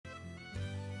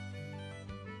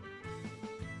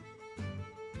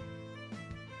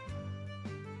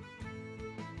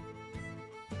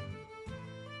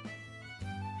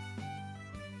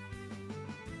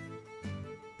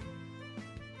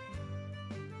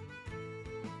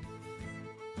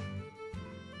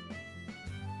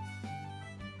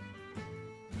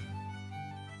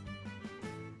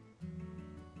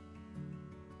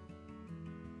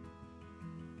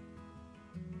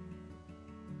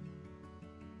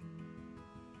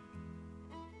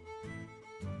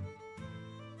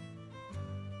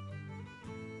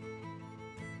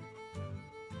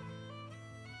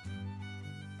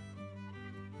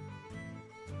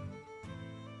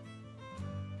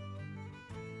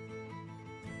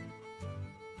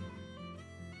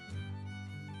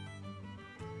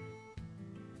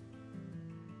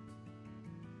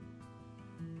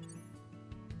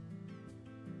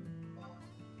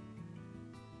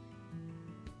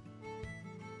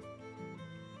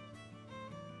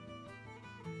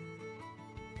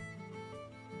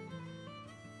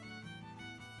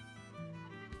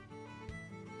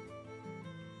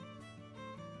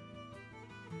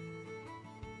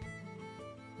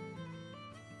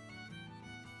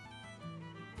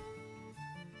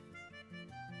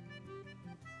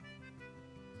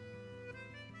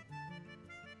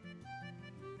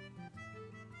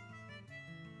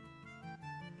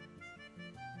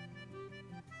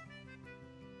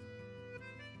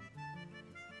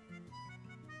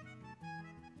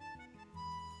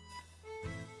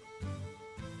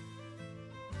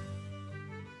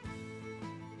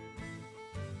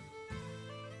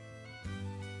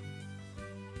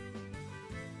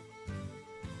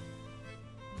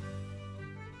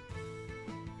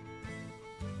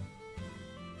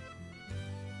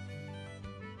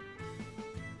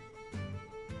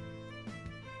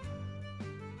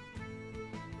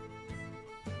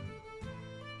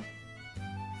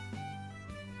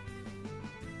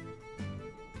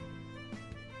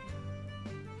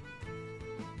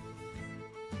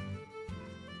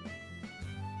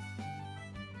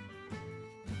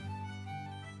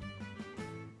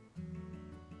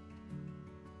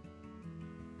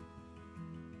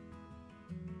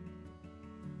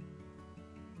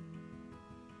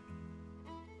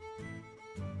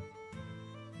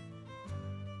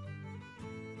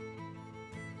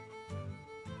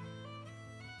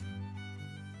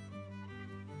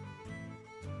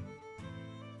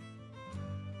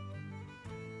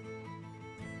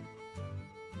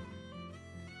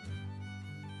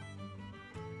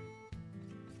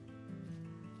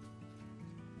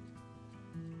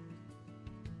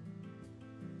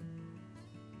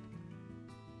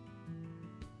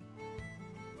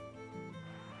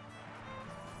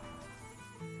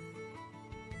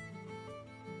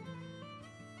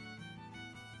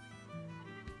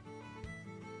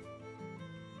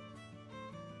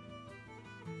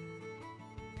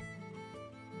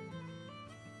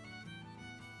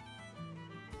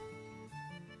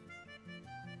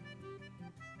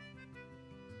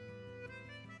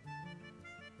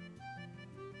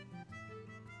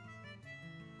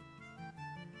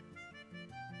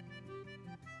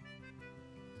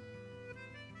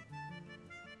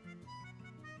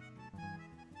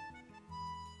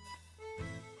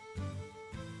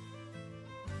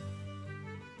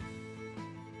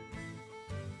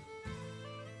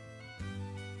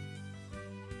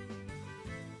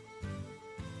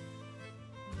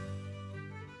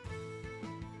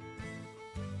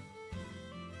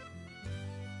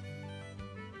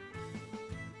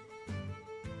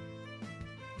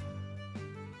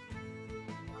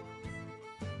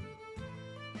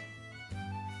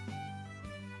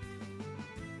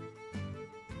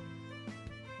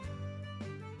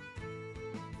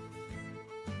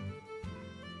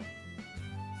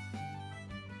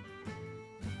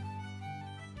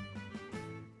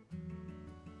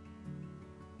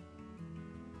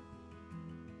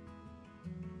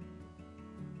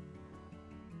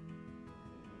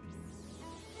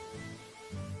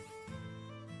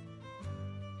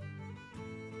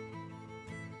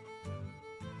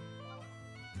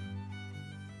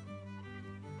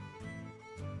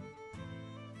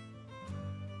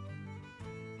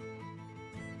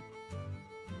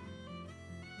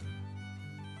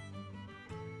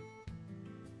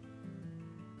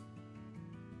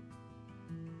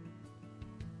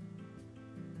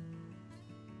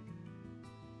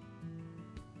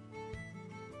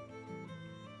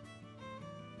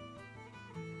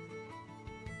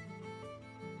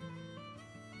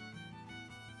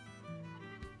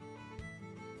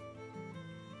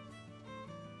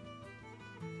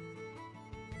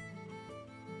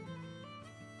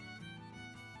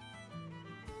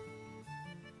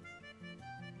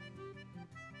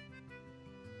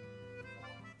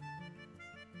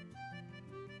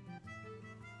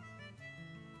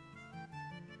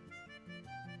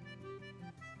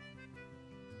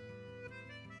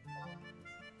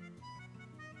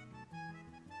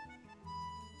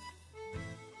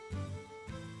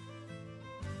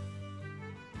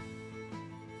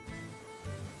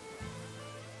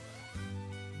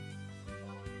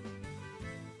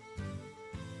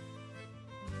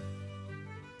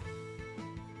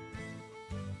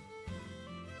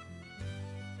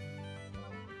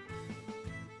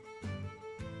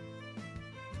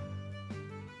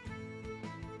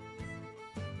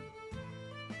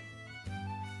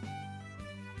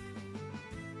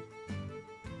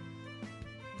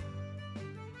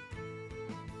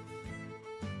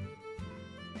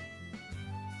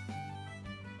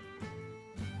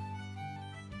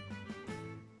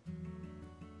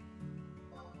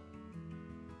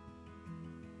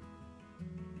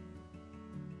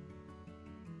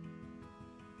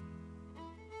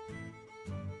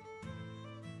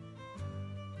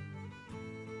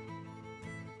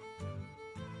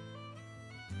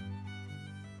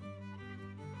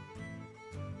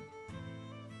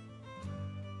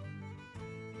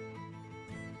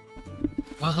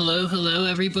Well, hello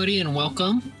everybody, and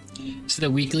welcome to the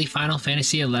weekly Final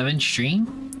Fantasy XI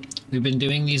stream. We've been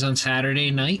doing these on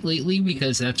Saturday night lately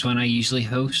because that's when I usually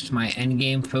host my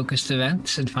endgame focused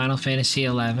events in Final Fantasy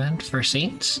XI for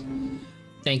Saints.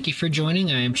 Thank you for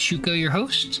joining. I am Shuko, your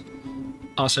host,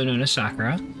 also known as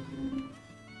Sakura.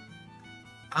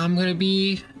 I'm going to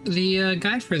be the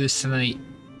guide for this tonight.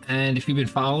 And if you've been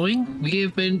following, we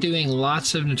have been doing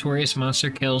lots of notorious monster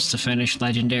kills to finish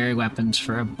legendary weapons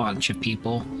for a bunch of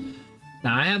people.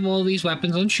 Now, I have all these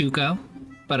weapons on Shuko,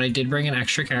 but I did bring an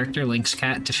extra character, Lynx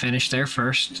Cat, to finish there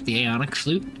first, the Aeonics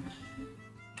flute.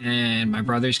 And my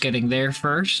brother's getting there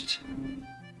first,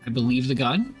 I believe the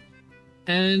gun.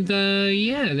 And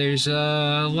yeah, there's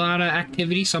a lot of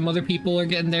activity. Some other people are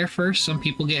getting there first, some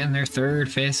people getting there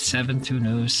third, fifth, seventh, who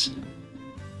knows.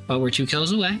 But we're 2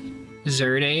 kills away.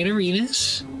 Zerde and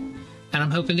Arenas, and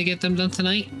I'm hoping to get them done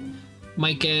tonight.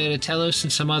 Might get a Telos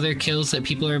and some other kills that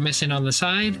people are missing on the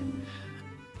side.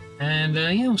 And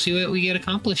yeah, we'll see what we get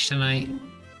accomplished tonight.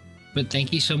 But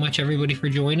thank you so much everybody for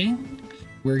joining.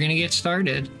 We're gonna get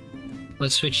started.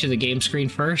 Let's switch to the game screen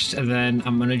first, and then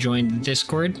I'm gonna join the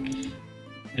Discord.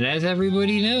 And as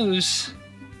everybody knows,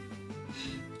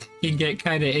 it can get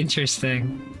kind of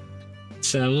interesting.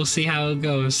 So we'll see how it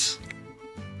goes.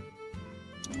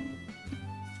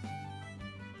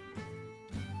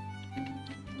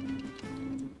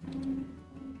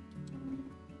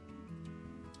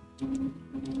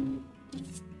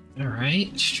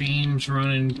 Alright, stream's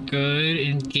running good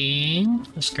in game.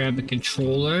 Let's grab the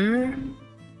controller.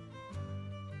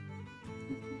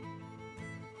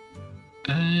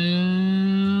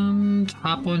 And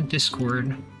hop on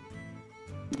Discord.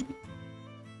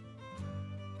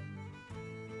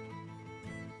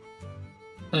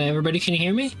 Everybody, can you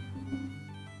hear me?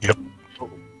 Yep.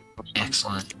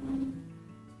 Excellent.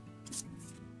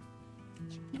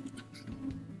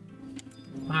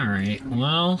 Alright,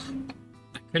 well,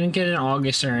 I couldn't get an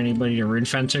August or anybody to Rune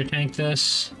Fencer tank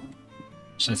this,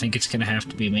 so I think it's gonna have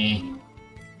to be me.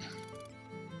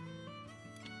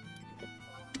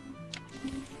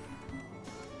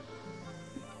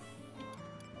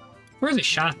 Worth a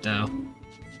shot, though.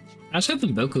 I was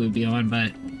hoping Boku would be on,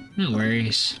 but no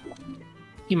worries.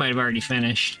 He might have already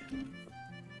finished.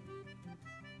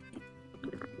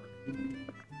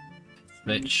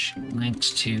 Switch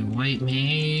links to White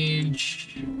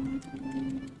Mage.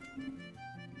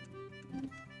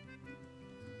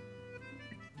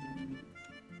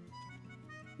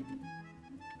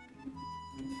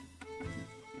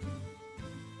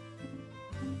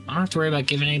 I don't have to worry about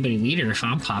giving anybody leader if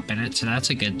I'm popping it, so that's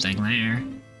a good thing there.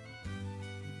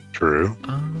 True.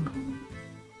 Man,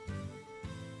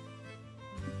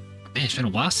 it's been a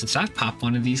while since I've popped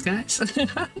one of these guys.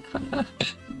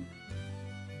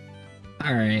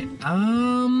 Alright,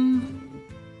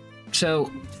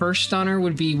 so first stunner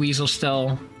would be Weasel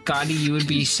still. Gandhi, you would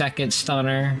be second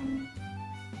stunner.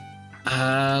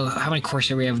 How many cores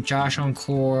do we have? Josh on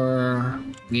core.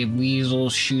 We have Weasel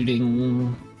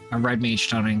shooting. A red mage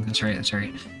stunning. That's right. Yes,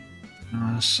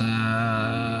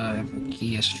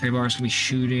 Traybar's gonna be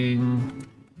shooting.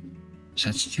 So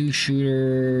that's 2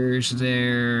 shooters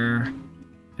there.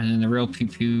 And then the real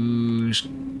pew-pews.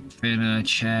 Finna,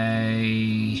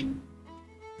 Che.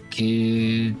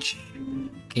 Kidge.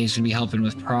 Kid's gonna be helping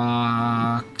with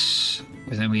procs.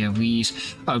 And then we have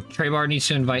Weeze. Oh, Traybar needs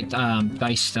to invite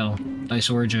Dice still. Dice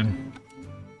Origin.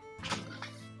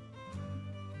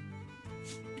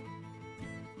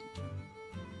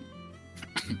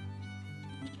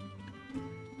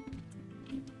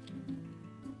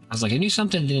 I was like, I knew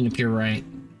something didn't appear right.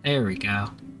 There we go.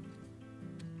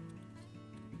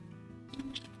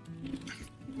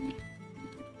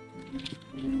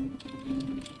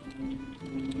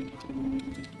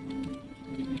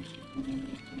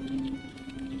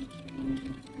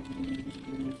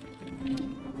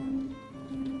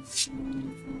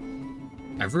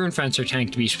 I've Rune Fencer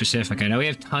tank to be specific. I know we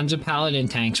have tons of Paladin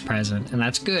tanks present, and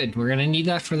that's good. We're gonna need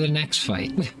that for the next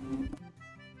fight.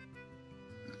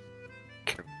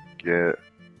 Get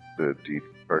the D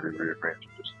party rearranged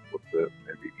just a little bit.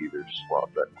 Maybe either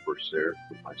swap that Corsair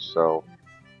for myself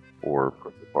or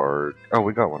put the Bard. Oh,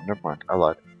 we got one. Never mind. I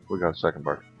lied. We got a second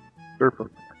Bard.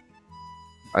 Sure.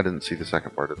 I didn't see the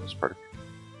second Bard in this party.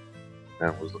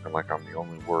 And it was looking like I'm the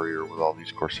only warrior with all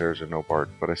these Corsairs and no Bard,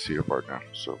 but I see a Bard now,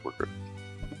 so we're good.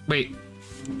 Wait,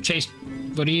 Chase,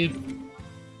 what do you...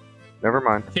 Never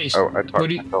mind. Chase, oh, I talked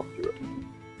myself to it.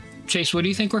 Chase, what do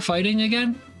you think we're fighting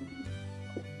again?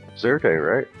 Zerde,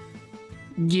 right?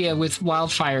 Yeah, with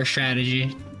wildfire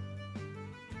strategy.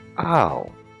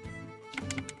 Ow.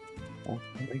 Well,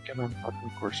 let me get on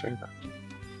fucking Corsair then.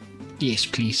 Yes,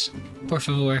 please. Por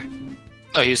favor.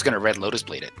 Oh, he was gonna Red Lotus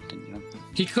Blade it, didn't you?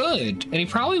 He could, and he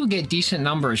probably would get decent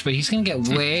numbers, but he's gonna get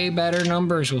way better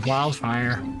numbers with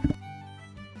Wildfire.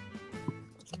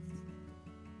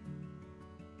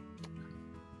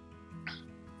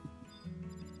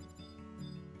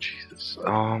 Jesus.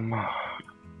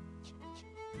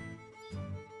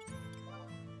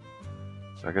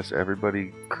 I guess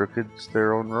everybody crooked's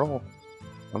their own role.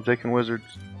 I'm taking wizards.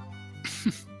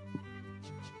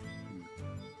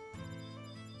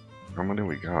 How many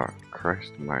we got?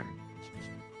 Christ almighty.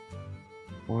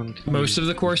 One, two, Most of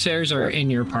the Corsairs are in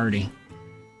your party.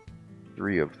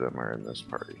 3 of them are in this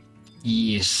party.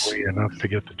 Yes. Only enough to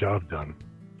get the job done.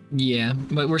 Yeah,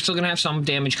 but we're still gonna have some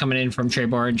damage coming in from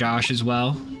Trebar and Josh as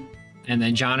well. And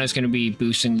then Jono's gonna be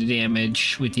boosting the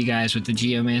damage with you guys with the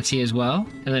Geomancy as well.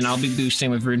 And then I'll be boosting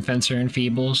with Rune Fencer and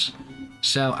Feebles.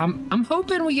 So I'm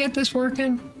hoping we get this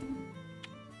working.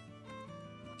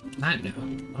 That note,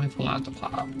 let me pull out the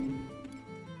pop.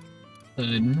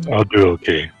 Good. I'll do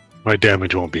okay. My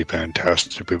damage won't be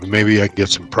fantastic, but maybe I can get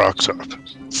some procs off.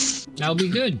 That'll be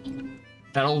good.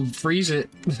 That'll freeze it.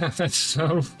 That's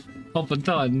so help a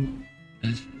ton.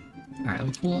 Alright, let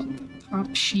me pull up the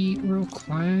pop sheet real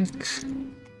quick.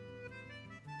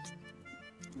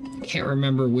 Can't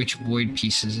remember which void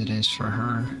pieces it is for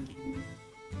her.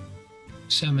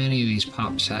 So many of these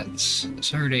pop sets.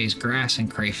 Saturday's grass and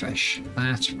crayfish.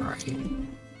 That's right.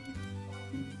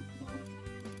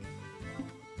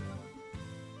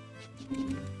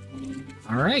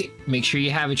 Alright, make sure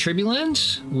you have a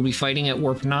Tribulens. We'll be fighting at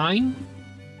Warp 9.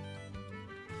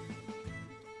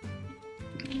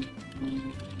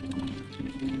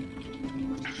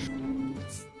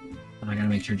 I gotta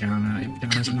make sure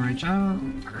Jono's in the right job.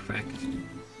 Perfect.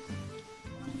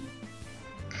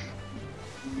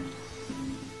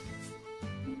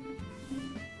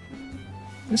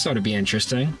 This ought to be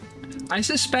interesting. I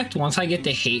suspect once I get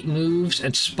the hate moves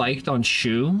and spiked on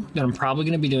Shu, that I'm probably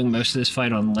going to be doing most of this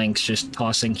fight on Lynx, just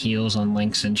tossing heals on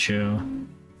Lynx and Shu.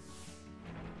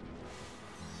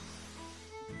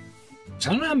 So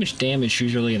I don't know how much damage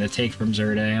Shu's really going to take from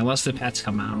Zerde, unless the pets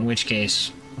come out, in which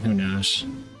case, who knows.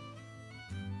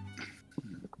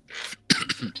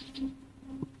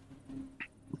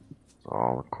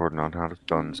 All according on how the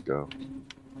stuns go.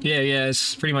 Yeah,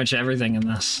 it's pretty much everything in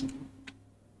this.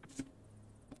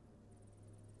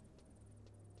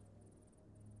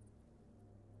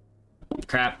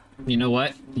 Crap. You know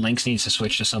what? Lynx needs to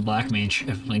switch to sub Black Mage.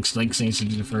 If Lynx needs to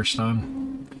do the first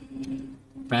stun.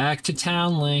 Back to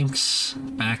town, Lynx.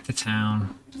 Back to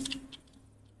town.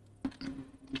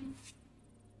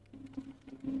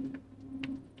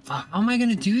 How am I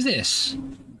gonna do this?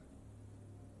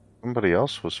 Somebody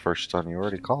else was first stun. You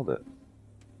already called it.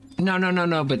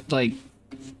 No, but like,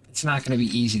 it's not gonna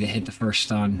be easy to hit the first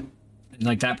stun.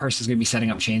 Like, that person's gonna be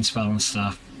setting up chain spell and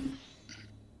stuff.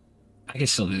 I can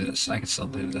still do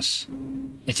this.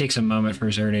 It takes a moment for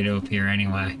Zerde to appear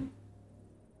anyway.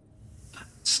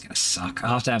 It's gonna suck.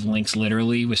 I'll have to have Lynx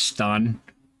literally with stun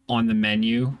on the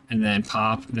menu, and then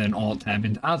pop, then alt tab,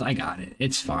 and I got it.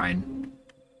 It's fine.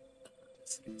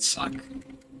 It's gonna suck.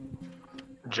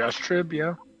 Just Trib,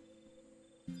 yeah.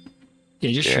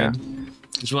 Yeah, just should.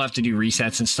 Because we'll have to do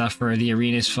resets and stuff for the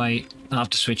arenas fight. I'll have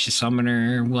to switch to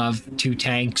summoner. We'll have 2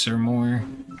 tanks or more.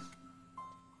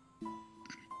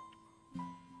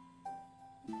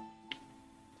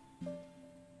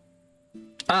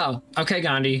 Oh, okay,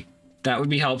 Gandhi. That would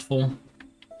be helpful.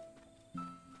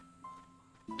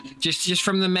 Just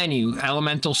from the menu,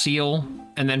 elemental seal,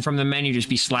 and then from the menu, just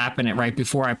be slapping it right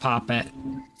before I pop it.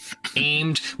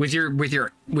 Aimed with your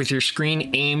screen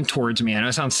aimed towards me. I know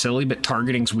it sounds silly, but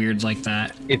targeting's weird like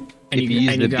that. If you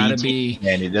use the BT,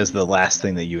 and it does the last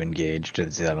thing that you engaged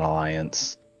is an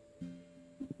alliance.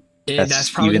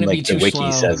 That's probably even gonna like be too the wiki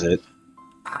slow. says it.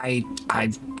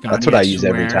 That's what I use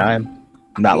every time.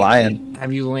 I'm not lying.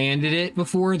 Have you landed it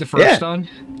before the first stun?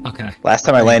 Okay. Last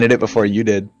time I landed it before you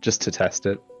did, just to test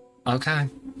it. Okay.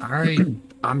 All right.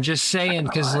 I'm just saying,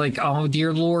 because like, oh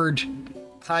dear lord,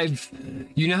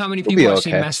 you know how many people I've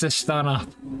seen mess this stun up.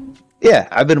 Yeah,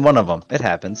 I've been one of them. It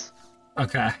happens.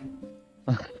 Okay.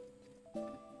 Because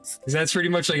that's pretty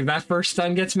much like, if that first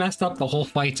stun gets messed up, the whole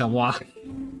fight's a walk.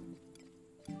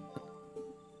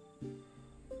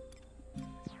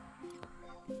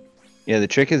 Yeah, the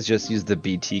trick is just use the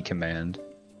BT command.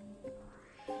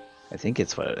 I think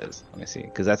it's what it is. Let me see,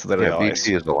 because that's literally all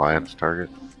BT is the alliance target.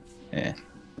 Yeah.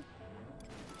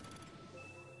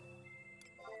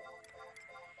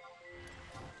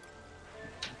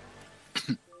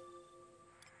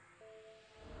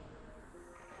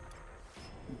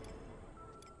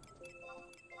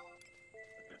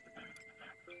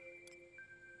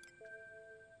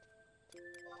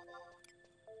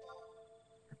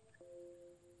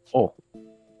 Oh,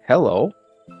 hello.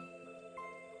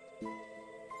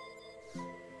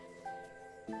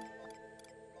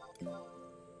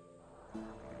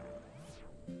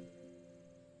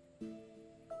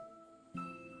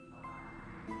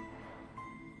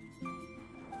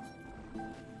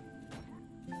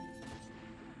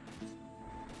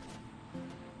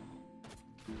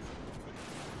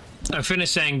 I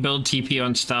finished saying build TP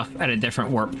on stuff at a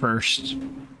different warp first.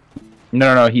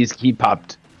 No. He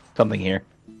popped something here.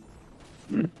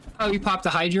 Oh, you popped the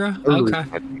Hydra? Early Okay.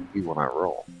 I TP when I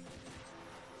roll.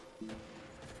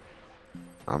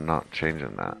 I'm not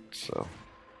changing that, so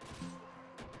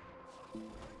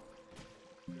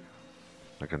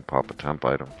I can pop a temp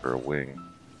item for a wing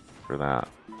for that.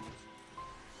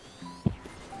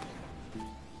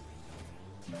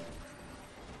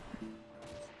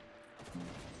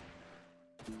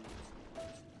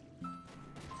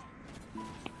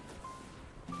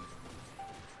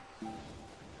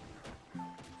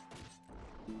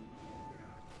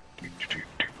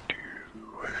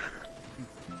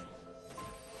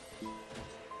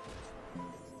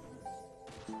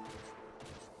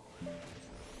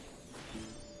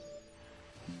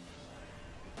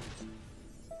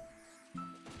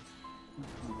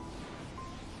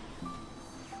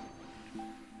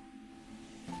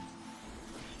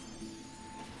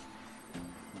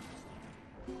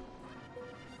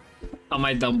 Oh,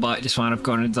 my dumb butt just wound up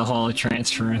going into the Hall of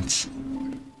Transference.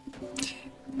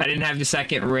 I didn't have the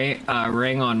second ring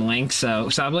on Link, so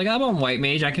I'm like, I'm on White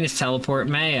Mage, I can just teleport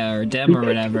Maya or Dem or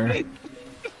whatever. And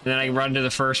then I run to the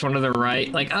first one to the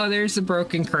right, like, oh, there's the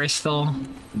broken crystal.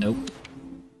 Nope.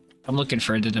 I'm looking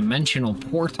for the dimensional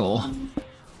portal.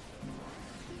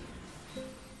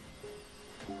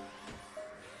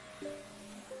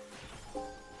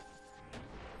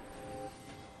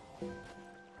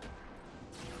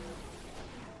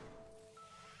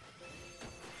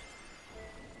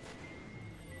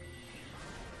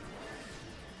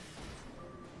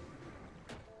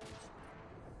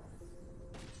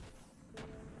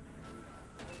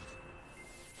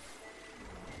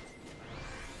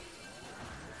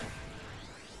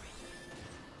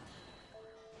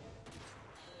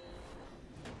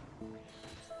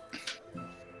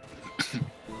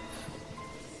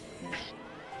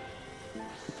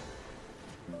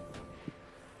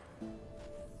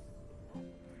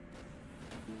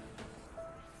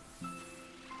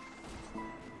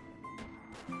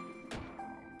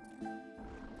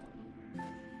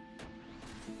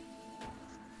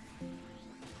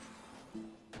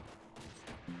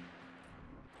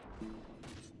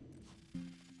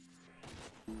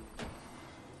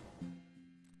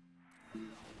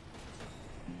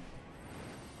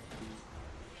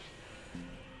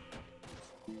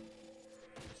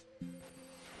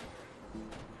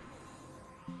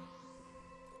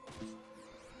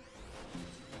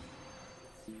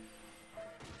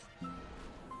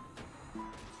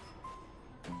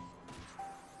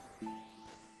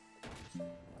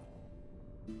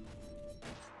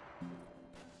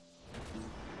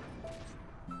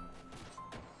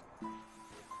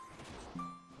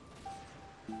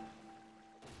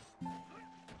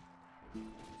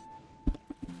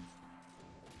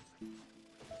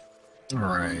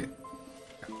 Alright.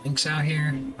 Link's out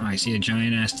here. Oh, I see a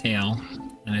giant ass tail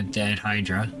and a dead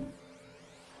Hydra.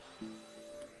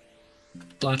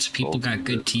 Lots of people got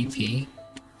good TP.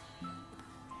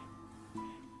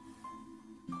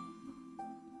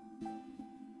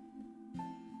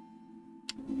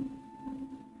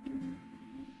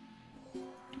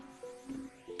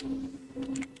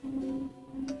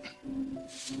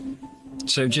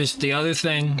 So just the other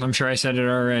thing, I'm sure I said it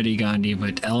already, Gandhi,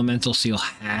 but Elemental Seal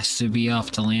has to be up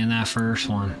to land that first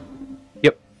one.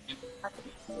 Yep.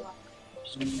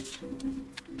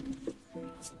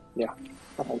 Yeah,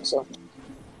 I think so.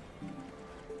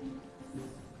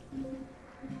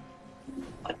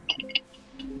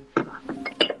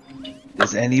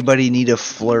 Does anybody need a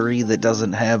flurry that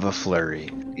doesn't have a flurry?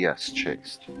 Yes,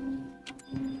 chased.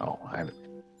 Oh, I haven't.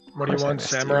 What do you want,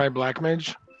 Samurai Black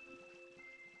Mage?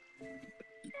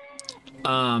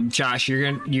 Josh,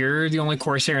 you're the only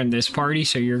Corsair in this party,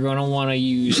 so you're gonna want to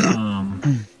use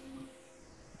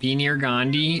be near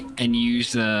Gandhi and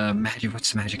use the magic.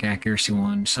 What's the magic accuracy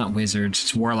one? It's not wizards.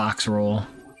 It's warlock's roll,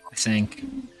 I think.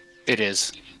 It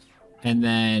is. And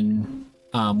then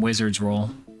wizard's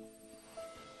roll.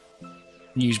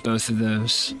 Use both of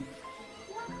those.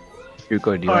 You're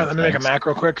going to All right, let me make a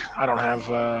macro quick. I don't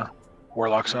have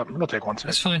Warlocks up. It'll take 1 second.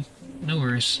 That's fine. No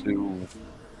worries.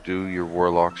 Do your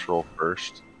warlocks roll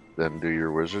first, then do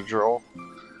your wizards roll,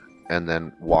 and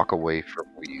then walk away from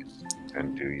Weave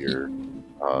and do your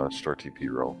store TP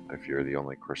roll if you're the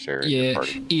only Corsair in Yeah, your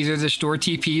party. either the store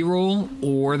TP roll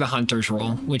or the hunter's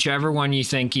roll, whichever one you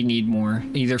think you need more,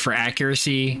 either for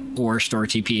accuracy or store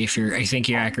TP if I think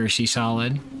your accuracy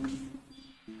solid.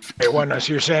 Hey, one.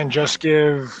 So you're saying just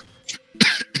give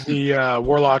the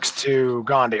warlocks to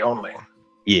Gandhi only?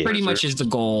 Yeah. Pretty much is the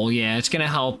goal. Yeah, it's gonna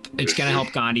help. It's gonna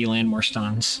help Gandhi land more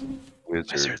stuns.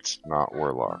 Wizards, not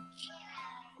warlocks.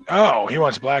 Oh, he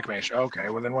wants black mage. Okay,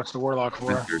 well then what's the warlock for?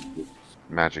 Wizards is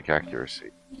magic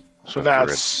accuracy. So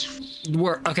that's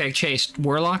Okay, Chase.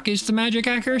 Warlock is the magic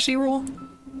accuracy roll.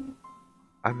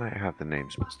 I might have the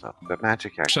names messed up. The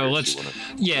magic accuracy. So let's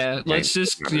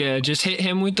just hit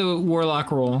him with the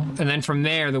warlock roll, and then from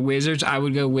there the wizards. I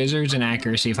would go wizards and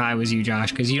accuracy if I was you,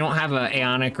 Josh, because you don't have a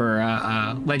Aeonic or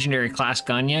a legendary class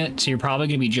gun yet, so you're probably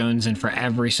gonna be jonesing for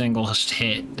every single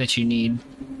hit that you need.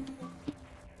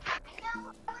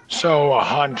 so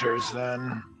hunters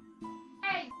then.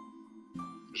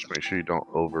 Just make sure you don't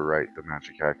overwrite the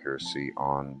magic accuracy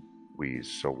on Wheeze,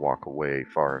 so walk away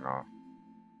far enough.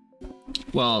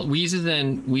 Well,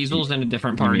 Weasel's in a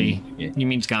different party. You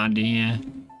mean Gandhi, yeah.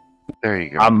 There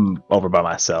you go. I'm over by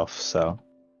myself, so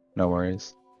no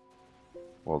worries.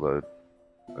 Well,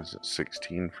 is it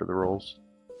 16 for the rolls?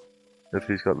 If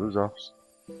he's got lose-offs?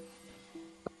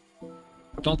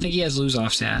 Don't think he has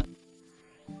lose-offs yet.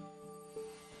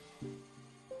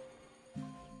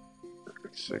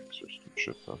 6 or some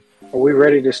shit, though. Are we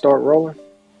ready to start rolling?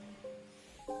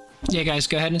 Yeah, guys,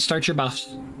 go ahead and start your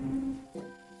buffs.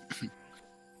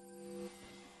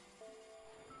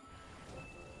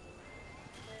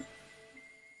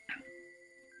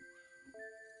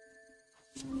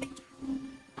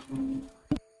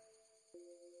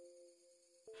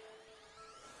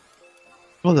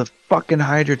 Well, the fucking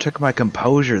Hydra took my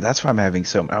composure. That's why I'm having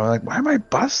so. I'm like, why are my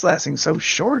buffs lasting so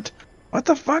short? What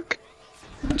the fuck?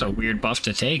 It's a weird buff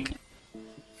to take.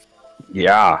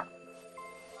 Yeah.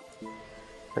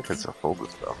 I think it's a full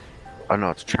dispel. Oh no,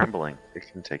 it's trembling.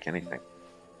 It can take anything.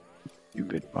 You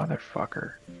good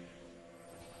motherfucker.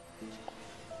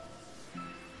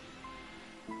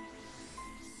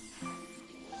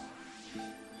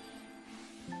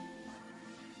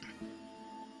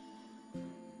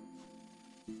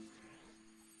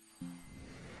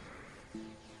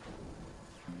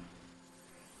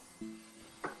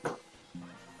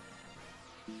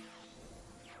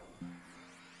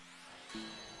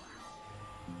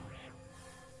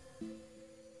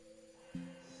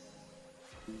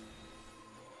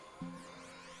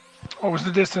 What was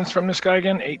the distance from this guy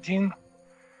again? 18?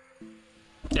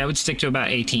 I would stick to about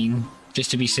 18, just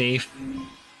to be safe.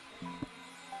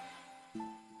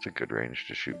 It's a good range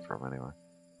to shoot from anyway.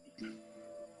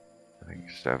 I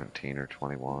think 17 or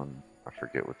 21. I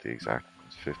forget what the exact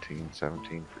one's. 15,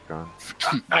 17 for gun.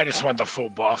 I just want the full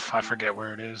buff. I forget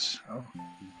where it is. Oh,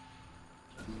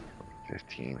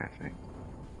 15, I think.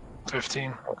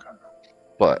 15? Okay.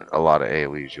 But a lot of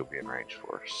AoEs you'll be in range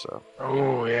for, so.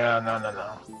 Oh, yeah.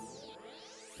 No.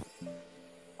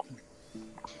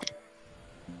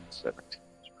 17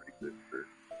 is pretty good for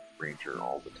Ranger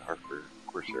all the time, for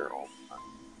Corsair all the time.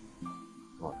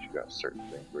 Unless you got certain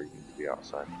things where you need to be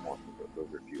outside more, but those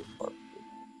are few and far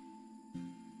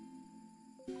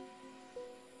between.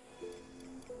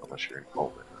 Unless you're in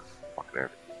Coleman, fucking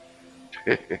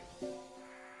everything.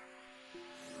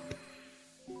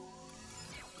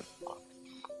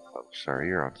 Oh, sorry,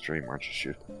 you're on stream, aren't you,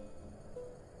 Shoot?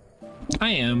 I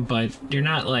am, but you're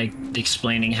not, like,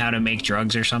 explaining how to make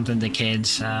drugs or something to kids,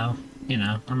 so, you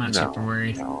know, I'm not super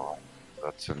worried. No,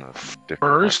 that's in a different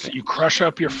First, market. you crush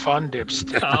up your fun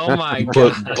dipstick. Oh my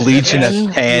Put god. bleach in Then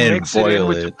a pan you and mix it in boil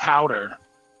with the it. powder.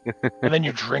 And then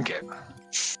you drink it.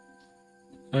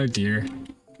 Oh dear.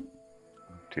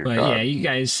 Dear But God. yeah, you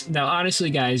guys, no,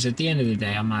 honestly, guys, at the end of the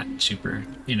day, I'm not super,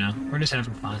 you know, we're just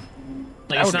having fun. Like,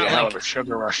 That it's would be a not hell like, of a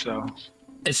sugar rush, though.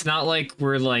 it's not like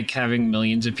we're, like, having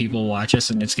millions of people watch us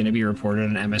and it's going to be reported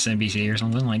on MSNBC or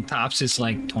something. Like, tops, it's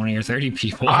like 20 or 30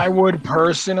 people. I would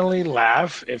personally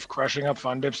laugh if crushing up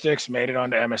fun dipsticks made it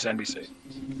onto MSNBC.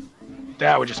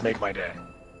 That would just make my day.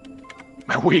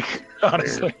 My week,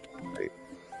 honestly.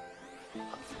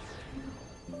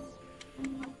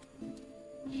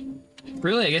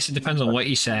 Really, I guess it depends on what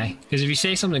you say. Because if you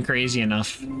say something crazy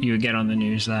enough, you would get on the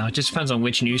news, though. It just depends on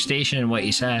which news station and what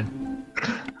you said.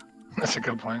 That's a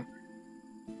good point.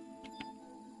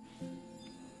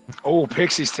 Oh,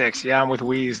 pixie sticks. Yeah, I'm with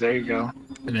Wheeze. There you go.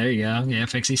 There you go. Yeah,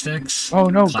 Fixie Sticks. Oh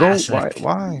no, Classic. go!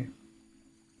 Why?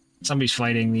 Somebody's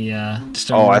fighting the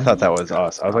Oh, I thought that was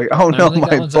us. I was like, oh I no, don't think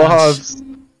that my one's us.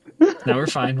 buffs. No, we're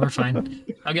fine. We're fine.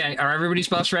 Okay, are everybody's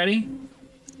buffs ready?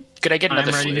 Could I get I'm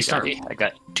another ready to flurry, start. Gandhi? I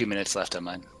got 2 minutes left on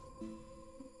mine.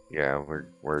 Yeah,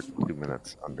 we're 2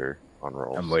 minutes under on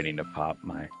rolls. I'm waiting to pop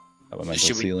my elemental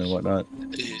Should we- seal and whatnot.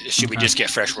 Should we just get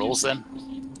fresh rolls then?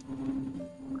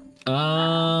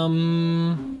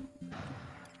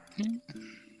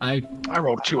 I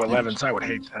rolled 2 11s. I would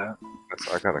hate that.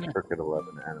 I got a crooked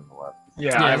 11 and an 11.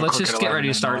 Yeah, I yeah. have a Let's just crooked get 11 ready to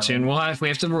and start 11. soon. If we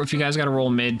have to, if you guys got to roll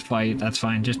mid fight, that's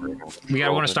fine. Just we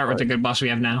want to start with the good buffs we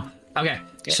have now. Okay,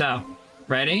 Yeah. so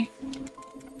ready?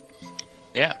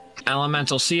 Yeah.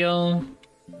 Elemental seal.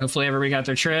 Hopefully everybody got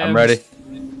their tribs. I'm ready.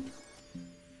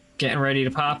 Getting ready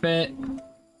to pop it.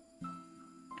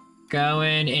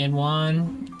 Going in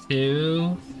 1,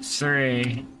 2,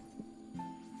 3.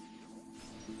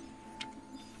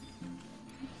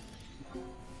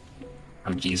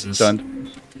 Oh Jesus!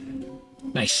 Done.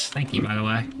 Nice, thank you. By the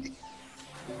way.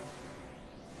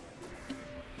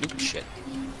 Oop, shit.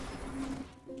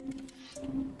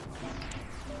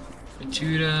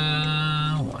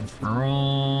 Batuta, 1 for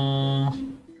all.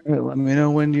 Alright, let me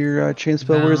know when your chain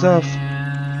spell wears off.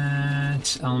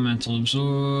 Valiant, Elemental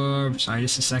absorb. Sorry,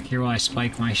 just a sec here while I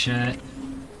spike my shit.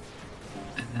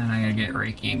 And then I gotta get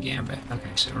Reiki and Gambit.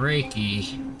 Okay, so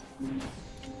Reiki.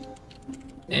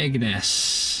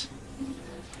 Ignis.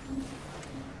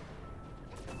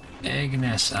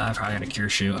 Ignis. I probably got a Cure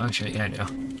Shoe. Oh shit, yeah I do.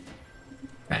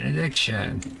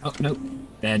 Benediction. Oh, nope.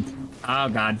 Dead. Oh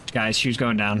god, guys, she was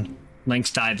going down.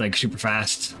 Lynx died like super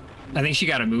fast. I think she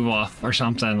got a move off or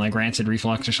something, like Rancid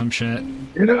Reflux or some shit.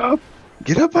 Get up!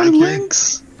 Get up on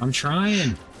Lynx! I'm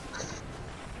trying.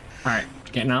 Alright,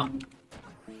 getting out.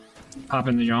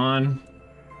 Popping the John.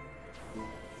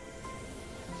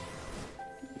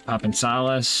 Popping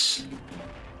Solace.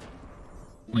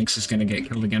 Lynx is gonna get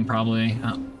killed again probably.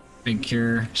 Oh, big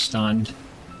cure, stunned.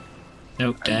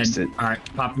 Nope, I dead. missed it.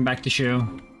 Alright, popping back to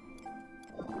Shoe.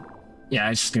 Yeah,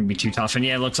 it's just gonna be too tough. And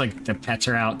yeah, it looks like the pets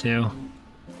are out too.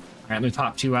 Alright, let me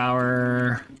pop 2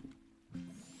 hour.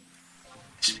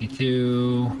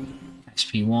 SP2.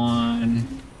 SP1.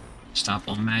 Stop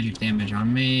all magic damage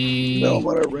on me. No, I'm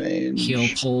out of range. Heal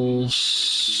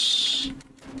pulse.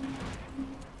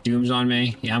 Doom's on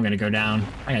me. Yeah, I'm gonna go down.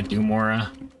 I got Doom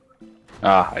Aura.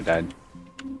 Ah, I died.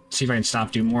 See if I can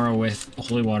stop Doom Aura with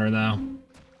Holy Water though.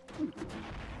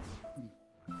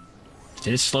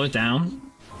 Did it slow it down?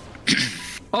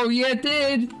 Oh yeah, it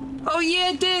did! Oh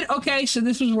yeah, it did! Okay, so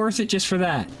this was worth it just for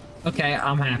that. Okay,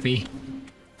 I'm happy.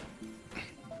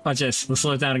 Watch this. Let's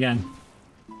slow it down again.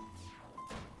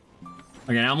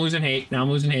 Okay, now I'm losing hate. Now I'm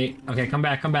losing hate. Okay, come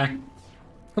back, come back.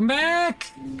 Come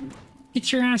back!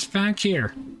 Get your ass back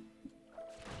here.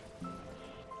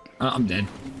 Oh, I'm dead.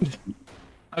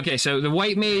 Okay, so the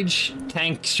white mage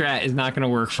tank strat is not going to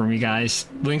work for me, guys.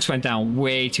 Lynx went down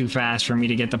way too fast for me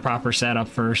to get the proper setup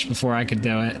first before I could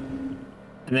do it.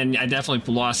 And then I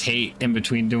definitely lost hate in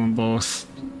between doing both.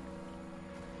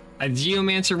 A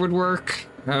Geomancer would work.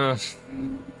 Plus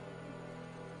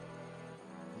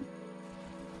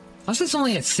it's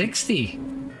only at 60.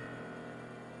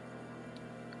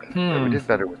 Yeah, we did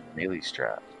better with melee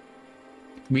strat.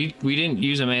 We didn't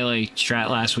use a melee strat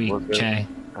last week, Was it? Jay.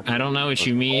 I don't know what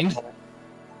you mean.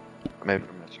 Maybe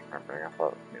I'm misremembering. I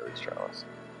thought it was melee strat last.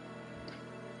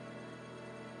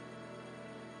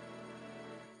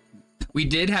 We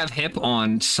did have Hip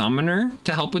on Summoner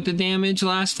to help with the damage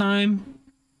last time.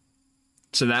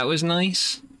 So that was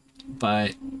nice.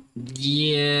 But,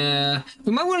 yeah.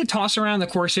 We might want to toss around the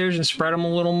Corsairs and spread them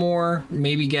a little more.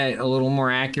 Maybe get a little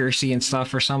more accuracy and stuff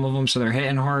for some of them so they're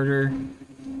hitting harder.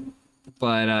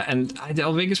 But,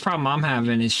 the biggest problem I'm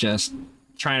having is just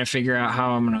trying to figure out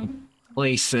how I'm going to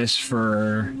place this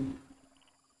for...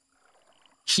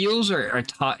 Heals are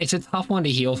tough. It's a tough one to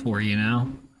heal for, you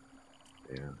know?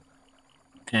 Yeah.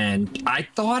 And I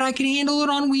thought I could handle it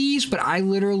on Wheeze, but I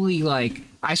literally, like...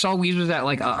 I saw Wheeze was at,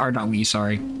 like... or not Wheeze,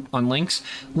 sorry. On Lynx.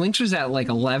 Lynx was at, like,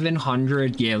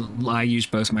 1100. Yeah, I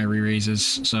used both my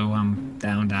re-raises, so I'm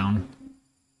down.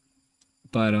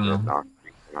 But,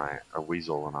 A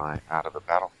weasel and I out of the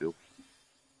battlefield.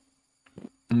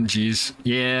 Jeez.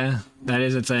 Yeah, that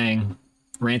is a thing.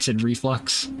 Rancid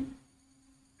Reflux.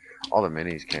 All the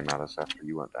minis came at us after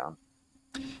you went down.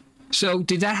 So,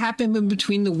 did that happen in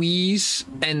between the Wheeze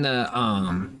and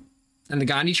the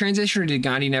Gandhi transition, or did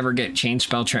Gandhi never get chain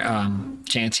spell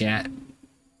chance yet?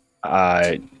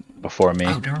 Before me.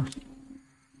 Oh, darn.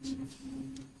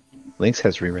 Lynx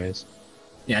has re-raise.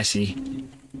 Yeah, I see.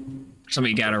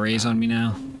 Somebody got a raise on me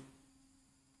now.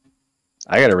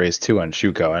 I got a raise 2 on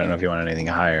Shuko. I don't know if you want anything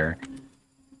higher.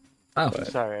 Oh,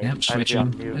 Sorry, yeah, I had to be switching.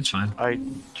 on mute. That's fine. I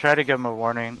tried to give him a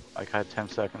warning. I had 10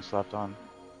 seconds left on.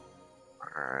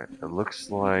 Alright, it looks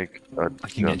like I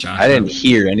can get Josh. I didn't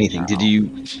hear anything. Did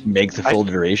you make the full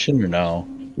duration or no?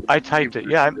 I typed it.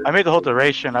 Yeah, I made the whole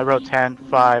duration. I wrote 10,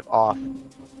 5, off.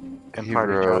 And He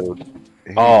party wrote. chat.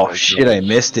 Oh shit! I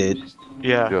missed it.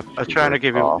 Yeah, Just I was trying to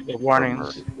give you off the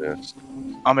warnings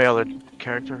on my other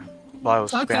character while I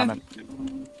was Okay. spamming.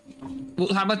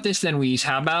 Well, how about this then, Weez?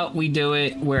 How about we do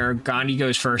it where Gandhi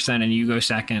goes first then and you go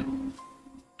second?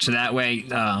 So that way, we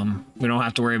don't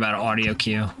have to worry about an audio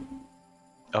cue.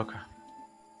 Okay.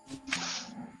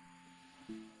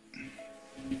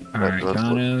 Alright,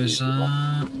 Gano's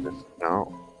up.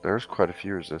 No, there's quite a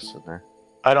few resists in there.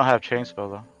 I don't have chain spell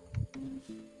though.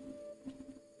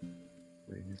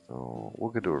 So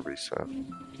we'll go do a reset.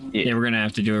 Yeah, we're gonna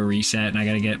have to do a reset, and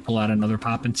I gotta pull out another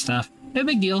pop and stuff. No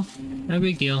big deal. No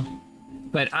big deal.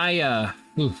 But I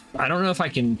don't know if I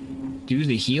can do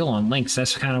the heal on Lynx.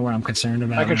 That's kind of what I'm concerned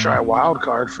about. I can try a wild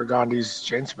card for Gandhi's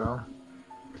chain spell.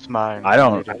 It's mine. I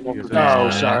don't- No,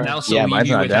 sorry. They'll still Yeah, leave mine's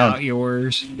you not without down.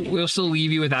 yours. We'll still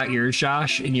leave you without yours,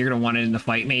 Josh, and you're gonna want it in the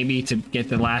fight maybe to get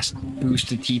the last boost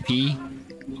to TP.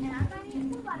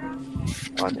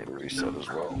 I need a reset as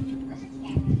well.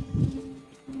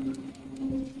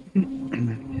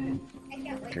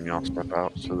 Can y'all step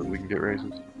out so that we can get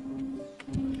raises?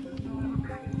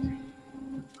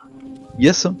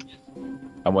 Yes, sir.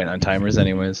 I'm waiting on timers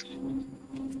anyways.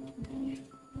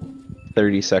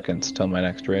 30 seconds till my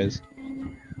next raise.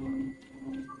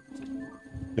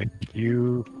 Thank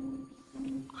you.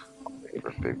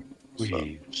 For big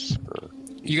Please.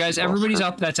 You guys, everybody's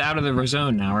up that's out of the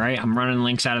zone now, right? I'm running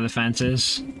Lynx out of the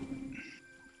fences.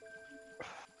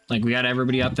 Like, we got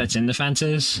everybody up that's in the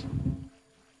fences?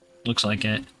 Looks like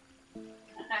it.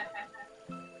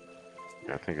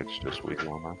 Yeah, I think it's just week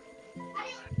one now.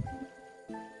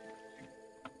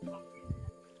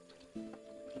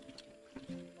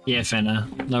 Yeah,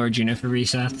 Finna. Lower Juno for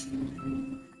reset.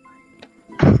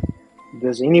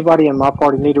 Does anybody in my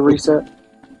party need a reset?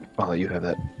 Oh, you have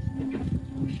that.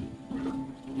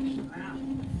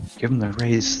 Give him the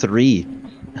raise 3.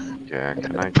 Yeah,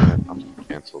 can I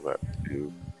cancel that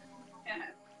too?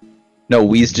 No,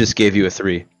 Weez just gave you a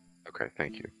 3. Okay,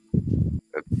 thank you.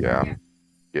 Yeah, I'm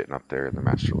getting up there in the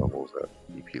master levels at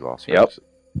EP loss. Yep. rates.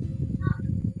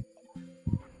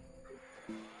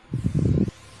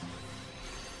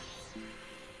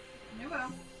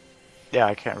 Yeah,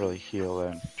 I can't really heal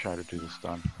and try to do the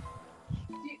stun.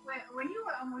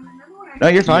 No,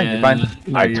 you're fine. Yeah, You're fine.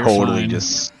 no, I you're totally fine.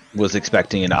 just was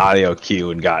expecting an audio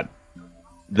cue and got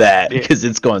that Yeah. because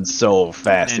it's going so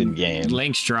fast in And game.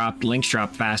 Lynx dropped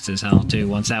fast as hell, too.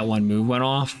 Once that one move went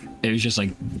off, it was just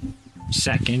like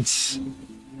seconds.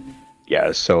 Yeah, I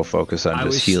was so focused on I just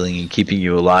was- healing and keeping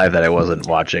you alive that I wasn't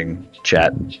watching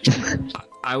chat.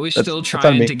 I was That's- still that's on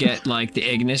trying me. to get like the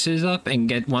Ignises up and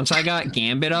once I got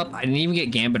Gambit up, I didn't even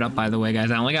get Gambit up by the way,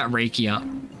 guys. I only got Reiki up.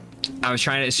 I was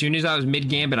trying to, as soon as I was mid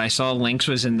Gambit, I saw Lynx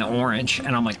was in the orange,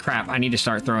 and I'm like, crap, I need to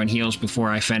start throwing heals before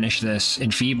I finish this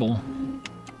Enfeeble.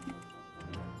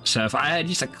 So if I had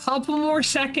just a couple more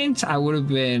seconds, I would have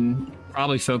been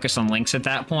probably focused on Lynx at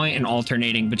that point and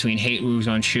alternating between hate moves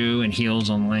on Shu and heals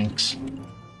on Lynx.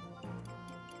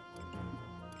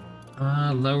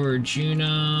 Lower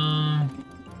Juno.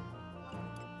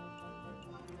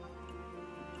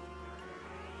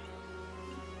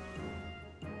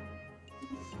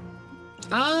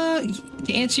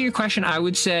 To answer your question, I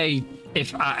would say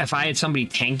if I had somebody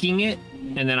tanking it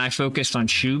and then I focused on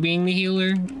Shu being the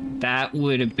healer, that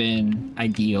would have been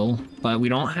ideal. But we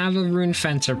don't have a Rune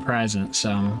Fencer present, so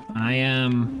I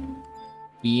am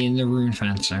being the Rune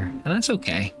Fencer, and that's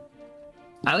okay.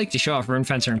 I like to show off Rune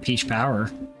Fencer and Peach Power.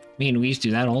 Me and Weez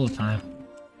do that all the time.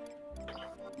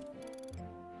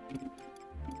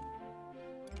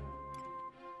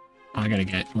 I gotta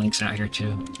get Lynx out here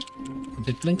too.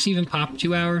 Did Lynx even pop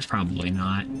 2 hours? Probably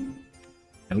not.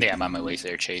 Yeah, I'm on my way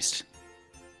there, chased.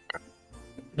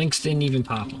 Lynx didn't even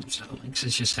pop him, so Lynx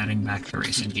is just heading back to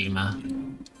Racing Gema.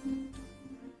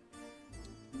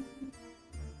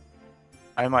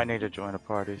 I might need to join a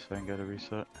party so I can get a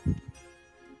reset.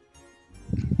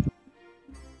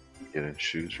 Get in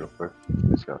shoes real quick.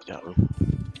 He's got Yeah.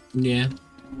 Yeah,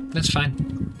 that's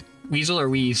fine. Weasel or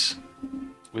Wheeze?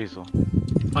 Weasel.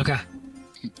 Okay.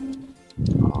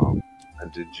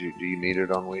 And do you need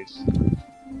it on Wheeze?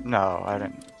 No, I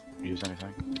didn't use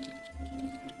anything.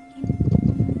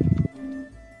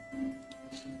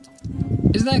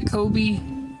 Is that Kobe?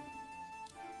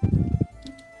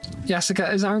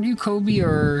 Jessica, aren't you Kobe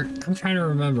or... I'm trying to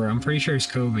remember. I'm pretty sure it's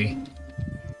Kobe.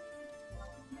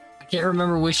 I can't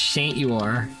remember which saint you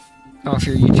are. Off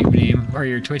your YouTube name or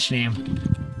your Twitch name.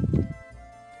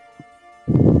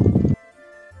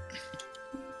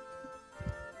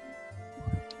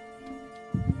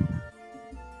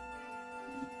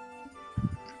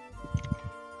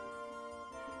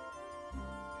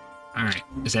 Alright.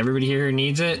 Is everybody here who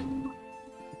needs it?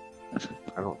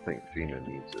 I don't think Fina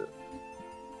needs it.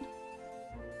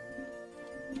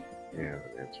 Yeah,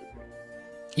 that answered me.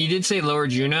 He did say lower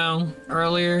Juno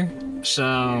earlier,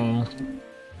 so...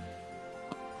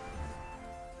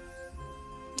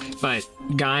 But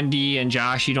Gandhi and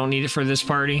Josh, you don't need it for this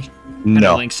party?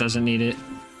 No. Lynx doesn't need it.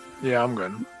 Yeah, I'm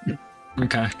good.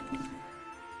 Okay.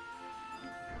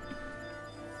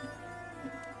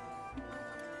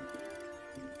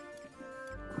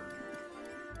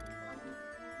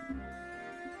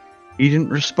 He didn't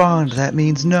respond. That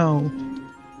means no.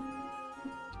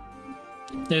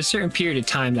 There's a certain period of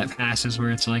time that passes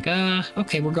where it's like,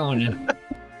 okay, we're going in.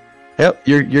 Yep,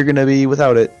 you're gonna be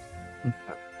without it.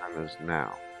 That time is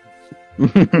now.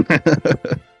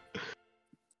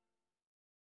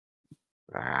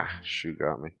 Ah, shoe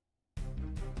got me.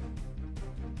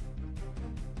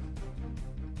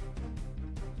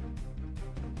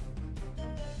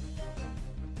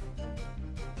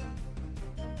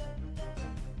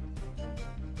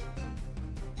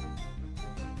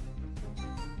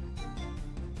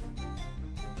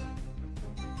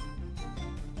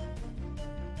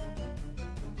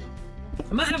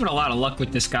 I'm not having a lot of luck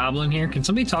with this goblin here. Can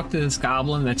somebody talk to this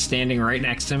goblin that's standing right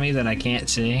next to me that I can't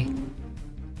see?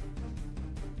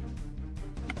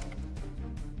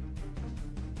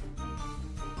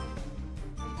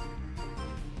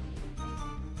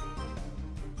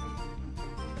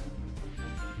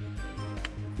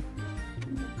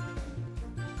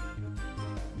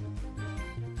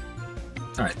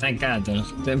 Alright, thank God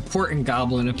the important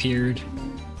goblin appeared.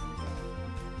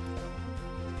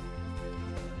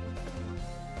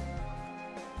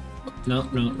 No,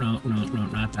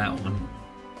 not that one.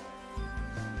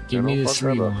 Give me the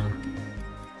sweet one.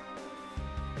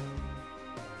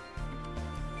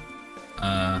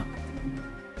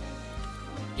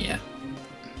 Yeah.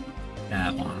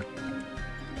 That one.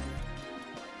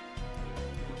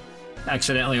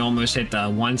 Accidentally almost hit the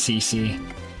 1 CC.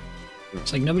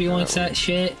 It's like nobody wants that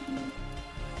shit.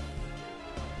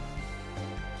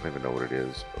 I don't even know what it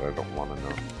is, but I don't want to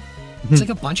know. It's like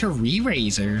a bunch of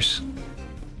re-raisers.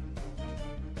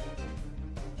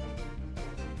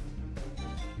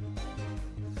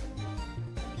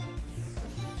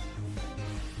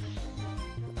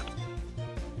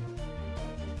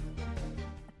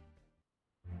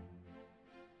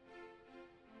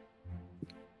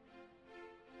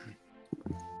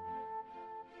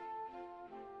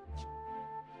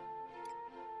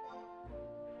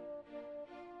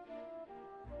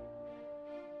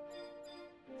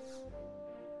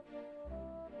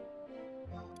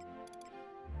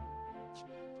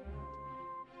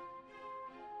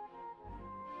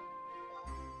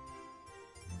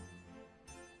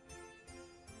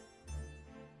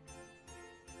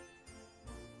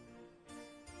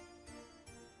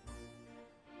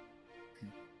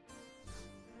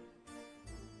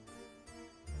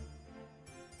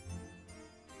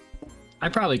 I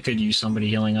probably could use somebody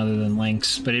healing other than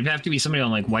Lynx, but it'd have to be somebody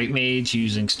on like White Mage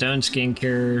using Stone Skin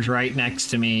Cures right next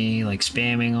to me, like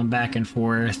spamming them back and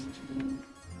forth.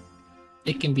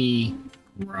 It can be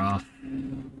rough.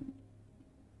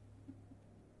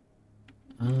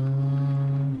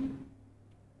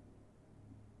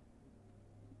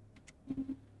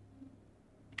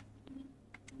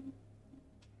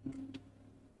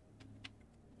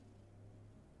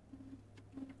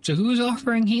 So who's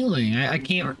offering healing? I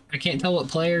can't tell what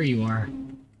player you are.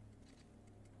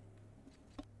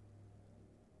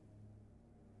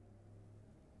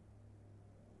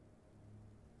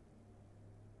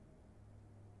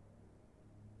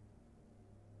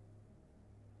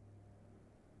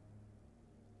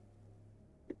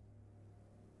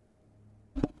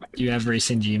 Do you have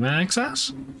recent Gma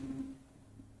access?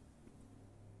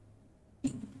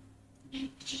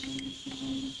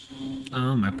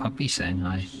 Oh, my puppy's saying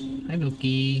hi. Hi,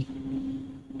 Loki.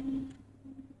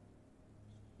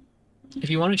 If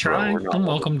you want to try, I'm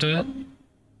welcome to it.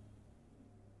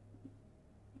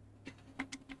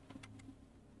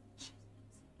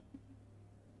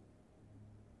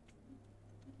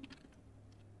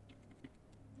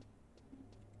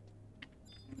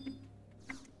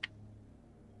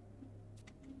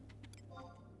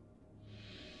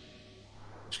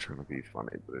 was trying to be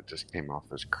funny, but it just came off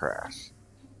as crass.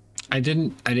 I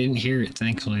didn't hear it,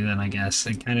 thankfully, then I guess.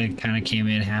 It kinda came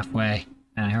in halfway.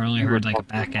 And I only heard like a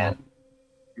back end.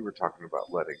 You were talking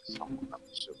about letting someone, I'm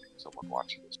assuming someone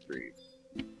watching the stream,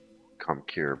 come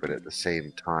cure, but at the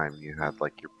same time you had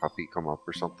like your puppy come up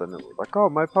or something and we're like, oh,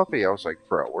 my puppy. I was like,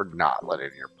 bro, we're not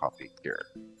letting your puppy cure.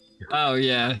 Oh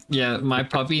yeah, my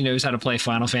puppy knows how to play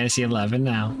Final Fantasy XI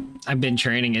now. I've been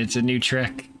training it, it's a new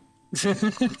trick.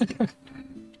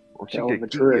 Once Hell you of a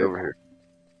get Kiki trick. over here.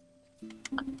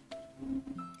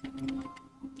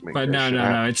 Make But that no, shit no,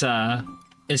 happen. no.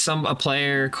 It's a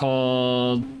player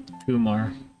called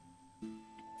Kumar.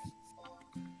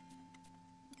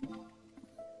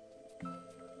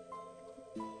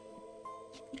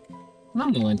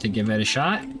 I'm willing to give it a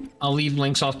shot. I'll leave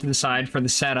links off to the side for the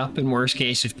setup. In worst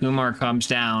case, if Kumar comes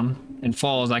down and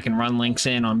falls, I can run links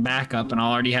in on backup, and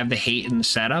I'll already have the hate in the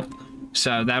setup.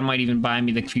 So that might even buy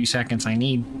me the few seconds I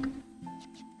need.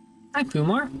 Hi,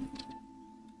 Kumar.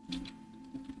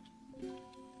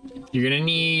 You're gonna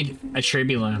need a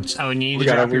Tribulance. Oh, and you need We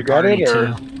to gotta drop your re-get party it,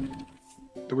 or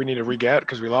too. do we need to re-get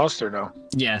because we lost or no?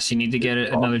 Yes, you need to get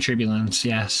another Tribulance,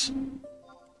 yes.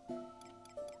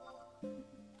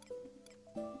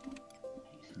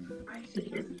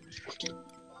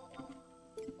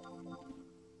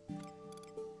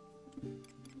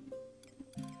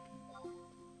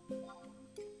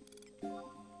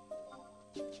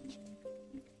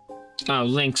 Oh,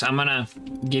 Lynx, I'm gonna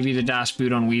give you the DOS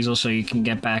boot on Weasel so you can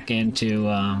get back into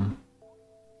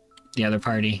the other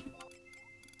party.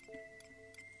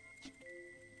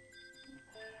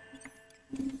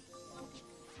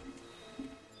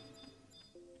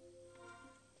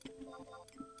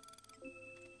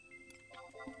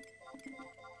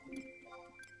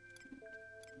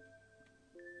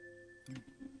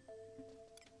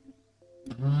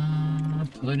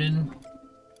 Put in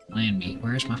flan meat.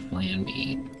 Where's my flan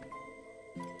meat?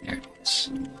 There it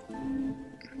is.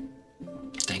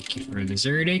 Thank you for the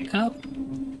Zerde cup.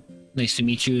 Nice to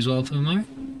meet you as well, Pumar.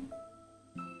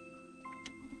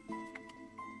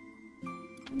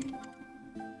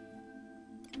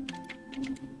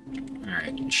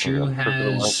 Alright, Shu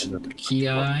has key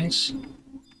eyes.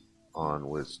 On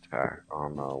Wiz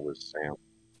Sam.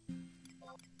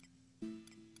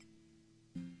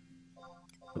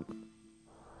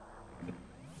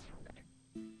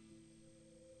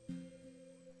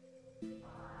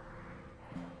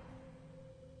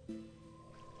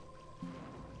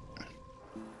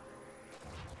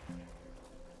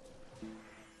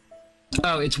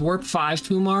 Oh, it's warp 5,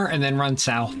 Pumar, and then run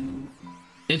south.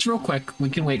 It's real quick. We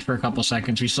can wait for a couple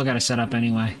seconds. We still gotta set up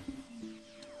anyway.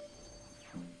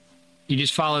 You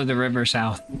just follow the river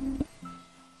south.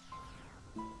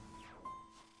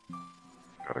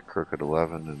 Got a crooked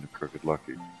 11 and a crooked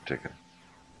lucky ticket.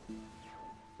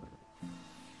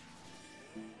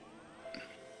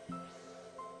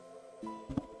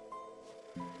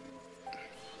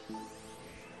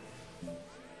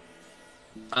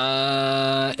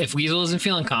 If Weasel isn't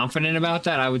feeling confident about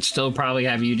that, I would still probably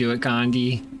have you do it,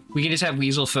 Gandhi. We can just have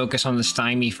Weasel focus on the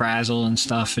stymie, frazzle, and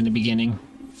stuff in the beginning.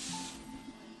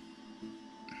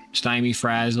 Stymie,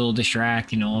 frazzle,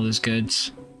 distract, you know, all those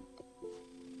goods.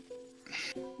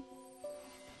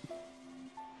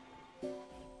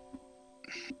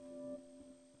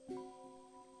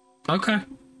 Okay.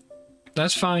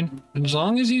 That's fine. As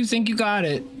long as you think you got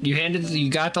it. You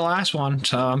got the last one,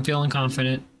 so I'm feeling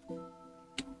confident.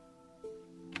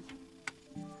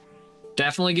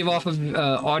 Definitely give off an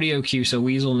audio cue so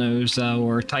Weasel knows, though,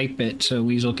 or type it so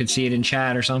Weasel could see it in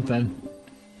chat or something.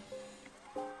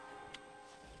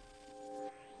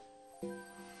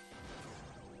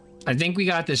 I think we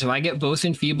got this. If I get both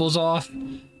enfeebles off,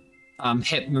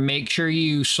 make sure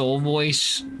you soul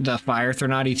voice the Fire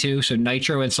Threnody 2, so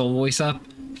Nitro and soul voice up,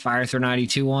 Fire Threnody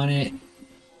 2 on it.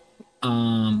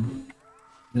 Then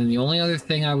the only other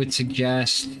thing I would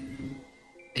suggest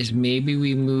is maybe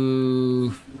we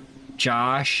move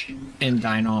Josh and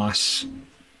Dinos.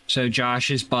 So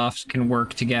Josh's buffs can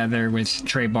work together with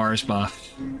Trey Barr's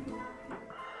buff.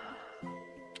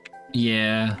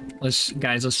 Yeah, let's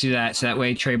do that. So that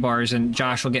way Trey Barr's and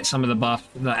Josh will get some of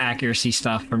the accuracy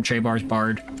stuff from Trey Barr's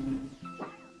Bard.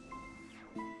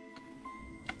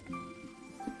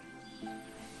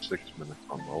 Six minutes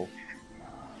on roll.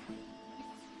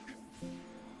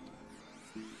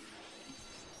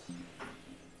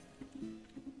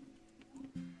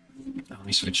 Let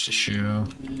me switch to Shu.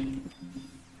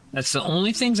 That's the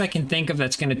only things I can think of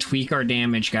that's going to tweak our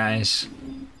damage, guys.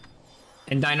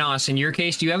 And Dinos, in your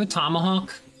case, do you have a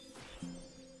Tomahawk?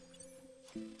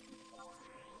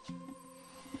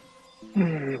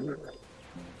 Yeah,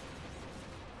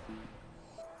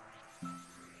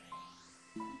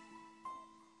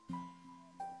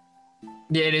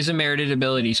 it is a merited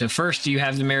ability. So first, do you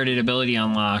have the merited ability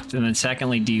unlocked? And then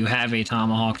secondly, do you have a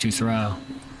Tomahawk to throw?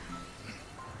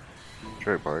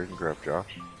 Trey Bar, you can grab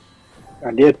Josh.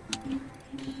 I did.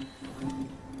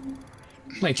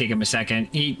 Might take him a second.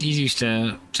 He's used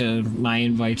to my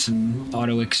invites and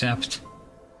auto accept.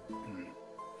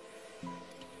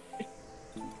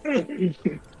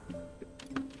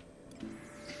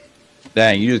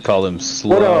 Dang, you just called him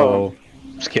slow.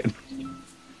 Just kidding.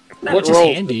 That What was just roles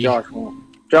does handy. Josh want?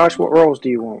 Josh, what roles do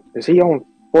you want? Is he on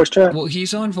voice chat? Well,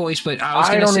 he's on voice, but I was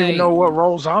I gonna don't say, even know what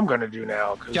roles I'm gonna do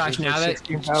now. Cause Josh, there's now like that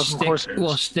 16,000 Corsairs.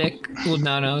 Well,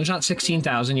 no, it's not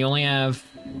 16,000. You only have.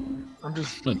 I'm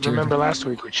just Look, remember last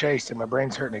week we chased and my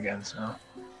brain's hurting again. So,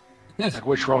 like,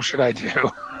 which role should I do?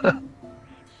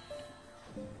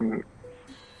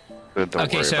 But don't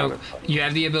Okay, worry so about it. you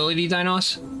have the ability,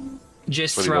 Dinos.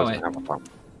 Just But he throw doesn't it. have a thumb.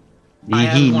 I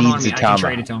have He one on needs me. a I can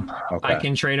trade it tomahawk. to him. Okay. I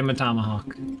can trade him a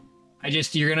tomahawk.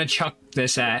 You're gonna chuck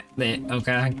this at it,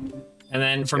 okay? And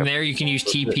then from Yep. there you can use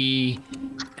TP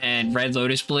and Red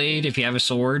Lotus Blade. If you have a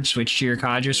sword, switch to your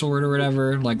Kaja sword or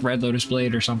whatever, like Red Lotus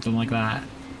Blade or something like that.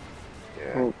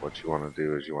 Yeah, what you want to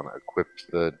do is you want to equip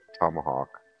the tomahawk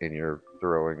in your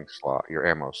throwing slot, your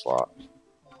ammo slot,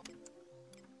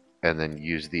 and then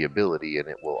use the ability, and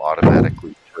it will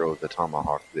automatically throw the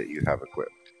tomahawk that you have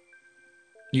equipped.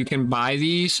 You can buy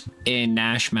these in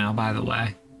Nashmal, by the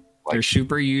way. They're Like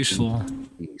super useful.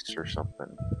 East or something.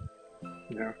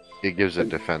 Yeah. It gives a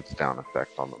defense down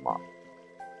effect on the mob.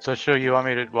 So, sure, you want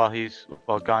me to,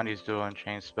 while Gandhi's doing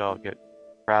chain spell, get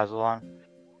Frazzle on?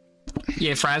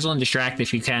 Yeah, frazzle and distract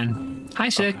if you can. Hi,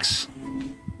 Six.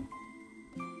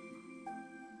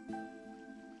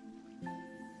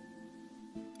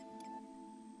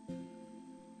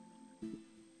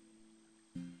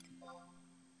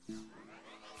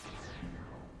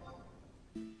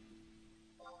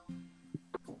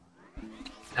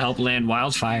 Help land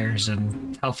wildfires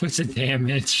and help with the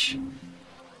damage.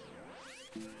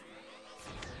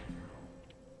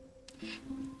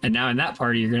 And now in that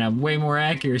party, you're gonna have way more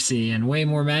accuracy and way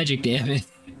more magic damage.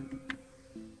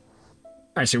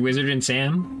 Alright, so Wizard and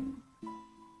Sam.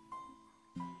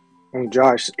 And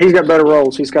Josh, he's got better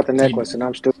roles. He's got the necklace, and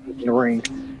I'm still in the ring.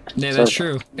 Yeah, that's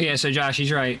true. Yeah, so Josh,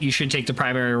 he's right. You should take the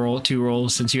primary role, 2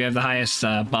 roles, since you have the highest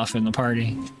buff in the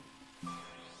party.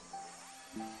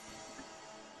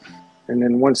 And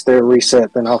then once they're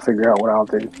reset, then I'll figure out what I'll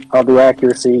do. I'll do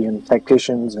accuracy and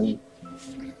tacticians and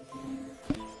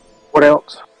what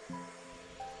else?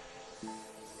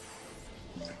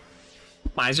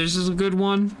 Misers is a good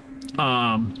one.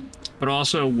 But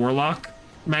also Warlock.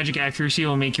 Magic accuracy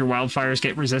will make your wildfires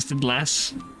get resisted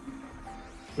less.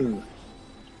 Well,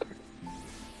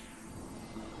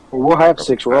 we'll have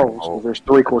 6 roles. 'Cause there's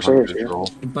 3 Corsairs here.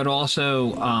 But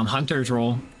also Hunter's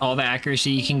roll. All the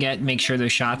accuracy you can get, make sure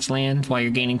those shots land while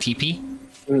you're gaining TP.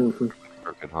 Mm-hmm.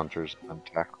 Crooked Hunters and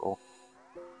Tackle.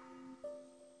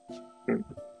 Okay,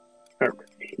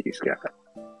 he's got it.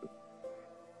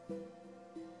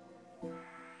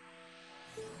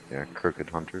 Yeah, Crooked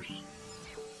Hunters.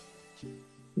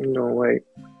 No, wait.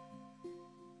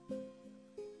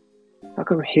 How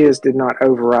come his did not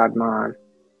override mine?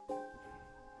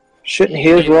 Shouldn't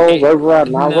his rolls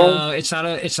override my rolls? No, it's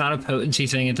not a potency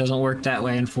thing. It doesn't work that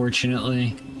way,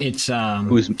 unfortunately. It's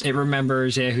it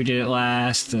remembers who did it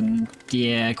last, and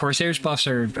yeah, Corsairs buffs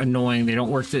are annoying. They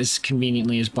don't work as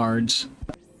conveniently as bards.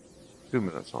 2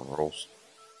 minutes on rolls.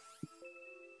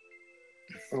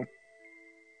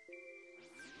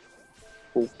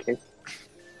 Okay.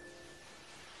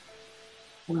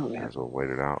 Well, Might as well wait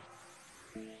it out.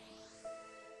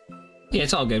 Yeah,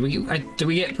 it's all good. Did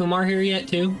we get Pumar here yet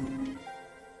too?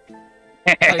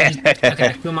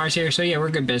 Okay, Pumar's here, so yeah, we're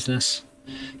good business.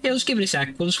 Yeah, let's give it a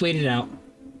sec. We'll just wait it out.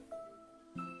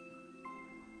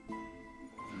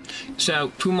 So,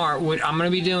 Pumar, what I'm gonna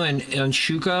be doing on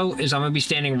Shuko is I'm gonna be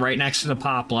standing right next to the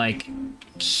pop, like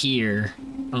here.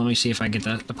 Let me see if I get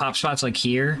the pop spot's like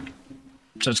here.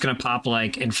 So it's gonna pop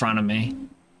like in front of me.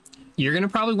 You're gonna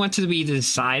probably want to be to the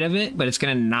side of it, but it's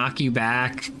gonna knock you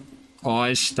back,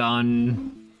 cause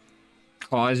stun,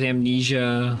 cause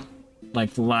amnesia,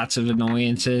 like lots of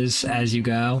annoyances as you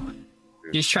go.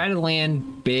 Just try to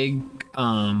land big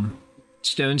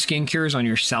stone skin cures on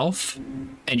yourself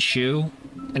and Shu,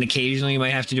 and occasionally you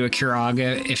might have to do a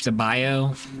Curaga if the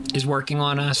bio is working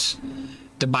on us.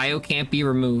 The bio can't be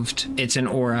removed. It's an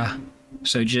aura,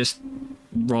 so just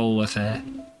roll with it.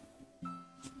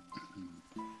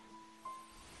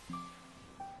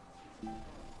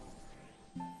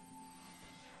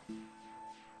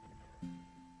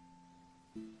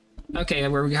 Okay,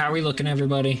 how are we looking,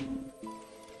 everybody?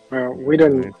 Well, we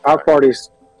didn't. Our party's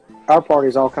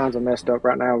all kinds of messed up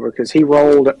right now because he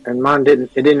rolled and mine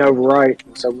didn't. It didn't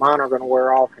overwrite, so mine are going to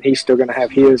wear off, and he's still going to have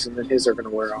his, and then his are going to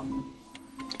wear off.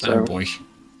 So, Oh boy.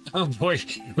 Oh boy.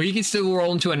 Well, you can still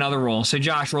roll into another roll. So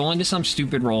Josh, roll into some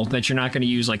stupid roll that you're not going to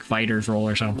use, like fighter's roll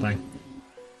or something,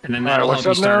 and then that'll help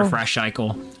you start a fresh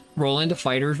cycle. Roll into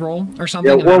fighter's roll or something.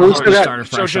 Yeah, and well, that'll we help still you got- start a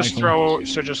fresh cycle.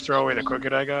 So just throw away the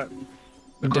crooked I got.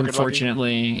 But Crooked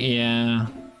unfortunately, yeah.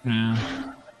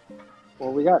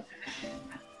 Well, we got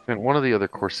And one of the other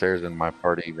Corsairs in my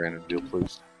party random deal,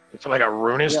 please. For like a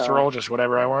runist Yeah. roll, just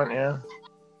whatever I want, yeah.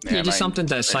 Yeah, just mine- something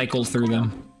to cycle through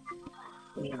them.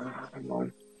 yeah, I'm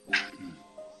on.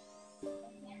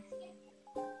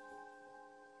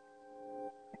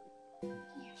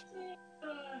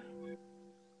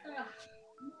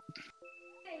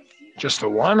 Just the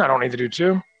one? I don't need to do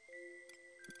two?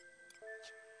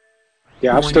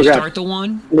 Yeah, But I've when still you got start the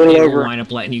one, little it will over- wind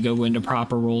up letting you go into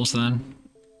proper rolls then.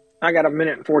 I got a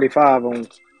minute and 45 on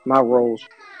my rolls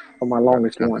on my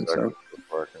longest one. So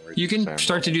Before I can reach You the can sand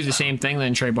start to roll. do the same thing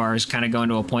then, Trey Bars, kind of go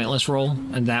into a pointless roll,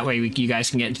 and that way you guys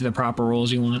can get into the proper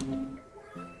rolls you want.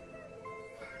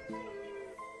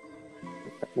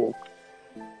 Cool.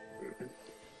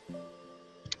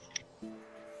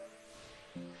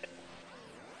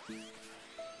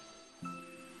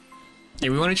 Yeah,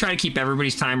 we want to try to keep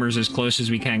everybody's timers as close as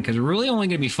we can, because we're really only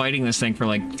going to be fighting this thing for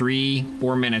like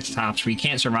 3-4 minutes tops. We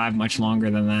can't survive much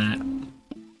longer than that.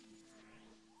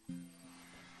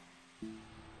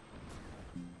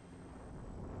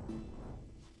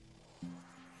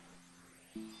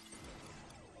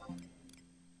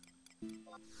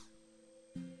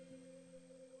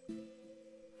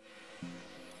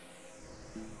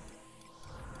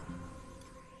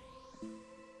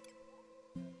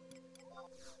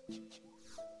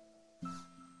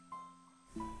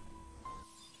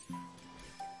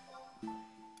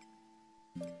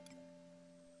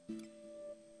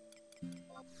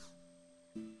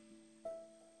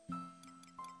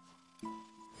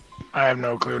 I have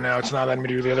no clue now. It's not letting me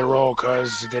do the other roll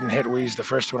because it didn't hit Wheeze the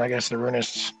first one, I guess, the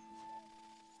runists.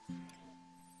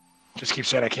 Just keep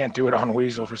saying I can't do it on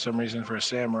Weasel for some reason for a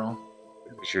Sam roll.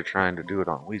 If you're trying to do it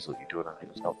on Weasel, you do it on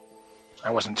yourself.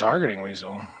 I wasn't targeting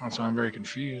Weasel. That's why I'm very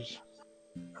confused.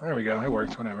 There we go. It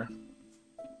worked. Whatever.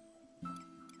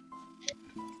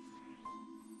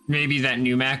 Maybe that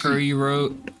new macro you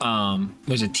wrote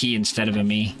was a T instead of a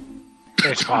me.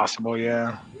 It's possible,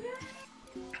 yeah.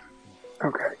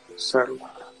 Okay, so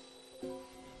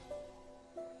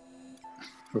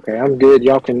okay, I'm good.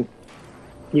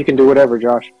 You can do whatever,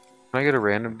 Josh. Can I get a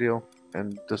random deal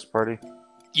in this party?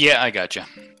 Yeah, I gotcha.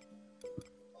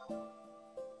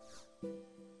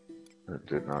 It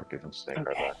did not give him staying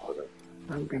right Okay. back with it.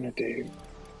 I'm gonna do.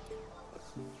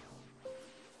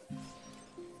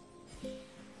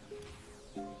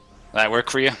 That work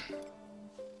for you?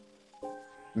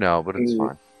 No, but it's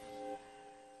Mm.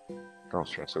 fine. Don't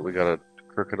stress it. We got a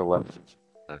crooked 11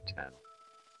 and a 10.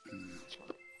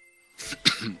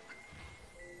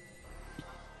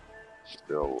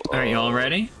 Still. Are you all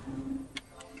ready?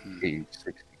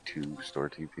 862 store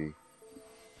TP.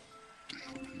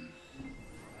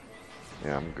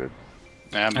 Yeah, I'm good.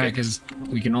 Yeah, I'm All right, good. because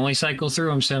we can only cycle through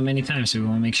them so many times, so we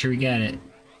want to make sure we get it.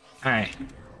 All right,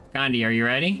 Gandhi, are you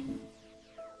ready?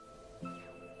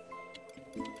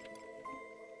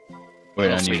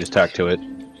 Wait, on you just talk to it.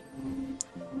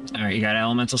 All right, you got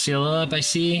elemental seal up, I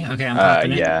see. Okay, I'm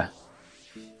popping it. Yeah.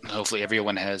 Hopefully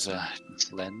everyone has a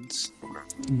lens.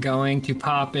 Going to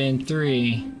pop in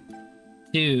 3,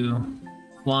 2,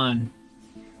 1.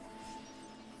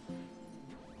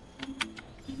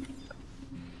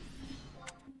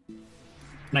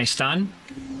 Nice stun.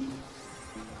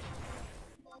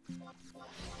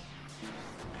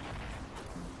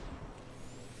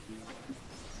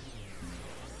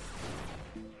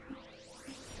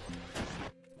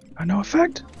 No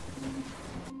effect.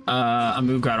 A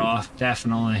move got off,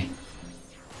 definitely.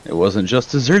 It wasn't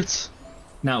just desserts.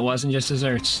 No, it wasn't just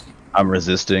desserts. I'm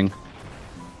resisting.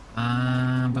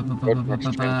 Going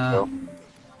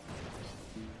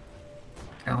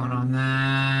on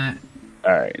that.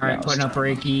 Alright. All right, putting up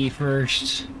Reiki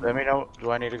first. Let me know.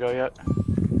 Do I need to go yet?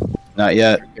 Not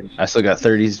yet. I still got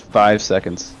 35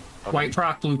 seconds. Okay. White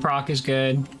proc, blue proc is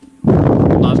good.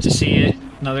 Love to see it.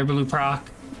 Another blue proc.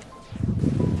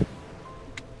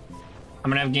 I'm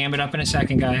gonna have Gambit up in a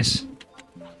second, guys.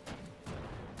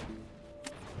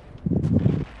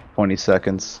 20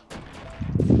 seconds.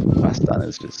 My stun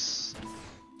is just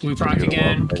Blue proc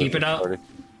again. Keep it up.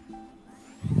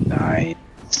 nice.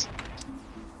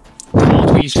 Hold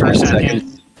Weeze for a 10 second.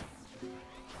 seconds.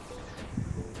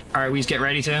 All right, Weeze, get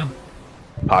ready to.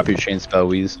 Pop your chain spell,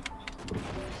 Wheeze.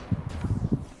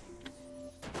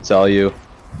 It's all you.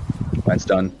 Mine's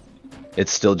done.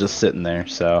 It's still just sitting there,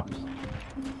 so.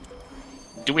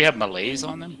 Do we have malaise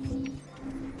on them?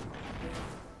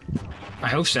 I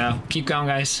hope so. Keep going,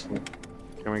 guys.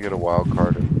 Can we get a wild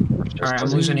card? All right, I'm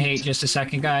losing hate. Just a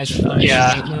second, guys.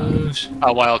 Yeah. Hate moves.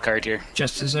 A wild card here.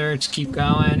 Just desserts. Keep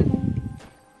going.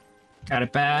 Got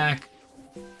it back.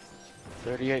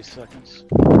 38 seconds.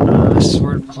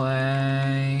 Sword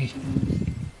play.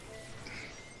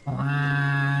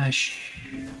 Flash.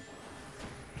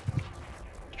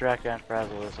 Distract and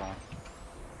Frazzle is on.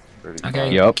 35.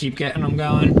 Okay, Yup. keep getting them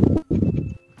going.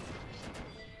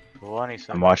 20 seconds.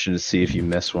 I'm watching to see if you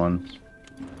miss one.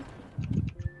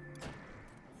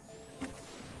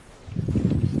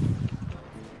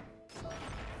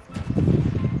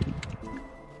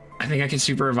 I think I can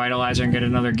Super Revitalizer and get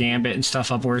another Gambit and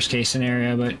stuff up worst case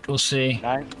scenario, but we'll see.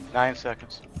 9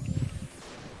 seconds.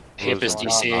 Hip is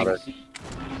Blue's going on. DC.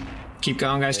 Keep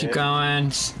going, guys, keep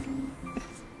going.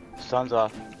 Sun's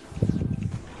off.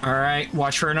 Alright,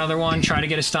 watch for another one. Try to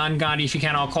get a stun. Gandhi, if you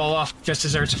can, I'll call off just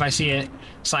desserts if I see it.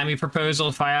 Slimy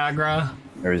Proposal, Viagra.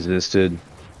 I resisted.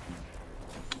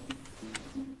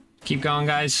 Keep going,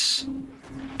 guys.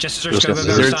 Just Just desserts, go,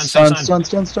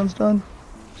 go, go. stun.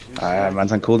 Alright,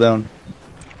 mine's on cooldown.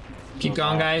 Keep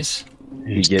going, guys.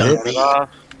 You get it?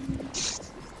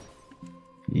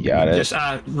 You got it. Just,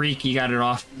 Reek, you got it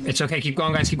off. It's okay, keep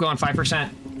going, guys, keep going. 5%.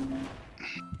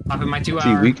 Popping my 2 Gee,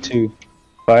 hour. weak to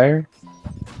fire.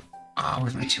 Oh,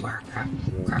 where's my 2 hour?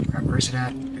 Crap, where's it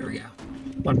at? Here we go.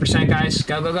 1%, guys.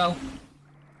 Go, go, go.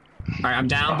 Alright, I'm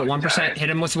down, but 1%. Hit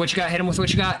him with what you got, hit him with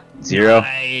what you got. 0.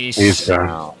 Nice. He's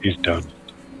done. He's done.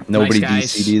 Nobody Nice,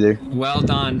 guys. DC'd either. Well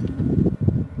done.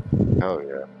 Oh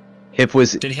yeah. Hip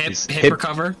was Did Hip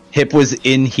recover? Hip was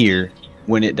in here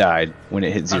when it died, when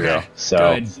it hit 0. Okay,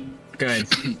 So good.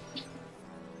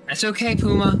 That's okay,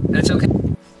 Puma. That's okay.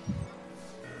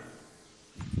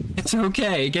 It's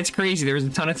okay. It gets crazy. There was a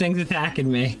ton of things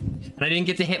attacking me. And I didn't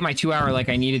get to hit my 2 hour like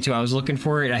I needed to. I was looking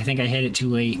for it. I think I hit it too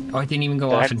late. Oh, it didn't even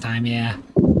go off in time, yeah.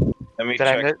 Let me Did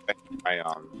I check my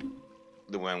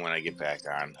the win when I get back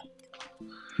on.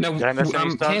 No, Did I miss any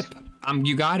stuns? Hip.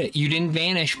 You got it. You didn't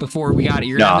vanish before we got it.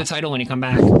 You're gonna have the title when you come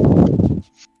back.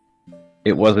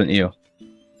 it wasn't you.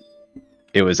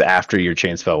 It was after your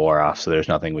chain spell wore off, so there's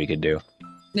nothing we could do.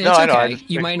 It's No, I know, I okay. just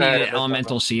You might need fixed an that.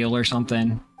 elemental seal or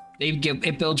something.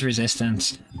 It builds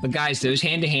resistance. But guys, those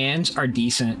hand-to-hands are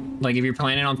decent. Like if you're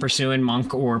planning on pursuing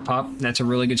monk or pup, that's a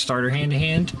really good starter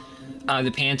hand-to-hand.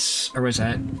 The pants, or was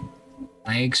that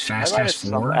legs? I Fast might have cast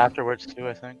some 4. afterwards too,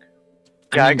 I think.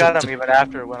 Yeah, I got him even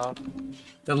after it went off.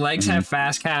 The legs have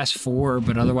fast cast 4,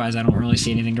 but otherwise I don't really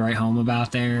see anything to write home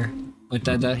about there. But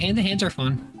the hand-to-hands are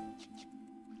fun.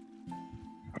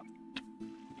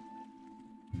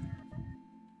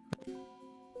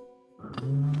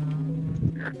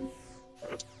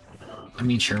 I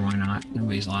mean, sure, why not?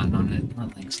 Nobody's lotting on it.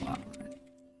 Not Link's lot on it.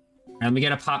 And we got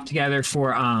to pop together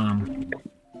for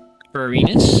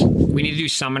arenas. We need to do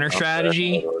summoner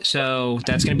strategy. So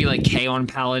that's gonna be like K on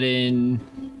Paladin.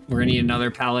 We're gonna need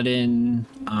another Paladin.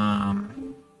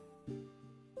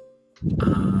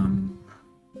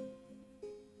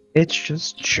 It's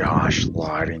just Josh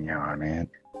lotting on it.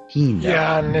 He knows.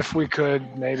 Yeah, and if we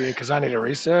could, maybe, because I need a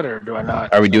reset, or do I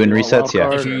not? Are we doing Do a resets? wild Yeah.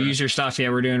 card, If you or- use your stuff, yeah,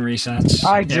 we're doing resets.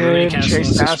 I Everybody did. casts Chase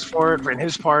losses. asked for it in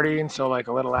his party, and so like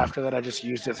a little after that, I just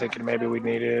used it thinking maybe we'd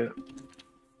need it.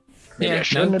 Maybe I Yeah, no,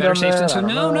 shouldn't have better done safe than that. I sorry.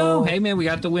 don't No, know. no. Hey, man, we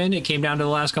got the win. It came down to the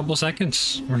last couple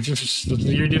seconds. We're just,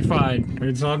 you did fine.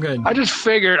 It's all good. I just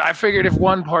figured. I figured if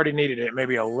one party needed it,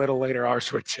 maybe a little later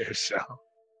ours would too. So.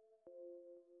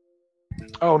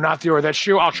 Oh, not the or that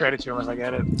shoe. I'll trade it to him as I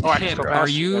get it. Oh, I can Hip, still pass. are There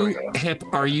we you go. Hip?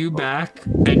 Are you back?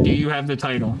 And do you have the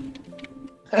title?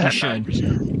 You should.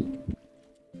 9%.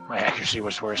 My accuracy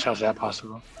was worse. How's that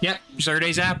possible? Yep, Zerde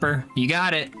Zapper. You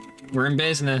got it. We're in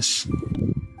business.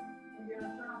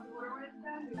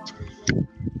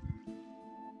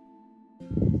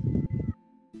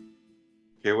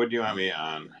 Okay, what do you want me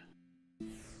on?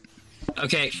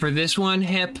 Okay, for this one,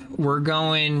 Hip, we're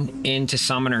going into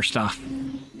summoner stuff.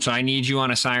 So I need you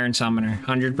on a Siren Summoner,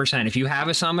 100%. If you have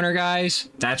a Summoner, guys,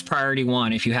 that's priority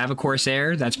 1. If you have a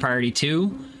Corsair, that's priority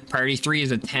 2. Priority 3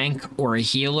 is a tank or a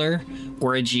healer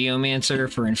or a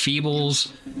Geomancer for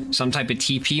Enfeebles. Some type of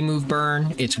TP move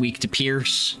burn. It's weak to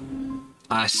Pierce.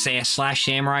 Slash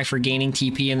Samurai for gaining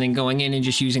TP and then going in and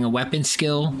just using a weapon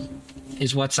skill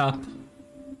is what's up.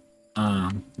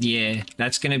 Yeah,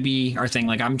 that's gonna be our thing.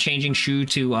 Like, I'm changing Shu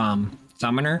to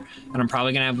Summoner, and I'm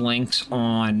probably gonna have Lynx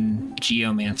on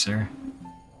Geomancer.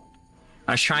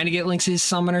 I was trying to get Lynx's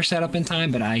Summoner set up in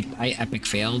time, but I epic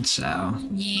failed, so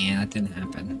yeah, that didn't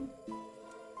happen.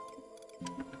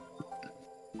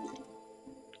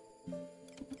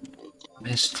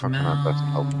 Missed Fucking up, that's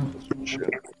Mount. helpful. Shit.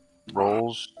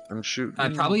 Rolls and shoot.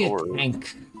 Probably a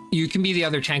tank. You can be the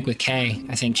other tank with K,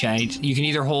 I think, Chad. You can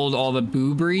either hold all the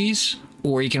Boobries,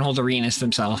 or you can hold Arenas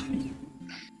themselves.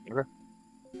 Okay.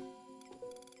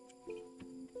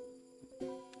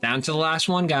 Down to the last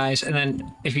one, guys. And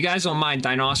then, if you guys don't mind,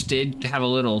 Dinos did have a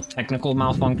little technical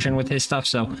malfunction with his stuff,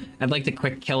 so I'd like to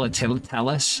quick kill a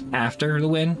Tellus after the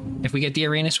win, if we get the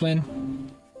Aeonics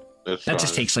win. That's That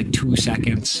just fine. takes like 2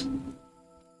 seconds.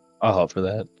 I'll help for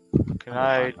that. Can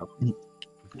I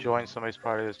join somebody's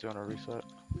party that's doing a reset?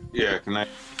 Yeah, can I?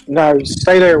 No,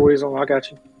 stay there, Weasel. I got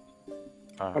you.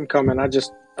 Uh, I'm coming.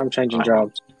 I'm changing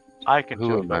jobs. I can Who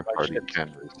do in it. my but party shit's-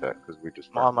 can reset because we just.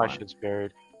 All my shit's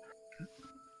buried. Do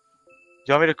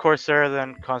you want me to Corsair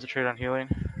then concentrate on healing?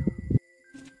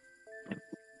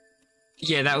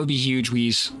 Yeah, that would be huge,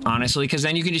 Wheeze, honestly, because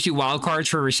then you can just do wild cards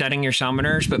for resetting your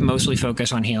summoners, but mostly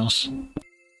focus on heals.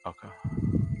 Okay.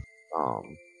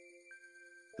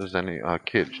 Does any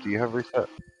kids? Do you have reset?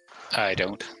 I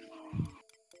don't.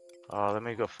 Let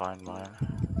me go find mine.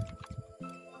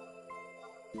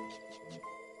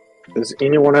 Does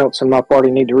anyone else in my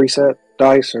party need to reset?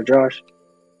 Dice or Josh?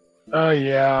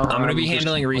 Yeah. I'm gonna be just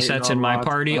handling waiting resets on in my lots,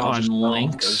 party but I'll on just know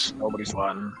links. 'cause nobody's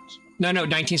letting. No,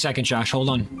 19 seconds, Josh. Hold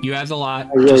on. You have the lot.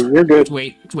 Oh, yeah, you're good.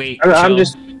 Wait. I'm chill.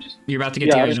 just. You're about to get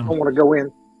Yeah, the I just item. don't want to go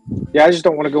in. Yeah, I just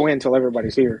don't want to go in until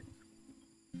everybody's here.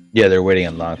 Yeah, they're waiting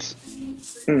on lots.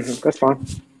 That's fine.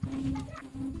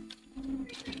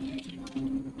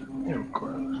 Yeah, of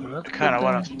course. So that's I kind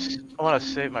of good want to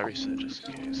save my reset just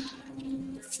in case.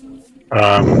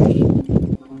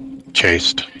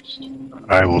 Chased.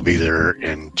 I will be there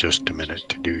in just a minute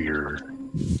to do your.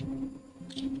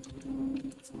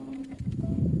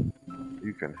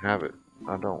 You can have it.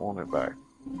 I don't want it back.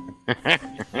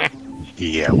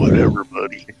 Yeah, whatever,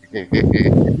 buddy.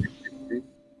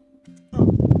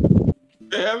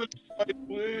 Have it,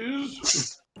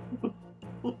 please.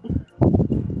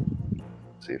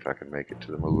 See if I can make it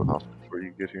to the mobile house before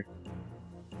you get here.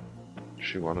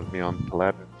 She wanted me on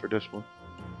Paladin for this one.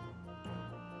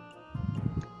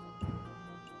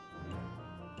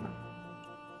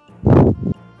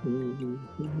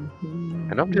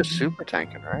 And I'm just super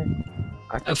tanking, right?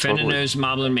 I can Offended totally- knows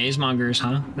Moblin Maze Mongers,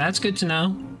 huh? That's good to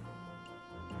know.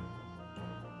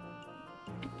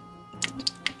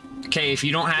 Okay, if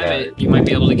you don't have it, you might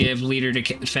be able to give leader to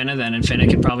Finna then, and Finna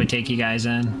could probably take you guys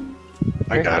in.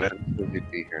 I got it.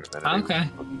 He'd be here in a minute. Okay.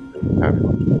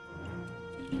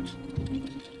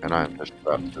 And I am just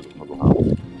about to the mobile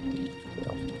house.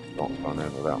 So don't run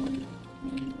in without me.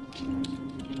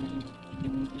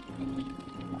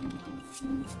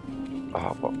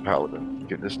 Oh, but Paladin,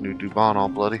 get this new Dubon all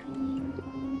bloody.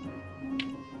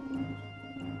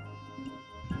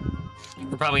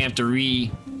 We'll probably have to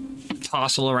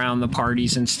tossle around the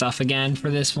parties and stuff again for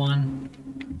this one.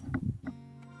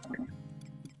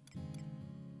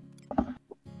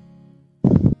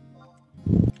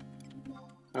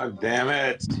 God damn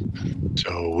it.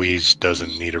 So Wheeze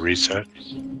doesn't need a reset.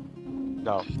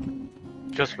 No.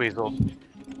 Just Weasel.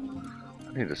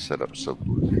 I need to set up so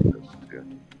blue.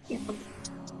 Yeah.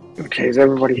 Okay, is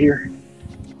everybody here?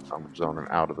 I'm zoning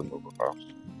out of the mobile house.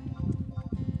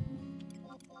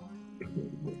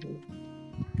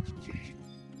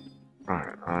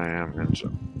 Alright, I am in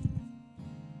zone.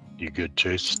 You good,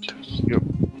 Chased? Yep.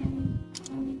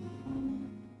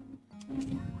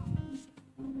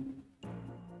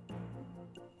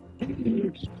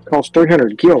 Cost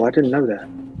 300 gil. I didn't know that.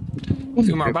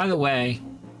 Kumar, by the way,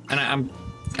 and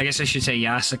I guess I should say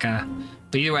Yasuka,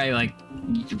 but either way, like,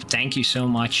 thank you so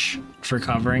much for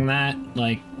covering that.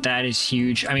 Like, that is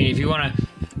huge. I mean, if you want to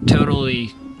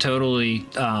totally,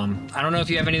 I don't know if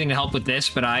you have anything to help with this,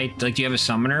 but do you have a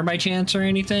summoner by chance or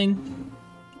anything?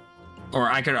 Or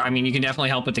I mean, you can definitely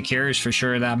help with the cures for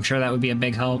sure. I'm sure that would be a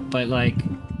big help, but like,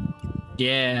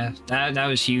 yeah, that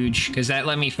was huge, because that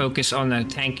let me focus on the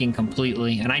tanking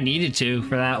completely, and I needed to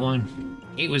for that one.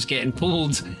 It was getting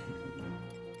pulled.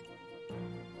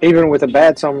 Even with a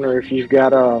bad summoner, if you've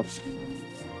got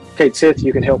Kate Sith,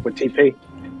 you can help with TP.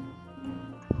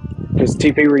 Because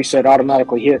TP reset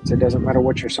automatically hits. It doesn't matter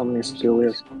what your summoning skill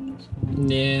is.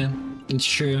 Yeah, it's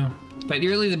true. But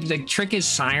really, the trick is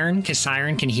Siren, because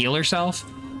Siren can heal herself.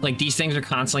 Like, these things are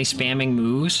constantly spamming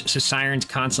moves, so Siren's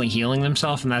constantly healing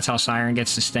themselves, and that's how Siren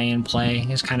gets to stay in play,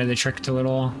 is kind of the trick to it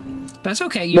all. That's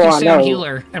okay, you can stay on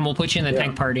healer, and we'll put you in the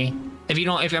tank party. If you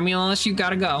don't, unless you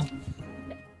gotta go.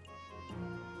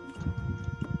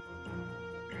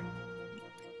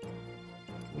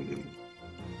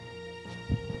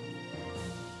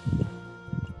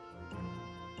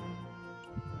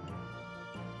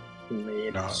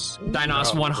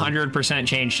 Dinos 100%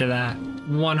 change to that.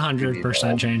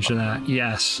 100% change to that.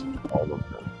 Yes. All of them.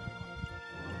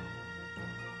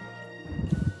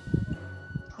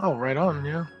 Oh, right on,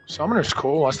 yeah. Summoner's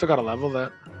cool. I still gotta level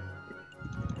that.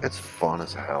 It's fun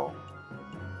as hell.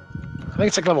 I think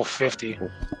it's like level 50.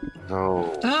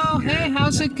 So. Oh, hey,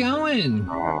 how's it going?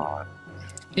 God.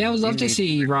 Yeah, I would love to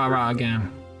see Rah Rah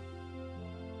again.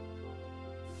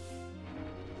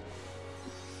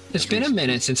 It's been a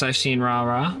minute since I've seen Rah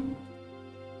Rah.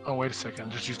 Oh, wait a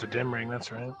second. Just use the dim ring.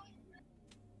 That's right.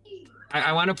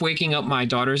 I wound up waking up my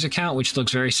daughter's account, which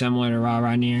looks very similar to Rah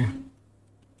Rah Near.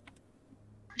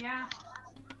 Yeah.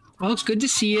 Well, it's good to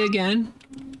see you again.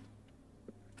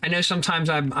 I know sometimes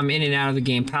I'm in and out of the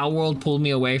game. Pal World pulled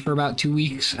me away for about 2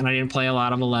 weeks, and I didn't play a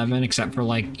lot of 11, except for,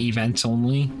 like, events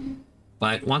only.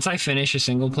 But once I finish a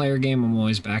single-player game, I'm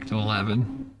always back to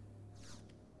 11.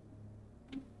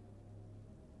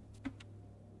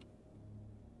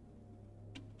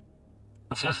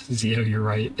 Zio, you're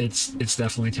right. It's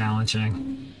definitely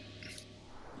challenging.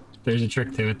 There's a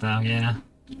trick to it, though, yeah.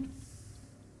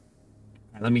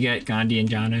 Right, let me get Gandhi and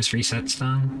Jano's resets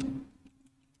done.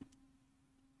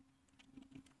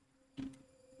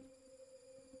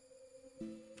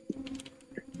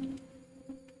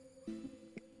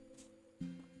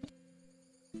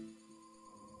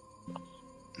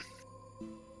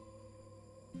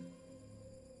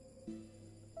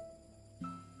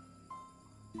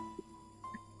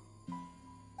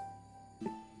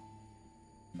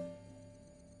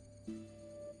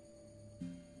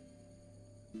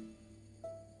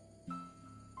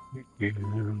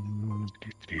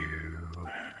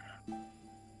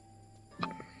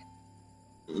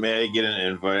 May I get an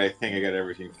invite? I think I got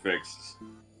everything fixed.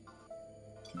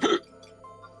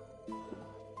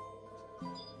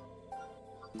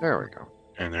 There we go.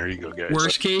 And there you go, guys.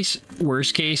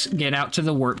 Worst case, get out to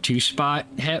the warp 2 spot,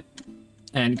 Hip.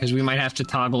 And because we might have to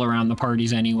toggle around the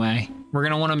parties anyway. We're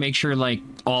going to want to make sure, like,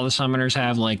 all the summoners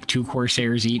have, like, 2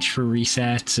 Corsairs each for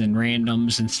resets and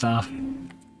randoms and stuff.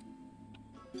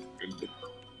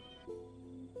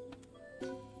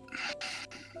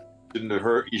 Shouldn't have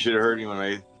heard. You should have heard me when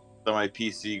I saw my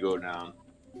PC go down.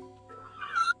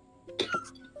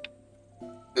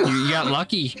 You got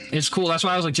lucky. It's cool. That's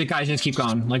why I was like, guys, just keep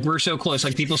going. Like, we're so close.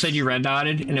 Like, people said you red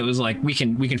dotted, and it was like, we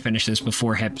can finish this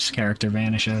before Hip's character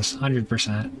vanishes.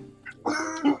 100%.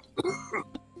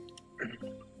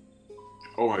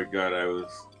 Oh my god, I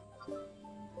was.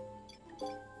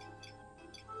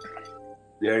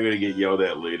 Yeah, I'm gonna get yelled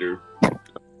at later.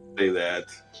 Say that.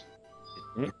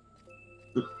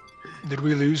 Did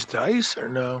we lose dice or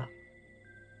no?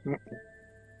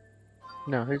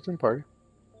 No, he's in party.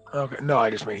 Okay. No,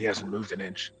 I just mean he hasn't moved an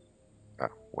inch. Oh,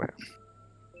 well.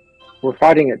 We're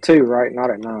fighting at 2, right? Not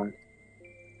at 9.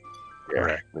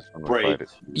 Correct. This one Right. fight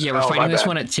is Yeah, we're fighting this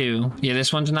one at 2. Yeah,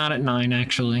 this one's not at 9,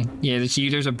 actually. Yeah,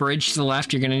 there's a bridge to the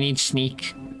left. You're going to need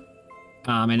sneak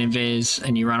and invis,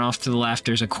 and you run off to the left.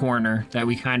 There's a corner that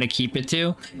we kind of keep it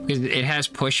to, because it has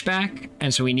pushback,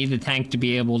 and so we need the tank to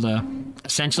be able to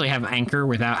essentially have anchor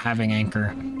without having anchor.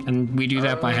 And we do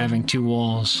that by having 2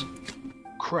 walls.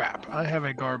 Crap. I have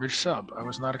a garbage sub. I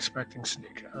was not expecting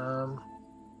sneak.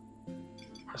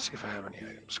 Let's see if I have any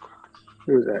items quick.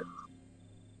 Who's that?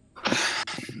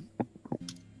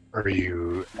 Are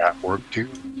you at work too,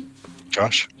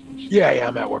 Josh? Yeah,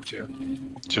 I'm at warp 2.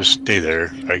 Just stay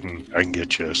there. I can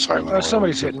get you a silent.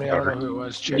 Somebody's hitting me. I don't know who it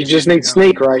was. You just need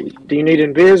sneak, right? Do you need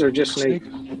invis or just sneak?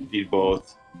 Need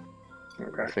both.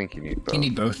 Okay. I think you need both. You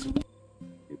need both.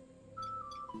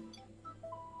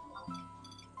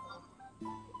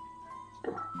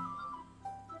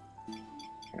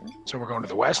 So we're going to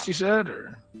the west, you said,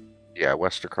 or? Yeah,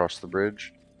 west across the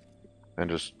bridge. And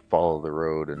just follow the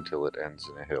road until it ends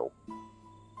in a hill.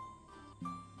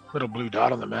 Little blue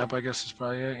dot on the map, I guess is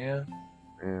probably it, yeah.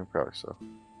 Yeah, probably so.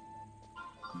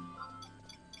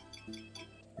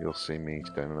 You'll see me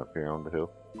standing up here on the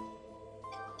hill.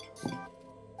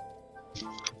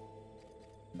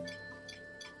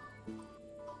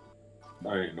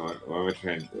 I don't know what am I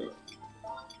trying to do?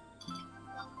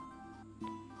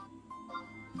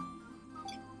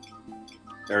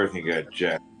 Everything got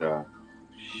jacked up.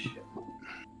 Shit.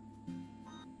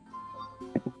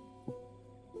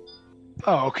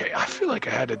 Oh, okay. I feel like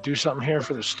I had to do something here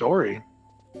for the story.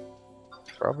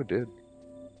 Probably did.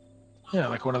 Yeah,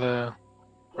 like one of the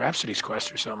Rhapsody's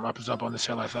quest or something. Up on this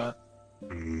hill, I thought.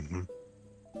 Mm-hmm.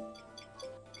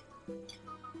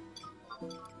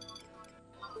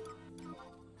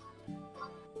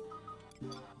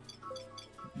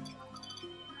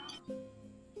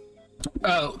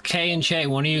 Oh, Kay and Shay,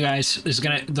 one of you guys is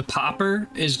the popper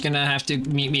is gonna have to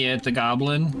meet me at the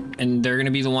goblin, and they're gonna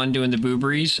be the one doing the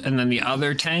booberies, and then the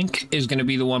other tank is gonna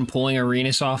be the one pulling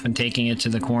Arenas off and taking it to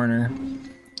the corner.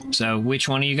 So which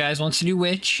one of you guys wants to do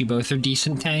which? You both are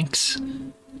decent tanks.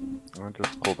 I'll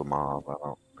just pull the mob.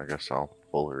 I guess I'll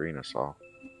pull Arenas off.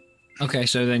 Okay,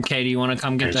 so then Kay, do you want to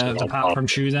come get the pop from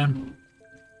Shu then?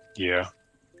 Yeah.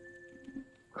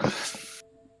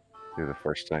 Do the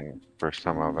first time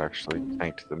I've actually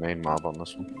tanked the main mob on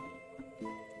this one.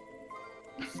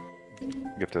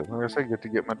 Like I say, get to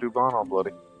get my Dubon all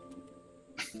bloody.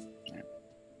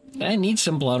 I need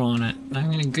some blood on it.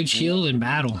 I'm in a good shield in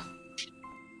battle.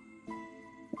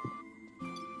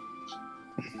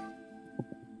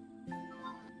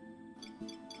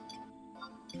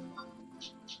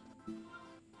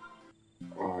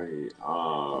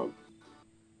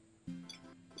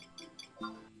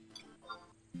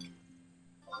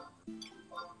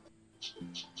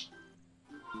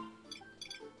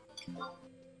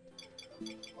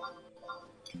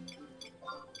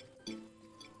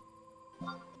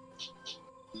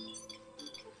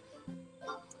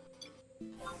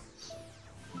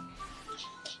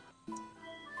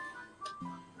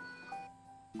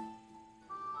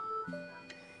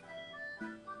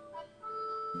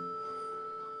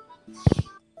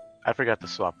 I forgot to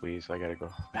swap these. I gotta go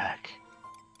back.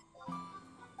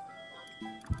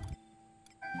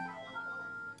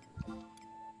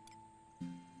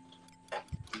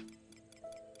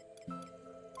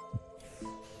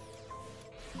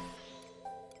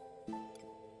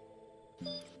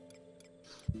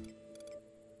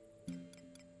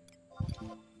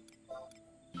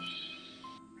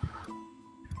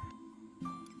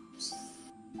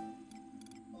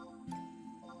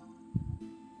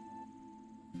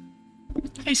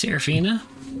 Hey, Serafina.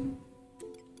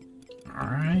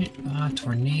 Alright,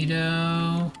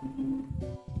 tornado.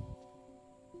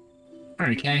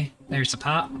 Okay, there's the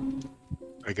pop.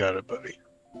 I got it, buddy.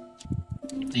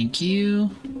 Thank you.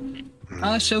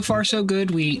 So far so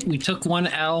good. We took one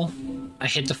L. I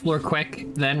hit the floor quick.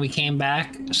 Then we came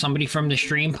back. Somebody from the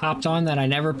stream popped on that I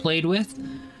never played with.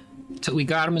 So we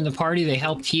got them in the party. They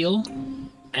helped heal.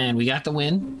 And we got the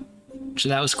win. So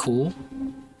that was cool.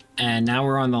 And now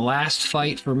we're on the last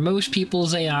fight for most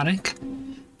people's Aeonic.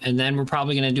 And then we're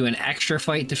probably going to do an extra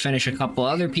fight to finish a couple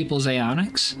other people's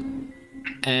Aeonics.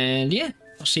 And yeah,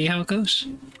 we'll see how it goes.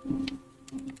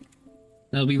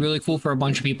 It'll be really cool for a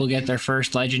bunch of people to get their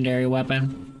first legendary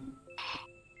weapon.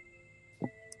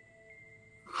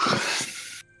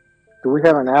 Do we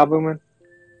have an albumin?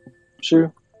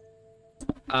 Shu?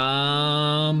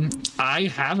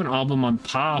 I have an album on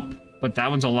Pop, but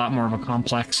that one's a lot more of a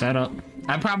complex setup.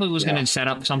 I probably was going to set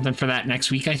up something for that next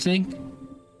week, I think.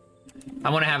 I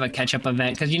want to have a catch-up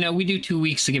event, because, you know, we do 2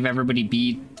 weeks to give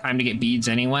everybody time to get beads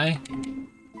anyway.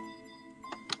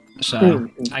 So,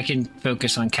 I can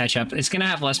focus on catch-up. It's going to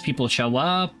have less people show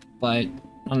up, but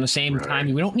on the same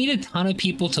time, we don't need a ton of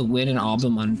people to win an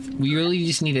album. We really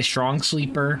just need a strong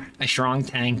sleeper, a strong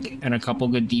tank, and a couple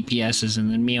good DPSs,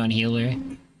 and then me on healer.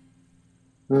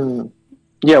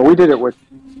 Yeah, we did it with...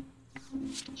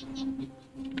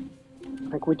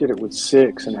 I think we did it with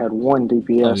 6 and had 1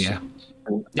 DPS. Oh, yeah.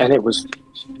 And it was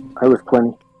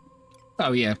plenty.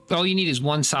 Oh, yeah. All you need is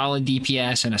 1 solid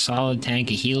DPS and a solid tank,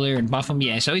 a healer, and buff them.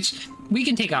 Yeah, so we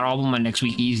can take out all of them on next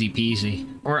week easy peasy.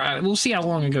 Or we'll see how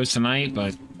long it goes tonight,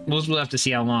 but we'll have to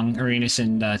see how long Arenas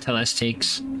and Teles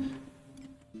takes.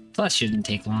 Teles shouldn't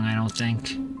take long, I don't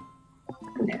think.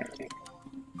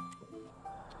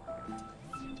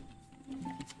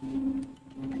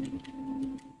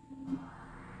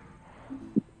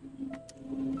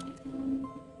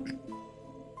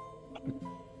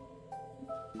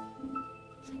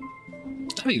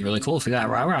 That'd be really cool if we got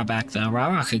Rara back, though.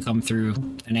 Rara could come through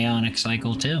an Aeonic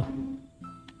cycle, too.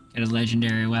 Get a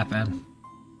legendary weapon.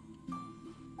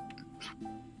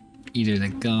 Either the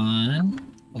gun,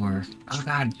 or... Oh,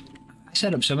 God. I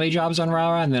set up so many jobs on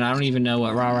Rara, and then I don't even know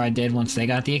what Rara did once they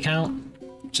got the account.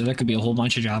 So there could be a whole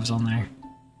bunch of jobs on there.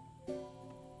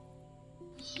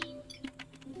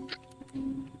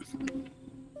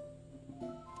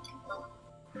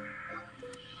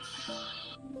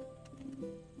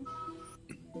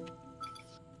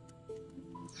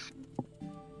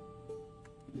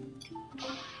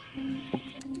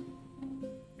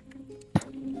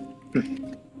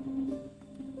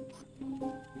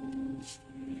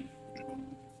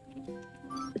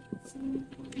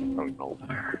 I don't know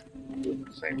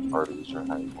the same parties or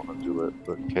how you want to do it,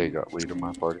 but Kay got lead in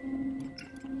my party.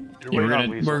 Yeah,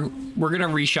 we're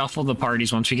gonna reshuffle the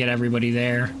parties once we get everybody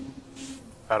there.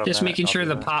 Just making sure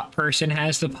the pop person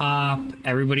has the pop,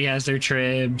 everybody has their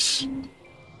tribs.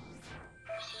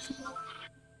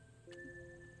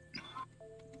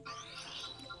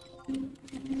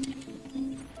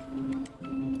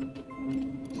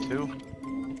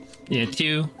 Yeah,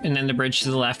 2, and then the bridge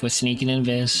to the left with sneak and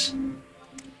invis.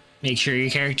 Make sure your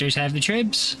characters have the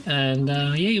tribs, and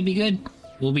yeah, you'll be good.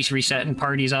 We'll be resetting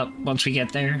parties up once we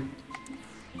get there.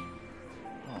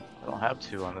 Oh, I don't have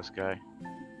 2 on this guy.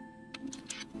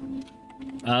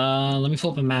 Let me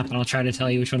pull up a map and I'll try to tell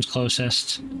you which one's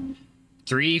closest.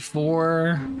 3,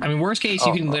 4. I mean, worst case,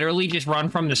 you can literally just run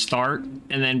from the start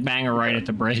and then bang a right at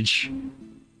the bridge.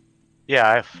 Yeah,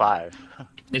 I have 5.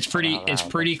 It's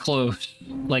pretty close.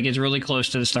 Like, it's really close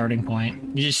to the starting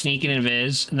point. You just sneak in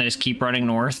Viz and then just keep running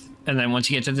north. And then once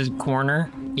you get to the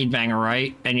corner, you'd bang a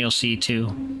right and you'll see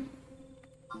 2.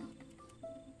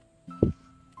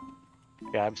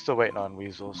 Yeah, I'm still waiting on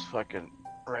Weasel's fucking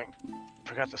ring.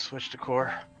 Forgot to switch to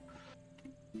core.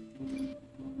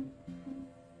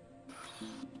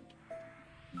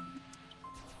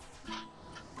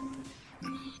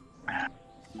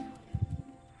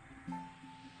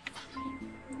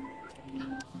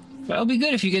 But it'll be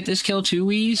good if you get this kill too,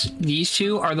 Wheeze. These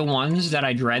 2 are the ones that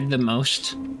I dread the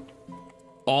most.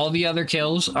 All the other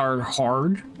kills are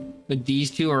hard, but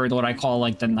these 2 are what I call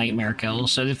like the nightmare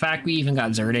kills. So the fact we even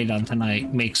got Zerde done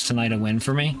tonight makes tonight a win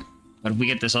for me. But if we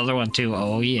get this other one too,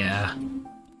 oh yeah.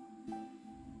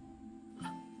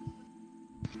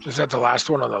 Is that the last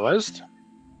one on the list?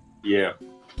 Yeah.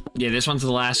 Yeah, this one's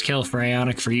the last kill for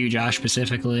Aeonic for you, Josh,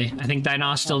 specifically. I think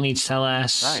Dinos still needs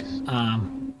Teles. Nice.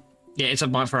 Yeah, it's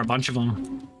for a bunch of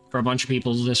them. For a bunch of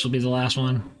people, this will be the last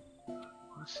one.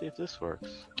 Let's see if this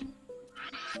works.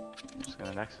 I'm just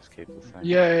gonna Nexus cape this thing.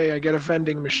 Yay, I get a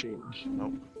vending machine.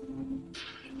 Nope.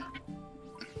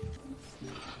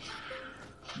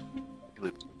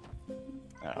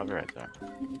 Yeah, I'll be right there.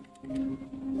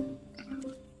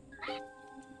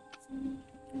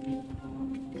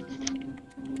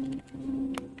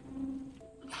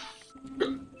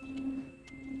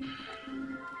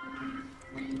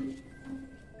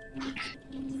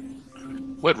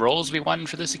 What roles we won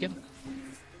for this again?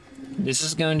 This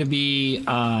is going to be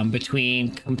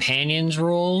between Companion's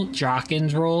role,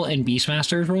 Jockin's role, and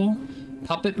Beastmaster's role.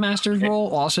 Puppet Master's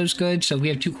role also is good, so we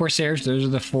have 2 Corsairs. Those are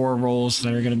the 4 roles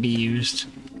that are going to be used.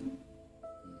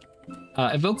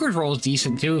 Evoker's role is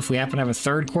decent too if we happen to have a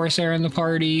 3rd Corsair in the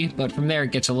party, but from there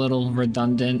it gets a little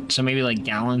redundant, so maybe like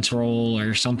Gallant's role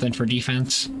or something for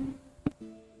defense.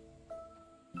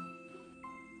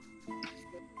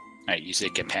 Alright, you say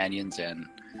companions and...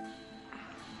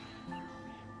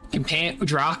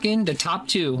 Draken, the top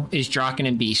 2 is Draken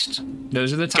and Beast.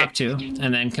 Those are the top 2.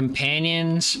 And then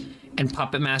Companions and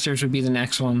Puppet Masters would be the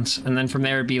next ones. And then from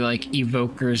there it'd be like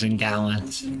Evokers and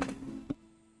Gallants.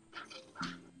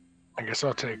 I guess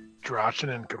I'll take Drachen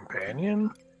and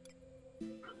Companion.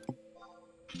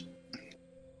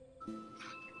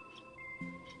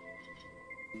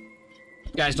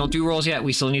 Guys, don't do rolls yet.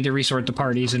 We still need to resort the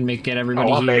parties and get everybody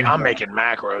here. I'm making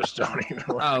macros, don't even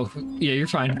worry. Oh, yeah, you're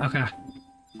fine. Okay.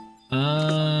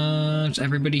 Is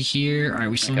everybody here? Alright,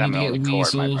 we still need to get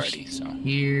Weasels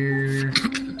here.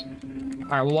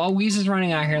 Alright, well, while Weasel's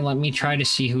running out here, let me try to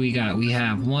see who we got. We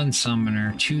have 1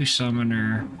 Summoner, 2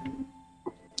 Summoner,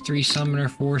 3 Summoner,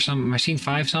 4 Summoner. Am I seeing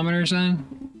 5 Summoners then?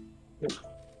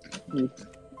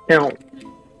 Count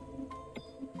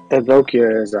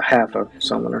Evokia as a half of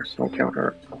Summoner. Don't count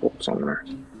her a whole Summoner.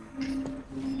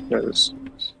 That's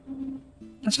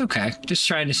okay. Just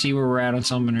trying to see where we're at on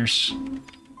Summoners.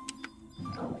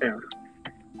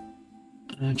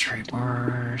 Yeah. Trade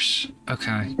bars.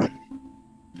 Okay.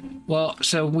 Well,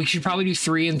 so we should probably do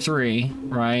 3 and 3,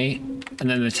 right? And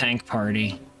then the tank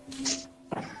party.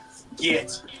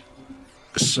 Yes.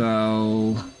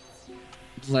 So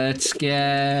let's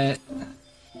get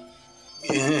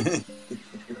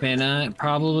Finna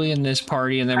probably in this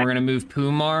party, and then we're gonna move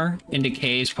Pumar into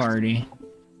Kay's party.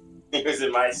 He was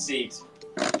in my seat.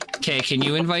 Okay, can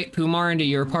you invite Pumar into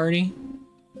your party?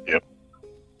 Yep.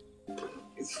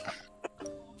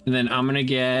 And then I'm gonna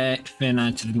get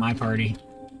Finna to my party.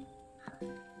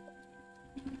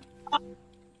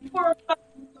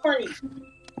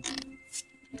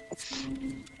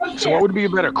 So what would be a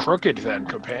better crooked then?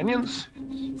 Companions?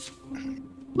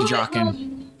 The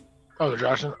Draken. Oh, the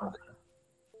Draken? Okay.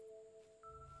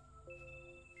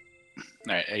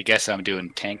 Alright, I guess I'm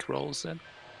doing tank rolls then.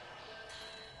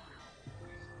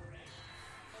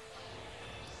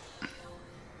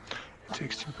 It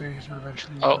takes 2 pages to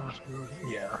eventually... Oh.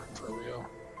 Yeah, for real.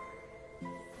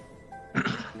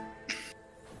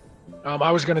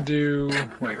 I was gonna do...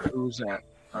 Wait, who's that?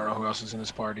 I don't know who else is in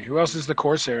this party. Who else is the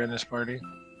Corsair in this party?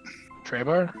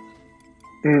 Trebar?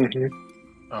 Mm-hmm.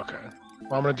 Okay.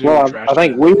 Well, I'm gonna do... Well, I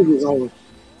think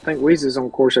Weez is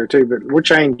on Corsair too, but we're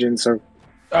changing, so...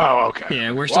 Oh, okay.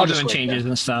 Yeah, we're still doing changes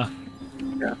and stuff.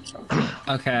 Yeah.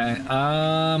 Okay.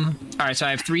 Alright, so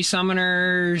I have 3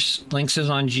 summoners. Lynx is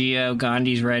on Geo,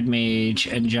 Gandhi's Red Mage,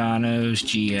 and Jono's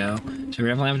Geo. So we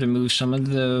definitely have to move some of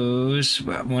those.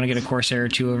 I want to get a Corsair or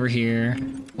 2 over here.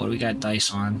 What do we got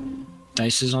Dice on?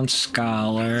 Dice is on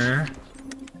Scholar.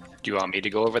 Do you want me to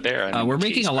go over there? We're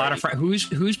making a lot of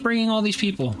who's bringing all these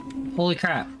people? Holy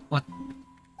crap! What?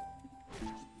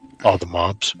 All the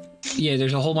mobs. Yeah,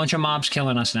 there's a whole bunch of mobs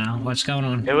killing us now. What's going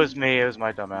on? It was me. It was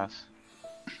my dumbass.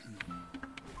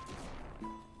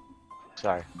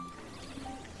 Sorry.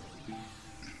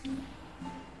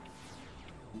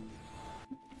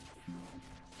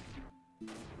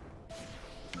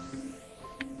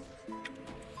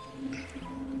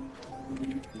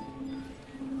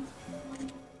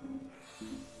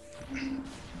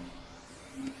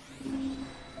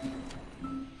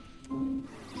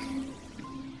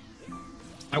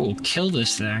 I will kill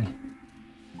this thing.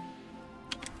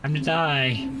 Time to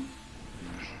die.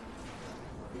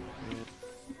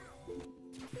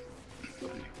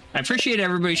 I appreciate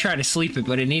everybody trying to sleep it,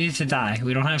 but it needed to die.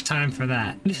 We don't have time for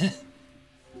that.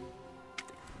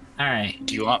 Alright.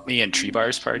 Do you want me in Tree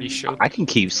Bar's party show? I can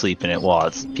keep sleeping it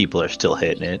while people are still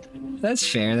hitting it. That's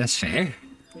fair, that's fair.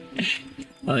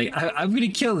 Like, I'm gonna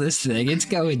kill this thing. It's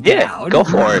going Yeah, down. go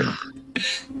for it.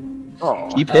 Oh,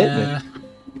 Keep hitting it.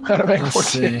 how to make Let's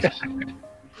 14? see.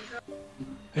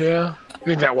 Yeah. You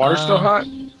think that water's still hot?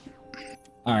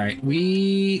 Alright,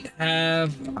 we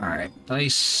have... Alright,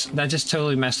 dice... That just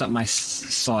totally messed up my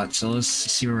slot, so let's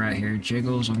see where we're at here.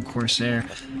 Jiggles on Corsair.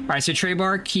 Alright, so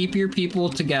Treybar, keep your people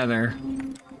together.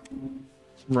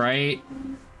 Right?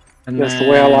 And That's the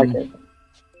way I like it.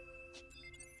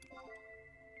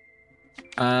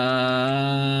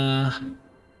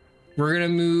 We're gonna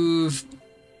move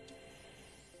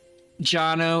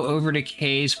Jono over to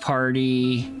Kay's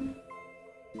party.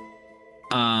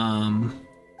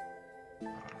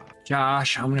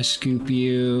 Josh, I'm gonna scoop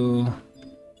you.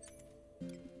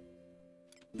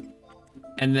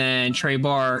 And then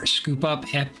Treybar, scoop up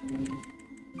Hip.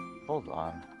 Hold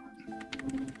on.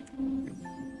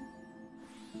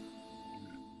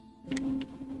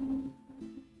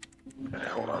 Okay,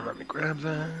 hold on, let me grab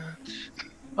that.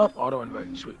 Oh, auto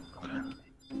invite, sweet. Okay.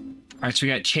 Alright, so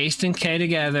we got Chased and Kay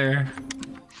together.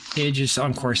 Kid just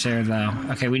on Corsair though.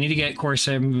 Okay, we need to get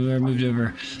Corsair moved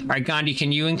over. Alright, Gandhi,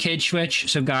 can you and Kid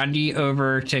switch? So Gandhi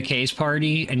over to Kay's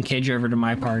party and Kid over to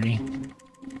my party.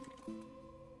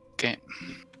 Okay.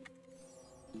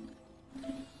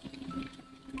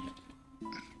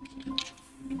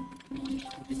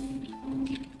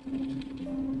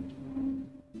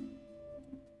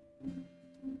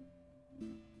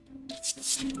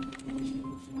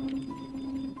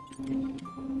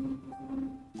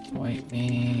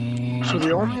 Lightning. So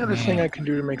the only other thing I can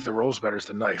do to make the rolls better is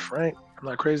the knife, right? I'm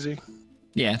not crazy.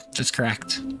 Yeah, that's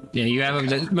correct. Yeah, you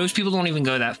have most people don't even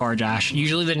go that far, Josh.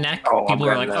 Usually the neck, Oh, I'm people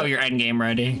are like, getting "Oh, that. you're end game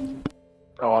ready."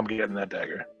 Oh, I'm getting that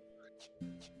dagger.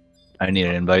 I need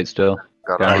an invite still.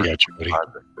 Got I a got you, buddy. 5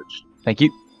 which Thank you.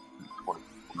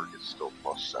 24 is still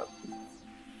 +7.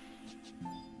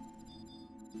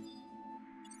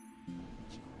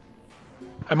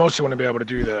 I mostly want to be able to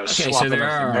do the so swapping there of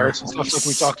the are- merits and stuff like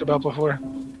we talked about before.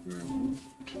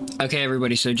 Okay,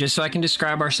 everybody. So just so I can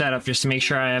describe our setup, just to make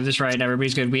sure I have this right and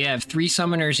everybody's good, we have 3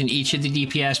 summoners in each of the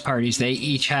DPS parties. They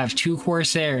each have 2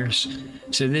 Corsairs.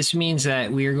 So this means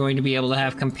that we are going to be able to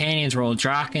have companions roll,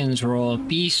 Drakens roll,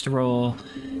 Beast roll,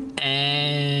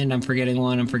 and I'm forgetting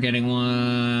one,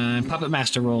 Puppet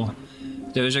Master roll.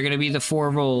 Those are going to be the 4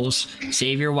 rolls.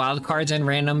 Save your wild cards and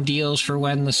random deals for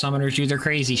when the summoners do their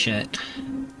crazy shit.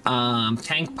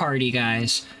 Tank party,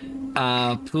 guys.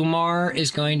 Pumar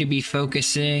is going to be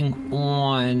focusing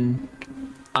on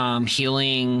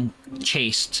healing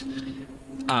Chased.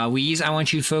 Weez, I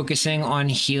want you focusing on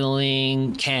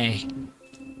healing Kay.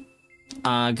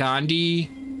 Gandhi,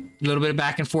 a little bit of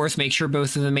back and forth. Make sure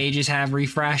both of the mages have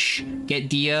refresh. Get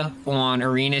Dia on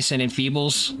Arenas and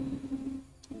Enfeebles.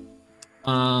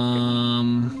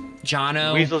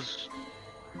 Jono. Weasels.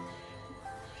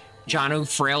 Jono,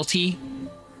 Frailty.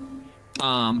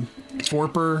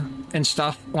 Torpor and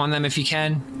stuff on them if you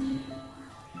can.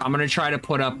 I'm gonna try to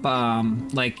put up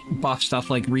like buff stuff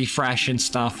like refresh and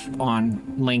stuff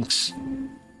on links.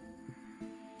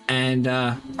 And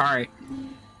alright.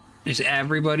 Is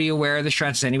everybody aware of the strats?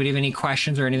 Does anybody have any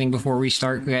questions or anything before we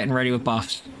start getting ready with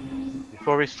buffs?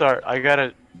 Before we start, I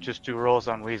gotta just do rolls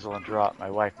on Weasel and drop. My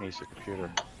wife needs a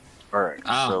computer. Alright,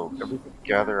 Oh. so everybody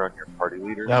gather on your party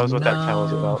leader. That was what that tell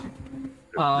was about.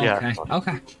 Oh, Yeah. okay.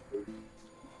 Okay.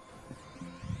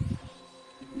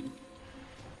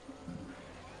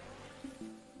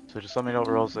 So just let me know what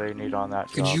rolls they need on that.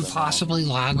 Could job, you and, possibly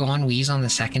log on Weez on the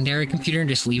secondary computer and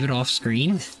just leave it off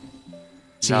screen?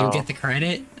 So No. you get the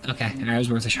credit? Okay, that was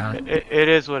worth a shot. It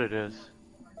is what it is.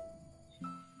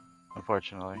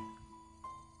 Unfortunately.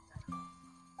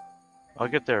 I'll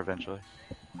get there eventually.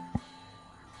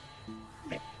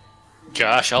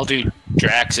 Josh, I'll do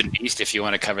Drax and Beast if you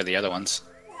want to cover the other ones.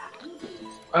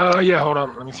 Yeah, hold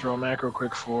on. Let me throw a macro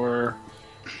quick for...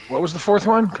 What was the fourth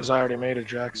one? Because I already made a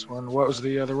Drax one. What was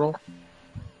the other role?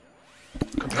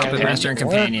 Puppet Master and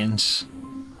Companions.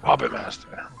 Puppet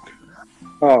Master.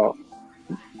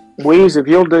 Wheeze, if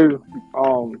you'll do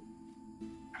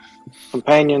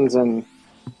Companions and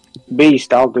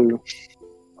Beast, I'll do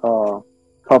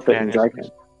Puppet and Draken.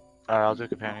 Alright, I'll do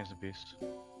Companions and Beast.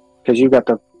 Because you got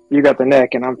the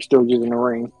neck, and I'm still using the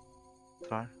ring.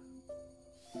 Fine.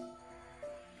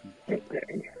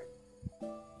 Okay.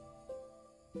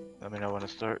 Let me know when to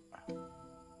start.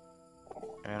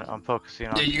 And I'm focusing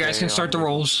on. Yeah, you guys can start the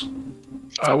rolls.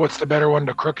 What's the better one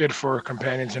to Crooked for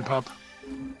Companions and Pup?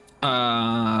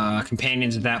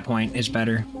 Companions at that point is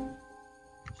better.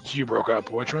 You broke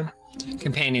up. Which one?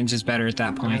 Companions is better at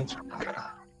that point. Okay.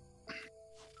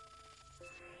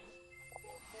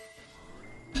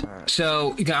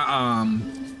 So,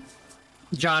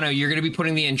 Jono, you're going to be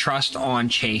putting the entrust on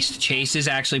Chase. Chase is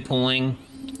actually pulling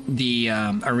the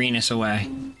Arenas away.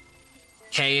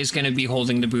 Kay is going to be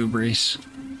holding the Booberries.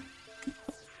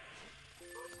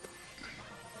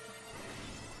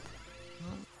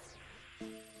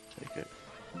 Take it.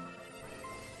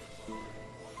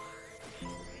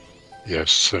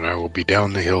 Yes, and I will be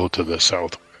down the hill to the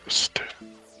southwest.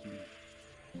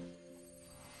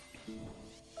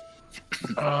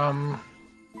 I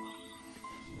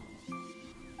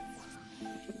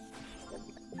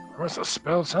must have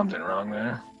spelled something wrong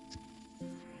there.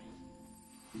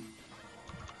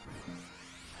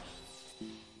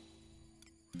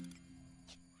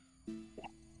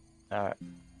 Alright.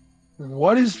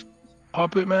 What is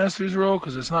Puppet Master's role?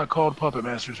 Because it's not called Puppet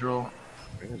Master's role.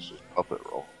 I think it's just puppet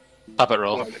roll. Puppet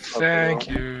roll. Thank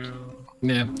you.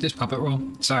 Yeah, just puppet roll.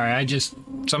 Sorry,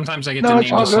 sometimes I get No, the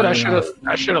it's name all good. I slightly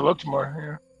off. should have looked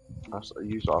more. I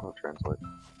use auto translate.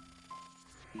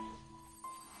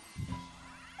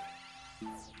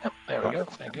 Yep, there we go.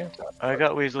 Thank you. I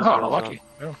got Weasel's. Oh, rolls lucky. up.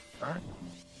 Oh, all right.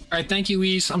 Alright, thank you,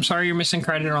 Weez. I'm sorry you're missing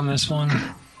credit on this one.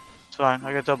 It's fine.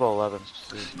 I got double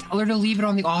 11s. Tell her to leave it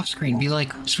on the off screen. Be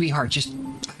like, sweetheart, I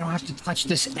don't have to touch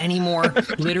this anymore.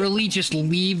 Literally, just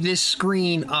leave this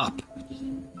screen up.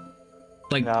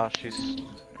 Like, No, it's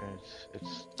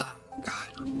oh, God.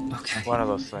 Okay. one of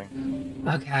those things.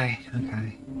 Okay.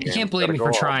 You can't blame me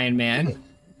for trying, man.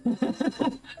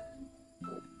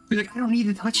 Be like, I don't need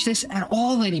to touch this at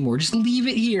all anymore. Just leave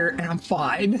it here, and I'm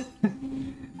fine.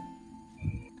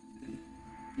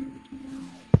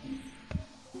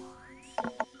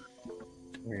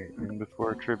 Wait, even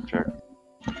before a trip check.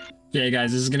 Yeah,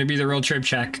 guys, this is gonna be the real trip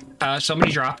check.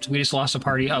 Somebody dropped. We just lost a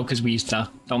party. Oh, because we used to.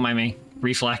 Don't mind me.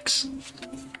 Reflex.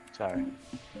 Sorry.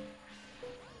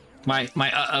 My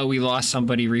we lost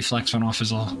somebody reflex went off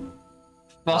as well.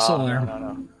 False alarm.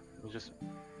 No. It was just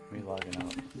me logging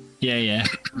out. Yeah.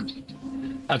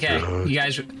 Okay, you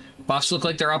guys, buffs look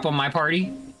like they're up on my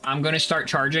party. I'm going to start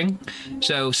charging.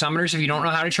 So summoners, if you don't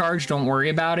know how to charge, don't worry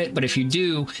about it. But if you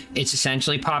do, it's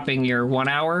essentially popping your 1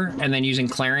 hour and then using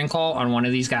Clarion Call on one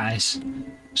of these guys.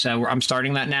 So I'm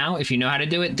starting that now. If you know how to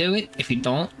do it, do it. If you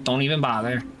don't even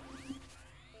bother.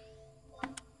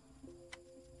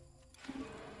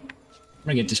 I'm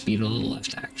going to get the speed a little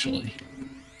left, actually.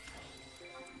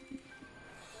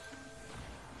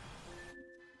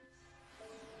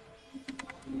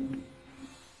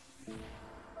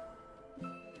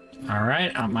 All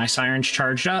right, my siren's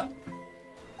charged up.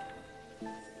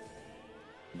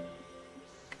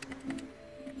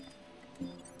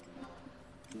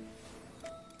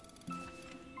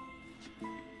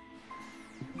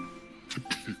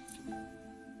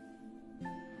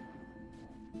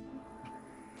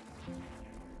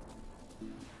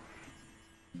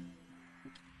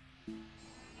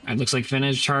 It looks like Finn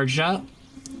is charged up.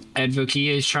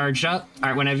 Advokia is charged up. All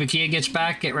right, when Advokia gets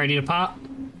back, get ready to pop.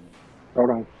 Hold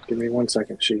on. Give me 1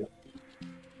 second, Shield.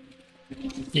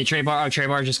 Yeah, Trey Bar. Oh, Trey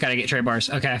Bar just gotta get Trey Bars.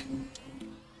 Okay.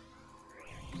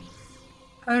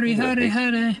 Hurry.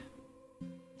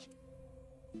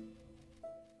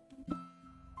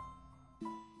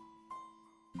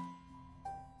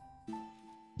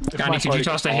 Johnny, could you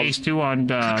toss a haste too on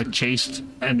Chase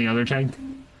and the other tank?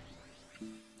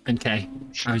 And K.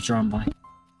 I was drawing blank.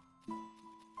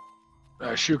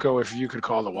 Shuko, if you could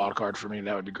call the wild card for me,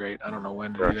 that would be great. I don't know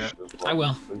when to do that. I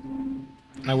will,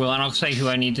 and I'll say who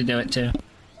I need to do it to.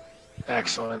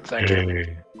 Excellent, thank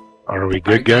you. Are we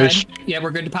good, guys? Go yeah,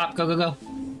 we're good to pop. Go.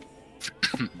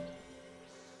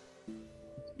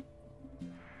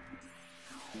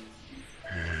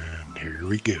 And here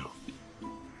we go.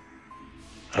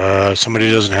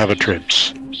 Somebody doesn't have a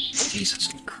trips. Jesus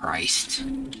Christ.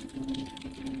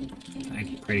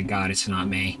 Pray to God it's not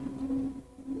me.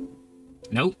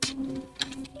 Nope.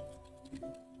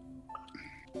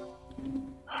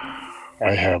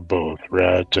 I have both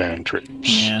rads and trips.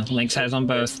 Yeah, Lynx has on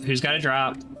both. Who's got a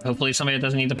drop? Hopefully somebody that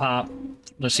doesn't need to pop.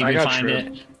 Let's see if we can find trip.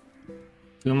 it.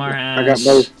 Kumar has... I got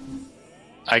both.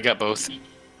 I got both.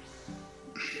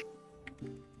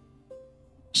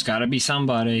 There's gotta be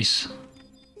somebody's.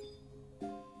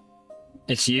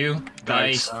 It's you.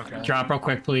 Dice. Okay. Drop real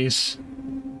quick, please.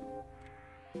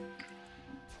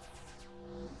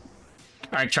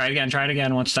 Alright, try it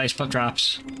again once Dice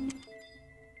drops.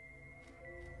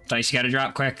 Dice, you gotta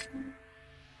drop quick.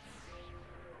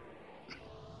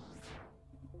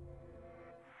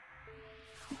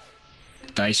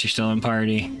 Dice, you're still in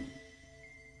party.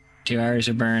 2 hours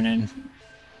are burning.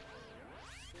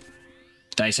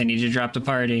 Dice, I need you to drop the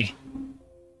party.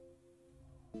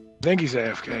 I think he's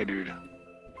AFK, dude.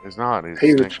 He's not. He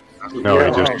He's was- No, Yeah, I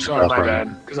just Oh, sorry, my from-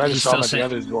 bad. Because I just He's saw still that the saying-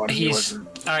 others one. He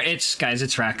wasn't. Alright,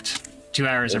 it's wrecked. 2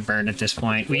 hours are burned at this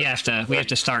point. We have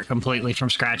to start completely from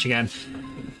scratch again.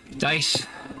 Dice,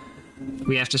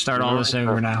 we have to start all this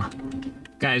over now.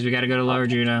 Guys, we gotta go to Lower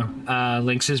Juno.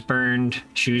 Lynx is burned,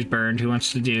 Shoe's burned. Who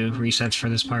wants to do resets for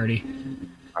this party?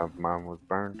 mine was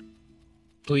burned.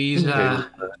 Please,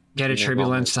 get a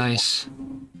Turbulence Dice.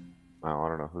 Oh, I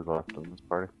don't know who's left in this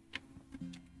party.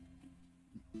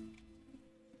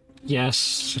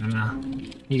 Yes,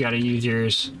 you gotta use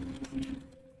yours.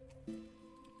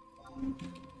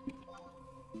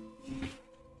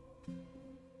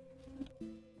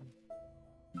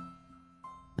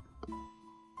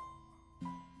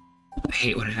 I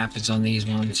hate what happens on these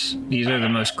ones. These are the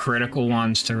most critical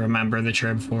ones to remember the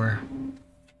trib for.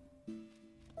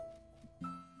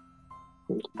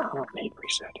 I don't need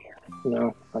reset here.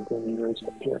 No, I do need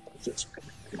reset here because it's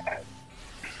bad.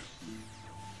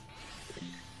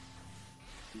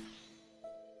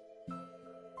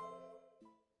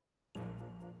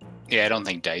 Yeah, I don't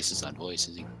think Dice is on voice,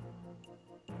 is he?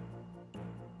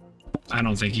 I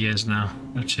don't think he is now,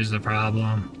 which is the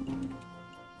problem.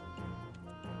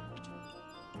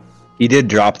 He did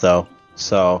drop though,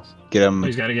 so get him.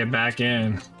 He's got to get back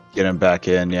in. Get him back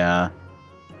in, yeah.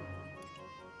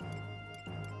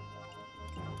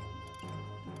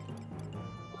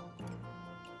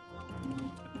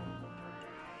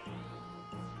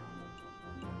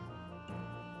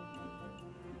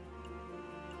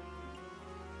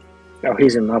 Oh,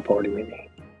 he's in my party, maybe.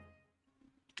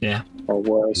 Yeah. Or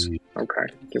was. Okay,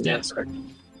 give me Yeah. a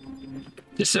second.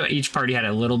 Just so each party had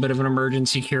a little bit of an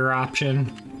emergency cure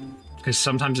option. Because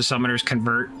sometimes the summoners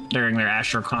convert during their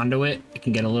Astral Conduit. It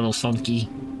can get a little funky.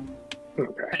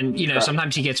 Okay. And, you know,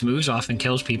 sometimes he gets moves off and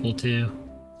kills people, too.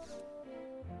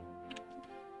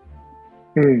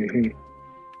 Mm-hmm.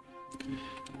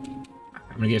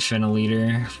 I'm gonna give Finn a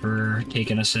leader for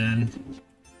taking us in.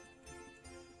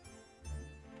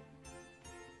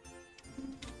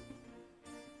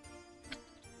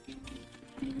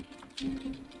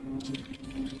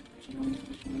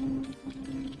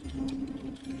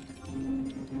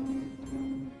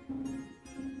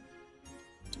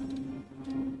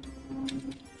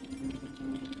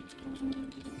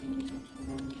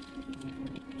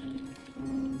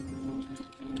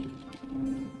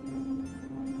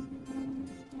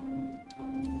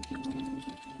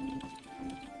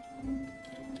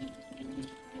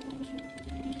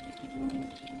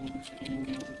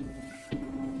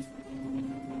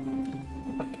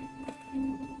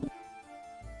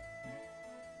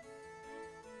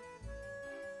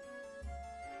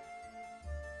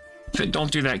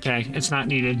 Don't do that, Kay. It's not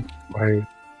needed. Right.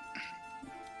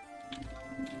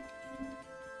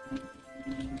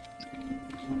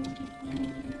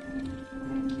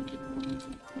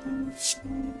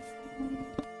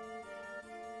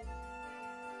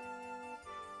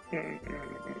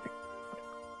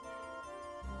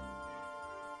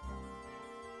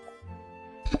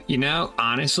 You know,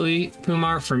 honestly,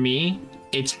 Kumar, for me,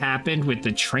 it's happened with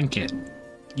the trinket.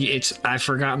 I've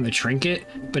forgotten the trinket,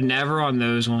 but never on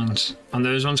those ones. On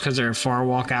those ones, because they're a far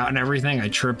walk out and everything, I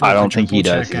don't think he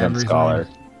does. check He's on everything. Scholar.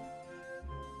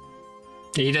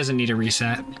 Yeah, he doesn't need a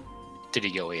reset. Did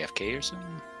he go AFK or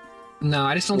something? No,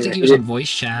 I just don't think he was on voice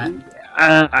chat.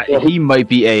 He might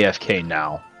be AFK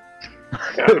now.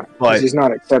 Because But he's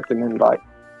not accepting invite.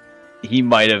 he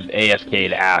might have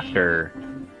AFK'd after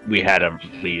we had him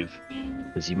leave.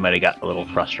 Because he might have got a little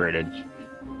frustrated.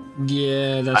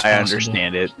 Yeah, that's I possible.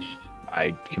 understand it.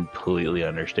 I completely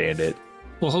understand it.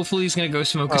 Well, hopefully he's gonna go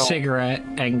smoke a cigarette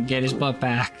and get his butt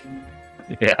back.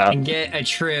 Yeah. And get a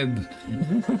trib.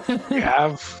 You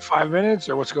have 5 minutes,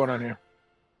 or what's going on here?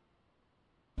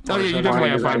 Oh, yeah, you definitely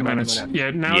have 5 minutes.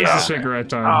 Yeah, now Yeah. it's the cigarette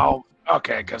time. Oh,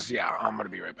 Okay, because yeah, I'm gonna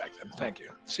be right back then. Thank you.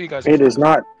 See you guys. It is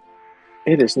not.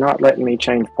 It is not letting me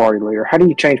change party leader. How do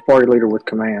you change party leader with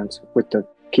commands with the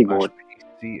keyboard?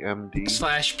 CMD.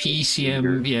 Slash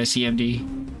PCM, yeah, CMD.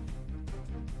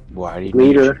 Why do you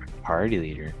Leader. need party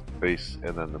leader? Space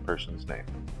and then the person's name.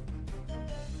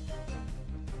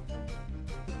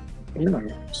 No,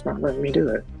 it's not letting me do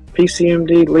it.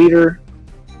 PCMD leader.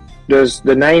 Does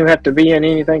the name have to be in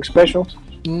anything special?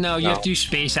 No, you No. have to do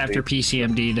space after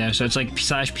PCMD though, so it's like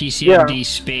slash PCMD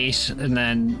space and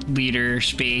then leader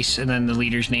space and then the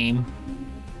leader's name.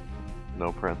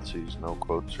 No parentheses, no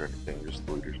quotes or anything, just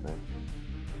the leader's name.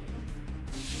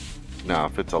 Now,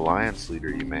 if it's Alliance leader,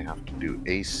 you may have to do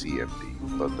a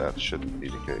CMD, but that shouldn't be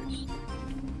the case.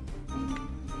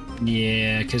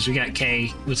 Yeah, because we got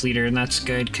K with leader, and that's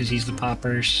good because he's the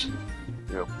poppers.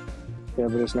 Yep. Yeah,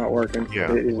 but it's not working.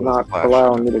 Yeah, It is with not flash.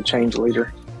 allowing me to change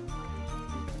leader.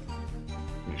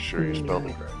 You sure you spelled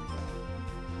it right?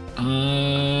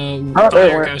 Oh, Oh, there it there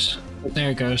it went. goes.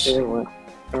 There it goes. It went.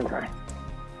 Okay.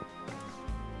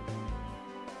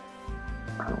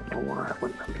 I don't know why I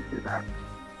wouldn't let me do that.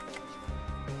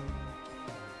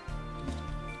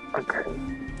 Okay.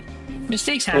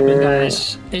 Mistakes happen,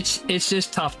 guys. It's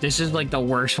just tough. This is like the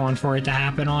worst one for it to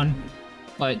happen on,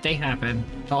 but they happen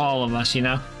to all of us, you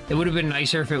know. It would have been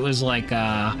nicer if it was like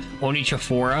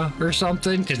Onichifora or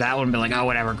something, because that would have been like, oh,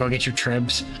 whatever, go get your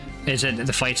tribs. Is it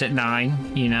the fight's at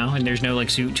 9, you know, and there's no like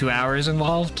 2 hours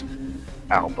involved.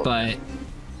 Album. But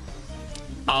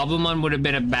Albumon would have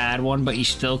been a bad one, but you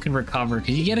still can recover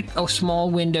because you get a small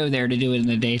window there to do it in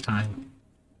the daytime.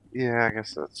 Yeah, I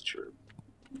guess that's true.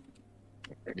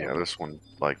 Yeah, this one,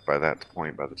 like, by that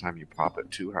point, by the time you pop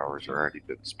it, 2 hours are already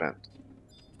been spent.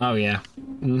 Oh yeah.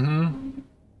 Mm-hmm.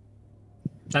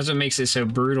 That's what makes it so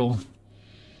brutal.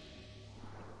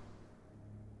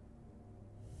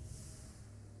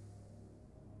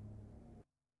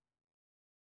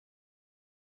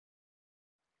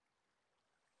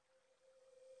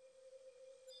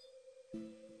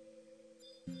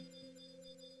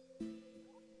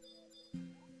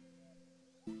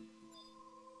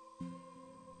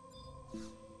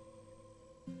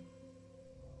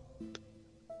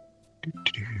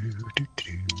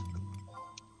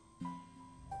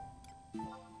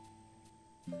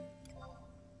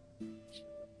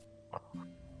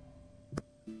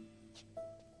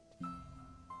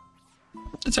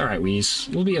 It's all right, Wheeze.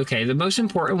 We'll be okay. The most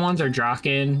important ones are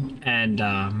Draken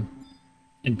and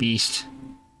Beast.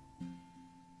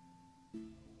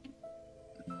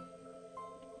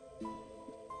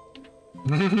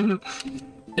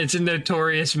 It's a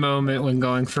notorious moment when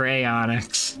going for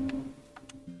Aeonics.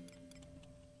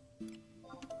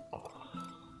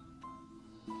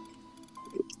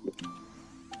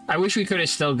 I wish we could have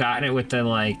still gotten it with the,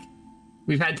 like...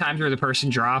 We've had times where the person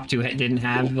dropped who didn't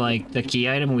have, like, the key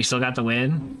item and we still got the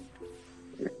win.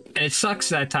 And it sucks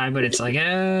that time, but it's like, you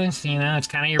know, it's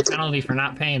kind of your penalty for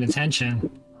not paying attention.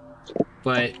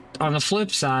 But on the flip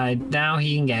side, now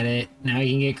he can get it. Now he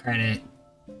can get credit.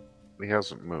 He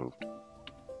hasn't moved.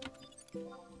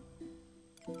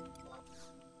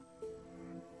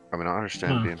 I mean, I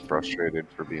understand being frustrated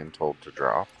for being told to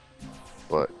drop,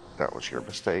 but that was your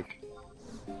mistake.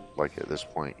 Like, at this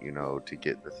point, you know, to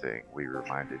get the thing, we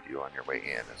reminded you on your way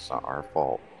in. It's not our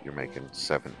fault. You're making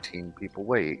 17 people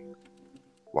wait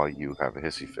while you have a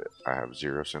hissy fit. I have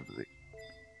zero sympathy.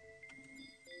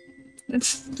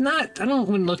 It's not... I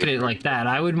wouldn't look at it like that.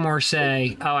 I would more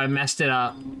say, oh, I messed it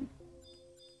up.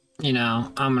 You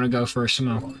know, I'm gonna go for a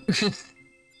smoke.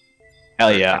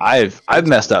 Hell yeah, I've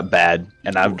messed up bad,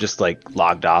 and I've just like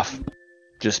logged off,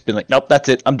 just been like, nope, that's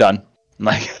it, I'm done. I'm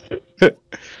like,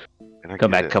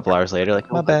 come back a couple hours later,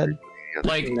 like, my bad.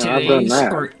 Like No, I've done today's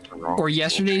that. or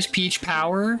yesterday's Peach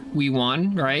Power, we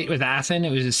won, right? With Athen,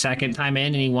 it was his second time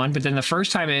in and he won. But then the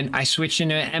first time in, I switched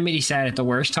into an Emity set at the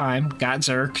worst time, got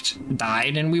zerked,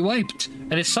 died, and we wiped.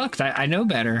 And it sucked. I know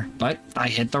better, but I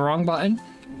hit the wrong button,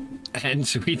 and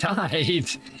so we died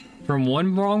from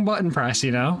one wrong button press,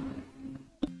 you know?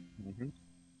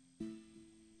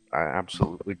 I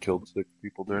absolutely killed 6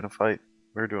 people during a fight.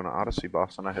 We were doing an Odyssey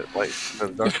boss and I hit light.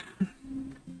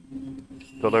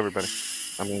 Killed everybody.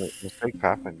 I mean, mistakes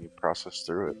happen. You process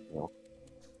through it, you know.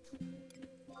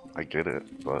 I get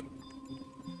it, but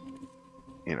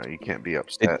you know, you can't be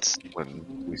upset when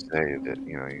we say that,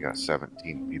 you know, you got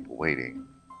 17 people waiting.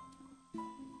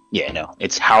 Yeah, no,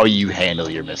 it's how you handle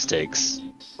your mistakes.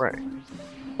 Right.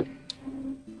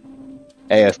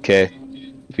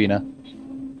 AFK, Fina.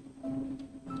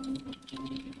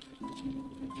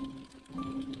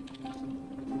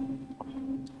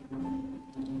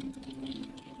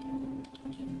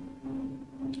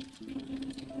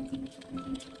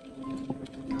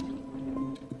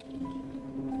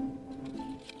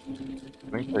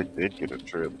 They did get a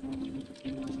trip.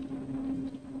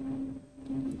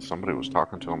 Somebody was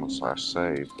talking to him this last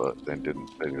save, but they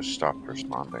didn't. They just stopped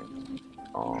responding.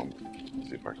 Let's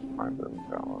see if I can find them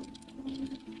download.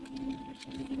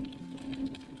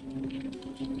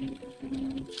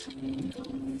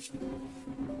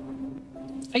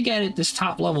 I get it. This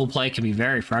top level play can be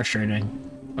very frustrating.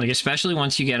 Like, especially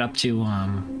once you get up to,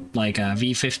 like,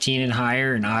 V15 and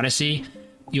higher in Odyssey,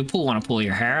 you'll want to pull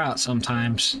your hair out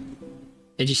sometimes.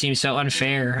 It just seems so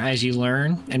unfair as you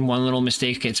learn, and one little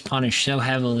mistake gets punished so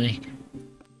heavily.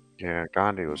 Yeah,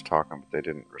 Gandhi was talking, but they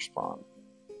didn't respond.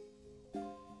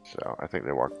 So I think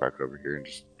they walked back over here and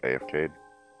just AFK'd.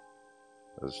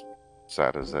 As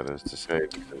sad as that is to say,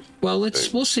 because well,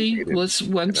 we'll see.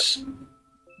 Once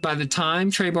by the time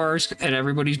Trey Bars and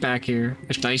everybody's back here,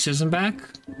 if Dice isn't back,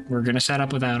 we're gonna set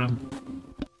up without him.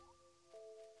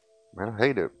 Man, I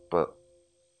hate it, but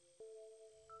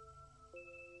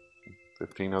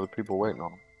 15 other people waiting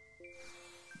on him.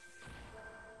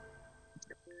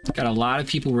 Got a lot of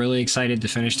people really excited to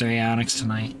finish their Aeonics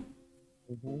tonight.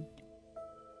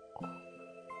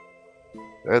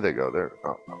 There they go. There.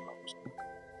 Oh, no.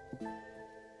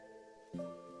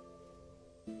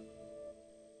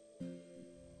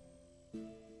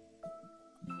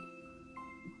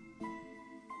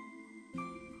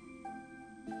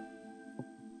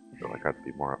 I feel like I'd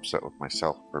be more upset with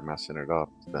myself for messing it up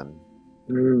than.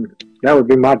 That would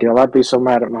be my deal. I'd be so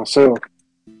mad at myself.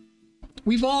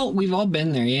 We've all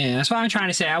been there, yeah. That's what I'm trying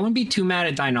to say. I wouldn't be too mad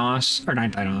at Dinos, or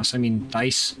not Dinos. I mean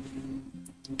Dice.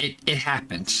 It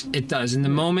happens. It does. In the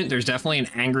moment, there's definitely an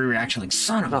angry reaction, like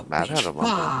son of a bitch,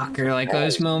 fuck, or like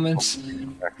those moments.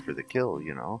 Back for the kill,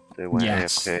 you know. They went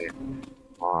AFK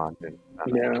on and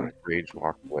rage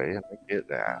walked away, and I get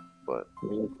that, but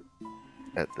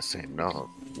at the same note,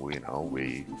 you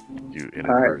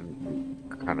inadvertently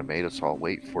kind of made us all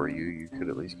wait for you. You could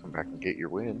at least come back and get your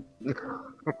win.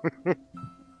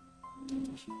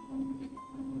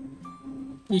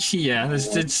 Yeah,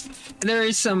 there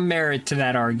is some merit to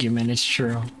that argument. It's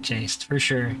true, Chase, for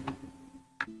sure.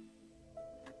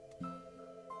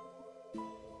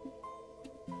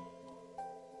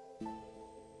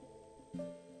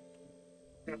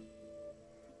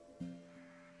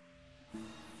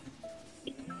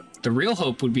 The real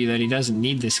hope would be that he doesn't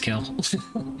need this kill.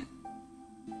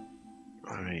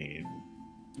 I mean...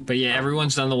 But yeah,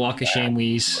 everyone's done the walk of shame,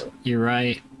 Wheeze. You're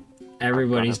right.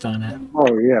 Everybody's done it.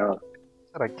 Oh, yeah.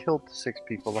 I killed 6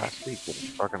 people last week with a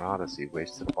fucking Odyssey,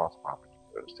 wasted a boss pop.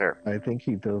 It was terrible. I think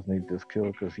he does need this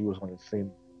kill because he was on the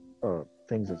same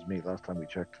things as me last time we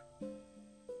checked.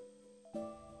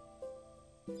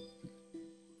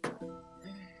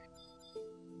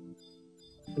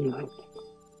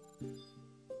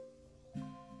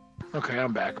 Okay,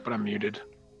 I'm back, but I'm muted.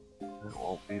 It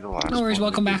won't be the last. No worries,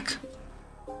 welcome back.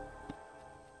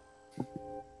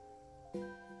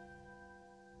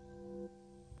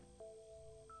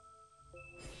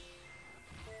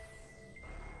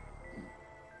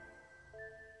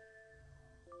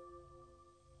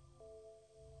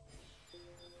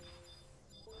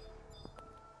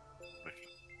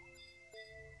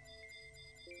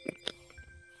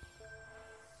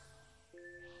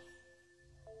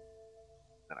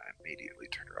 And I immediately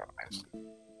turned around and passed it.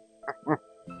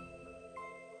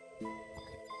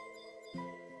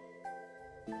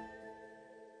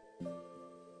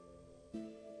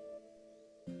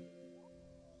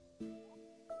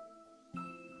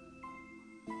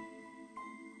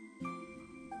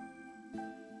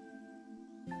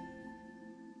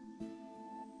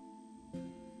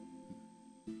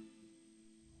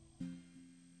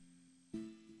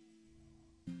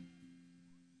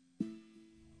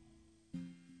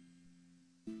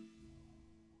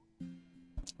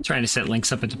 Trying to set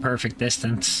links up at the perfect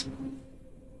distance.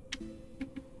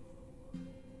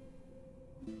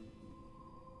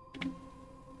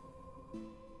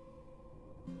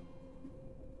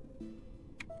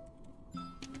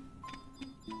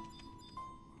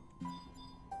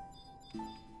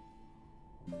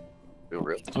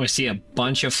 Oh, I see a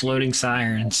bunch of floating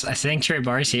sirens. I think Trey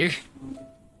Bar's here.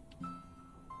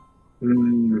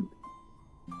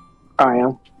 I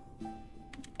am.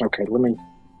 Okay, let me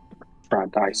try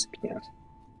Dice again.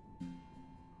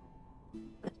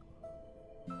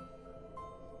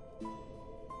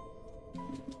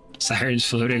 Sirens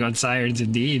floating on sirens,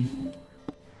 indeed.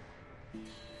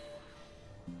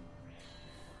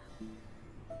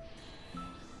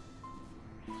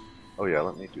 Oh yeah,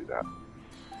 let me do that.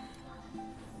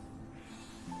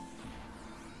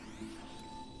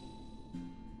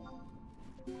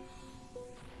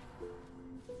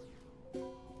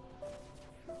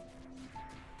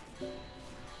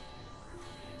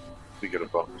 we get a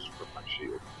bonus for my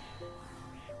shield.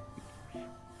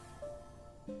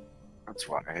 That's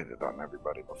why I hit it on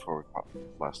everybody before we popped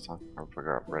last time. I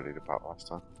forgot ready to pop last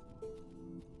time.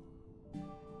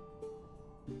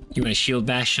 You want to shield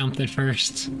bash something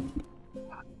first?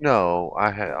 No,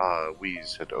 I had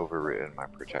Wheeze had overwritten my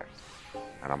protect,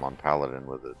 and I'm on Paladin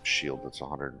with a shield that's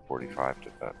 145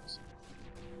 defense.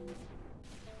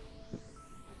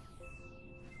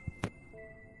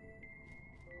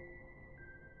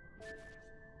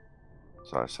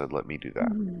 So I said, let me do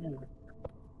that.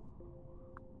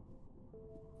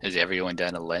 Has everyone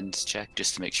done a lens check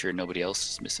just to make sure nobody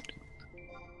else is missing it?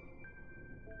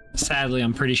 Sadly,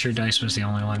 I'm pretty sure Dice was the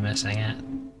only one missing it.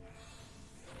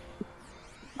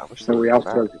 I wish So we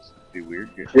also- it'd be weird.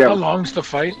 Yeah. How long's the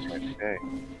fight? Okay.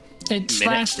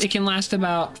 It can last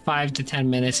about 5 to 10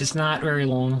 minutes. It's not very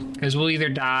long because we'll either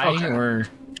die Okay. or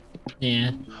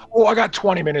yeah, Oh, I got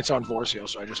 20 minutes on Vorseal,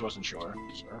 so I just wasn't sure.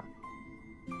 So.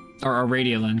 or our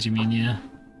radio lens. You mean yeah?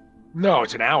 No,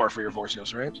 it's an hour for your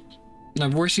Vorseals, right? No,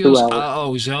 Vorseals. 2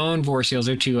 hours. Zone Vorseals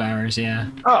are 2 hours. Yeah.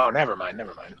 Oh, never mind.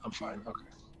 I'm fine. Okay.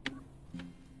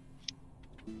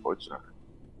 What's that?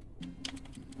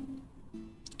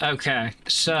 Okay,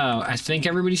 so I think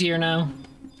everybody's here now.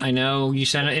 I know you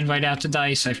sent an invite out to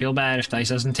Dice. I feel bad if Dice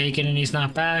doesn't take it and he's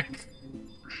not back.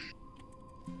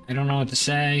 I don't know what to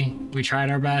say. We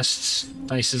tried our best.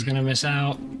 Dice is gonna miss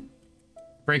out.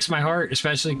 Breaks my heart,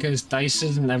 especially because Dice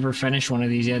has never finished one of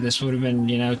these yet. This would have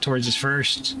been, towards his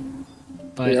first.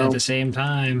 But Yeah. at the same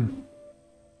time,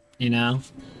 oh,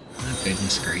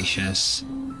 goodness gracious.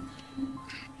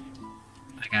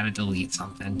 I gotta delete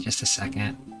something. Just a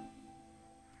second.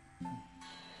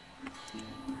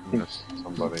 Missed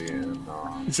somebody in.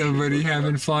 Somebody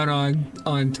having fun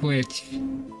on Twitch.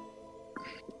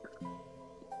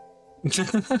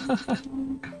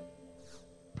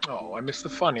 Oh, I missed the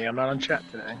funny. I'm not on chat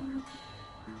today.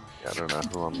 Yeah, I don't know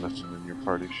who I'm missing in your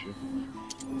party shoot.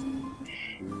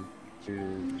 Shoot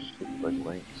is like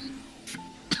links.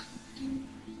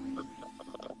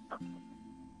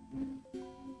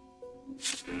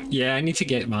 Yeah, I need to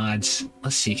get mods.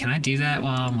 Let's see, can I do that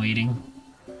while I'm waiting?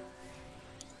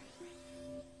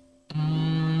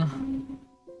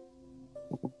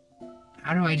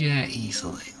 How do I do that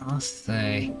easily? Let's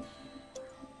say.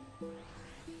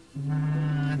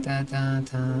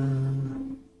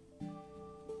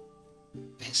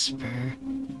 Whisper.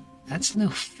 That's no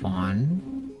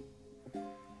fun.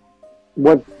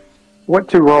 What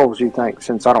 2 roles you think?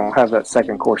 Since I don't have that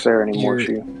second Corsair anymore,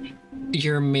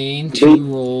 Your main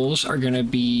 2 roles are gonna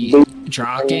be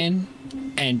Draken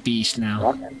and Beast now.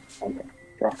 Okay.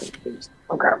 Draken, Beast.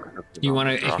 Okay. You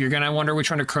wanna, if you're gonna wonder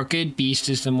which one to crooked, Beast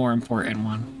is the more important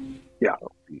one. Yeah.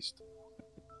 Beast.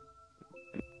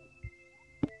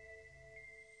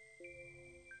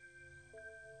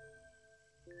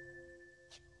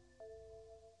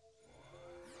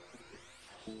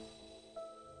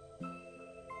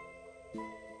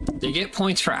 They get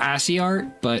points for Assy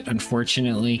art, but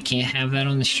unfortunately can't have that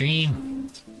on the stream.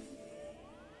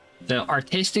 The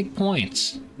artistic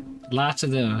points, lots of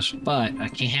those, but I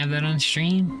can't have that on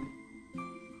stream.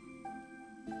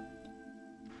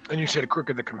 And you said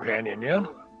Crooked the Companion, yeah?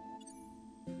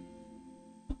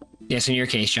 Yes, in your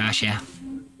case, Josh, yeah.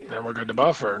 And we're good to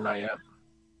buff or not yet?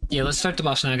 Yeah, let's start the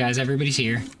buffs now, guys. Everybody's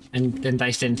here. And then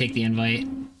Dice didn't take the invite.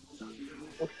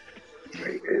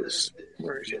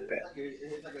 Where is it at?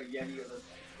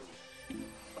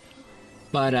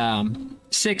 But,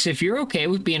 Six, if you're okay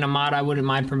with being a mod, I wouldn't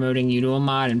mind promoting you to a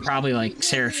mod, and probably, like,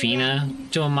 Seraphina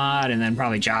to a mod, and then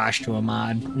probably Josh to a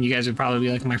mod. You guys would probably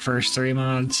be, like, my first 3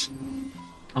 mods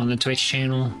on the Twitch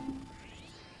channel.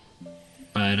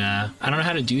 But, I don't know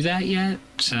how to do that yet,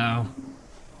 so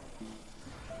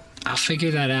I'll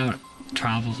figure that out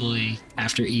probably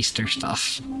after Easter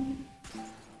stuff.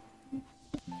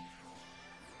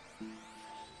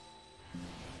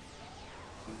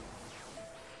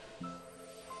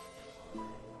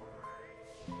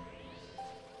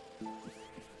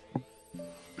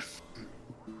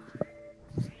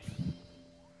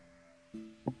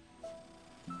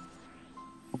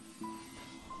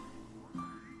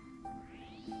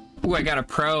 Ooh, I got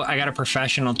a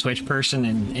professional Twitch person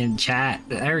in chat.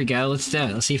 There we go, let's do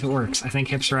it. Let's see if it works. I think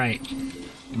Hip's right.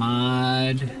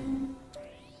 Mod.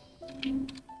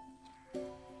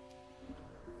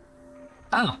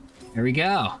 Oh, there we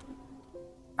go.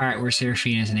 Alright, where's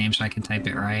Seraphina's name so I can type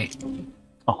it right?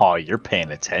 Oh, you're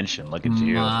paying attention. Look at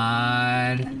you.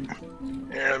 Mod.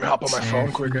 Yeah, let me hop on my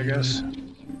phone quick, I guess.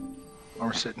 While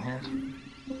we're sitting here.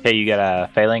 Hey, you got a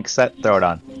phalanx set? Throw it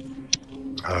on.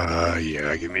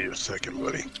 Yeah, give me a second,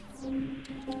 buddy.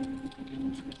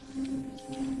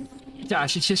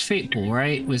 Josh, it's just Fateful,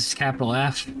 right? With capital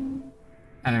F.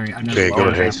 Okay, go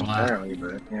ahead. Apparently,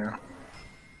 but yeah.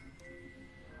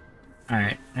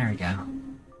 Alright, there we go.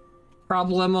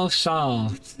 Problemo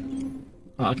solved.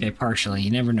 Well, okay, partially.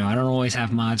 You never know. I don't always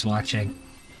have mods watching.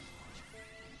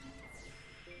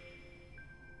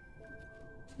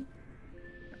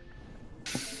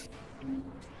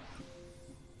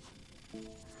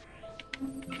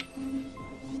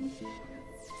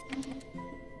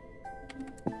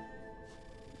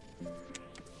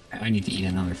 I need to eat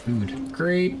another food.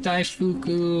 Grape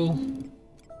Daifuku.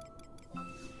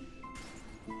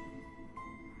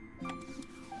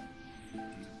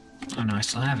 Oh no, I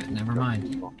still have it. Never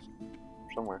mind.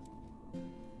 Somewhere.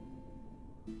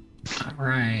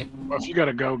 Alright. Well, if you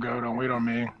gotta go, don't wait on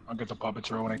me. I'll get the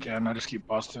puppets roll when I can. I just keep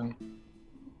busting.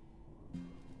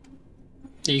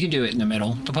 Yeah, you can do it in the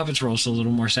middle. The puppets roll's a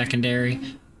little more secondary.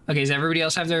 Okay, does everybody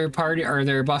else have their party or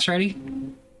their buffs ready?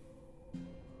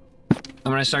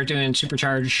 I'm gonna start doing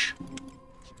supercharge.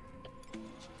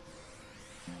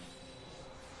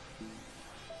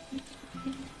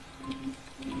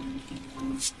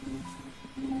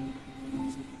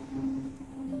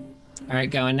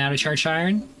 Alright, going now to charge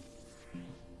iron.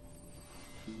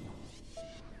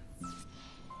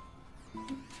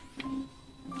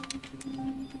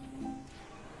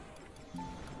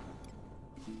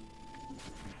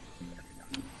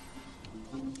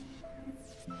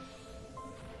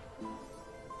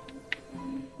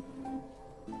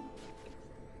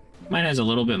 Mine has a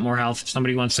little bit more health if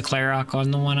somebody wants to Clarok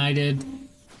on the one I did.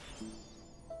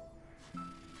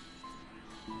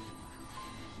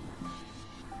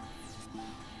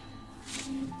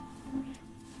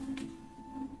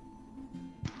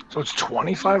 So it's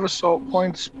 25 assault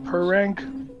points per rank?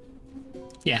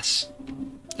 Yes.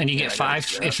 And you get I 5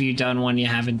 guess, if you've done one you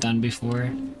haven't done before.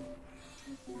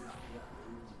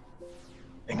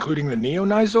 Including the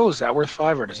Neonizal? Is that worth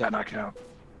 5 or does that not count?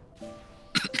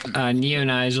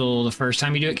 Neonizal, the first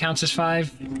time you do it counts as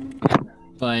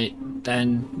 5. But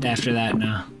then after that,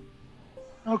 no.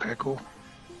 Okay, cool.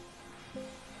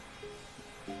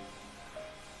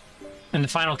 And the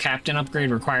final captain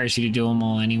upgrade requires you to do them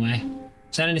all anyway.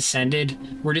 Is that an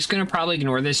Ascended? We're just going to probably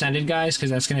ignore the Ascended, guys, because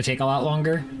that's going to take a lot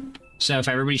longer. So if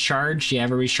everybody's charged, yeah,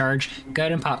 everybody's charged. Go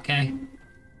ahead and pop K.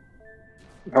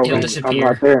 Oh, He'll I'm disappear.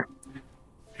 not there.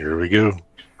 Here we go.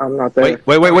 I'm not there. Wait.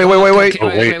 Okay,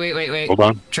 Oh, wait. Hold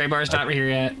on. Trey Bar's not here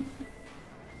yet.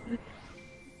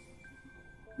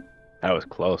 That was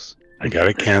close. I got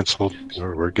it canceled.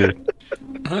 We're good.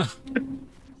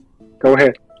 Go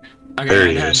ahead. Okay, There go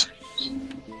he ahead. is.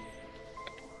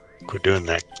 Quit doing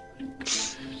that.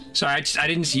 Sorry, I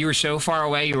didn't see you were so far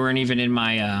away. You weren't even in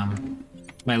my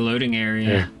my loading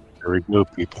area. There we go,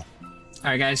 people.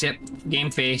 All right, guys. Yep. Game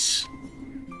face.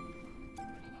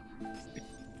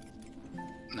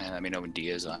 Man, let me know when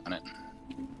Dia's on it.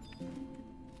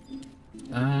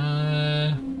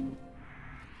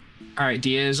 All right,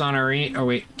 Diaz on arena. Oh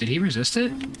wait, did he resist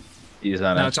it? He's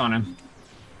on No, it. it's on him.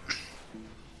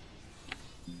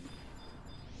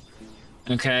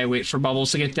 Okay, wait for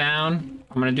bubbles to get down.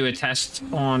 I'm gonna do a test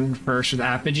on first with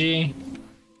Apogee.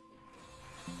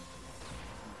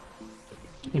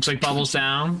 Looks like bubbles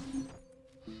down.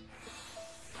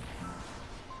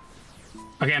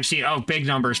 Okay, I'm seeing. Oh, big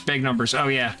numbers, big numbers. Oh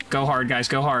yeah, go hard, guys,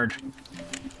 go hard.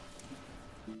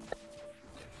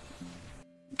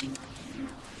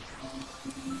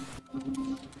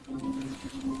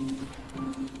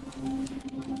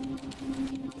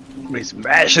 He's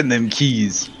smashing them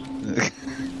keys.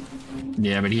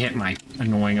 Yeah, but he hit my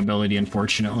annoying ability,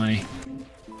 unfortunately.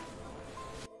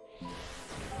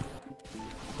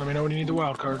 Let me know when you need the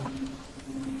wild card.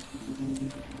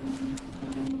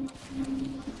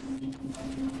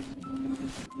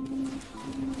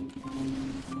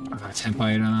 Temp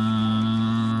item.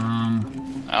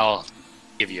 I'll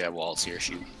give you a waltz here,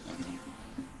 shoot.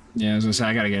 Yeah, I was gonna say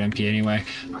I gotta get MP anyway.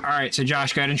 Alright, so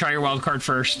Josh, go ahead and try your wild card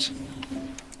first.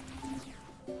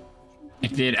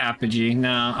 It did Apogee.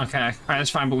 No, okay. Alright,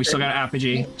 that's fine, but we still got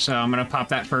Apogee. So I'm gonna pop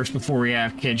that first before we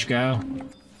have Kidge go.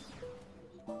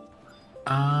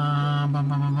 Come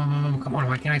on,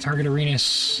 why can't I target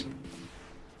Arenas?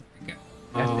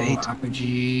 Oh,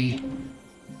 Apogee.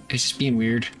 It's just being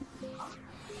weird.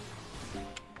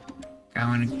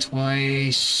 Going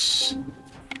twice.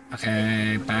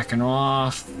 Okay, backing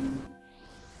off.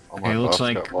 Okay, looks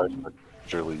like...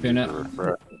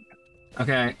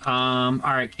 Okay,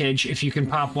 alright, Kidge, if you can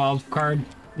pop wild card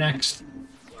next.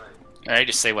 Alright,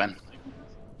 just say when.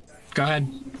 Go ahead.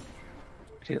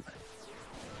 It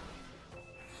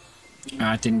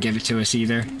didn't give it to us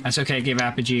either. That's okay, give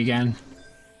Apogee again.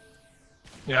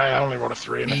 Yeah, I only rolled a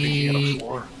 3 and I think he had a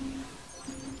 4.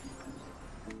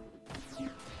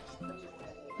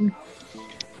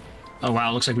 Oh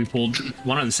wow, looks like we pulled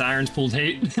one of the sirens pulled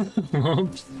hate.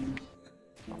 Whoops.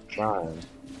 I'm trying.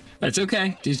 That's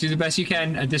okay. Just do the best you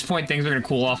can. At this point, things are gonna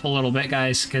cool off a little bit,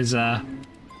 guys, because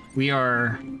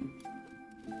we're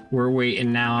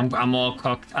waiting now. I'm all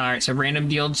cooked. All right, so random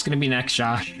deal is gonna be next,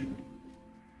 Josh.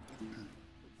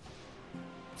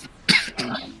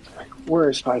 Where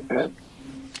is Spike at?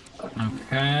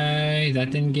 Okay,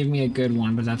 that didn't give me a good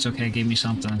one, but that's okay. It gave me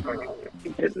something.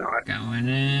 It did not. Going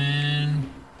in.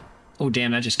 Oh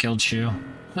damn, that just killed Shu.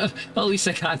 At least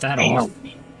I got that Damn. off.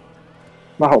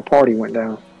 My whole party went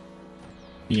down.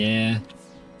 Yeah.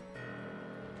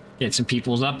 Get some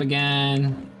peoples up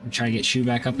again. Try to get Shu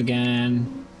back up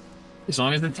again. As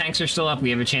long as the tanks are still up,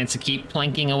 we have a chance to keep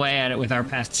plinking away at it with our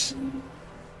pets.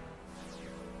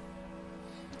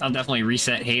 I'll definitely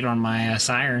reset hate on my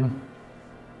siren.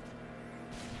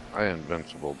 I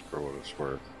invincible for what it's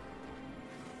worth.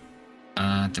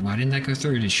 Why didn't that go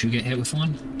through? Did Shu get hit with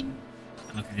one?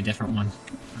 Okay, a different one.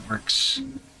 That works.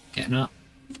 Getting up.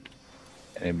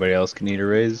 Anybody else can eat a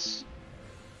raise?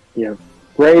 Yeah.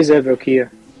 Raise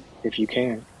Evokia if you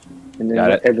can. And then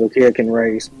Got it. Evokia can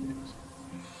raise.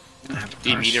 Do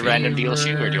you need a random deal,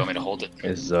 Shu, or do you want me to hold it?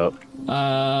 Is up.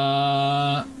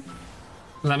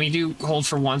 Let me hold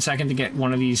for 1 second to get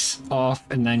one of these off,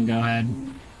 and then go ahead.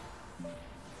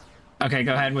 Okay,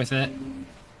 go ahead with it.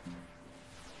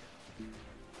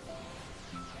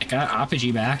 I got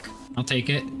Apogee back. I'll take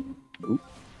it.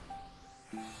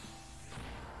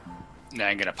 Now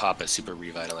I'm gonna pop a super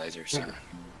revitalizer. So.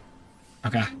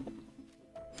 Okay.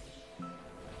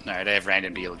 Alright, I have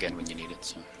random deal again when you need it.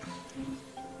 So.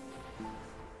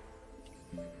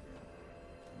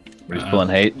 Who's pulling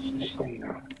hate?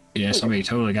 Yeah, somebody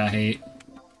totally got hate.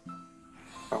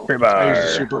 I use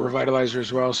the super revitalizer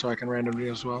as well, so I can random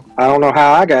deal as well. I don't know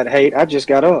how I got hate. I just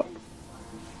got up.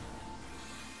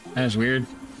 That was weird.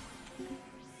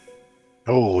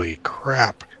 Holy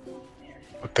crap.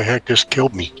 What the heck just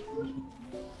killed me?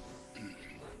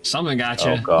 Something got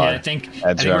you. Oh, God. Yeah, I think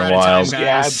Ads we're running out of time,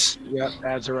 wild. guys.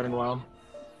 Ads are running wild.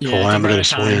 Yeah, I think we're out of Calamitous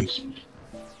time. wins.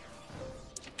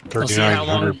 We'll see how 3,900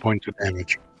 long- points of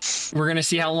damage. We're gonna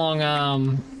see how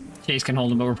long Chase can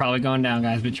hold him, but we're probably going down,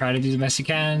 guys. But try to do the best you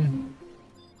can.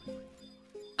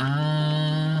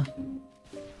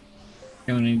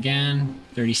 Going in again.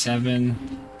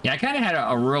 37. Yeah, I kind of had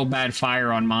a real bad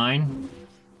fire on mine.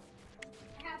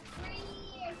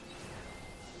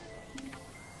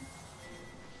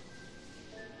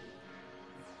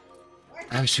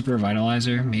 I have a super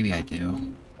revitalizer. Maybe I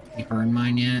do. You burned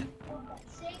mine yet?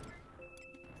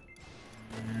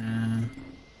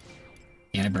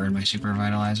 Yeah, I burned my super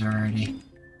revitalizer already.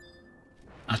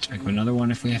 I'll have to pick up another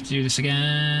one if we have to do this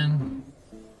again.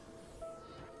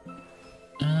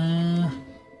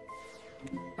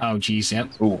 Oh, geez, yep.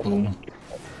 Ooh. Boom.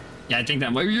 Yeah, I think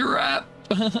that might be a wrap.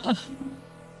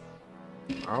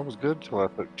 I was good till I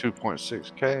put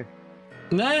 2.6k.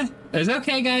 Nah, it's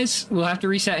okay, guys. We'll have to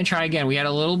reset and try again. We had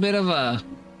a little bit of a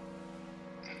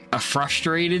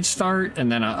frustrated start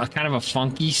and then a kind of a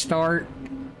funky start.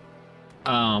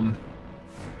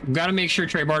 We've got to make sure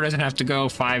Trey Bar doesn't have to go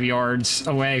 5 yards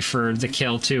away for the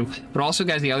kill too. But also,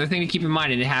 guys, the other thing to keep in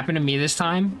mind, and it happened to me this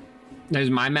time, that was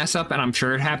my mess up, and I'm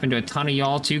sure it happened to a ton of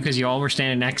y'all too, because y'all were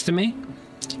standing next to me.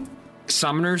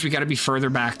 Summoners, we got to be further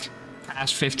back,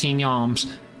 past 15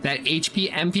 yalms. That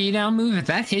HP MP down move, if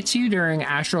that hits you during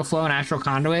Astral Flow and Astral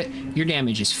Conduit, your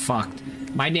damage is fucked.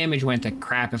 My damage went to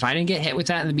crap. If I didn't get hit with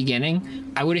that in the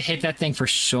beginning, I would have hit that thing for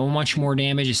so much more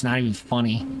damage, it's not even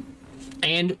funny.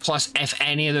 And plus, if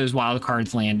any of those wild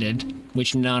cards landed,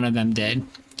 which none of them did.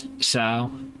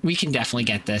 So, we can definitely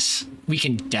get this. We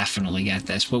can definitely get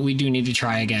this, but we do need to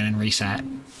try again and reset.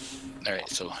 Alright,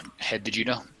 so head, did you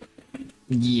know?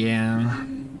 Yeah.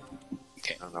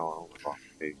 Okay. I know I only lost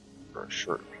 8 for a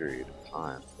short period of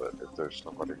time, but if there's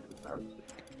somebody who has,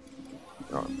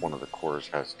 if one of the cores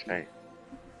has tank,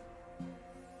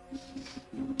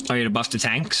 Oh, you to buff the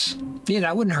tanks? Yeah,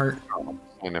 that wouldn't hurt.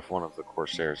 and if one of the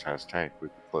Corsairs has tank, we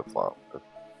can flip flop. If,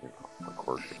 the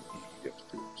core can get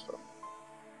to do stuff.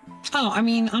 Oh, I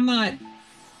mean, I'm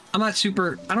not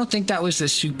super. I don't think that was the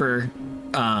super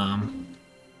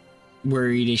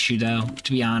worried issue, though.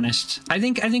 To be honest, I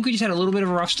think we just had a little bit of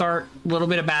a rough start, a little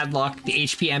bit of bad luck. The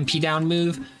HP MP down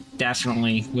move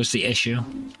definitely was the issue,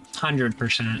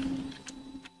 100%.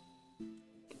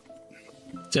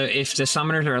 So if the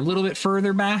summoners are a little bit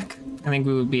further back, I think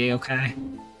we would be okay.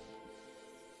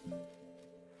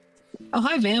 Oh,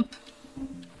 hi, Vamp.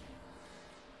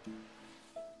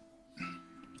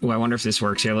 Oh, I wonder if this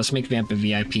works here. Let's make Vamp a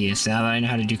VIP. So now that I know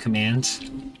how to do commands.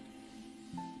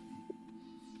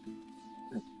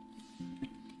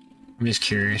 I'm just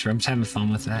curious. I'm just having fun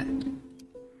with that.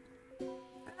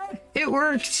 It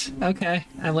worked. Okay,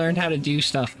 I learned how to do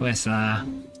stuff with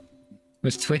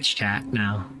Twitch chat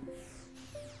now.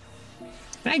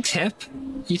 Thanks, Hip.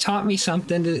 You taught me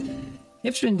something.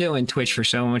 Hip's been doing Twitch for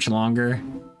so much longer,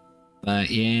 but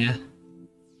yeah.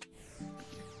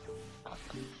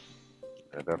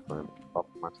 I definitely up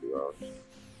my 2 hours.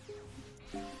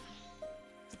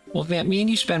 Well, me and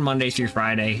you spend Monday through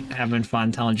Friday having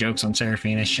fun telling jokes on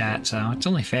Seraphina's chat, so it's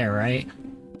only fair, right?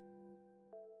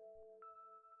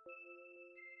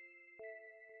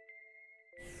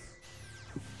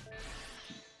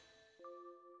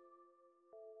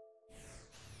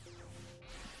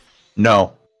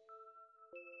 No.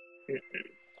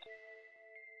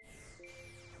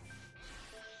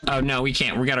 Oh no, we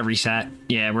can't. We gotta reset.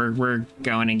 Yeah, we're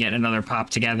going and getting another pop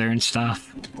together and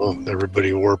stuff. Well,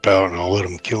 everybody warp out and I'll let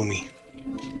them kill me.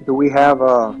 Do we have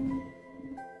a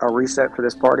reset for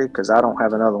this party? Because I don't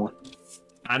have another one.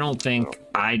 I don't think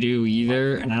I do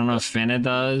either, and I don't know if Finna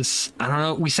does. I don't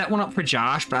know. We set one up for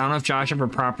Josh, but I don't know if Josh ever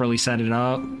properly set it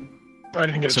up. I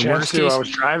didn't get a So chance worst to. case, I was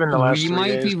driving the last 3 we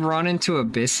might days. be running to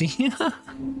Abyssia.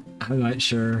 I'm not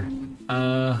sure.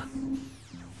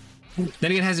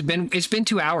 Then again, it's been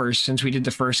 2 hours since we did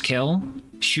the first kill.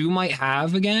 Shu might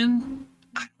have again.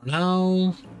 I don't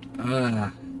know.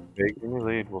 Yeah, give me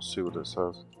lead. We'll see what it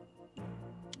says.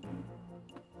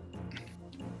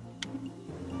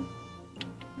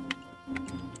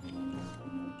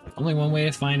 Only one way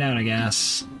to find out, I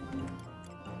guess.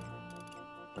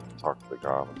 Talk to the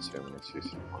goblin, see how many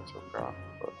CC points I've got,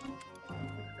 but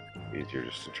easier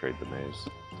just to trade the maze.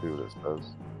 See what it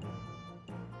says.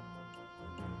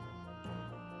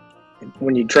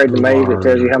 When you trade the maze, it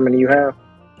tells you how many you have.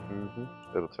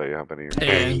 It'll tell you how many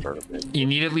And you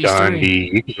need at least Gandhi,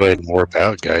 3. you can go ahead and warp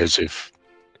out, guys, if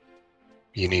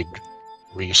you need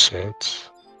resets.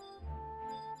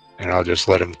 And I'll just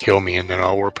let them kill me and then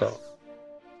I'll warp out.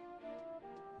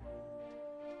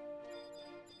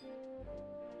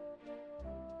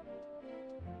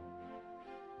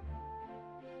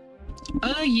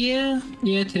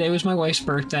 Yeah, today was my wife's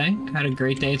birthday. Had a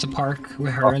great day at the park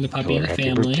with her and the puppy and the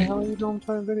family. How are you doing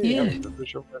playing video Yeah. games? It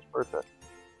was your best birthday.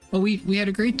 Well, we had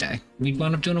a great day. We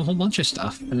wound up doing a whole bunch of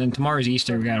stuff. And then tomorrow's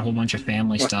Easter, we got a whole bunch of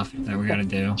family stuff that we gotta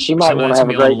do. She might Some of wanna that's have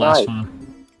gonna a be little great less night.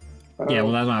 fun. Yeah,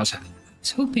 well, that's what I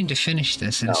was hoping to finish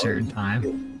this in a certain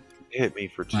time. It hit me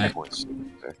for 2 points.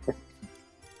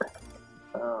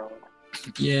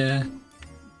 Yeah.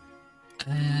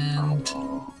 And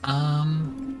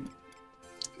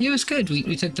it was good.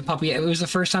 We took the puppy. It was the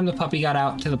first time the puppy got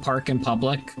out to the park in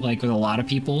public, like with a lot of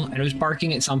people, and it was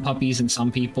barking at some puppies and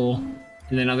some people,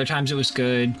 and then other times it was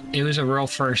good. It was a real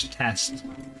first test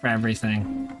for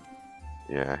everything.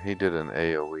 Yeah, he did an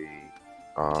AoE.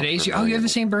 Today's you have the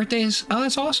same birthdays? Oh,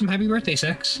 that's awesome. Happy birthday,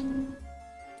 Six.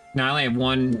 No, I only have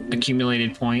 1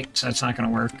 accumulated point, so that's not gonna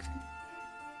work.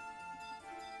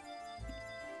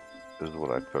 This is what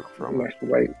I took I'm from gonna it. have to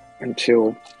wait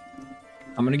until.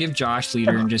 I'm gonna give Josh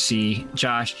leader and just see.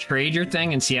 Josh, trade your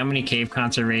thing and see how many cave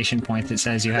conservation points it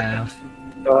says you have.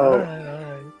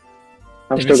 I'm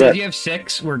If still it says got. you have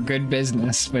 6, we're good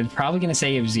business, but it's probably gonna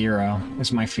say you have 0,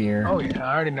 is my fear. Oh yeah,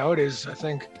 I already know it is. I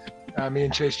think me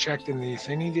and Chase checked in the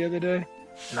thingy the other day.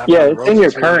 and I've Yeah, been it's in your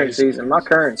rolled for 3 days. currencies, and my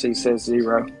currency says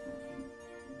 0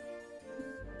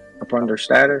 up under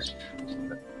status.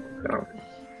 So,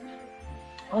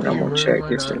 Oh, I'm gonna humor, check why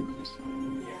just not?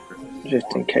 just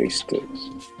in case.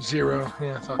 0.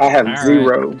 Yeah, I thought I have All right.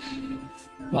 0.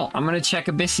 Well, I'm gonna check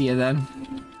Abyssia then.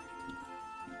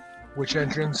 Which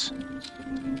entrance?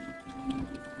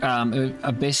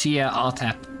 Abyssia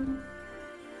Altep.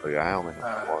 Oh yeah, I only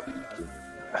have 1.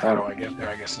 How do I get there?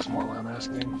 I guess is more what I'm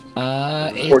asking.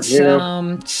 It's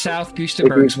Juno. South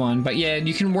Gustavberg's one, but yeah,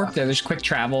 you can warp there. There's quick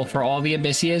travel for all the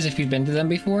Abyssias if you've been to them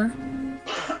before.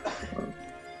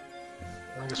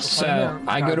 I guess we'll So find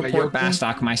out. I go to Got Port Yoki?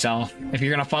 Bastock myself. If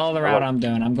you're gonna follow the route I'm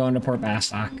doing, I'm going to Port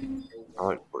Bastock. I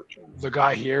like Fortune. The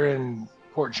guy here in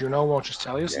Port Juno won't just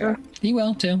tell you stuff? He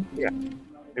will too.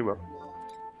 He will.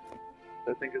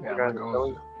 I think it's Yeah, the guy I'm that gonna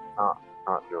goes. go.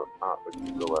 Not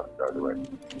the left, the other way.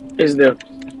 Is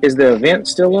the event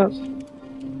still up?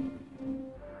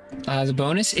 The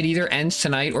bonus, it either ends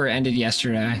tonight or it ended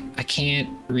yesterday. I can't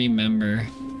remember.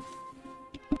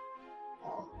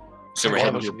 So we're One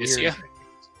heading of to those weird Abyssia?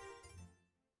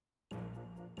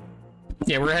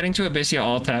 Yeah, we're heading to Abyssia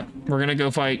Altep. We're gonna go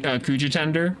fight Kuja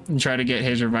Tender and try to get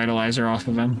his revitalizer off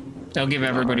of him. They'll give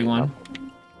everybody one.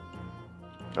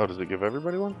 Oh, does it give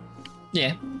everybody one?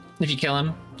 Yeah, if you kill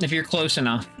him. If you're close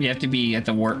enough. You have to be at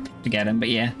the warp to get him, but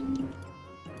yeah.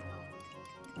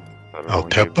 I don't know, we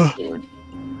gave Altepa? it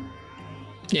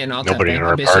Yeah, and I'll Nobody tap in it.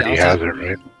 our Basically, party I'll has tap- it,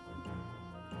 right?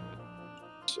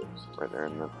 6 right there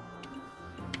in the.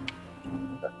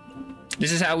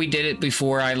 This is how we did it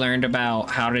before I learned about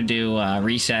how to do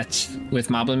resets with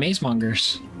Moblin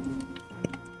Mazemongers.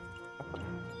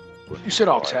 You said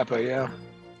Altepa, yeah.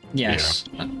 Yes.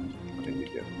 I need to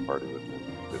get in the party with him.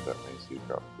 Did that nice he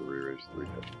dropped the re-raise 3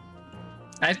 hit.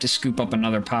 I have to scoop up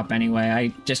another pop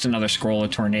anyway. Just another scroll of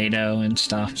tornado and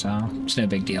stuff, so it's no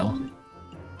big deal.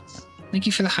 Thank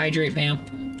you for the hydrate, vamp.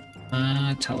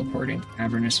 Teleporting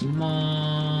Cavernous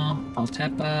Maw,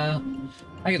 Altepa.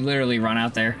 I could literally run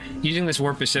out there. Using this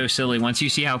warp is so silly. Once you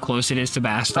see how close it is to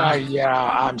Bastok. Yeah,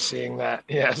 I'm seeing that.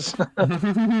 Yes.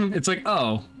 It's like,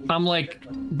 oh, I'm like,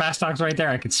 Bastok's right there.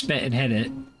 I could spit and hit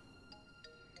it.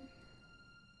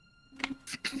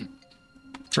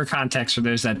 For context, for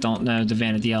those that don't know the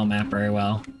Vanadil map very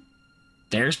well,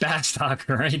 there's Bastok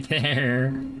right there,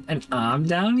 and I'm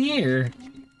down here.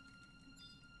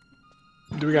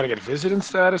 Do we gotta get visiting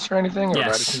status or anything? Or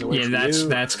Yes, yeah,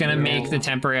 that's gonna make the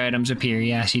temporary items appear.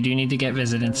 Yes, you do need to get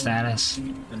visitant status.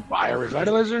 And buy a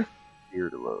revitalizer? Here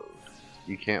to load.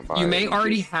 You can't buy. You may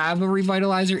already have a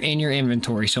revitalizer in your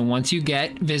inventory, so once you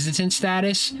get visitant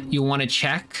status, you'll want to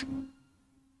check,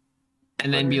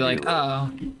 and then be like,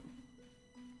 oh.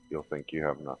 You'll think you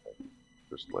have nothing.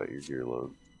 Just let your gear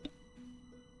load.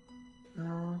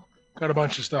 Got a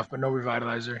bunch of stuff, but no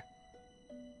revitalizer.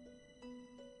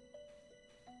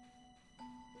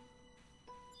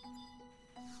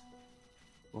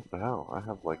 What the hell? I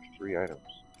have like 3 items.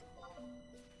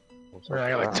 I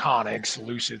got like tonics,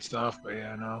 lucid stuff, but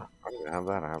yeah, no. I don't have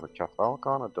that. I have a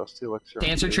Cathalcon, a Dusty Elixir. To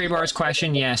answer Trebar's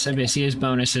question, yes, Abyssia's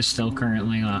bonus is still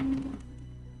currently up.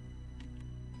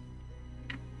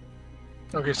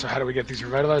 Okay, so how do we get these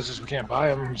revitalizers? We can't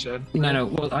buy them, you said. No,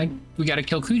 well, we gotta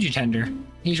kill Kuji Tender.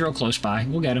 He's real close by.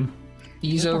 We'll get him.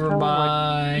 He's over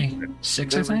by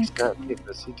 6, I think? Get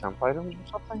the sea temp items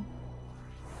or something?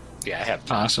 Yeah, I have.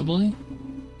 Possibly.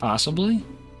 Possibly.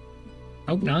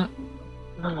 Hope not.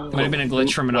 Might have been a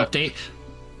glitch from an update.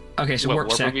 Okay, so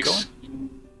warp 6.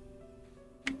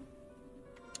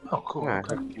 Oh, cool. Yeah,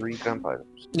 I have 3 temp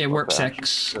items. Yeah, warp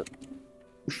 6.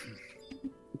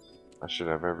 I should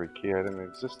have every key item in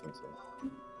existence.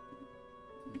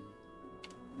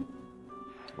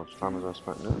 How much time has I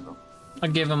spent doing them? I'll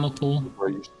give him a pull. Where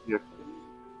you see it?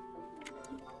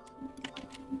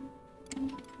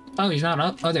 Oh, he's not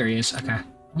up? Oh, there he is. Okay.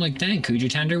 I'm like, dang, Kuji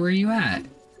Tender, where are you at?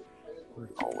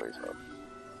 Always up.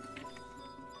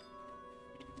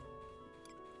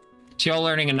 So y'all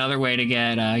learning another way to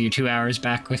get your 2 hours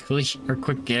back quickly, or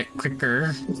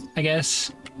quicker, I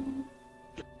guess.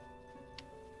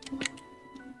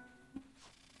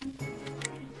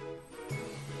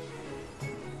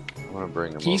 I'm gonna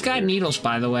bring him. He's got needles,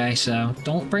 by the way, so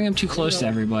don't bring him too close to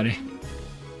everybody.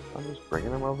 I'm just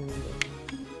bringing him over here.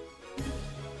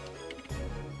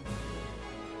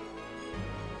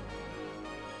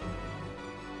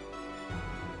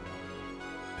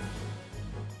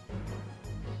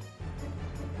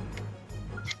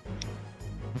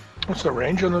 What's the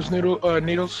range on those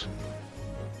needles?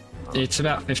 It's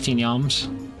about 15 yalms.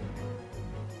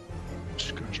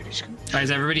 Alright,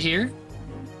 is everybody here?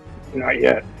 Not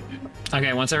yet.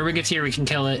 Okay, once everybody gets here, we can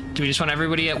kill it. Do we just want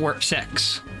everybody at warp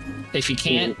 6? If you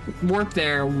can't warp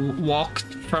there, walk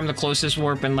from the closest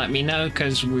warp and let me know,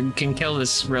 because we can kill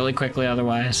this really quickly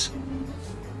otherwise.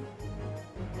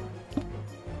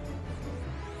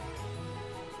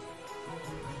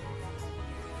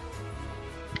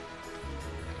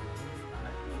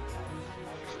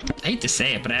 I hate to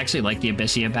say it, but I actually like the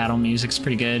Abyssia battle music. It's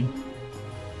pretty good.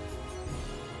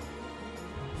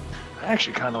 I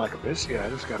actually kind of like Abyssia. I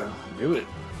just gotta do it.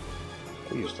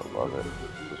 I used to love it.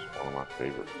 It was one of my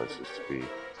favorite places to be.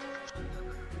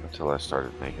 Until I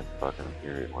started making fucking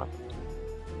Imperial weapons.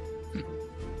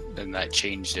 And that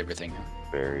changed everything.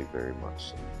 Very, very much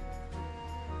so.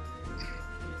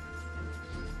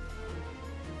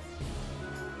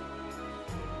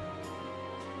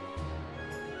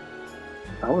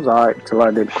 I was alright till I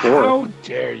did core. How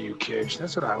dare you, Kish?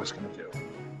 That's what I was gonna do.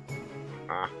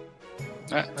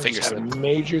 Finger slip.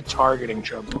 Major targeting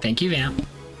trouble. Thank you, Vamp.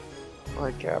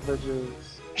 My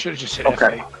cabbages. Should have just hit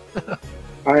Okay. FA.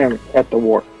 I am at the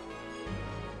warp.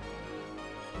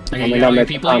 Okay, you got all your at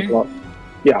the people time here? clock.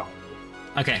 Yeah.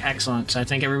 Okay, excellent. So I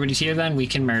think everybody's here then. We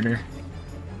can murder.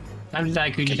 Time to die,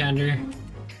 Kuji Tender.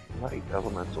 Light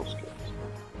elemental skills.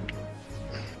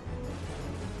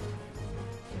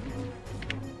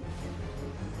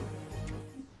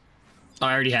 Oh,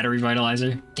 I already had a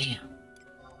revitalizer. Damn.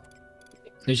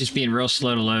 It was just being real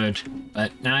slow to load.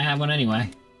 But now I have one anyway.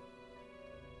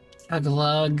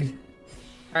 Chug-a-lug.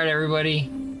 Alright, everybody.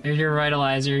 There's your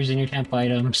vitalizers and your temp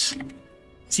items.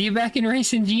 See you back in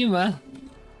Racing Jima.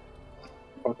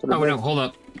 Oh no, hold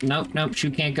up. Nope,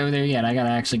 you can't go there yet. I gotta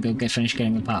actually go finish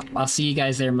getting the pop. I'll see you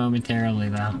guys there momentarily,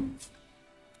 though.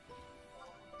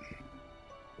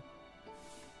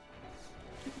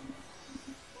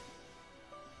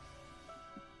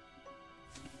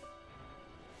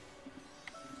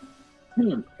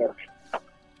 Hmm.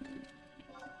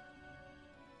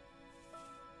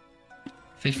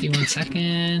 51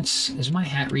 seconds. Is my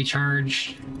hat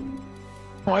recharged?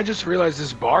 Oh, I just realized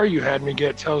this bar you had me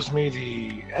get tells me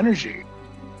the energy.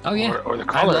 Oh yeah, or the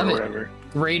color I love or whatever.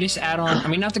 Greatest add-on. I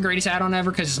mean, not the greatest add-on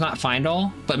ever because it's not Find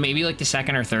All, but maybe like the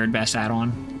second or third best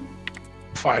add-on.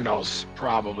 Find All's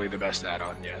probably the best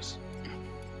add-on, yes.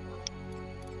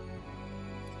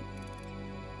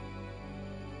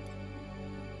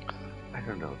 I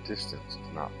don't know. Distance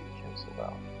cannot be canceled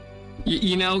out.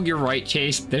 You know, you're right,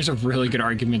 Chase. There's a really good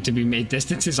argument to be made.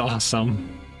 Distance is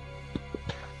awesome.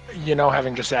 You know,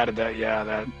 having just added that, yeah,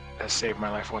 that has saved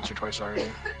my life once or twice already.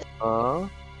 Oh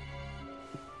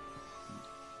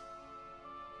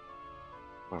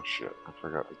shit, I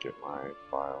forgot to get my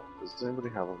vial. Does anybody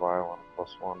have a vial on a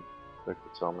 +1? They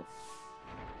could tell me.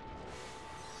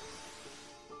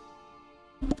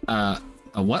 A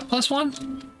what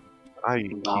 +1? I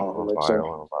keep a vial and a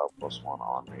vial +1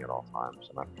 on me at all times,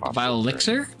 and I pop Vial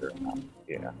elixir?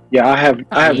 Yeah. Yeah, I have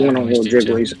yeah, one on I always little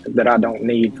do, jigglies that I don't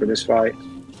need for this fight.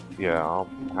 Yeah, I'll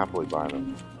happily buy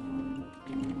them.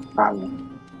 I'm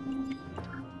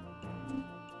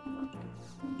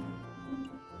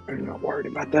not worried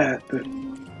about that, but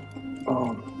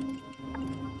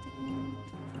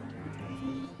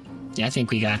Yeah, I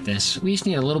think we got this. We just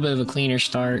need a little bit of a cleaner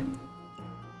start.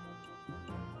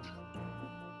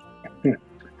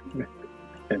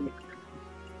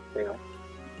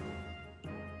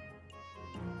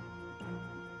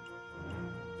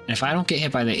 If I don't get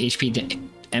hit by the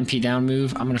MP down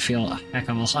move, I'm gonna feel a heck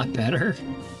of a lot better.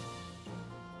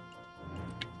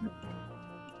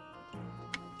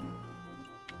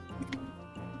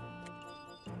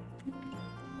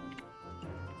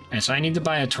 Alright, so I need to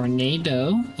buy a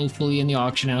tornado, hopefully in the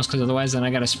auction house, because otherwise then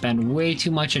I gotta spend way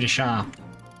too much at a shop.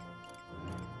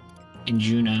 In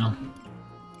Juno.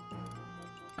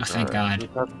 Oh, thank God.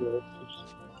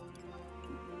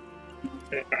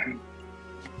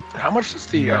 How much does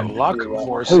the luck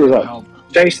force Who was that? help?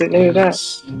 Jason needed that?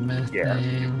 Yeah.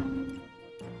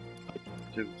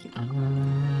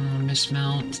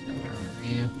 Mismelt. Where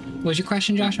are you? What was your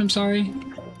question, Josh? I'm sorry.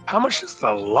 How much does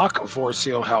the luck force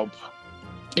seal help?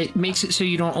 It makes it so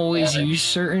you don't always use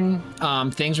certain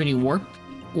things when you warp,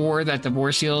 or that the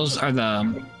vor seals are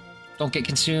the don't get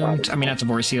consumed. I mean, not the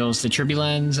vor seals, the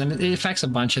turbulence, and it affects a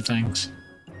bunch of things.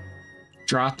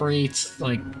 Drop rates,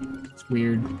 like, it's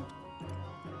weird.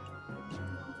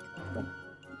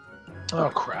 Oh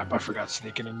crap! I forgot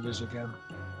sneaking into this again.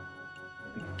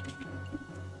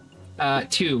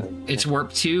 2. It's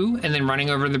warp 2, and then running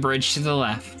over the bridge to the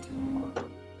left.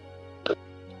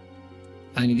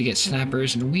 I need to get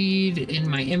snappers and weed in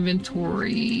my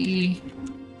inventory.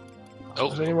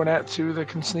 Oh. Is anyone at 2 that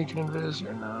can sneak into this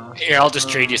or no? Here, I'll just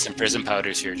trade you some prison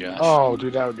powders here, Josh. Oh,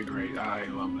 dude, that would be great. I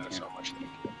love that so much. Thank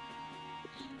you.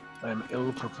 I'm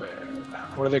ill prepared.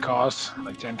 What do they cost?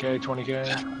 Like 10k,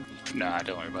 20k? Nah,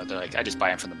 don't worry about that. Like, I just buy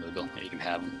them from the Moogle. You can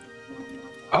have them.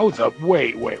 Oh,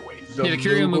 wait. The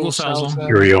Curio Moogle sells them.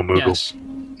 Curio Moogle. Yes.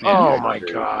 Oh my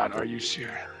God, are you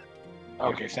serious?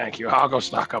 Okay, thank you. I'll go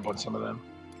stock up on some of them.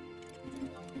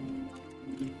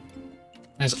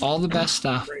 Has all the best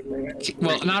stuff.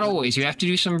 Well, not always. You have to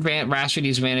do some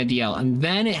Rhapsody's Vana'diel, and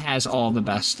then it has all the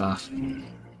best stuff.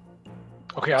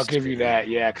 Okay, I'll give you that.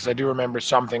 Yeah, because I do remember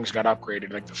some things got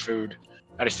upgraded, like the food.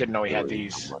 I just didn't know he had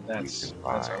these. That's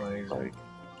amazing. Like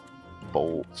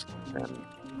bolts and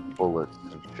bullets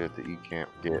and shit that you can't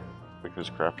get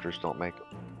because crafters don't make them.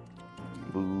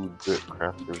 Food that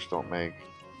crafters don't make.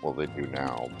 Well, they do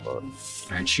now, but...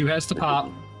 Alright, Shu has the pop.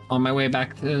 On my way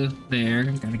back to there.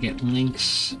 Gotta get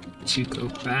links to go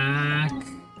back.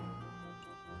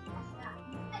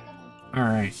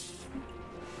 Alright.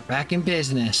 We're back in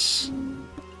business.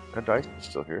 That dice is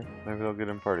still here. Maybe they'll get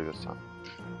in party this time.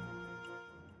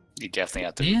 You definitely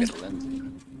have to Yeah. get a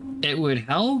lens. It would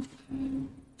help.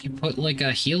 You put like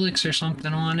a helix or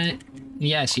something on it.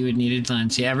 Yes, you would need a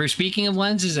lens. Yeah, we're speaking of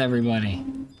lenses, everybody.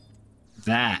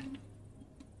 That.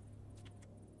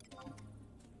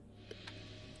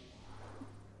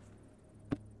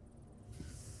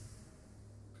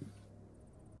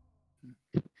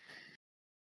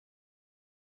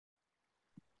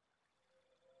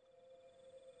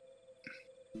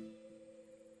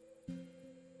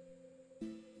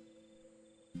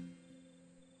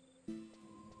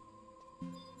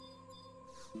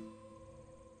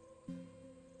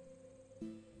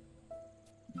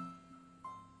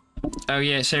 Oh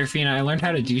yeah, Serafina, I learned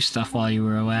how to do stuff while you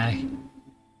were away.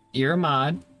 You're a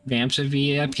mod, Vamp's a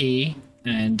VIP,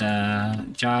 and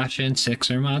Josh and Six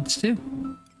are mods too.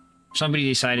 Somebody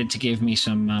decided to give me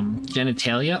some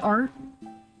genitalia art,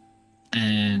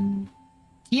 and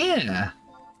yeah.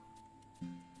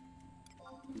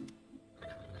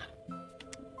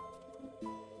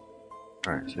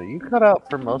 Alright, so you cut out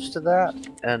for most of that,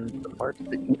 and the part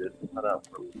that you didn't cut out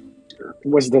for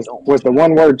was the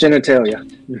one word genitalia.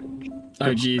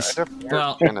 Oh jeez.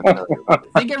 Well, I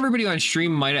think everybody on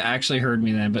stream might have actually heard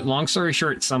me then, but long story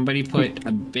short, somebody put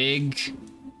a big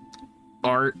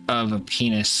art of a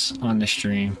penis on the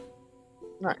stream.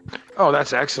 Nice. Oh,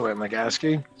 that's excellent, like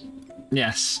ASCII.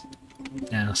 Yes.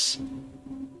 Yes.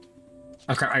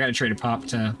 Okay, I gotta trade a pop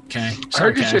to K. I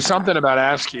heard you say something about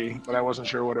ASCII, but I wasn't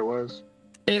sure what it was.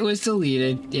 It was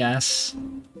deleted, yes.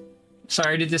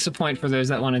 Sorry to disappoint for those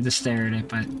that wanted to stare at it,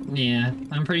 but yeah,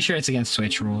 I'm pretty sure it's against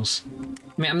Twitch rules.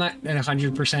 I mean, I'm not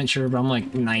 100% sure, but I'm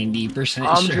like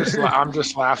 90% sure. I'm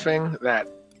just laughing that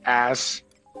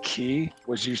ASCII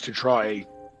was used to draw a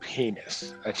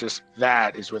penis.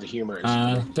 That is where the humor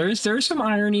is. There is some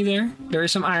irony there. There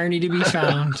is some irony to be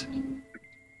found.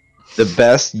 The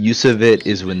best use of it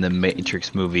is when the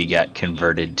Matrix movie got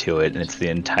converted to it, and it's the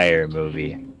entire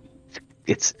movie.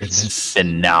 It's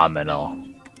phenomenal,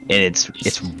 and it's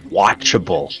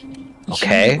watchable.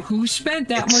 Okay. Who spent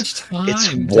that much time? It's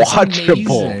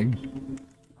watchable.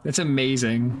 That's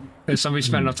amazing. That somebody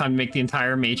spent enough time to make the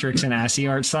entire Matrix in ASCII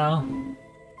art style.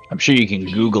 I'm sure you can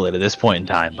Google it at this point in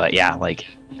time, but yeah, like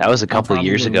that was a couple of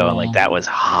years ago, and like that was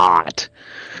hot.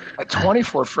 At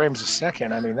 24 frames a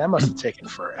second, I mean, that must have taken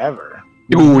forever.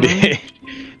 Dude,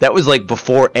 that was like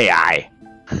before AI.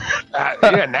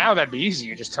 Yeah, now that'd be easy.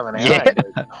 You just tell an AI.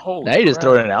 Yeah. Now you just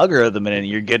throw in an algorithm in and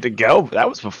you're good to go. That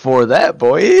was before that,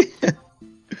 boy.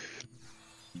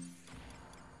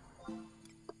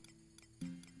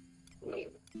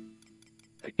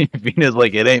 Vina's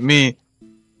like, it ain't me.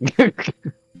 Vina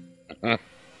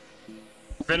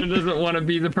doesn't want to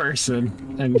be the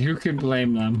person, and who can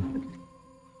blame them?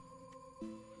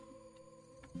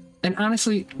 And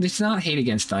honestly, it's not hate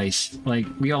against Dice. Like,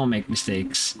 we all make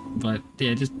mistakes. But,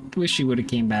 yeah, just wish he would have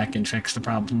came back and fixed the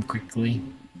problem quickly.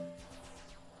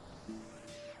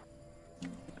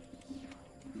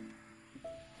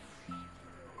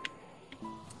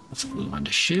 Let's glue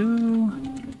onto Shoe.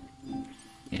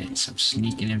 Get some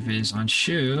sneaking invis on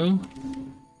Shoe.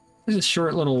 This is a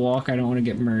short little walk. I don't want to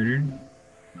get murdered.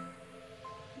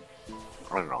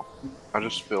 I don't know. I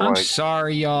just feel I'm like...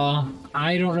 sorry, y'all.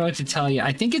 I don't know what to tell you.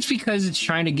 I think it's because it's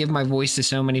trying to give my voice to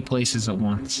so many places at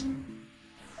once.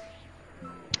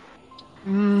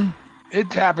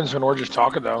 It happens when we're just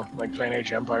talking, though. Like playing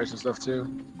Age of Empires and stuff,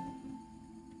 too.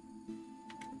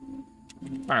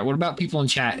 Alright, what about people in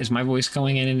chat? Is my voice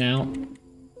going in and out?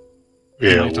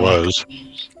 Yeah, it was.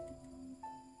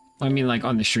 I mean, like,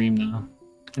 on the stream, though.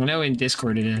 I know in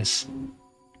Discord it is.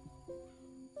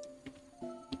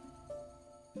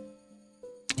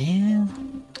 Yeah,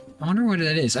 I wonder what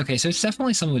that is. Okay, so it's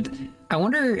definitely something with... I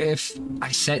wonder if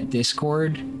I set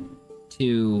Discord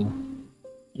to,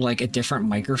 like, a different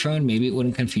microphone, maybe it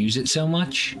wouldn't confuse it so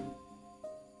much.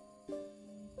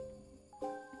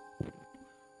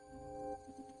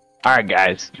 Alright,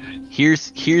 guys. Here's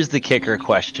the kicker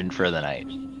question for the night.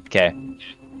 Okay.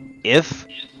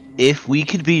 If we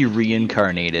could be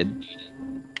reincarnated,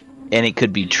 and it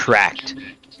could be tracked,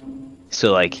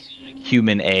 so, like,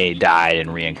 human A died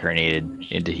and reincarnated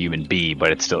into human B,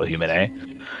 but it's still a human A.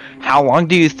 How long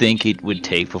do you think it would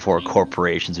take before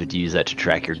corporations would use that to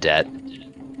track your debt?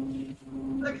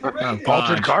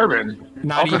 Altered carbon.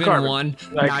 Not even one.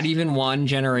 Not even one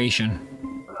generation.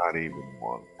 Not even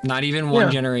one. Not even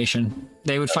one generation.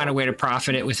 They would find a way to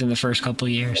profit it within the first couple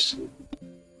of years.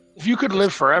 If you could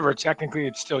live forever, technically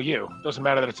it's still you. Doesn't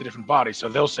matter that it's a different body, so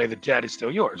they'll say the debt is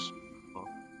still yours.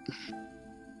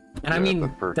 And I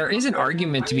mean, there is an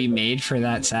argument to be made for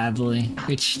that, sadly,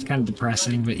 which is kind of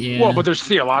depressing, but yeah. Well, but there's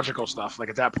theological stuff. Like,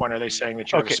 at that point, are they saying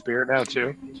that you have a spirit now,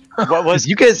 too? What was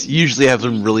you guys usually have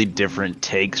some really different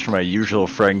takes from our usual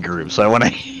friend group, so I want to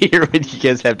hear what you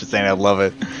guys have to say, and I love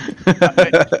it.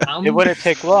 It wouldn't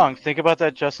take long. Think about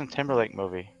that Justin Timberlake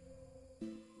movie.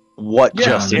 What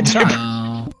Justin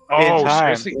Timberlake?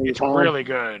 It's really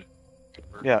good.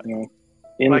 Yeah.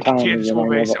 Like kids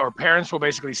will or parents will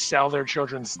basically sell their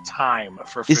children's time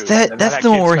for food. Is that's the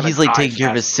one where he's like taking care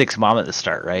of his sick mom at the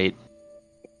start, right?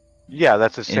 Yeah,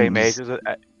 that's the same age as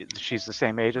she's the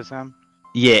same age as him.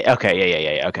 Yeah.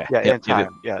 Okay. Yeah. Okay. Yeah. In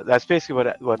time. Yeah, that's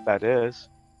basically what that is.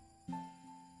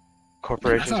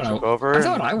 corporations took over. I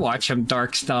thought I watched some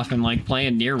dark stuff and like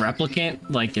playing Near Replicant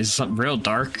like is something real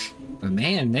dark. But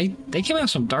man, they came out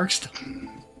with some dark stuff.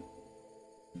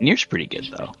 Near's pretty good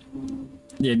though.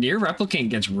 Yeah, Near Replicant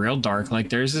gets real dark. Like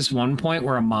there's this one point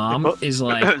where a mom is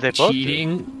like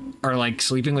cheating or like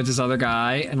sleeping with this other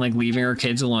guy and like leaving her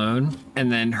kids alone,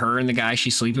 and then her and the guy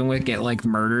she's sleeping with get like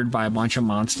murdered by a bunch of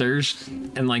monsters,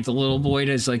 and like the little boy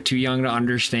is like too young to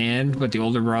understand, but the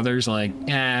older brother's like,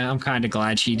 I'm kind of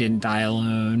glad she didn't die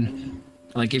alone.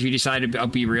 Like if you decide to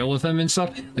be real with him and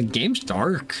stuff, the game's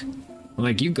dark.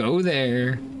 Like you go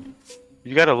there.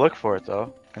 You gotta look for it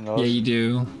though. Yeah, you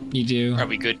do. You do. Are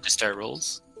we good to start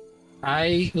rolls?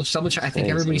 I will double check. I think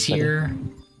everybody's here.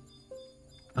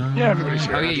 Yeah, everybody's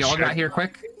here. Oh yeah, y'all got here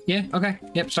quick? Yeah, okay.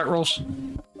 Yep, start rolls.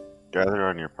 Gather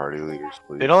on your party leaders,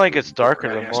 please. It only gets darker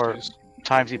the more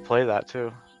times you play that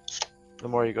too. The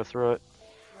more you go through it.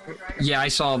 Yeah, I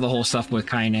saw the whole stuff with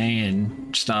Kaine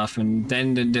and stuff, and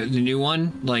then the new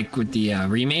one, like with the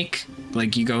remake,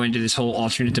 like you go into this whole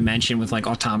alternate dimension with like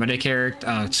automata character.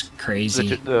 Oh, it's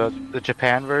crazy. The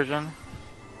Japan version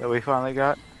that we finally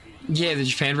got. Yeah, the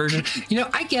Japan version. You know,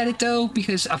 I get it though,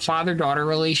 because a father-daughter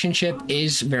relationship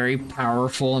is very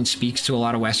powerful and speaks to a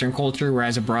lot of Western culture,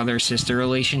 whereas a brother-sister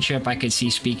relationship I could see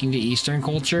speaking to Eastern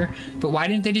culture. But why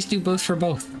didn't they just do both for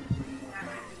both?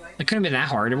 It couldn't have been that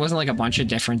hard. It wasn't like a bunch of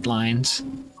different lines.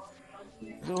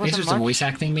 I guess it was the voice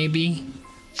acting, maybe.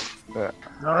 Yeah.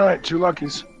 All right, 2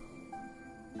 luckies.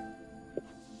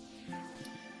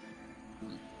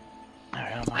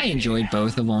 I enjoyed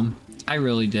both of them. I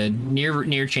really did.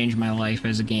 Nier changed my life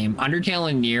as a game.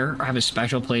 Undertale and Nier have a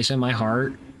special place in my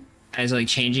heart as like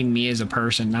changing me as a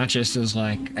person, not just as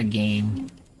like a game.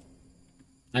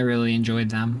 I really enjoyed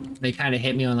them. They kind of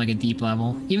hit me on like a deep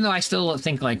level. Even though I still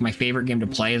think like my favorite game to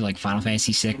play is like Final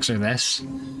Fantasy VI or this.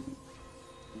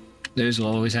 Those will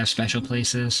always have special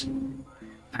places.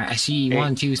 All right, I see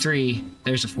 1, 2, 3.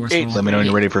 There's a 4th one. Let me know when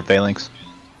you're ready for Phalanx.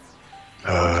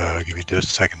 Give me just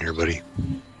a second here, buddy.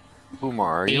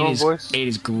 Umar, are you on voice? 8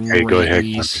 is great. Hey, go ahead.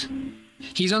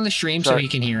 He's on the stream so he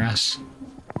can hear us.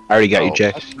 I already got you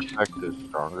checked. Protect is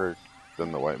stronger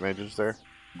than the white mages there.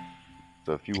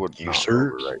 So if you would not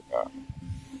search? overwrite that.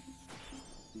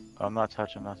 I'm not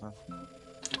touching nothing.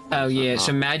 Oh yeah,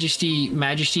 so Majesty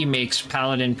makes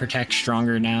Paladin Protect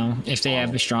stronger now, if they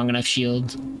have a strong enough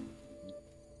shield.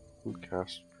 Who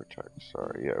cast Protect?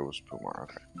 Sorry, yeah, it was Pumar,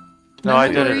 okay. No, I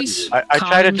did it. I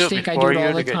tried to do it before you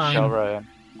to get Shelra in.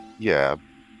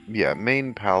 Yeah,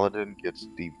 main Paladin gets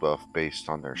debuff based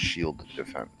on their shield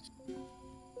defense.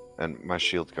 And my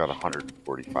shield's got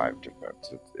 145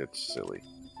 defense. It's silly.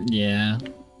 Yeah.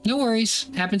 No worries.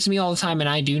 Happens to me all the time, and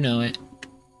I do know it.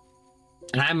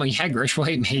 And I'm a Yagrish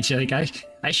white mage. Like,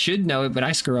 I should know it, but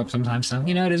I screw up sometimes, so,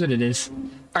 you know, it is what it is.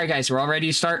 Alright, guys, we're all ready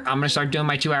to start. I'm gonna start doing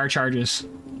my 2-hour charges.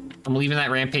 I'm leaving that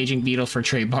rampaging beetle for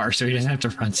Trey Bar, so he doesn't have to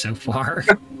run so far.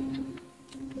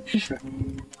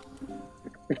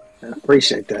 I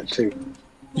appreciate that, too.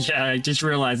 Yeah, I just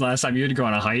realized last time you had to go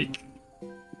on a hike.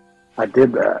 I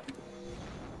did that.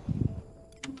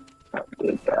 I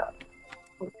did that.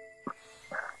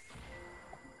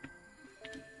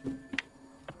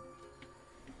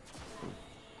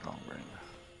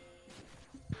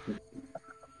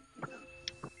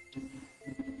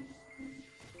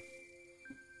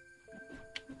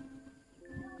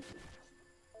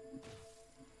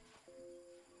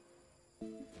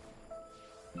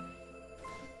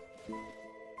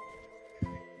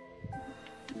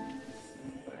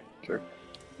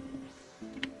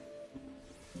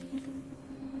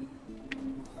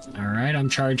 Alright, I'm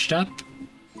charged up.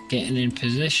 Getting in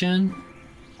position.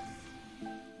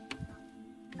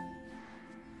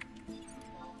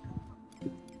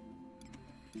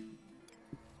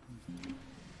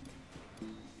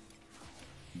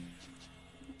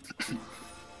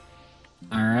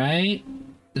 Alright.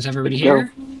 Is everybody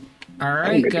here?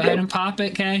 Alright, go ahead and pop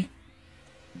it, Kay.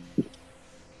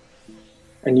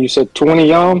 And you said 20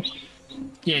 yalms?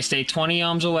 Yeah, stay 20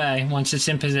 yalms away once it's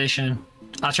in position.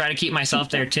 I'll try to keep myself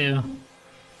there too.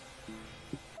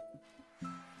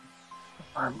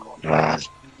 I'm going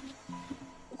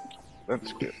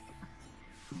That's good.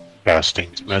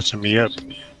 Casting's messing me up.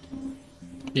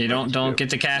 Yeah, don't get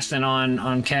the casting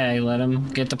on K. Let him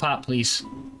get the pop, please.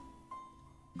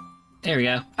 There we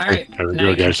go. All right, there we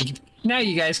go, guys. Now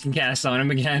you guys can cast on him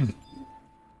again.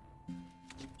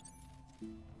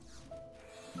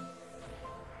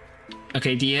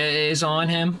 Okay, Dia is on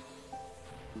him.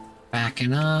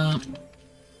 Backing up.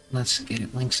 Let's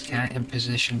get Link's Cat in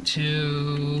position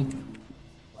 2.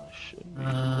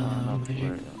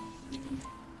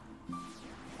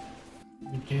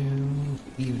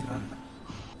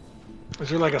 Is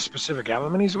there like a specific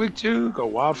element he's weak to? Go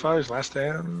wildfires, last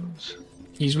stands.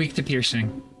 He's weak to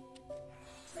piercing.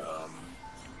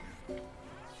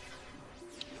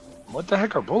 What the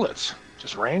heck are bullets?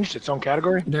 Just ranged, its own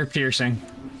category? They're piercing.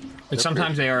 But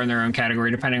sometimes they are in their own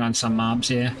category, depending on some mobs,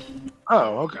 yeah.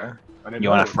 Oh, okay. You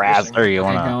want a Frazzler or you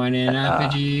want Okay, going in,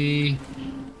 Apogee.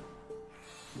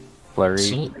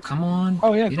 Flurry? Come on.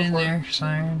 Oh, yeah, get go in for it. there,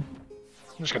 Siren.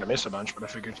 I'm just gonna miss a bunch, but I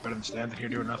figure it's better than standing here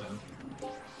doing nothing.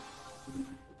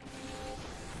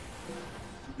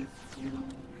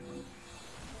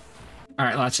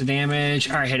 Alright, lots of damage.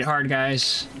 Alright, hit it hard,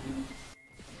 guys.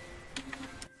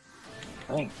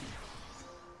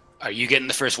 Are you getting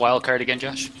the first wild card again,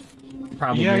 Josh?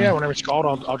 Probably. Yeah, whenever it's called,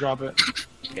 I'll drop it.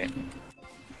 Okay.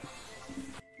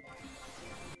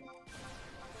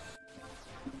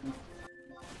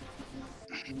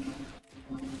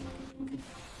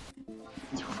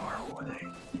 Too far away.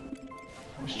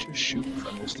 Let's just shoot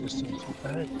from this distance.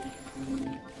 Okay.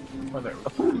 Oh, there we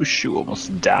go. Ooh, shoot,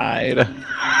 almost died.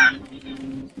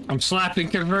 I'm slapping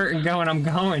convert and going, I'm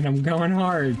going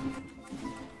hard.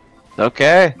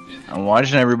 Okay. I'm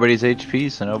watching everybody's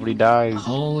HP so nobody dies.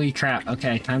 Holy crap.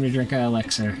 Okay, time to drink an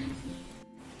elixir.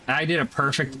 I did a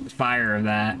perfect fire of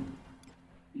that.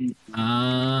 Here,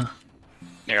 I'll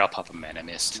pop a mana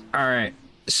mist. Alright,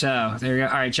 so there you go.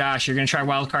 Alright, Josh, you're gonna try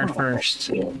wildcard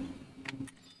first.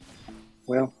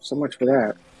 Well, so much for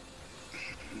that.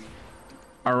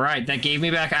 Alright, that gave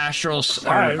me back Astral's or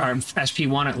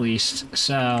SP1 at least,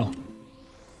 so.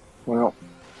 Well,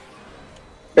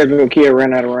 Kia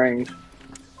ran out of range.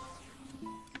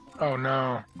 Oh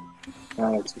no.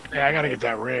 Yeah, I gotta get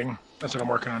that ring. That's what I'm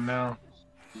working on now.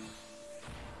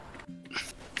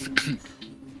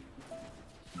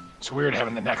 It's weird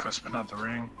having the necklace, but not the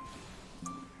ring.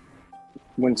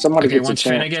 When somebody Okay, gets once a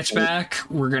chance, Finna gets back,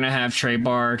 we're gonna have Trey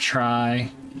Bar try.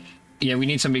 Yeah, we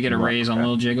need somebody to get a raise on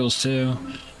Little Jiggles too.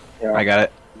 Yeah. I got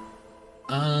it.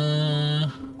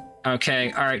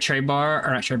 Okay, alright, Trey Bar,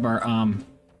 or not Trey Bar,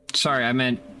 sorry, I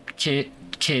meant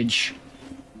Kidge.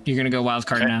 You're gonna go wild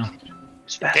card now.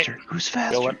 Who's faster? Who's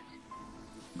faster?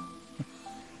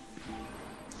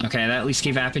 Okay, that at least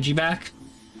gave Apogee back.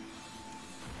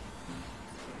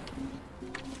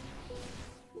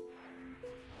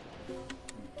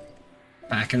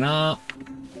 Backing up.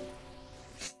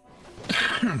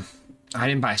 I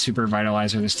didn't buy Super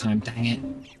Vitalizer this time, dang it.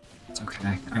 It's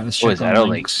okay. Alright, let's check What is that? on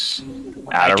Like, links.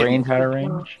 out of range, out of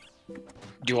range?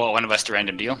 Do you want one of us to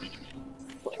random deal?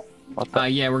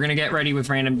 Yeah, we're gonna get ready with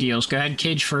random deals. Go ahead,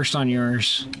 Cage, first on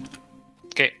yours.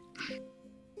 Okay.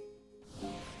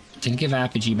 Didn't give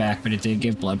Apogee back, but it did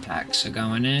give Blood Pack, so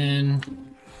going in.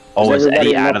 Oh, is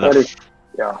Eddie out of the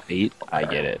Yeah. feet? I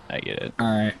get it. I get it.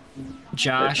 Alright.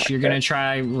 Josh, you're gonna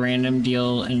try random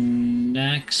deal in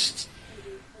next.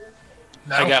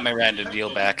 I got my random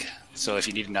deal back, so if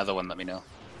you need another one, let me know.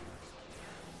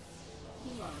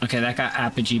 Okay, that got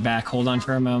Apogee back. Hold on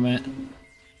for a moment.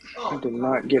 I did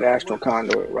not get Astral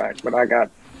Conduit back, but I got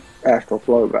Astral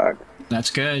Flow back. That's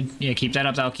good. Yeah, keep that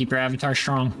up. That'll keep your avatar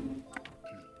strong.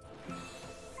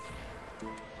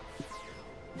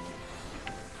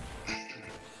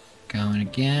 Going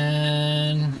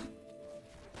again.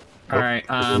 Alright,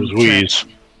 Louise.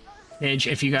 Edge,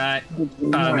 if you got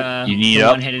the You need the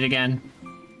up? one, hit it again.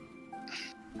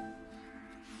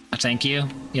 Thank you.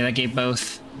 Yeah, that gave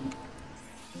both.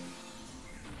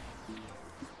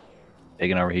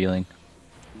 Taking over healing.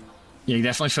 Yeah, you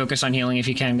definitely focus on healing if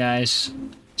you can, guys.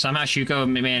 Somehow Shuko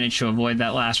managed to avoid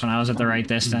that last one. I was at the right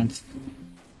distance.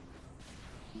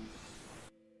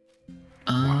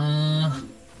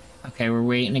 Okay, we're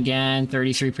waiting again.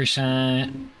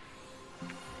 33%.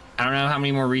 I don't know how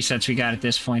many more resets we got at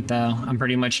this point, though. I'm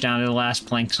pretty much down to the last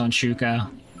planks on Shuko.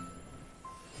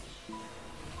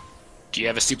 Do you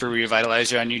have a super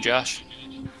revitalizer on you, Josh?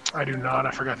 I do not.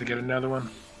 I forgot to get another one.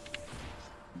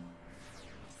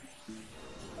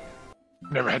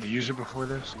 Never had to use it before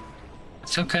this.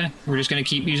 It's okay. We're just going to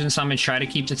keep using summons, try to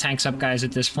keep the tanks up, guys,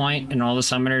 at this point, and all the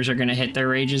summoners are going to hit their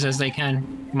rages as they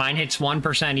can. Mine hits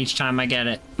 1% each time I get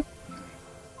it.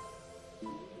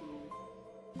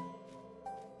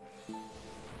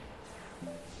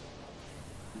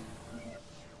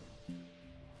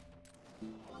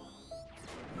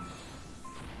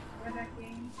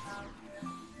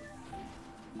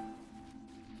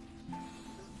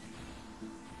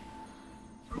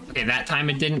 Okay, that time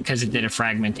it didn't because it did a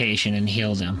fragmentation and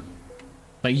healed him.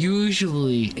 But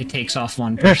usually it takes off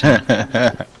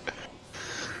 1%.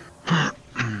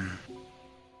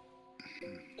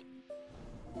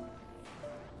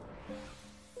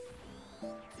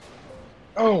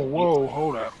 Oh, whoa,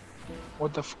 hold up.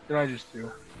 What the f did I just do?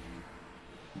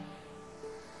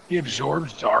 He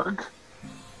absorbs dark?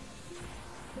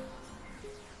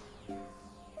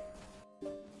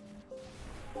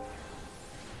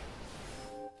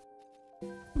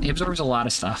 He absorbs a lot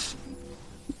of stuff.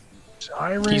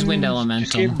 Sirens He's wind just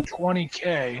elemental. gave him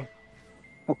 20k.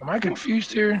 Am I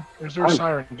confused here? Or is there a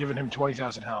siren giving him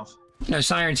 20,000 health? No,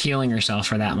 Siren's healing herself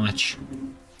for that much.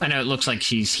 I know it looks like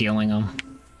she's healing him.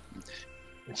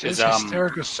 It says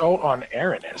hysteric assault on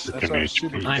Aeonics. That's what I was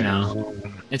shooting. I know.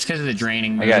 It's because of the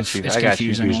draining move. I got you. It's I got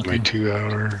you. confusing. Use my 2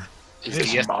 hour. Is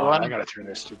This the mod, one? I gotta turn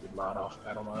this stupid mod off.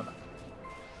 I don't mind.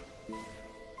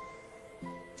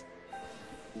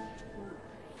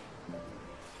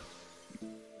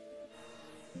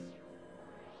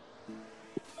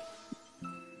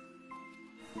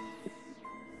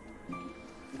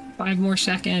 Five more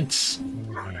seconds.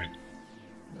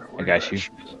 I got you.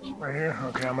 Right here?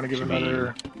 Okay, I'm gonna give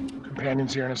another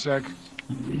companions here in a sec.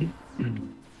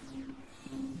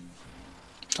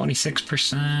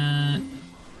 26%.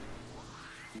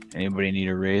 Anybody need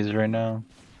a raise right now?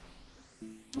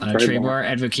 Trebar,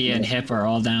 Advokia, and Hip are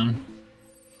all down.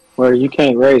 Well, you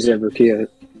can't raise every kid.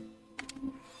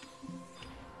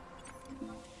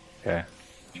 Okay.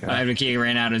 Sure. Advokia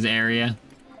ran out of the area.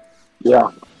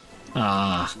 Yeah.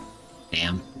 Ah,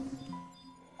 damn.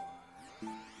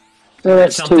 So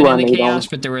that's Something two I in the need chaos, on.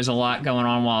 but there was a lot going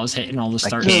on while I was hitting all the I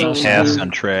start can't stuff. cast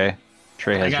on Trey.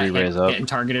 Trey I has got re-raise up. getting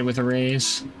targeted with a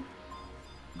raise.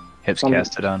 Hips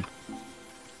casted on.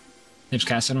 Hips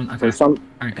casted on. Okay. For some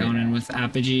Alright, going in with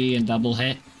Apogee and double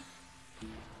hit.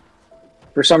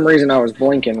 for some reason I was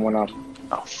blinking when I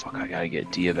Oh fuck! I gotta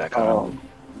get Dia back on.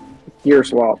 gear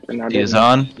swapped and I Dia's didn't.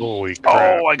 on. Holy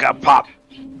crap. Oh, I got popped.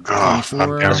 I'm 24.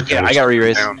 down. That's okay. I got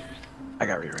re-raise. Down. I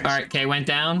got re-raise. Alright, K went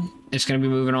down. It's gonna be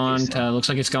moving on to, looks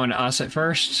like it's going to us at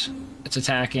first. It's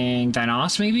attacking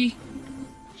Dinos, maybe?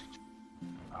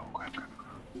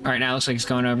 Alright, now it looks like it's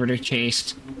going over to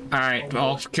Chase. Alright,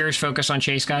 all curious focus on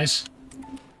Chase, guys.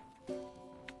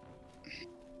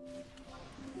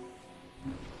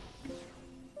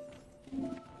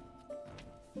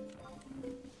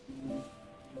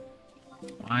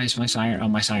 Why is my siren? Oh,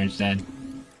 my siren's dead.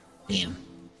 Damn.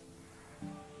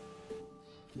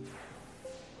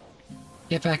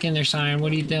 Get back in there, siren.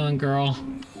 What are you doing, girl?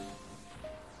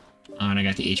 Oh, and I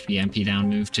got the HP MP down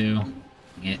move too.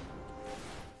 Dang it.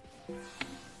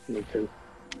 Me too.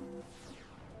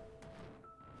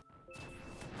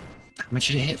 How much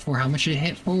did it hit for? How much did it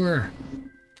hit for?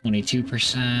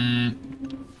 22%.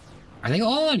 Are they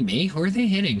all on me? Who are they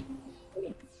hitting?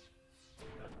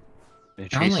 They're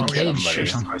all like Cage or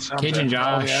something. Cage and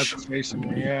Oh, yeah, Josh. it's facing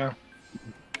me. Yeah.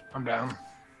 I'm down.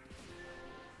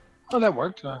 Oh, that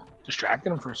worked.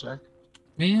 Distracted him for a sec.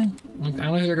 Yeah. I don't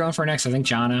know who they're going for next. I think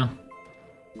Jono.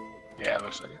 Yeah, it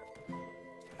looks like it.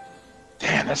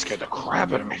 Damn, that scared the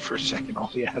crap out of me for a second.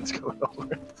 All the ads going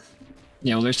over.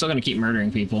 Yeah, well, they're still gonna keep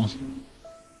murdering people.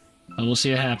 But we'll see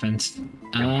what happens.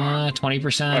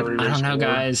 20%. I don't know,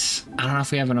 guys. I don't know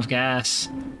if we have enough gas.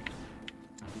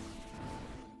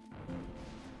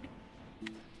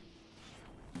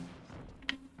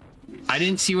 I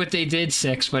didn't see what they did,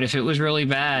 6, but if it was really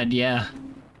bad, yeah.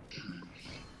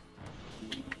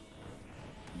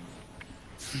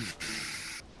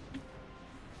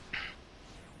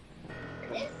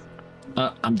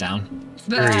 I'm down.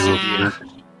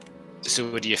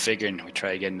 So what are you figuring? We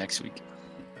try again next week?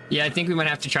 Yeah, I think we might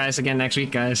have to try this again next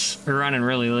week, guys. We're running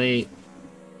really late.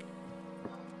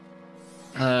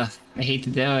 I hate to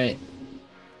do it.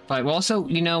 But also,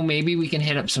 you know, maybe we can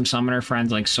hit up some summoner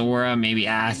friends like Sora, maybe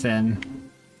Athen.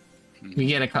 We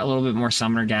get a little bit more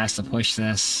summoner gas to push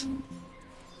this.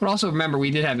 But also remember,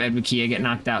 we did have Edwikia get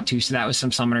knocked out too, so that was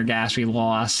some summoner gas we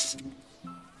lost.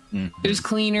 It was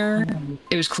cleaner.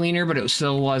 It was cleaner, but it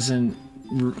still wasn't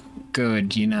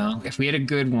good, you know? If we had a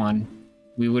good one,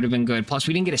 we would have been good. Plus,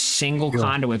 we didn't get a single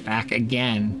conduit back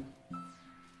again.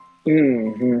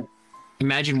 Mm-hmm.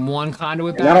 Imagine one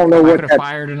conduit And back. I don't know what could have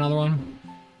fired another one.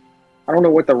 I don't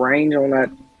know what the range on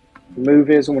that move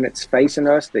is when it's facing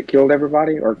us that killed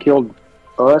everybody or killed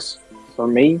us or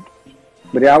me.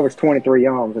 But I was 23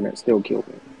 yawns and it still killed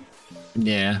me.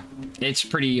 Yeah, it's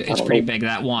pretty know. big,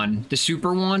 that one. The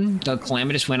super one, the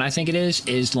Calamitous Wind, I think it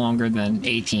is longer than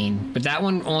 18. But that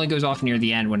one only goes off near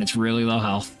the end when it's really low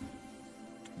health.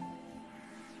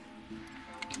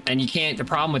 And you can't, the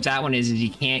problem with that one is you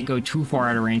can't go too far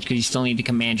out of range because you still need to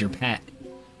command your pet.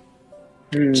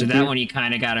 So that one you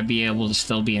kind of got to be able to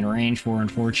still be in range for,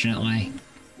 unfortunately.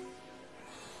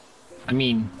 I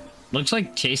mean, looks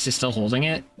like Chase is still holding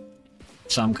it.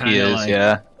 So I'm kind of like...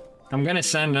 yeah. I'm gonna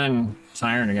send in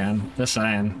Siren again. Just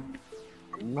saying.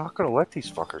 I'm not gonna let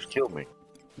these fuckers kill me.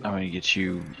 I'm gonna get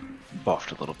you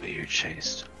buffed a little bit here,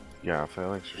 Chase. Yeah,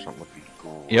 Phalanx or something would be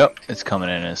cool. Yep, it's coming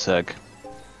in a sec.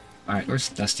 Alright, where's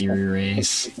Dusty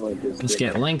Re-Raise? Let's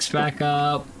get Lynx back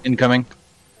up. Incoming.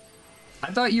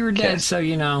 I thought you were dead, so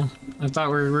you know. I thought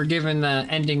we're giving the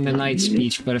ending the night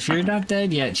speech, but if you're not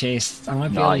dead yet, Chase, I might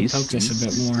be able to poke this a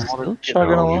bit more. Still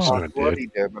chugging No, along. it's not bloody,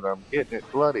 damn it, I'm getting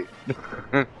it bloody.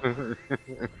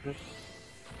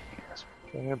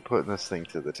 I'm putting this thing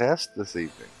to the test this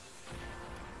evening.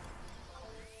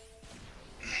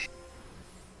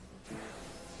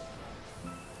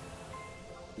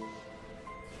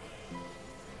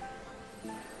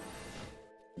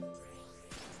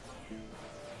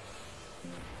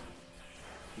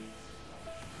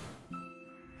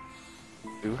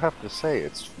 I do have to say,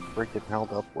 it's freaking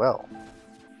held up well.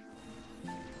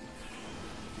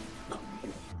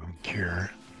 Cure.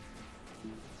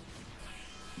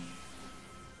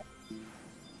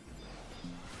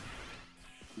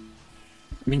 I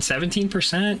mean,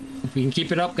 17%. If we can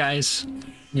keep it up, guys,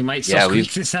 we might still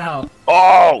squeak this out.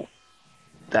 Oh!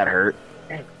 That hurt.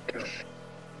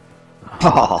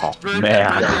 Oh,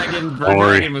 man. Bird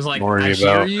Dragon was like, I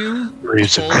hear you,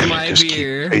 hold my just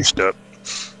beer. Keep paced up.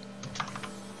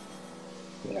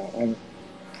 Yeah,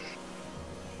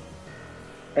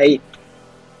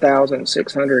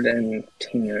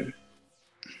 8,610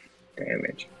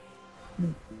 damage.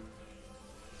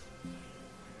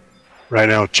 Right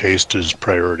now, Chased is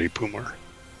priority Pumar.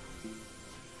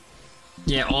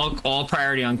 Yeah, all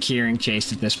priority on curing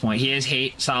Chase at this point. He is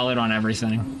hate solid on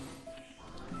everything.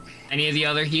 Any of the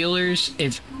other healers,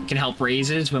 if can help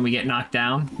raises when we get knocked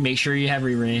down, make sure you have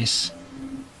re-raise.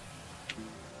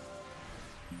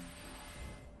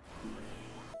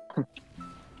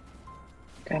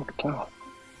 Thank God.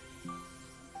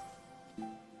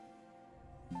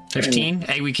 15.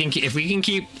 Hey, we can if we can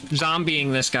keep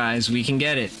zombieing this, guys, we can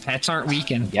get it. Pets aren't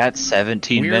weakened. Yeah, it's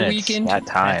 17 We're minutes. weakened. That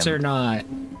time. Pets are not.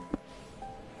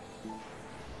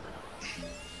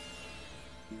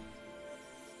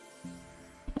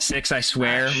 Six, I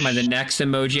swear. The next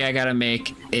emoji I gotta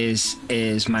make is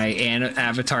my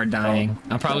avatar dying.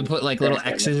 I'll probably put like little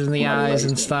X's in the eyes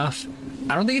and stuff.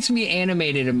 I don't think it's gonna be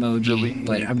animated emoji,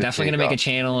 but I'm definitely gonna make a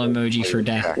channel emoji for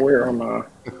death. Where am I?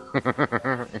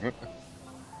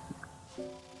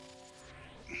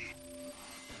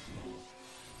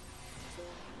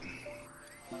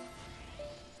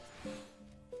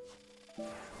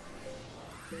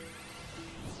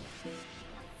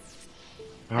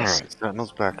 Alright,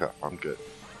 Sentinel's back up. I'm good.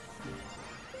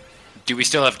 Do we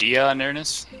still have Dia on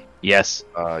Ernest? Yes.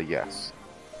 Yes.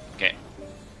 Okay.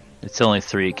 It's only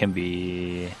 3. It can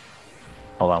be...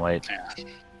 Hold on, wait.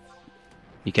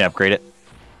 You can upgrade it.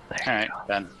 Alright,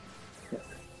 done.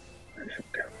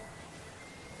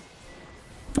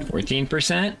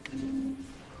 14%?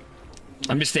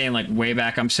 I'm just staying like way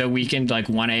back. I'm so weakened, like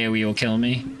one AoE will kill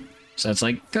me. So it's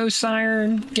like, go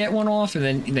Siren, get one off, and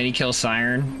then he kills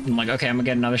Siren. I'm like, okay, I'm gonna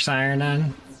get another Siren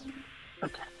then.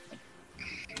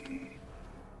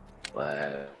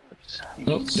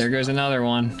 Oh, there goes another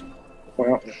one.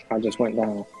 Well, I just went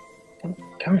down.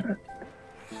 Come on.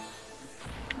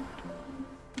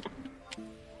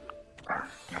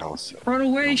 Run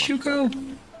away, Shuko!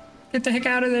 Get the heck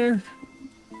out of there!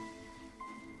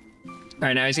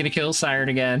 Alright, now he's gonna kill Siren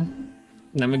again.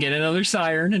 And I'm gonna get another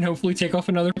Siren and hopefully take off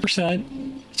another percent.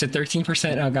 It's at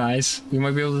 13% now, guys. We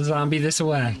might be able to zombie this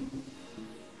away.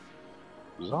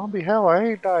 Zombie hell, I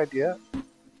ain't died yet.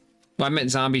 Well, I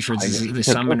meant zombie for the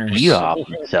summoners. He off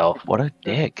himself. What a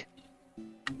dick.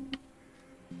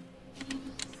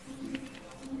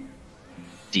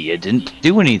 Dia didn't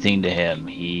do anything to him.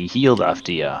 He healed off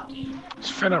Dia. Is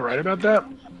Finna right about that?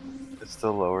 It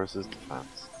still lowers his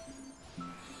defense.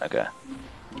 Okay.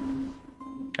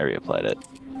 I reapplied it.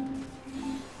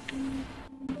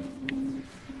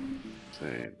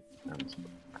 Save.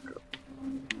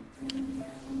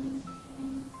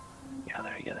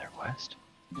 Gather west.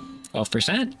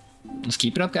 12%. Let's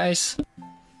keep it up, guys.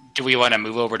 Do we want to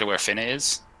move over to where Finna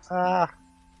is?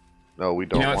 No, we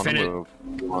don't You know what, want to Finna- move.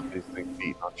 We want these things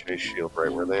beating on Chase Shield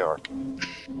right where they are.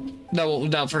 No,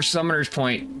 for Summoner's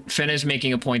point, Finn is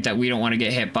making a point that we don't want to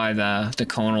get hit by the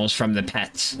conals from the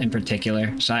pets in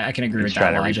particular. So I can agree with He's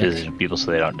that trying to logic. reposition people so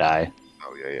they don't die.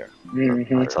 Oh, yeah.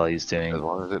 Mhm. That's all he's doing. As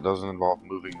long as it doesn't involve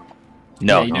moving them.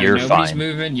 No, Yeah, you're nobody's fine.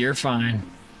 moving, you're fine.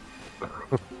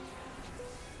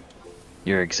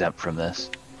 You're exempt from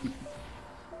this.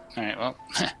 Alright, well,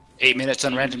 8 minutes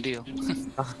on random deal.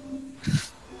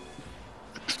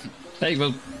 Hey,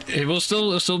 well, it'll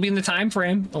still be in the time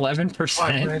frame. 11%.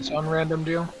 5 minutes on random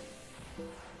deal.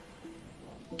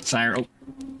 Siren. Oh,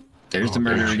 there's the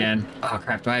murder again. Oh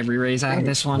crap! Do I have re-raise out of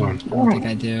this one? I don't think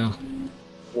I do.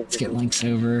 Let's get Lynx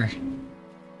over.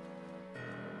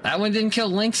 That one didn't kill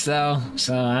Lynx though,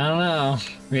 so I don't know.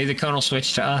 Maybe the cone will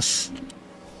switch to us.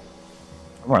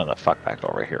 I'm running the fuck back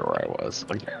over here where I was.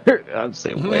 Like, I'm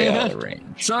staying way out of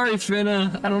range. Sorry,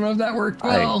 Finna. I don't know if that worked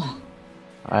well.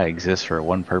 I exist for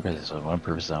one purpose and one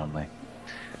purpose only.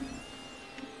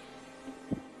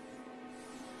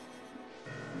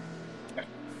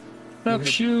 Up,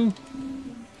 shoe.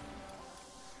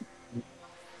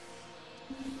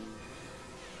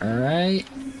 Alright.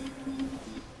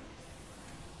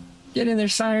 Get in there,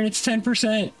 Siren. It's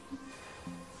 10%.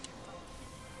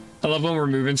 I love when we're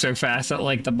moving so fast that,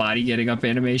 like, the body getting up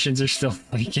animations are still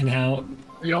freaking out.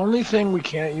 The only thing we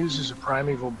can't use is a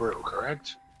Primeval Brew,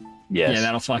 correct? Yes. Yeah,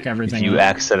 that'll fuck everything If you up.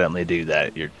 accidentally do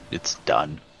that, it's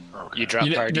done. You drop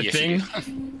party if you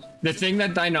do. The thing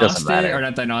that Dinos Doesn't did, matter. or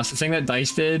not Dinos, the thing that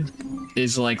Dice did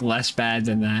is, like, less bad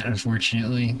than that,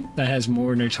 unfortunately. That has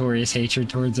more notorious hatred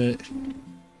towards it.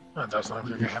 Oh, that's not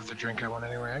like I have the drink I want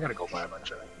anyway. I gotta go buy a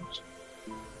bunch of items.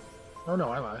 Oh no,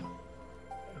 I lied.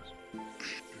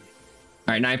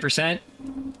 Alright, 9%.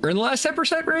 We're in the last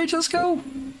 10% rage, let's go!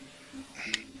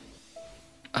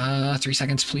 3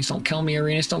 seconds, please don't kill me,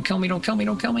 Arenas. Don't kill me, don't kill me,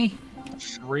 don't kill me.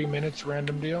 3 minutes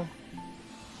random deal.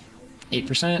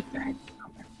 8%.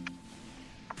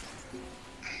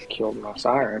 Killed my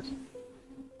sirens.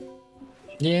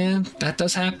 Yeah, that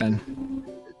does happen.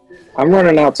 I'm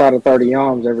running outside of 30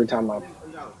 yawns every time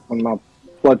when my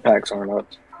blood packs aren't up,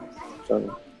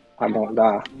 so I don't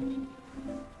die.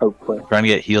 Hopefully. Trying to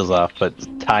get heals off, but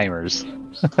timers.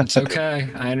 It's okay.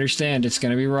 I understand. It's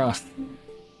gonna be rough.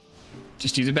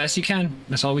 Just do the best you can.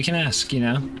 That's all we can ask, you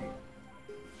know?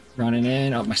 Running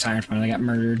in. Oh, my siren finally got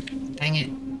murdered. Dang it.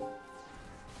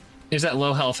 It was at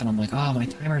low health, and I'm like, oh, my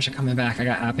timers are coming back. I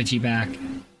got Apogee back.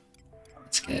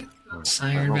 Let's get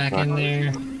Siren back in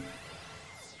there.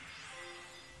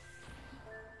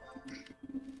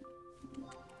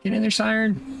 Get in there,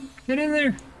 Siren. Get in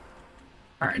there.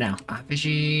 Alright, now.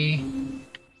 Apogee.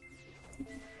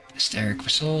 Hysteric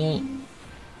Assault.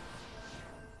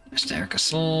 Hysteric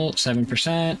Assault.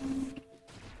 7%.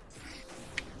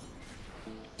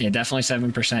 Yeah, definitely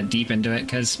 7% deep into it,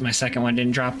 because my second one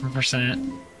didn't drop a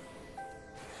percent.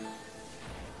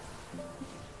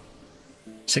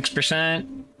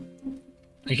 6%.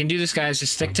 You can do this, guys.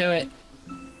 Just stick to it.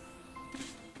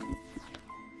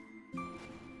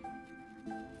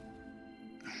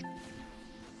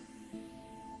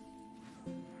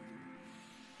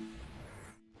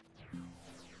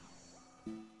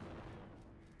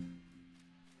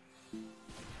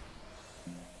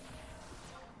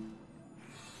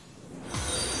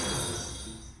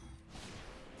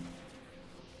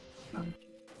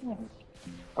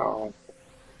 Oh.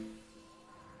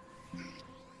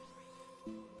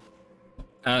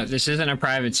 This isn't a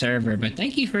private server, but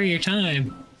thank you for your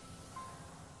time.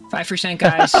 5%,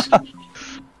 guys.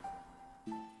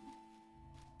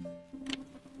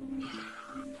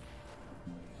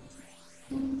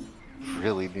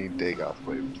 Really need Dagoth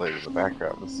played in the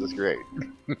background. This is great.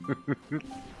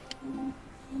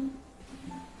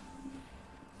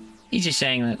 He's just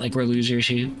saying that, like, we're losers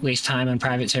who waste time on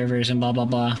private servers and blah, blah,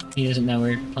 blah. He doesn't know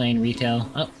we're playing retail.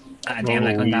 Oh, damn,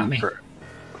 that one got me.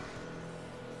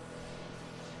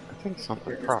 I think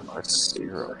something crossed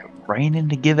 0. Rain in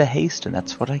to give a haste, and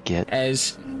that's what I get.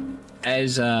 As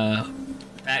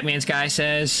Batman's guy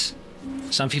says,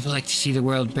 some people like to see the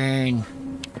world burn.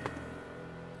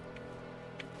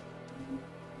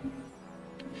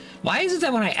 Why is it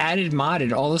that when I added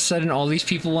modded, all of a sudden all these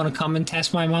people want to come and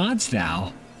test my mods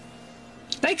now?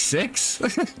 Thanks, Six.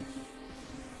 Like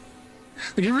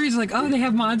everybody's like, oh, they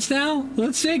have mods now?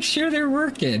 Let's make sure they're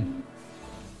working.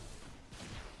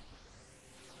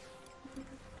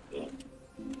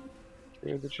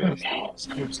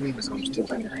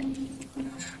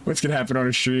 What's gonna happen on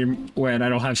a stream when I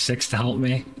don't have Six to help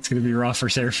me? It's gonna be rough for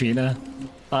Serafina.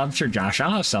 I'm sure Josh,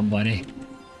 I'll have somebody.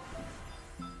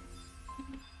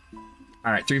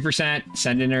 Alright, 3%.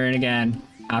 Sending her in again.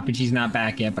 Apogee's not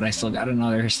back yet, but I still got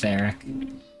another Hysteric.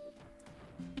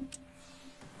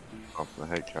 Off the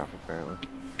head chop, apparently.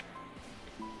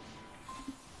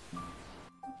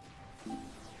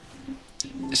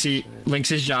 See,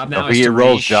 Lynx's job now Don't is forget to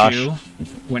rolls, raise Josh. Shu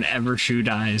whenever Shu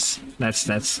dies.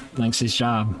 That's Lynx's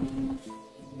job.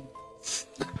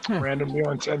 Random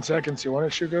deal in 10 seconds. You want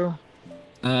it, Shugo?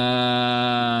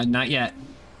 Not yet.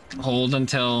 Hold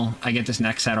until I get this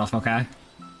next set off, okay?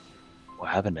 What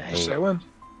happened to Say Hay? when?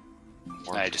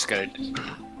 I just gotta.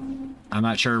 I'm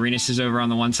not sure. Arenas is over on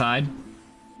the one side.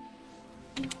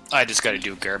 I just gotta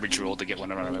do a garbage roll to get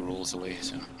one of my rolls away.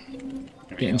 So.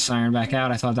 Getting Siren back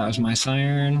out. I thought that was my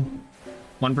Siren.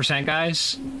 1%,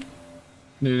 guys.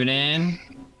 Moving in.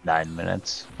 9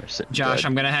 minutes. Josh,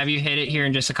 I'm gonna have you hit it here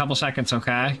in just a couple seconds,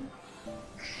 okay?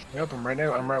 Yep, I'm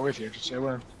right with you. Just say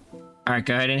when. All right,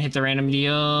 go ahead and hit the random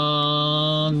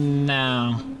deal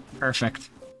now. Perfect.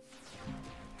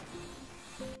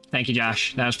 Thank you,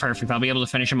 Josh. That was perfect. I'll be able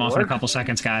to finish him off in a couple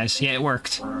seconds, guys. Yeah, it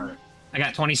worked. All right. I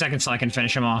got 20 seconds till I can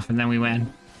finish him off, and then we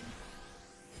win.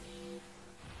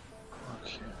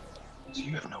 Okay. So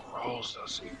you have no rolls, though.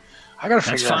 See, I gotta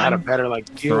figure out how to better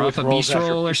like deal Throw with up a rolls beast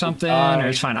after roll or people something, die. or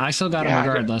it's fine. I still got him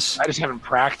regardless. I just haven't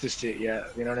practiced it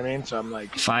yet. You know what I mean? So I'm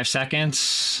like 5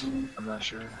 seconds. I'm not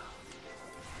sure.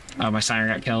 Oh, my siren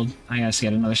got killed. I gotta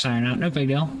get another siren out. No big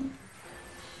deal.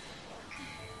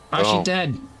 Oh, she's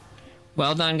dead.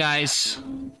 Well done, guys.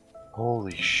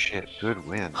 Holy shit, good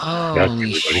win.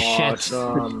 Holy shit.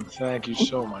 Awesome. Thank you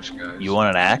so much, guys. You want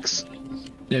an axe?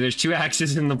 Yeah, there's 2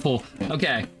 axes in the pool.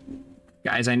 Okay.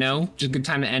 Guys, I know it's a good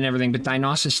time to end everything, but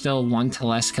Dinos is still 1 to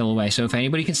less kill away. So if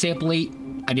anybody can stay up late,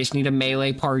 I just need a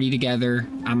melee party together.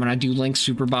 I'm gonna do Link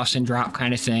super buffs and drop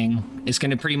kind of thing. It's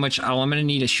gonna pretty much, all I'm gonna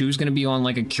need, a shoe's gonna be on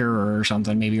like a cure or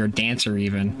something, maybe, or a dancer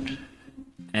even.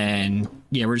 And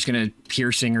yeah, we're just gonna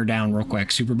piercing her down real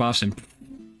quick. Super buffs, and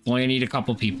only need a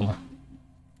couple people.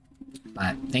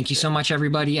 But thank you so much,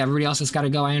 everybody. Everybody else that's got to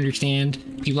go, I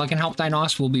understand. People that can help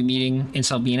Dinos will be meeting in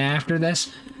Selbina after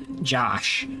this.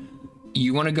 Josh,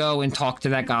 you want to go and talk to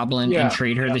that goblin and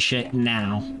trade her the shit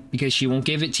now, because she won't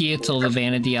give it to you till the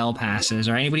Vanadl passes,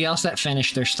 or anybody else that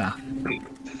finished their stuff.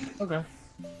 Okay.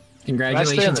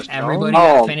 Congratulations, everybody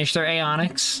that finished their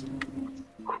Aeonics.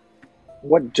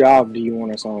 What job do you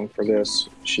want us on for this,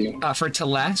 She? For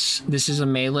Teles, this is a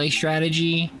melee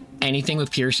strategy. Anything with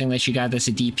piercing that you got that's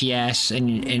a DPS,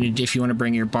 and if you want to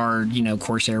bring your bard, you know,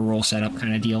 Corsair roll setup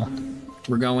kind of deal.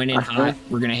 We're going in hot.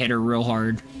 We're going to hit her real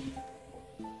hard.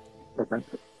 Okay.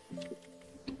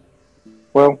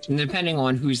 Well, and depending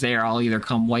on who's there, I'll either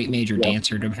come white mage or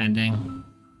dancer, depending.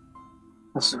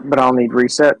 But I'll need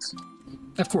resets.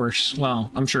 Of course. Well,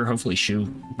 I'm sure hopefully Shu.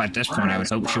 But at this point, I would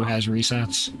hope Shu has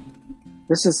resets.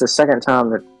 This is the second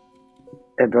time that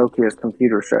Advokia's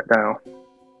computer shut down.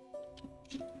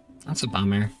 That's a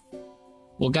bummer.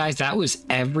 Well, guys, that was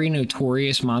every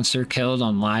notorious monster killed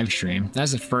on live stream.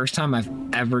 That's the first time I've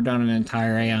ever done an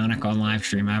entire Aeonic on live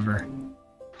stream ever.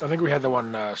 I think we had the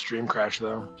one stream crash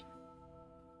though.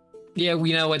 Yeah,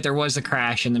 we know what. There was a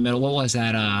crash in the middle. What was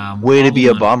that? Way to be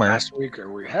a bummer. Last week,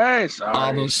 or we? Hey,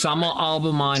 sorry. Some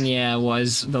album on,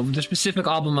 was the specific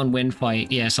album on Wind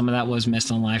Fight. Yeah, some of that was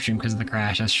missed on live stream because of the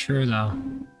crash. That's true though.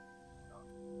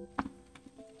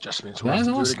 Just means we'll have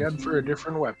to do it again for a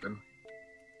different weapon.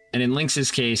 And in Lynx's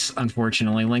case,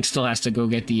 unfortunately, Lynx still has to go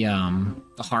get the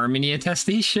Harmony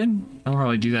attestation. I'll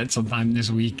probably do that sometime this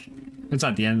week. It's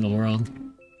not the end of the world.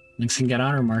 Lynx can get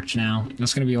Honor March now.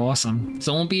 That's gonna be awesome.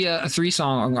 So it won't be a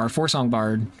 3-song or 4-song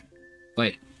bard,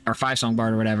 or 5-song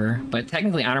bard or whatever. But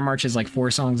technically, Honor March is like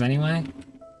 4 songs anyway.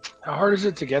 How hard is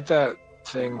it to get that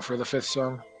thing for the 5th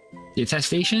song? The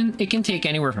attestation, it can take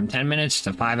anywhere from 10 minutes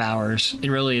to 5 hours. It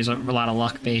really is a lot of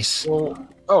luck base. Well,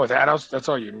 that's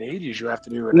all you need. You should have to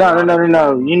do it. No.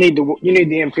 You need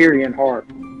the Empyrean heart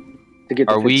to get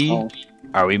the 5th song.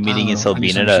 Are we meeting in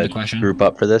Selbina to group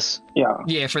up for this? Yeah.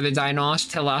 Yeah, for the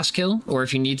Dinos Telas kill, or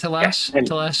if you need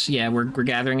Telas, yeah, we're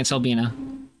gathering in Selbina.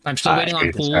 I'm still waiting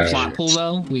on slot pool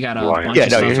though. We got a bunch of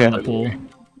stuff on the pool.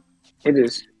 It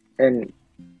is, and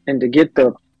to get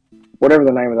the whatever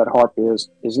the name of that harp is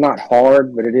not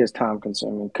hard, but it is time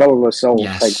consuming. Colorless Soul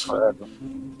takes forever.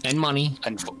 And money.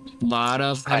 A lot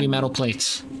of heavy metal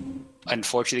plates.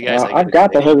 Unfortunately, guys, I've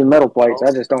got the heavy metal plates.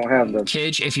 I just don't have the.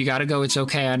 Kidge, if you gotta go, it's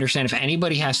okay. I understand. If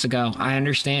anybody has to go, I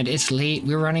understand. It's late.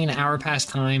 We're running an hour past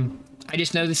time. I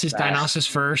just know this is Dinos'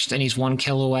 first, and he's 1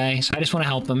 kill away. So I just want to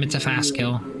help him. It's a fast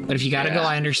kill. But if you gotta go,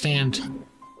 I understand.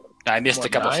 I missed a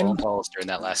couple phone calls during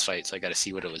that last fight, so I got to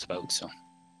see what it was about. So.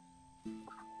 You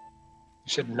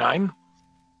said 9?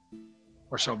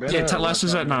 Or so bad? Yeah, Teles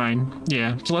is at 9.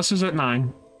 Yeah, Teles is at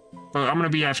 9. I'm gonna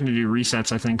be having to do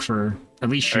resets, I think, for at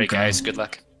least. Alright, guys. Good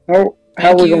luck. How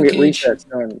are we gonna get resets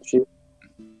done?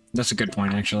 That's a good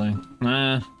point, actually.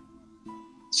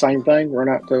 Same thing. Run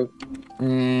out to.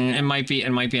 It might be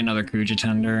another Kuja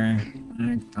tender.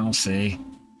 I'll see.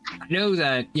 I know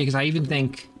that. Yeah, because I even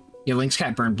think. Yeah, Lynx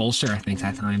got burned Bolster, I think,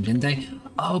 that time, didn't they?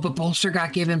 Oh, but Bolster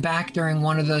got given back during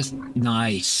one of those.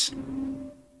 Nice.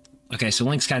 Okay, so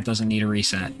Lynx Cat doesn't need a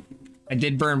reset. I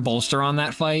did burn Bolster on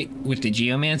that fight with the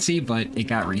Geomancy, but it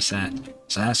got reset.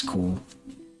 So that's cool.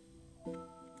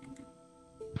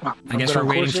 I guess we're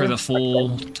waiting for the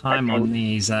full time on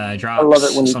these drops. I love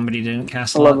it when somebody didn't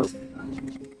cast luck.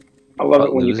 I love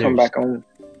it when you come back on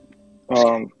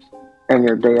and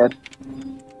you're dead.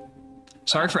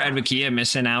 Sorry for Advocaia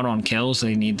missing out on kills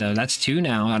they need, though. That's 2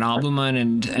 now. An Albumin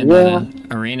and Yeah.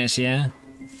 Arenas, yeah.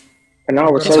 And I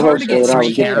was It's so hard to hopeful get that I 3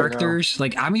 would get it. characters.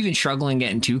 Like, I'm even struggling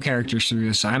getting 2 characters through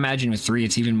this. So I imagine with 3,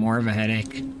 it's even more of a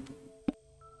headache.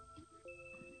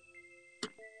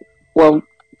 Well,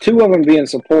 2 of them being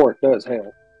support does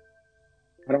help.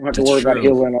 I don't have to That's worry about true.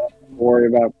 healing. I don't have to worry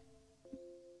about.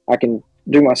 I can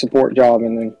do my support job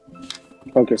and then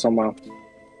focus on my.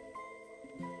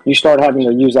 You start having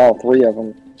to use all 3 of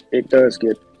them, it does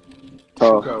get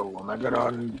tough. Go. Am I good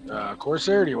on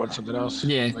Corsair? Or do you want something else?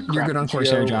 Yeah, Like you're good on Crafty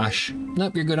Corsair, Geo? Josh.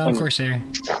 Nope, you're good on Corsair.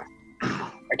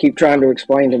 I keep trying to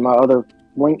explain to my other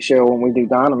link shell when we do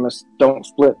Dynamis, don't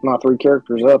split my 3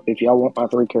 characters up if y'all want my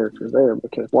 3 characters there,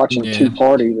 because watching Yeah. 2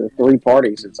 parties or 3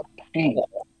 parties, it's a pain.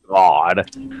 God.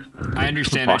 I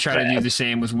understand. I try to do the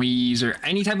same with Wheeze or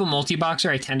any type of multi-boxer.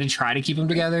 I tend to try to keep them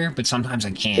together, but sometimes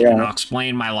I can't. Yeah. And I'll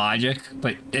explain my logic,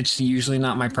 but it's usually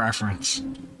not my preference.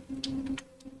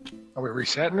 Are we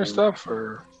resetting or stuff?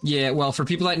 Or Yeah, well, for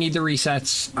people that need the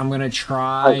resets, I'm going to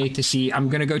try to see. I'm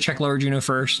going to go check Lower Juno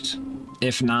first.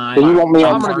 If not, So you want me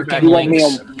I'll on? mark in You want me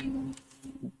links. on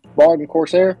Bard and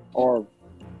Corsair, or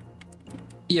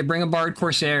Yeah, bring a Bard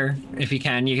Corsair if you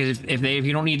can. Because if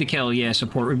you don't need to kill, yeah,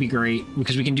 support would be great.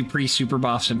 Because we can do pre-super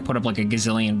buffs and put up like a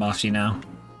gazillion buffs, you know?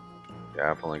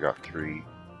 Yeah, I've only got 3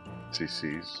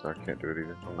 CCs, so I can't do it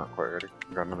either. I'm not quite ready.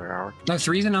 I've got another hour. No,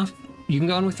 3's enough. You can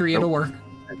go in with 3, it'll work.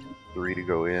 3 to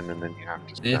go in, and then you have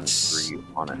to spend It's- 3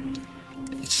 on it.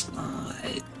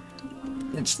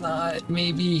 It's not,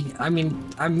 maybe. I mean,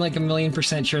 I'm like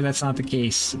 1,000,000% sure that's not the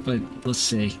case, but let's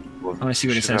see. Well, I want to see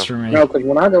what it should says have- for me. no? Because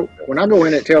when I go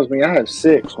in, it tells me I have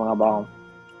 6 when I buy them.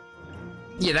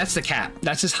 Yeah, that's the cap.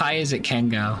 That's as high as it can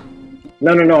go.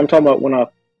 No. I'm talking about when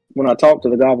I talk to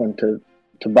the goblin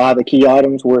to buy the key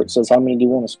items where it says how many do you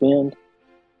want to spend.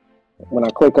 When I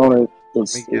click on it,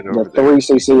 it's Let me get the over there. 3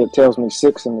 CC. It tells me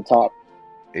 6 in the top.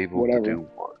 Able whatever. to do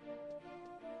one.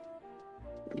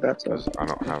 That's a Because I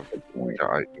don't have good point.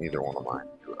 neither one of mine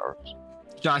 2 hours.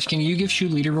 Josh, can you give Shoe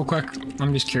Leader real quick?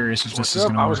 I'm just curious if this what's is up?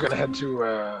 going to I work. was gonna head to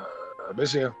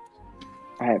Abyssia.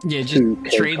 I have Yeah, 2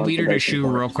 just trade K Leader to conservation Shoe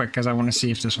points. real quick, because I want to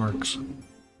see if this works.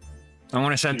 I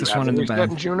want to set Do you this have one in the reset in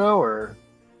bed. Juno or?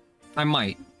 I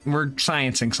might. We're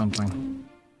sciencing something.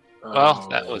 Well,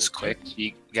 that was quick.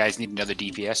 You guys need another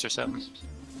DPS or something?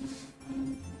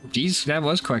 Jeez, that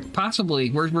was quick. Possibly.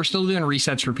 We're still doing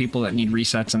resets for people that need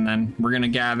resets, and then we're going to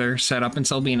gather, set up in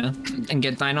Selbina, and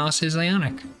get Dinos his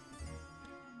Aeonic.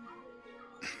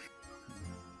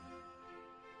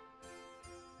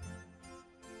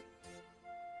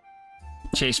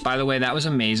 Chase, by the way, that was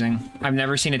amazing. I've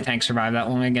never seen a tank survive that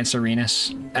long against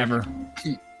Arenas. Ever.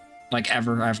 Like,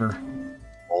 ever.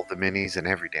 All the minis and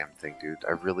every damn thing, dude.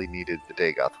 I really needed the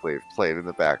Dagoth wave played in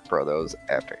the back, bro. That was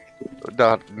epic.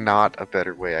 Not a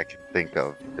better way I can think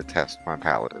of to test my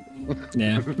paladin.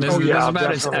 Yeah. This Oh, is yeah,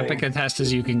 about as definitely. epic a test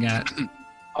as you can get.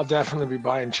 I'll definitely be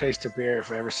buying Chase to beer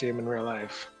if I ever see him in real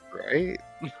life. Right?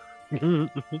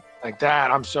 Like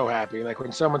that, I'm so happy. Like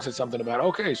when someone said something about,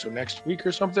 okay, so next week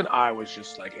or something, I was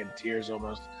just like in tears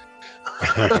almost.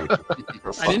 I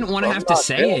didn't want to have to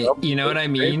say it, you know what I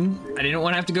mean? I didn't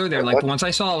want to have to go there. Like, once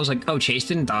I saw it, I was like, oh, Chase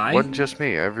didn't die? Wasn't just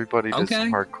me. Everybody did Okay.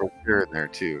 some hardcore fear in there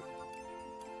too.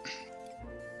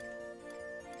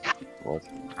 Well,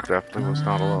 definitely was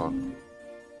not alone.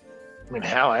 I mean,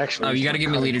 hell, actually. Oh, you gotta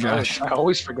give me leader, Josh. I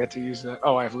always forget to use that.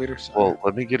 Oh, I have leader. Sorry. Well,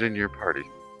 let me get in your party.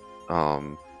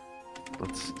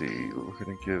 Let's see. We're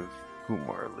gonna give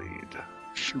Kumar lead,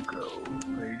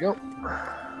 Shuko. There you go.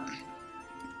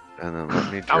 and then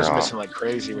let me I was drop. missing like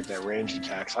crazy with that ranged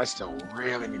attacks. I still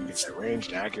really need to get that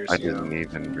ranged accuracy. I didn't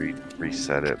even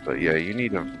reset it, but yeah, you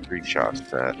need a 3-shot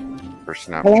set for How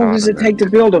snapshot. long does it take to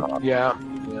build a? Yeah.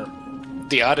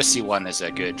 The Odyssey one is a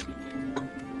good,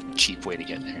 cheap way to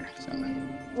get there. So.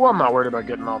 Well, I'm not worried about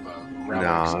getting all the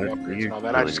relics and No, upgrades you and all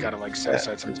that. I really just gotta like set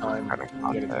aside some time kind of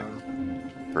and get it content.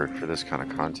 done. For this kind of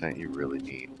content, you really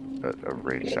need a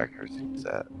ranged accuracy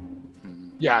set.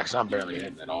 Yeah, because I'm barely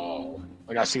hitting at all.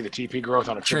 Like I see the TP growth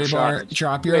on a trick Trey shot. Bar, and it's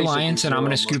drop your basically alliance, and I'm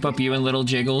going to zero scoop most up you and Little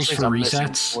Jiggles Means for I'm missing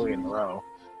resets. 40 in a row.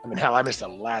 I mean, hell, I missed the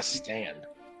last stand.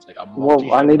 It's like a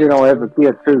Well, I needed on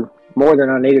Everclear too, more than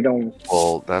I needed on.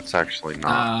 Well, that's actually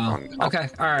not on Okay,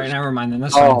 alright, never mind then.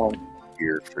 That's fine. Oh,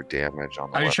 here for damage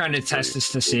on the I'm just trying to test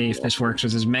this to see if this works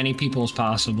with as many people as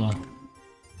possible.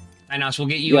 I know, so we'll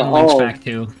get you Yeah, and Lynx oh. back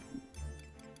too.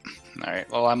 Alright,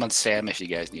 well, I'm on Sam if you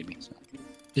guys need me. So.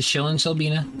 Just chill in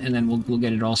Selbina, and then we'll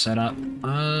get it all set up. There's my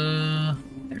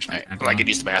Alright, map well, I on. could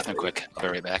use the bathroom quick. I'll be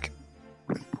right back.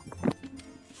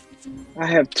 I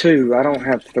have 2. I don't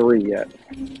have 3 yet,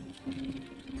 and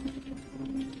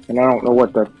I don't know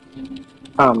what the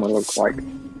timer looks like.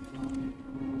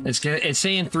 It's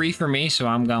saying 3 for me, so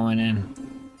I'm going in.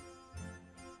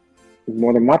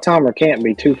 Well, then my timer can't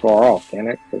be too far off, can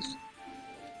it? Because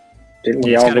didn't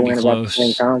we It's all gotta go be in about the close.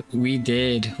 same time? We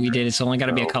did. It's only got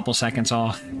to be a couple seconds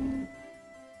off.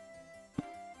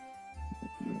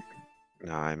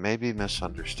 No, I may be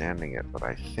misunderstanding it, but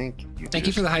I think Thank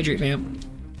you for the hydrate, man.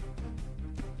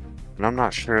 And I'm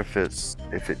not sure if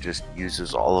it just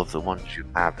uses all of the ones you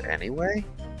have anyway,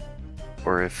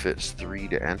 or if it's 3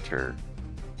 to enter.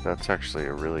 That's actually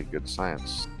a really good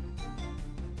science.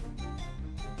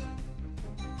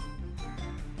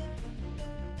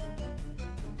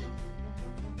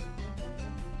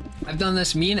 I've done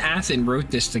this. Me and Athen wrote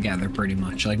this together pretty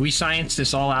much. Like, we scienced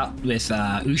this all out with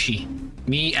Ushi.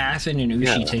 Me, Athen, and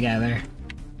Ushi together.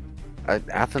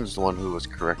 Athen's the one who was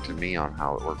correcting me on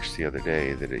how it works the other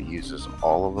day, that it uses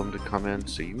all of them to come in,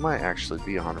 so you might actually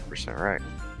be 100% right.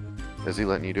 Is he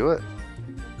letting you do it?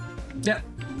 Yep.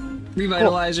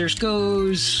 Revitalizers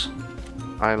goes.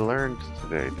 I learned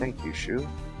today. Thank you, Shu.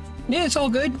 Yeah, it's all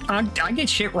good. I get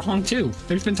shit wrong too.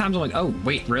 There's been times I'm like, oh,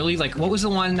 wait, really? Like, what was the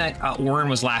one that Warren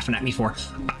was laughing at me for?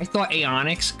 I thought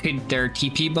Aeonics their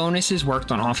TP bonuses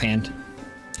worked on offhand.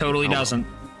 Totally doesn't.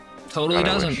 Totally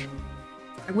doesn't.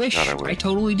 I wish. I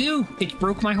totally do. It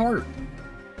broke my heart.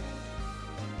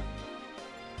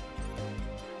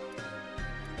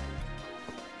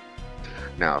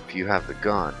 Now, if you have the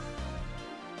gun,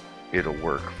 it'll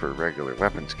work for regular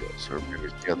weapon skills, or maybe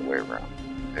it's the other way around.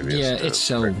 Maybe it's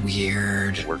so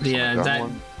weird. Yeah,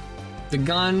 the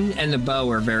gun and the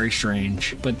bow are very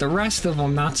strange, but the rest of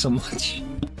them not so much.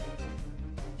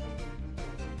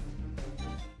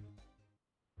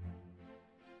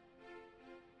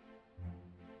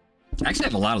 I actually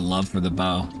have a lot of love for the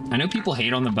bow. I know people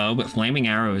hate on the bow, but Flaming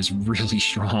Arrow is really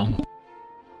strong.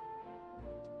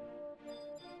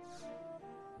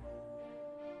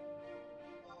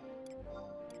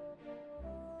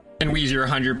 And Weezy, you're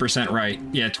 100% right.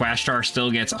 Yeah, Twashtar still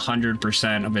gets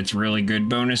 100% of its really good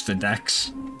bonus, the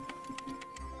dex.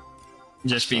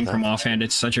 Just being from offhand,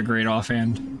 it's such a great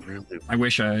offhand. Really, I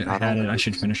wish I had it. I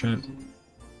should finish it.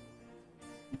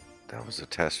 That was a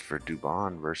test for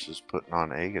Dubon versus putting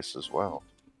on Aegis as well.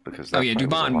 Because oh yeah,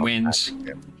 Dubon wins.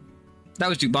 That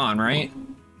was Dubon, right?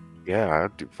 Yeah, I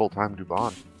do full-time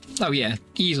Dubon. Oh yeah,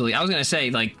 easily. I was gonna say,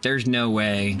 like, there's no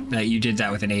way that you did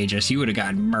that with an Aegis. You would have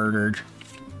gotten murdered.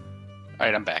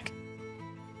 Alright, I'm back.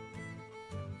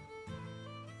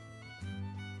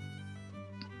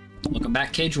 Welcome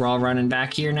back, kids. We're all running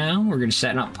back here now. We're gonna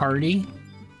set up party.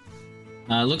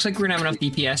 Looks like we're gonna have enough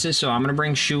DPSs, so I'm gonna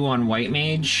bring Shu on White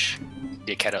Mage.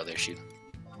 Yeah, cat out there, Shu.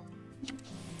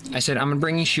 I said I'm gonna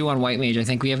bring Shu on White Mage. I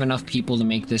think we have enough people to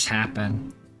make this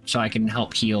happen, so I can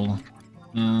help heal.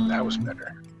 That was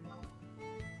better.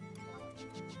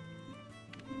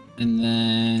 And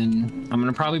then I'm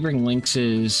gonna probably bring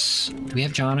Lynx's. Do we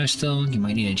have Jono still? You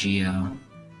might need a Geo.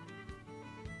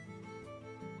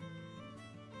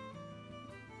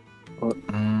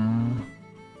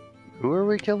 Who are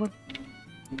we killing?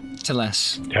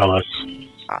 Teles.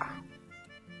 Ah.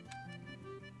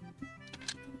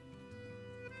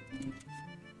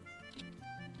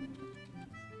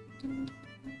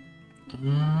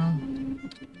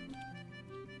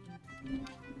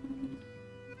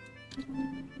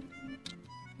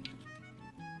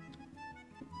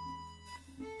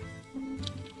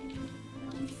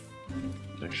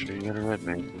 Make sure you get a red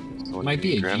name. Might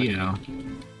be a Geo.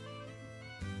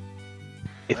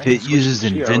 If it uses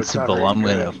invincible, I'm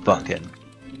gonna fucking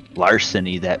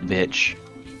larceny that bitch.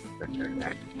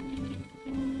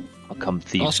 I'll come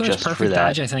thief also just perfect for that.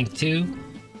 dodge, I think, too.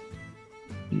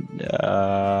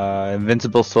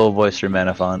 Invincible Soul Voice or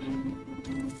Manafont.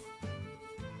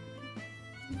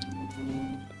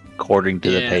 According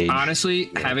to the page.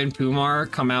 Honestly, having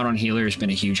Pumar come out on healer has been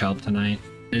a huge help tonight.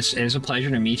 It is a pleasure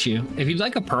to meet you. If you'd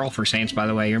like a Pearl for Saints, by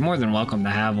the way, you're more than welcome to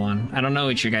have one. I don't know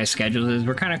what your guys' schedule is.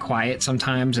 We're kind of quiet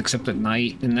sometimes, except at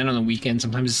night, and then on the weekend,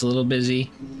 sometimes it's a little busy.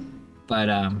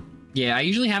 But, yeah, I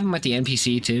usually have them at the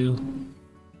NPC, too.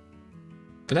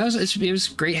 But it was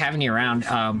great having you around.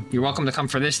 You're welcome to come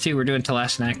for this, too. We're doing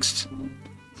Teles next.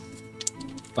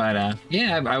 But,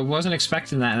 yeah, I wasn't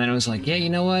expecting that, and then it was like, yeah, you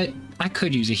know what? I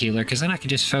could use a healer, because then I could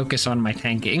just focus on my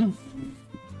tanking.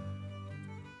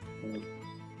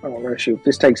 Oh, no, shoot. If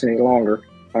this takes any longer,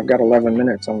 I've got 11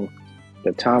 minutes on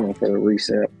the timer for the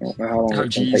reset. I don't know how long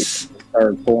it's going to take the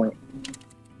third point.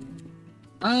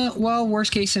 Well,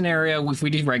 worst case scenario, if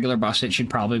we do regular buffs, it should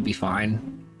probably be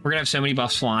fine. We're going to have so many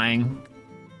buffs flying.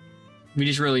 We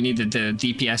just really need the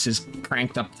DPS is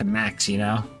cranked up to max, you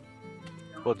know?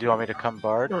 Well, do you want me to come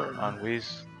Bard on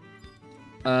Wheeze?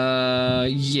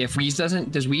 Yeah, if Wheeze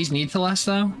doesn't... Does Wheeze need to less,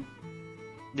 though?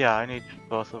 Yeah, I need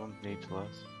both of them need to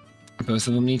less. Both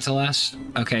of them need to less?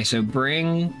 Okay, so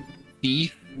bring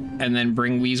Thief, and then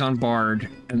bring Wheeze on Bard,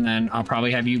 and then I'll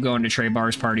probably have you go into Trey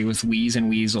Bar's party with Wheeze and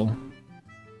Weasel.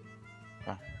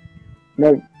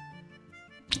 No.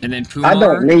 And then I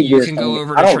don't Pumar, need you this can thing. go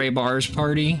over I to don't- Trey Bar's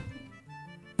party.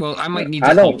 Well, I might need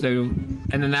I the help, don't- though,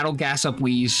 and then that'll gas up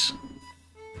Wheeze.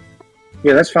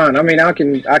 Yeah, that's fine. I mean, I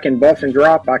can buff and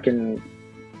drop. I can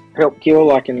help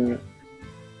kill. I can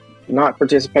not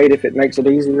participate if it makes it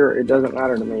easier. It doesn't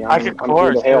matter to me. I I'm can here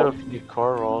core to too help. if you need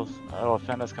core rolls. Oh,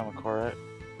 Fenna's coming core, right?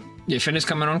 Yeah, Finn is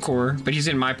coming on core, but he's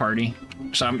in my party.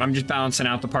 So I'm just balancing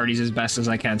out the parties as best as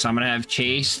I can. So I'm going to have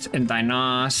Chase and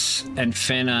Dinos and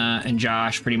Finna and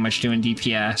Josh pretty much doing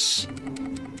DPS.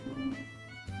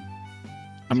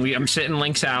 I'm sitting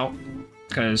Links out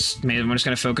because I'm just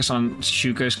going to focus on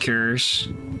Shuko's cures.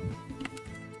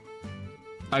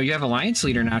 Oh, you have Alliance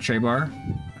Leader now, Treybar.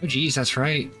 Oh, geez, that's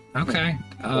right. Okay.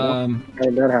 How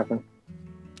did that happen?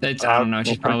 That's, I don't know, it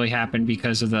just probably happened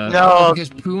because of the... No. Oh, because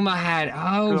Puma had...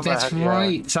 Oh, Puma that's had, yeah.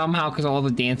 right. Somehow, because all the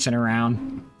dancing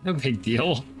around. No big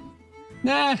deal.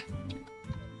 Nah.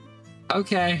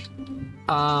 Okay.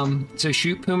 So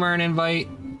shoot Puma an invite,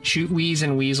 shoot Wheeze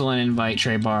and Weasel an invite,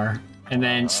 Treybar. And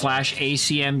then slash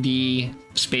ACMD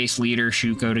space leader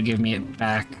Shuko to give me it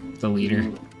back, the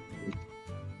leader.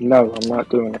 No, I'm not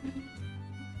doing it.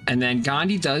 And then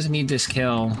Gandhi does need this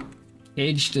kill.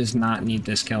 Edge does not need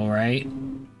this kill, right?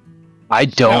 I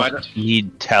don't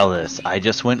need Tellus. I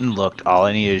just went and looked. All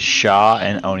I need is Shaw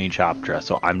and Oni Choptra,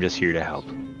 so I'm just here to help.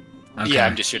 Okay. Yeah,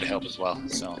 I'm just here to help as well.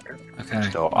 So Okay.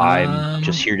 So I'm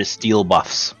just here to steal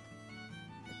buffs.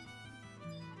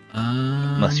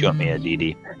 Unless you want me at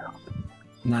DD.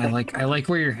 No, I like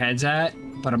where your head's at,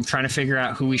 but I'm trying to figure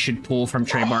out who we should pull from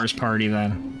Treybar's party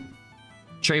then.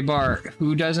 Treybar,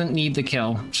 who doesn't need the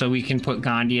kill, so we can put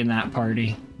Gandhi in that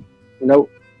party.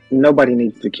 Nope. Nobody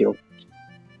needs to kill.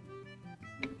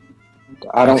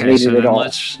 I don't need it at all.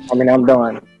 I mean, I'm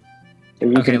done.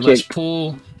 If you Okay, can let's kick,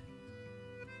 pull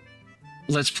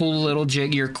little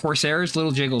jig. Your Corsair's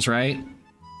little jiggles, right?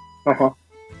 Uh-huh.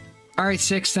 All right,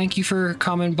 Six. Thank you for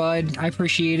coming, bud. I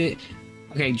appreciate it.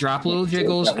 Okay, drop little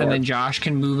jiggles, and then Josh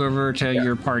can move over to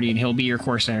your party, and he'll be your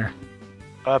Corsair.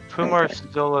 Pumar's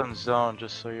still in zone,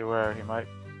 just so you're aware. He might.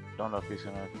 Don't know if he's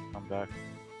gonna come back.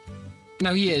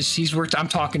 No, he is. He's worked. I'm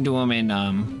talking to him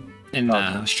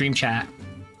in stream chat.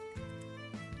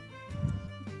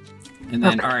 And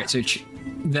then, all right. So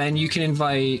then you can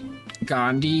invite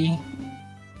Gandhi,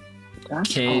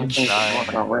 Cage,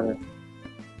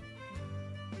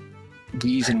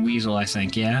 Wheeze, and Weasel. I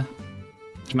think. Yeah.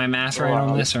 Is my math right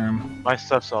on this, or my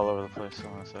stuff's all over the place? So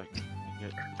one second.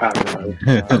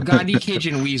 Oh, Gandhi, Cage,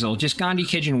 and Weasel. Just Gandhi,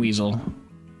 Cage, and Weasel.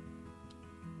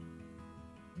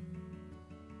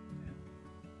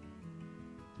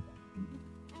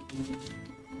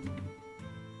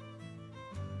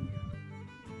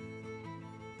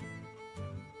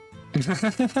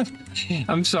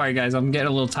 I'm sorry, guys. I'm getting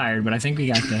a little tired, but I think we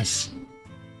got this.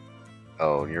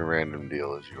 Oh, your random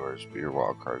deal is yours, but your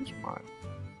wild card's mine.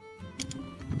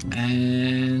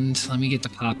 And let me get the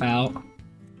pop out.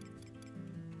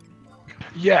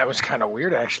 Yeah, it was kind of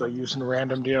weird actually using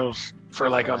random deals for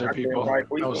like other people. I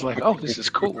was like, oh, this is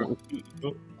cool.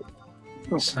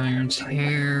 Siren's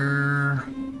Hair.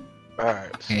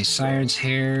 Alright. Okay, Siren's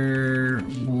Hair,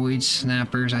 Void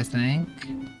Snappers, I think.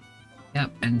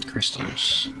 Yep, and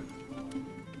crystals.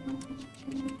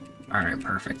 Alright,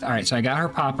 perfect. Alright, so I got her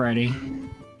pop ready.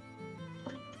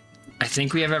 I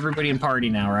think we have everybody in party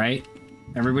now, right?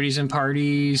 Everybody's in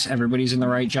parties, everybody's in the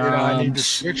right jobs. I need to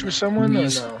switch with someone or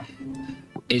no?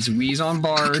 Is Wheeze on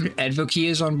Bard? Edvoki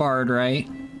is on Bard, right?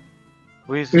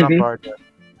 Wheeze is on Bard.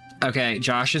 Okay,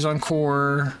 Josh is on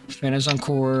Core. Finn is on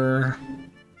Core.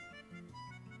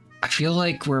 I feel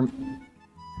like we're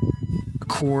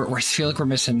Core. Or I feel like we're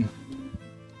missing.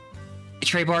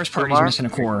 Trey Bar's party's missing a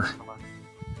Core.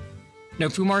 No,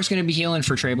 Pumar's going to be healing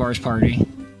for Trey Bar's party.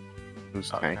 Who's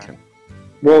tanking?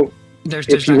 well, There's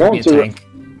if not you going want to be a to,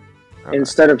 tank.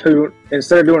 instead of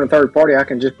doing a third party, I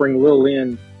can just bring Lil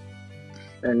in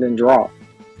and then drop,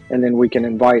 and then we can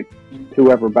invite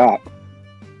whoever back.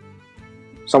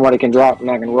 Somebody can drop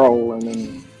and I can roll, and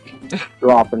then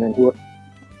drop, and then whoever.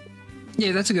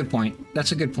 Yeah, that's a good point.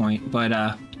 That's a good point. But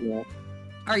Yeah. all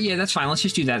right, yeah, that's fine. Let's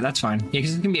just do that. That's fine. Yeah,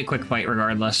 because it's gonna be a quick fight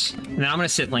regardless. And then I'm gonna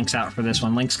sit Lynx out for this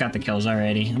one. Lynx got the kills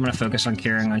already. I'm gonna focus on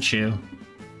curing on Shu.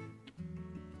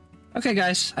 Okay,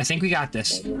 guys, I think we got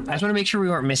this. I just want to make sure we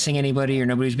weren't missing anybody or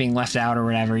nobody's being left out or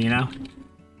whatever, you know?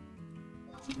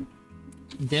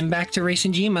 Then back to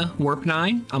Racing Jima. Warp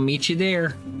 9. I'll meet you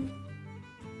there.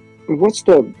 What's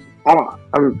the?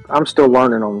 I'm still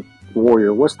learning on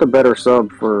Warrior. What's the better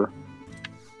sub for?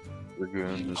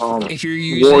 If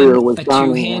you're Warrior using with a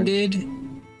Diamond two-handed,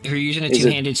 if you're using a Is it-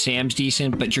 two-handed, Sam's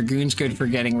decent, but Dragoon's good for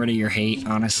getting rid of your hate.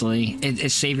 Honestly,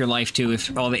 it save your life too.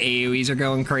 If all the AOE's are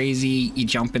going crazy, you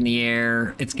jump in the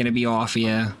air, it's gonna be off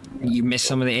you. You miss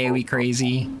some of the AOE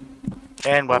crazy.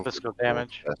 And weapon skill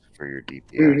damage. That's for your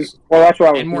DPS. Well, that's what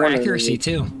I was And more wondering. accuracy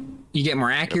too. You get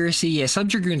more accuracy. Yeah, Sub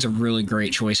Dragoon's a really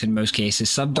great choice in most cases.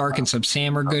 Sub Dark and Sub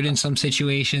Sam are good in some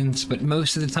situations, but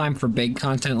most of the time for big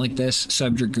content like this,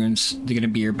 Sub Dragoon's gonna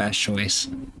be your best choice.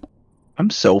 I'm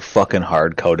so fucking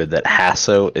hard coded that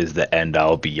Hasso is the end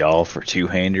all be all for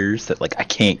two-handers that like I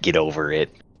can't get over it.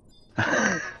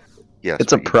 Yes,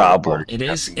 it's a problem. It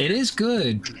is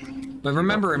good. But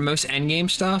remember, in most endgame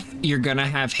stuff, you're gonna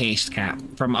have haste cap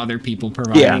from other people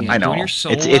providing Yeah, it. I know. When you're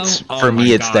solo, It's oh for my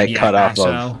me. It's God, that yeah, cutoff so,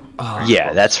 of. oh.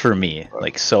 Yeah, that's for me.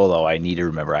 Like solo, I need to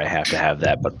remember I have to have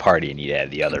that, but party, I need to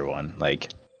add the other one. Like,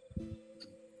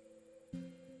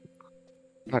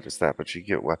 Not just that, but you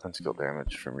get weapon skill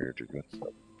damage from your Dragoon sub.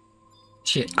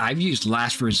 Shit, I've used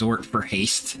Last Resort for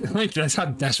haste. Like, that's how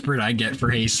desperate I get for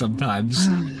haste sometimes.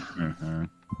 mm-hmm.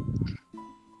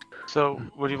 So,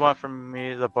 what do you want from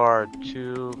me, the bard?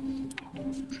 Two.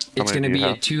 It's gonna be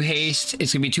a 2 haste.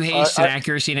 It's gonna be 2 haste, an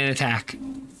accuracy, and an attack.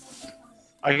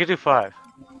 I could do 5.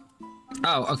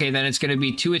 Oh, okay, then it's gonna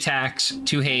be 2 attacks,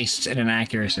 2 hastes, and an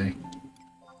accuracy.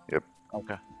 Yep.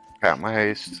 Okay. Count my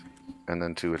haste, and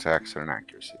then 2 attacks and an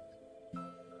accuracy.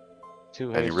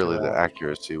 2 And haste. really, the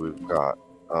accuracy, we've got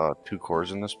 2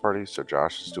 cores in this party, so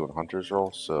Josh is doing Hunter's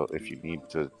roll. So if you need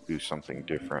to do something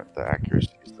different, the accuracy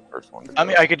is the first one to I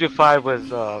mean, I could do 5 with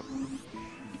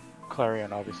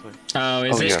Clarion, obviously. Oh,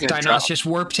 is it? Did I not just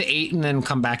warp to 8 and then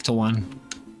come back to 1?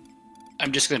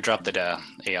 I'm just gonna drop the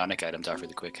Aeonic items off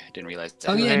really quick. I didn't realize that.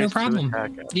 Oh yeah, no problem.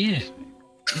 Yeah.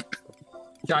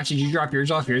 Josh, did you drop yours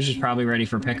off? Yours is probably ready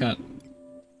for pickup.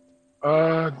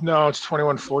 No, it's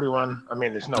 21:41. I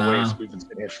mean, there's no way we've been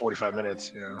sitting here 45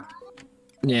 minutes. Yeah.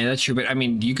 Yeah, that's true. But I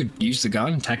mean, you could use the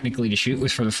gun technically to shoot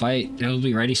with for the fight. It'll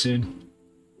be ready soon.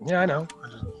 Yeah, I know.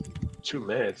 2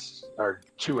 minutes or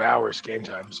 2 hours game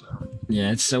time. So.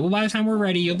 Yeah, so by the time we're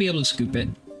ready, you'll be able to scoop it.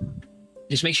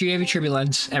 Just make sure you have your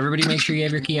Tribulence. Everybody make sure you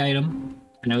have your key item.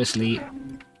 I know it's late.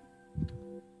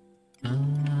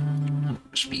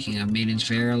 Speaking of Maiden's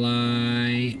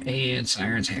Verily and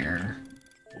Siren's Hair.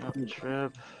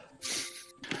 Trib.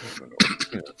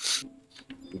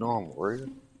 You know I'm worried?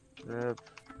 Trib.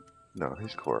 No,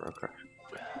 he's core, okay.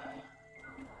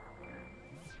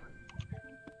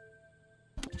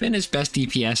 Finn, best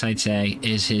DPS, I'd say,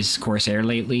 is his Corsair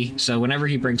lately. So whenever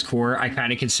he brings core, I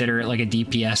kind of consider it like a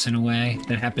DPS in a way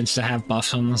that happens to have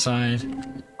buffs on the side.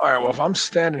 All right, well, if I'm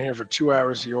standing here for 2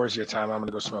 hours, yours your time, I'm going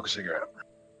to go smoke a cigarette.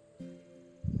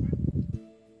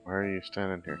 Why are you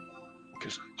standing here?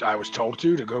 Because I was told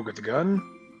to go get the gun.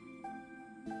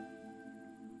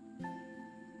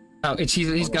 Oh,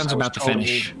 his gun's about to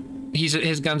finish.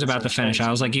 His gun's about to finish. I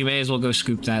was like, you may as well go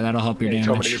scoop that. That'll help your He damage.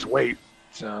 told me to just wait,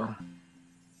 so...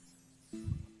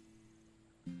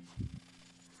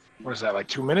 What is that, like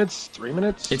 2 minutes? 3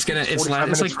 minutes? It's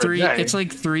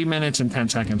like 3 minutes and 10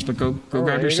 seconds, but go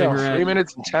grab your cigarette. 3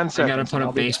 minutes and 10 seconds. I gotta put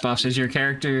up base buffs. Is your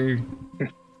character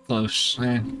close?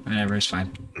 Whatever, it's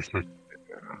fine.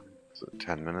 So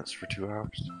 10 minutes for 2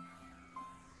 hours?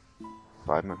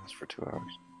 5 minutes for 2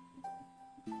 hours?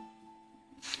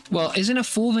 Well, isn't a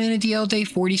full Vanity DL date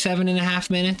 47.5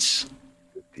 minutes?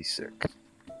 56.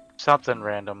 Something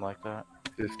random like that.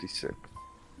 56.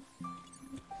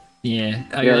 Yeah.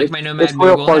 Oh, Yeah, you like my Nomad it's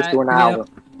real Moogle close hat? to an hour.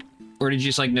 Or did you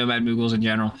just like Nomad Moogles in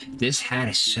general? This hat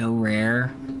is so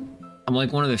rare. I'm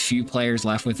like one of the few players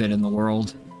left with it in the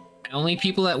world. The only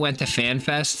people that went to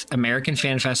FanFest, American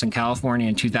FanFest in California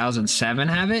in 2007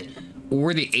 have it,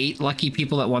 or the 8 lucky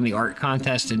people that won the art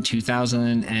contest in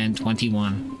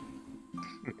 2021.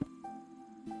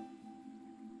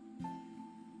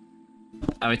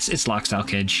 Oh, it's Lockstyle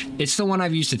Kidge. It's the one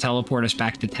I've used to teleport us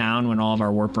back to town when all of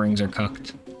our warp rings are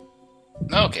cooked.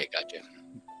 Okay, gotcha.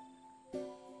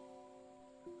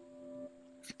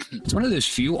 It's one of those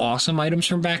few awesome items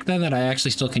from back then that I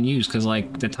actually still can use, because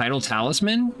like the title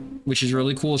talisman, which is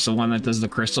really cool, it's the one that does the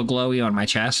crystal glowy on my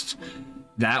chest.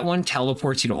 That one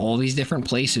teleports you to all these different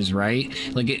places, right?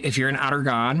 Like if you're in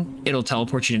Outergon, it'll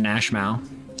teleport you to Nashmal.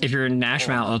 If you're in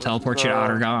Nashmal, it'll teleport you to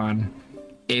Outergon.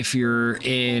 If you're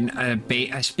in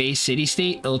a space city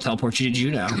state, it'll teleport you to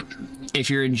Juno. If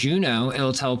you're in Juno,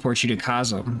 it'll teleport you to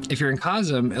Cosm. If you're in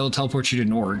Cosm, it'll teleport you to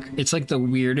Norg. It's like the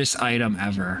weirdest item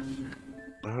ever.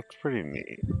 That's pretty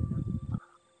neat.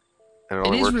 And It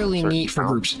only is works in really certain neat for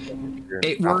towns? groups. If you're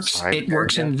It works. outside It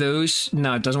works area? in those.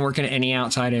 No, it doesn't work in any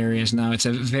outside areas. No, it's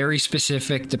a very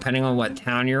specific. Depending on what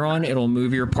town you're on, it'll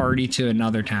move your party to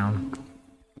another town.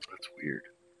 That's weird.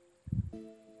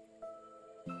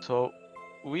 So,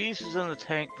 Whis is in the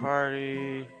tank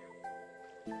party.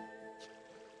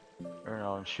 Or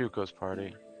no, in Shuko's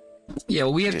party. Yeah,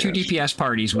 well, we have two Yes. DPS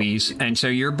parties, Weez, and so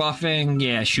you're buffing,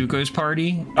 yeah, Shuko's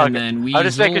party, and Okay, then I'm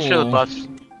just making sure the Weasel buffs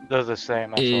does the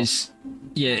same. That's is,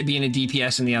 yeah, being a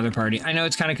DPS in the other party. I know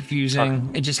it's kind of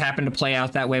confusing. It just happened to play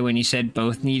out that way when you said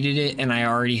both needed it, and I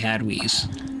already had Weez.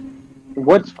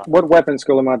 What weapon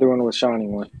skill am I doing with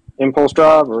Shining with? Impulse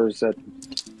Drive, or is that?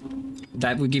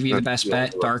 That would give you the best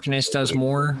bet. Darkness does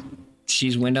more.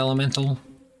 She's Wind Elemental.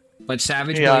 But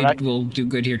Savage Blade will do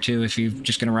good here too if you're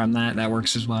just going to run that. That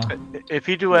works as well. If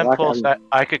you do impulse,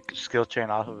 I could skill chain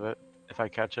off of it if I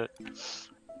catch it.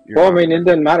 Well, I mean, it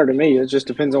doesn't matter to me. It just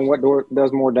depends on what door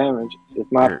does more damage. If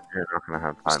my You're not going to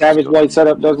have time. Savage Blade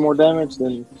setup does more damage,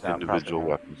 then individual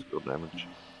weapon skill damage.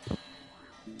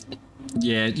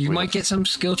 Yeah, you might get some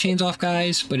skill chains off,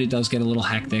 guys, but it does get a little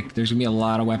hectic. There's going to be a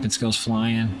lot of weapon skills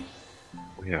flying.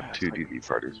 We have two DD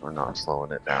parties. We're not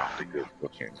slowing it down to get skill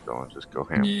chains going. Just go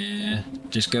ham. Yeah,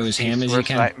 just go as ham as you Worst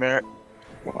can. nightmare.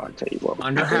 Well, I tell you what.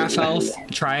 Under half health,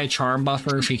 try a charm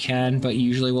buffer if you can, but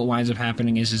usually what winds up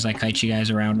happening is I kite you guys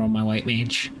around on my white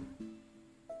mage.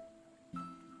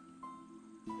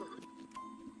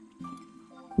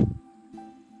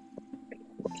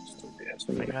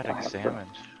 I got examined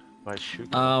by Shuko.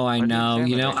 Oh, I know.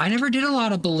 You know, I never did a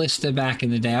lot of ballista back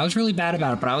in the day. I was really bad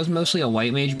about it, but I was mostly a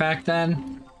white mage back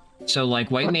then. So, like,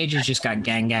 white mages just got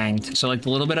gang-ganged. So, like, the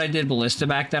little bit I did ballista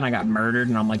back then, I got murdered,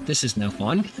 and I'm like, this is no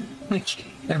fun. Like,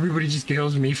 everybody just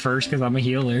kills me first because I'm a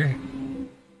healer.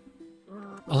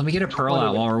 Oh, let me get a pearl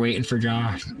out while we're waiting for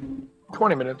Josh.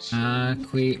 20 minutes.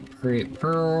 Create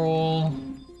pearl.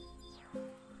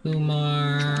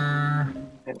 Umar.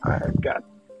 And I've got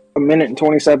 1 minute and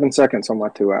 27 seconds on my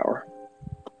 2 hour.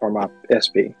 Or my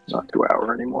SP, not 2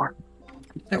 hour anymore.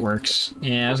 That works.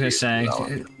 Yeah, I was gonna say. I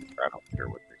don't care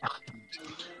what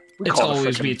We It's call the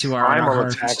always be a frickin' 2 hour. primal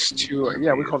attacks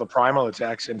yeah, we call the primal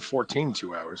attacks in 14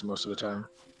 2 hours most of the time.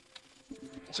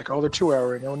 It's like, oh, they're 2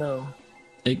 houring. Oh no.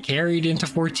 It carried into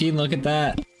 14. Look at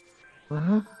that.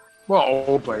 Mm-hmm. Well,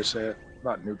 old players say it,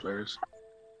 not new players.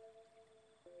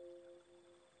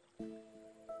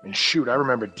 And shoot, I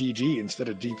remember DG instead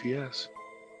of DPS.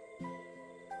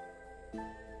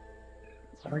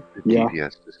 I like the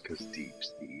DPS just because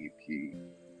Deep's the EP.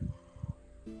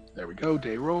 There we go,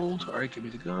 day rolled. Alright, give me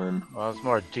the gun. Well, it's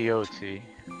more DOT.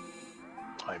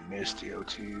 I miss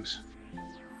DOTs.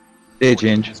 They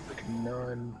change.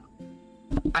 None.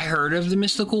 I heard of the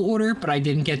Mystical Order, but I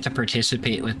didn't get to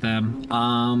participate with them.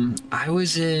 I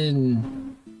was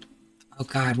in... Oh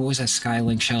god, what was that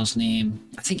Skylink shell's name?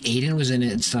 I think Aiden was in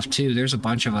it and stuff too. There's a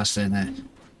bunch of us in it.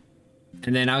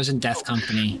 And then I was in Death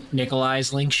Company.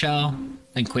 Nikolai's Link shell,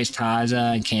 and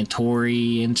Quistaza, and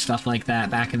Cantori, and stuff like that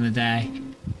back in the day.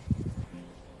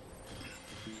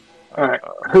 Alright.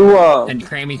 And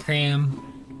Crammy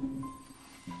Cram.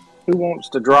 Who wants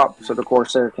to drop so the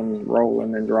Corsair can roll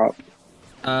and then drop?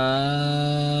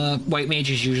 White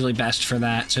Mage is usually best for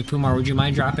that. So Pumar, would you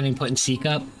mind dropping and putting Seek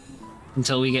up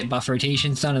until we get buff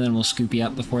rotations done, and then we'll scoop you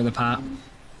up before the pop?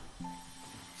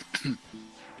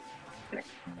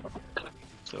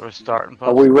 So we're starting.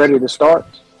 Are we ready to start?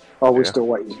 Or are we still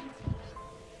waiting?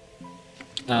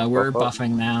 We're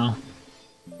buffing now.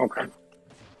 Okay.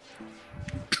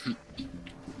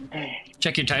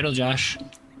 Check your title, Josh.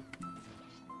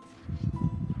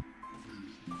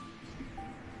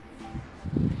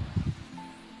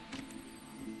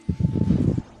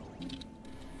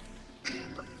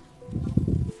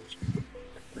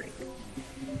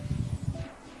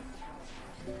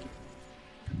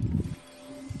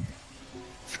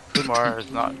 Kumar is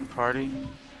not party.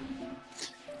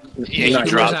 Yeah, he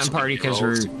drops not in party because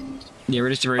we're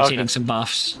just rotating some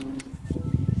buffs.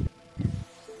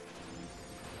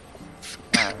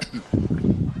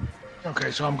 Okay,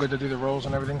 so I'm good to do the rolls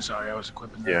and everything. Sorry, I was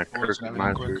equipping the bullets and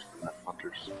everything quick.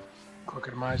 Quick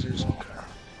etomizers. Okay.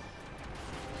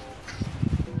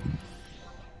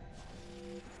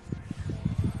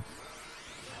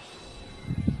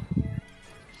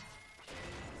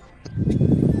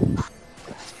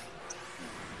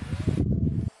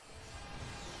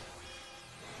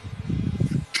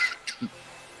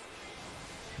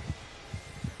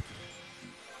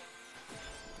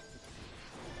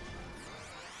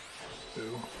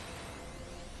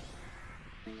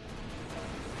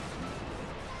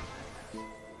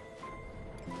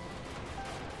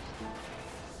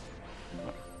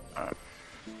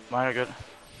 Mine are good.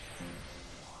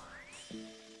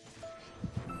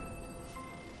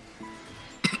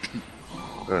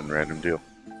 Go ahead and random deal.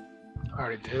 I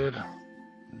already did.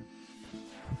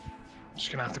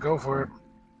 Just gonna have to go for it.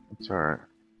 It's alright.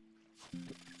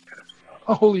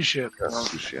 Oh, holy shit. Got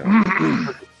 2 shells.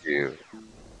 Look at you.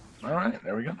 Alright,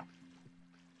 there we go.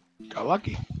 Got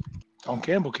lucky. Don't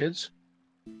gamble, kids.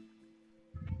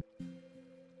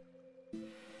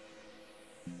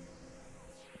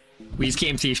 We's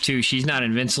Game Thief too. She's not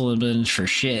invincible for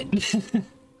shit.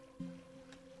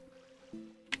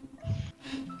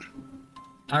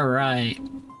 Alright.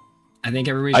 I think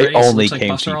everybody's ready. I only so came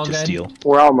buffs are to all good. steal.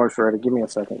 We're almost ready. Give me a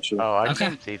second. Shoot. Oh, I Okay.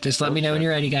 can't see. Just let me know when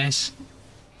you're ready, guys.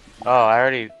 Oh, I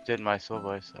already did my soul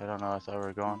voice. I don't know. I thought we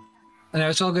were going. No,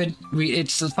 it's all good.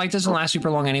 The fight doesn't last super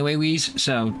long anyway, Weez.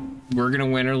 So we're gonna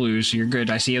win or lose. You're good.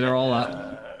 I see they're all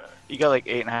up. You got like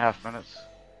 8.5 minutes.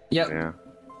 Yep. Yeah.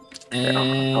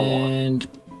 And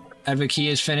Advocate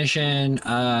is finishing.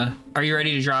 Are you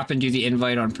ready to drop and do the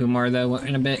invite on Pumar though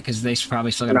in a bit? Because they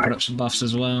probably still gotta put up some buffs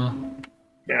as well.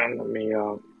 Yeah, let me,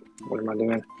 what am I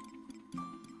doing?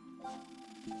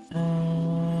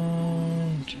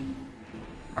 And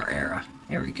our era.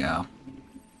 Here we go.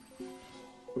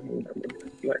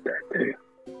 Let that do.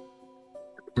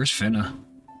 Where's Finna?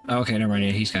 Oh, okay, never mind.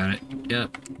 Yeah, he's got it.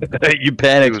 Yep. You He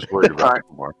panicked. was worried about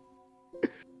more.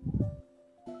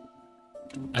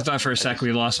 I thought for a sec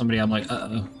we lost somebody. I'm like,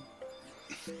 uh-oh.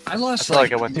 I lost, I feel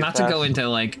like I went too not to fast. go into,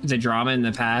 like, the drama in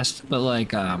the past, but,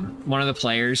 like, one of the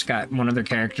players one of their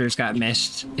characters got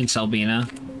missed in Selbina,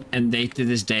 and they, to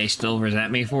this day, still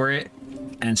resent me for it.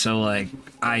 And so, like,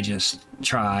 I just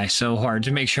try so hard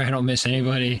to make sure I don't miss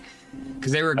anybody.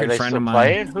 Because they were a good friend of mine.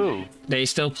 Playing? Who? They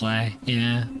still play,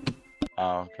 yeah.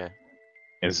 Oh, okay.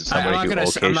 Is it somebody who I'm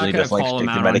occasionally not gonna doesn't like call to him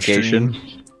take out their on medication?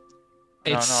 stream.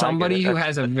 No, It's no, I somebody get it. who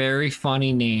That's- has a very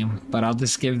funny name, but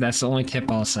that's the only tip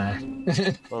I'll say.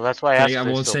 Well, that's why I asked. I if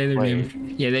they won't still say their play.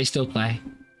 name. Yeah, they still play.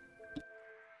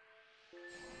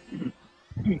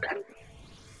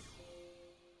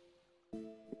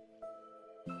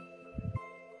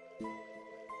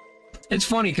 It's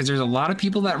funny because there's a lot of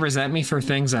people that resent me for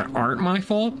things that aren't my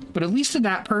fault, but at least to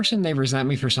that person, they resent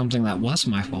me for something that was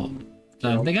my fault.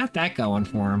 So they got that going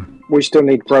for them. We still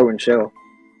need Pro and Shell.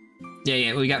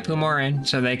 Yeah, we got Pumar in,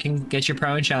 so they can get your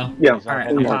pro and shell. Yeah. All right,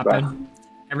 I'm popping.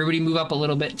 Everybody move up a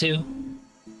little bit too.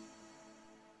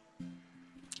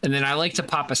 And then I like to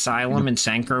pop Asylum and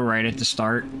Senker right at the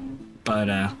start,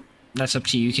 but that's up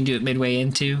to you. You can do it midway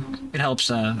into. It helps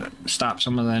stop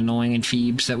some of the annoying and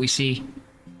Phoebes that we see.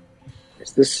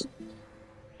 Is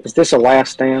this a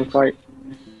last stand fight,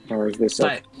 or is this?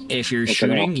 But if you're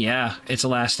shooting, yeah, it's a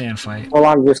last stand fight. Well,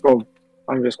 I'm just gonna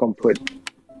put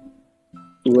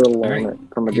little All on right, it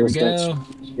from a here we distance. go.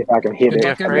 If I can hit Good it,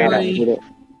 luck, I gotta everybody. hit it.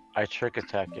 I trick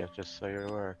attack you, just so you're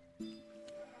aware.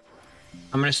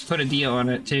 I'm gonna put a Dio on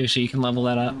it too, so you can level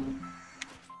that up.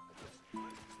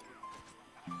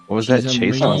 What was that? She's a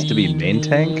Chase wants to be main mean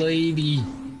tank? lady.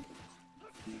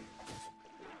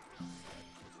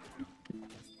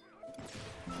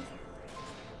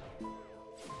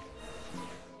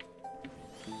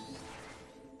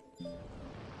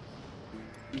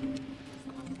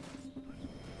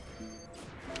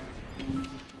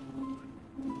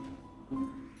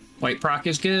 White proc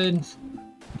is good.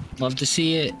 Love to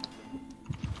see it.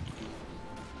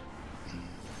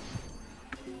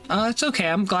 It's okay.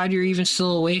 I'm glad you're even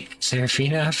still awake,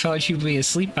 Seraphina. I felt you'd be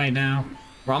asleep by now.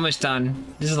 We're almost done.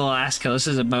 This is the last kill. This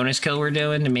is a bonus kill we're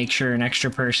doing to make sure an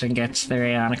extra person gets their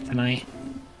Aeonic tonight.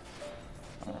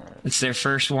 It's their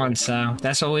first one, so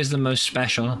that's always the most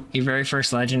special. Your very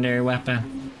first legendary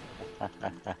weapon.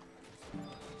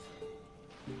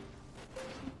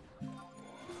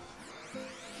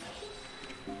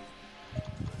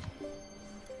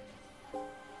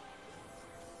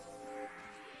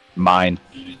 Mine.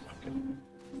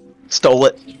 Stole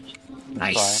it.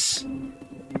 Nice.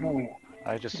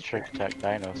 I just trick attack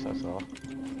dinos, that's all.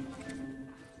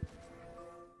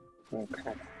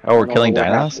 Okay. Oh, we're killing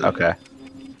dinos? Okay.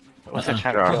 What's I Uh-uh.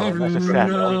 trying to kill him? That's just Oh, sad.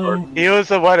 no. He was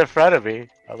the one in front of me.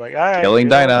 I was like, alright. Killing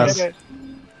dinos. Get it.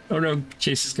 Oh no,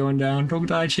 Chase is going down. Don't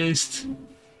die, Chase.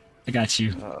 I got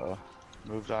you. Uh-oh.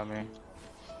 Moved on me.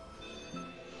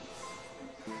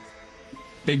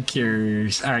 Big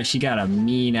cures. Alright, she got a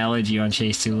mean elegy on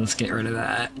Chase too. Let's get rid of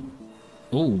that.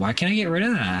 Oh, why can't I get rid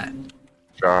of that?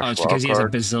 Josh, Oh, it's because he has a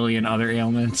wildcard. bazillion other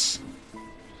ailments.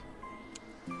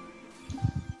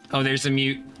 Oh, there's the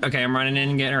mute. Okay, I'm running in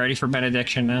and getting ready for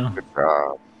benediction now. Good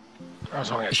job. I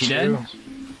was only at Is she 2. dead? No,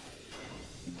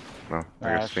 I Nah,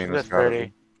 guess she's Fina's at got 30.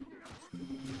 it.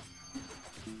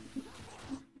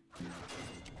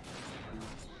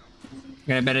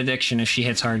 Got a benediction if she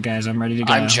hits hard, guys. I'm ready to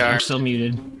go. I'm charmed. I'm still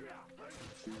muted.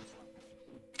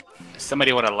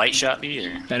 Somebody want to light shot me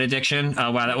or? Benediction.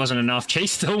 Oh wow, that wasn't enough.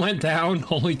 Chase still went down.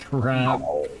 Holy crap.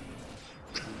 Oh,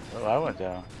 I went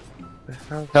down.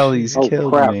 Hell, he's Oh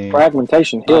killed crap! me.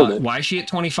 Fragmentation killed it. Why is she at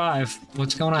 25?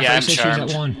 What's going on? Yeah, I I'm thought you said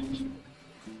she's charmed. at 1.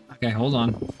 Okay, hold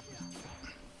on.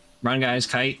 Run, guys.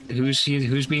 Kite.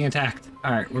 Who's being attacked?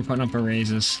 All right, we're putting up our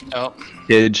raises. Oh.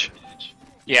 Kidge.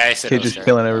 Yeah, I said Kidge I was is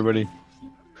killing everybody.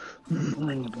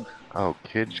 Oh,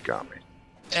 Kidge got me.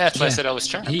 Yeah, that's why I Yeah. said I was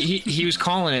charmed. He was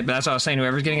calling it, but that's what I was saying.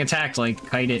 Whoever's getting attacked, like,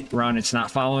 kite it, run. It's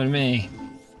not following me.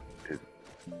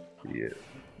 Yeah.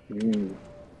 Mm.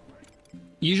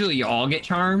 Usually you all get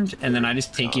charmed, and then I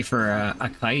just take you for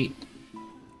a kite.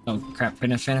 Oh, crap.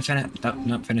 Finna.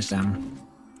 Nope, Finna's down.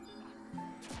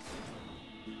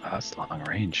 Oh, that's long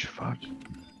range. Fuck.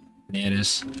 Yeah, it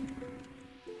is.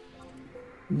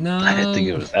 No. I didn't think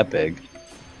it was that big.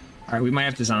 Alright, we might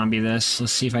have to zombie this.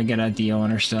 Let's see if I get a Dia on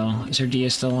her still. Is her Dia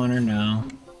still on her? No.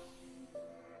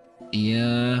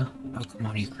 Dia. Oh, come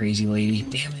on, you crazy lady.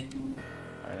 Damn it.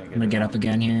 I'm gonna get up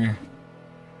again here.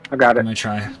 I got it. I'm gonna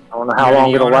try. I don't know how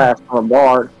long it'll last from a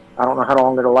bard. I don't know how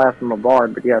long it'll last from a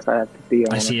bard, but yes, I have to be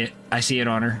on I see it. I see it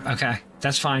on her. Okay,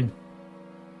 that's fine.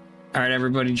 Alright,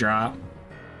 everybody drop.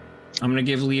 I'm gonna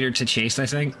give leader to Chase, I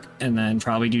think, and then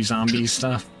probably do zombie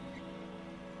stuff.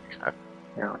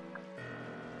 Yeah.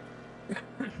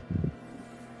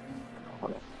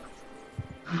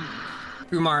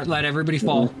 Kumar, let everybody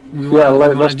fall. We Yeah,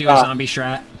 want let's to do stop. a zombie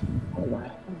strat.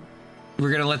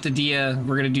 We're gonna let the Dia.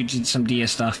 We're gonna do some Dia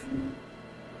stuff.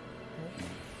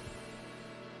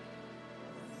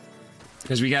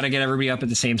 Because we gotta get everybody up at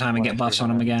the same time and get buffs on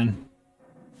them again.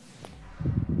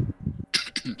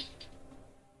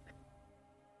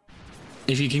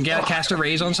 If you can cast a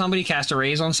raise on somebody, cast a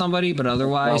raise on somebody, but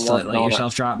otherwise, let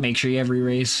yourself drop. Make sure you have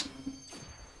re-raise.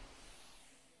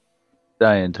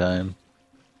 Dying time.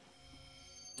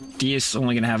 Dia's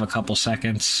only gonna have a couple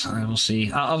seconds. I will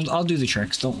see. I'll do the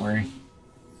tricks. Don't worry.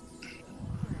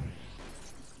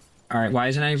 All right. Why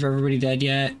isn't everybody dead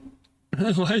yet?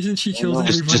 Why isn't she killed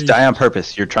everybody? Just die on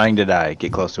purpose. You're trying to die.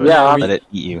 Get close to it. Yeah, Let it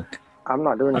eat you. I'm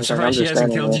not doing I'm anything. surprised she just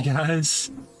hasn't standing killed you there.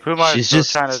 guys. Puma She's is still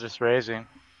just- kind of just raising.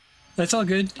 That's all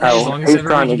good. Oh, As long as he's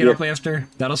everybody trying can to get up get- after,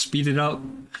 that'll speed it up.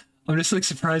 I'm just like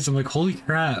surprised. I'm like, holy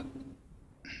crap.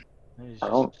 He's I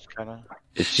don't- just kind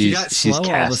of. She got slow all of a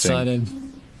casting.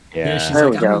 sudden. Yeah. She's There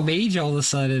like, we I'm go. a mage all of a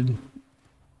sudden.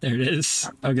 There it is.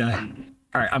 Okay.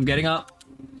 Alright, I'm getting up.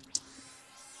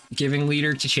 Giving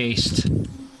leader to Chased.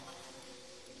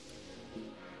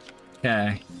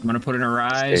 Okay. I'm gonna put in a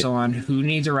rise Stay. on who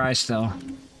needs a rise still.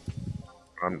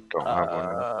 I don't have one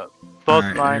now. Both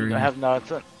Alright, mine there we I go. have nuts.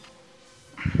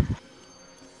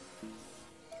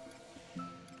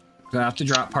 So I have to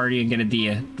drop party and get a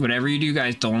Dia. Whatever you do,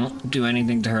 guys, don't do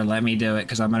anything to her. Let me do it,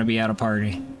 because I'm gonna be out of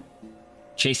party.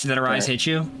 Chase, did that rise hit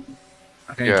you?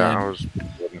 Okay, Yeah, good. I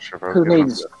wasn't sure if I was Who getting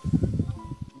needs- up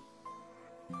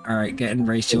Alright, getting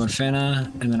race to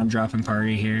Infinna, and then I'm dropping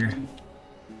party here.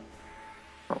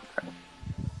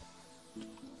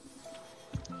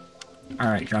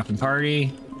 Alright, dropping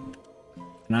party.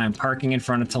 And I'm parking in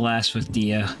front of Telas with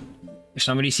Dia. If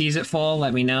somebody sees it fall,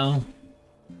 let me know.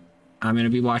 I'm gonna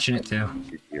be watching it too.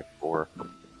 there. 4.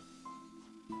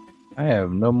 I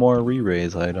have no more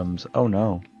re-raise items. Oh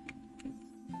no.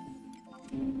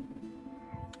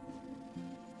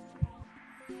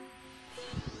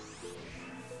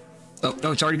 Oh,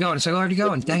 no, it's already going. It's already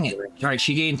going. Dang it. Alright,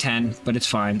 she gained 10, but it's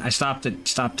fine. I stopped it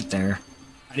there.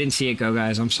 I didn't see it go,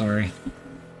 guys. I'm sorry.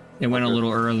 It went a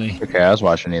little early. Okay, I was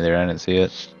watching either. I didn't see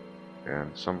it. And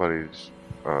somebody's,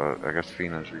 I guess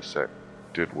Fina's reset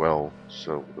did well,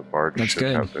 so the bard That's should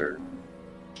good. have their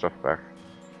stuff back.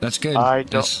 That's good. I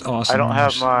That's don't. awesome. I don't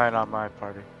have news. mine on my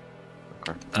party.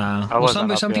 Well,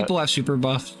 wasn't some up people yet. have super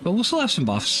buffs, but we'll still have some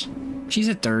buffs. She's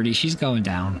at 30. She's going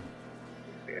down.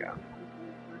 Yeah.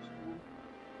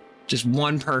 Just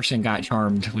one person got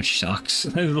charmed, which sucks.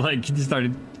 Like,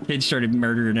 kids started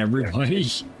murdering everybody.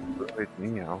 Really,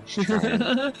 me, I was trying.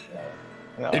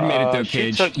 Admit it though, She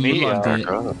Kid. took You me loved out. it.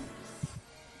 God.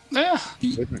 Yeah.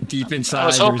 Deep inside, I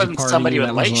was there a hoping party somebody would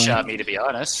that was light like- shot me, to be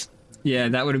honest. Yeah,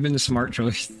 that would have been the smart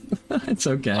choice. It's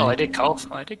okay. Oh, I did call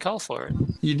for it.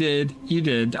 You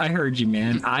did. I heard you,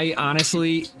 man. I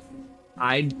honestly,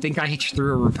 I think I hit you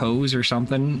through a repose or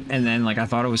something, and then like I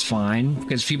thought it was fine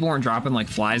because people weren't dropping like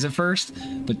flies at first.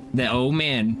 But oh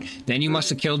man, then you must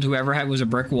have killed whoever was a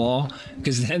brick wall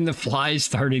because then the flies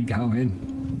started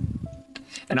going.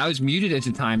 And I was muted at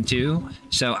the time too,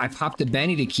 so I popped a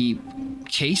Benny to keep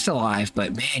Chase alive.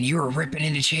 But man, you were ripping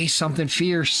into Chase something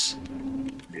fierce.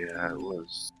 Yeah, it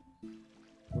was.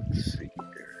 Let's see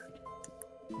here.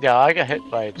 Yeah, I got hit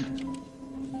by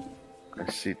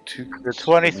I see 2 crits.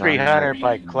 2300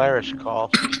 by Clarish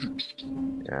Call.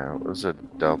 Yeah, it was a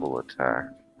double attack.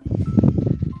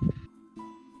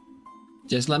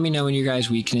 Just let me know when your guys'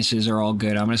 weaknesses are all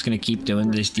good. I'm just gonna keep doing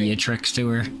these Dia tricks to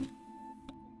her.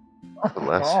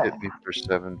 Celeste hit me for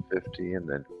 750, and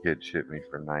then Kid hit me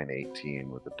for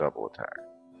 918 with a double attack.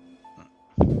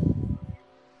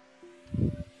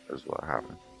 That's what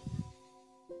happened.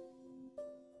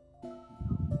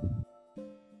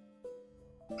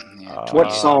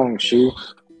 What song, She?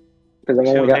 Because I've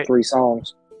only got 3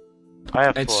 songs. I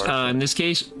have It's 4. in this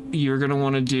case, you're gonna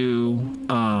want to do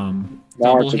double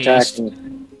March haste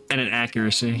attacking. and an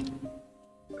accuracy.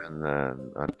 And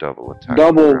then a double attack.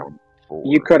 Double. round 4.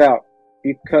 You cut out.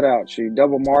 You cut out, She.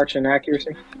 Double march and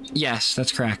accuracy? Yes,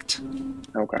 that's correct.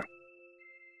 Okay.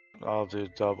 I'll do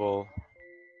double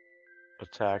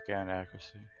attack and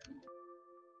accuracy.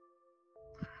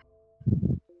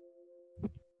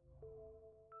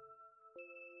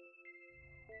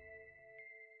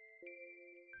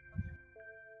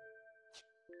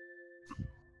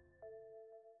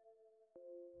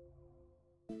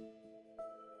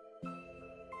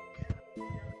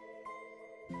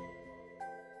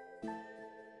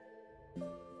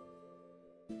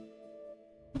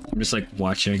 I'm just like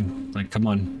watching. Like, come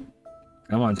on.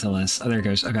 Come on, Teles. Oh, there it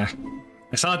goes. Okay.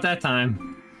 I saw it that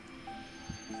time.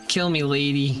 Kill me,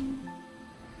 lady.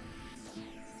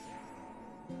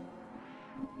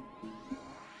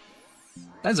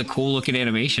 That's a cool looking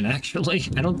animation, actually.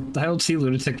 I don't see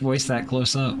Lunatic voice that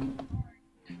close up.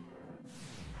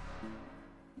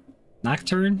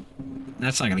 Nocturne?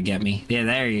 That's not gonna get me. Yeah,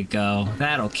 there you go.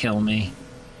 That'll kill me.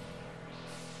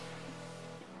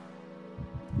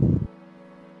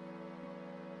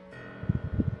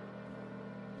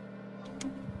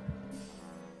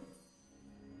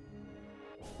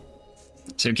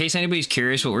 So in case anybody's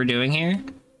curious what we're doing here,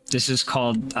 this is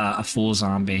called a full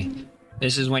zombie.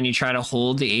 This is when you try to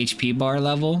hold the HP bar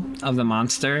level of the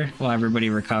monster while everybody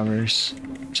recovers,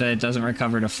 so it doesn't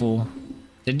recover to full.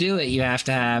 To do it, you have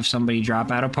to have somebody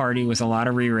drop out a party with a lot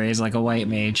of re-raise, like a white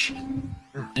mage.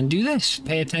 And do this.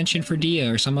 Pay attention for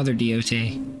Dio or some other DOT.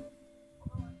 Yeah,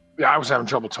 I was having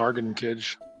trouble targeting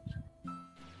kids.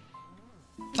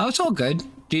 Oh, it's all good.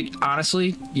 Dude,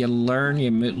 honestly, you learn,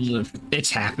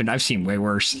 it's happened. I've seen way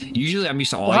worse. Usually I'm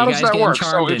used to all you guys getting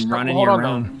charmed and running your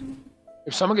own.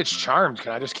 If someone gets charmed,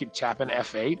 can I just keep tapping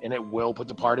F8 and it will put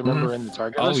the party member in the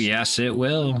target list? Oh, yes, it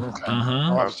will. Okay. Uh-huh.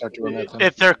 I'll have to start doing that then.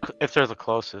 If they're the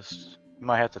closest, you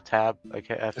might have to tab like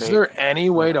F8. Is there any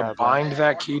way to bind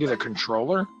that key to the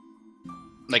controller?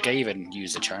 Like, I even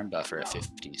use the charm buffer at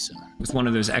 50, so... With one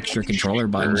of those extra controller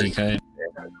buttons you could.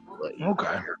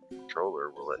 Okay. Your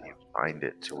controller will let you bind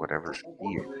it to whatever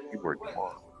keyboard you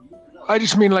want. I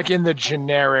just mean like in the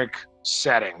generic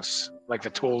settings, like the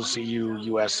tools, CU,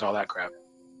 US, all that crap.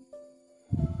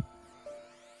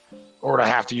 Or would I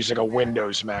have to use like a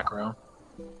Windows macro?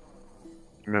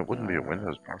 I mean, it wouldn't be a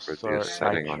Windows macro, it'd be a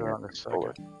setting on your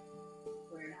controller.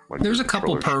 Like There's a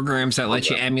couple programs that let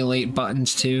you emulate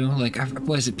buttons too. Like,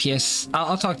 what is it, PS?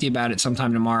 I'll talk to you about it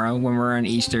sometime tomorrow when we're on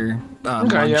Easter.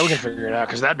 Okay, lunch. yeah, we can figure it out,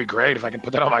 because that'd be great if I can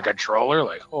put that on my controller.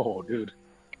 Like, oh, dude.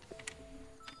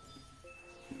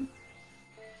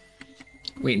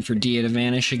 Waiting for Dia to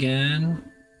vanish again.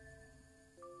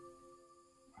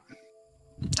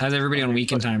 How's everybody on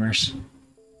weekend timers?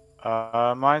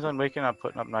 Mine's on weekend. I'm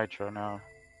putting up Nitro now.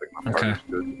 Okay.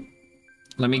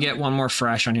 Let me get one more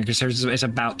fresh on here because it's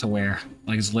about to wear.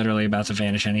 Like it's literally about to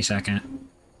vanish any second.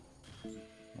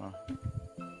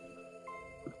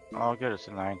 I'll get it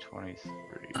to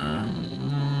 923.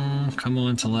 Come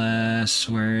on, Teles.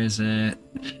 Where is it?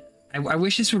 I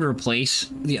wish this would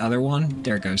replace the other one.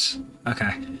 There it goes.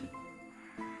 Okay.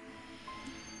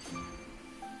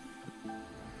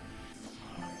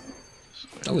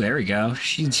 Oh, there we go.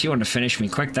 She wanted to finish me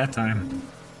quick that time.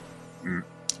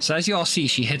 So as you all see,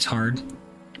 she hits hard.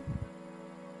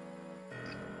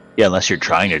 Yeah, unless you're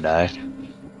trying to die.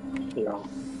 Yeah.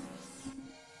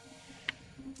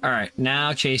 Alright,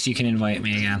 now Chase, you can invite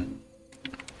me again.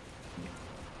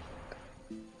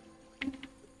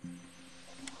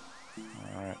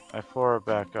 Alright, I 4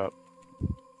 back up.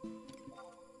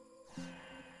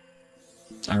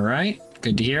 Alright,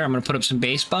 good to hear. I'm gonna put up some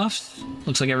base buffs.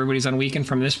 Looks like everybody's on weekend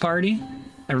from this party.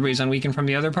 Everybody's on weekend from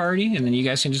the other party, and then you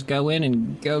guys can just go in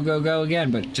and go again,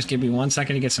 but just give me 1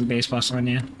 second to get some base buffs on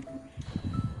you.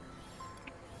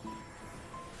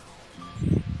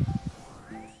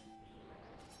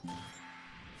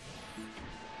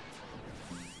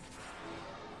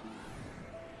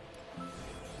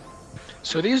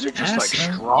 So these are just like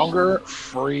stronger,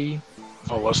 free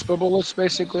Veluspa bullets,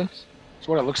 basically. That's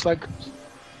what it looks like.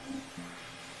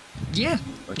 Yeah.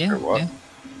 Like Yeah. for what? Yeah.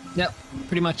 Yep.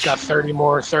 Pretty much. Got 30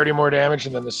 more damage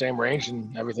and then the same range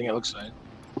and everything it looks like.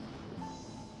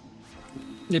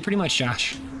 Yeah, pretty much,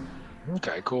 Josh.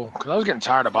 Okay, cool. Because I was getting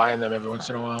tired of buying them every once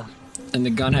in a while. And the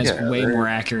gun has Yeah, way they're- more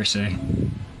accuracy.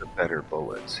 The better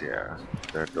bullets, yeah.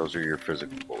 Those are your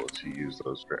physical bullets. You use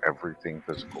those for everything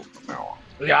physical from now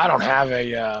on. Yeah, I don't have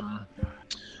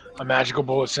a magical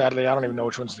bullet, sadly. I don't even know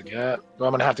which ones to get. So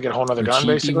I'm going to have to get a whole nother The gun,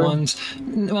 cheapy basically. ones.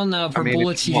 Well, no, for mean, if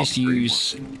bullets you you want just free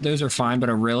use. Those are fine, but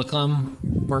a relicum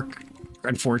work,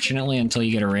 unfortunately, until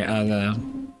you get the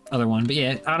other one. But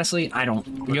yeah, honestly, I don't.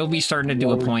 You'll be starting to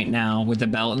do a point now with the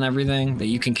belt and everything that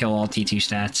you can kill all T2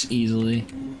 stats easily.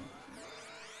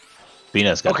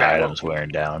 Venus got Okay, the well- items wearing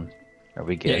down. Are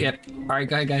we Yeah, good? yep. Alright,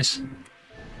 go ahead, guys.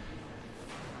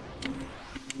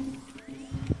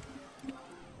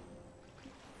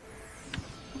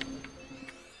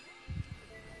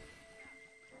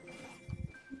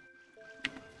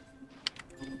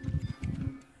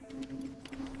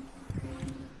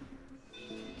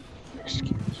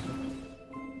 Excuse me.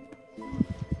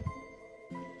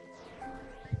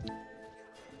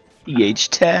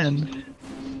 DH10.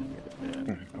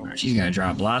 She's gonna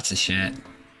drop lots of shit.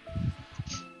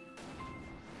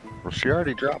 Well, she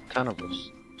already dropped 10 of us.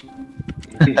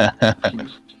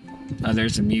 Oh,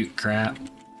 there's a mute crap.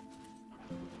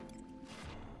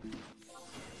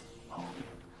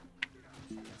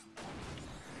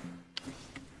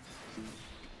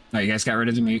 Oh, you guys got rid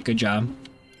of the mute. Good job.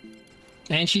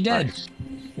 And she did. Nice.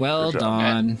 Well Good job,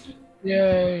 done.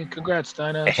 Yay, congrats,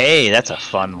 Dinos. Hey, that's a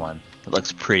fun one. It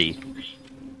looks pretty.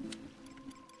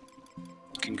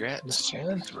 Congrats.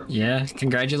 Yeah,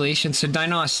 congratulations. So,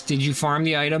 Dinos, did you farm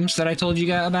the items that I told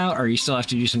you about, or you still have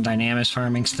to do some dynamis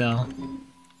farming still?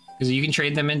 Because you can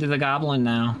trade them into the goblin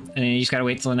now, and then you just gotta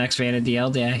wait till the next Vanna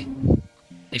DL day.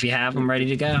 If you have them ready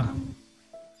to go.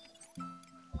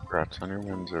 Congrats on your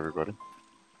wins, everybody.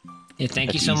 Yeah, thank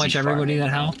you That's so easy much, everybody that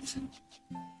helped.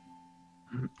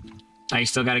 Oh, you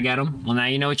still gotta get them? Well, now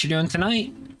you know what you're doing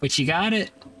tonight, but you got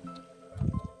it.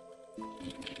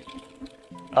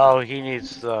 Oh, he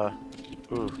needs ooh.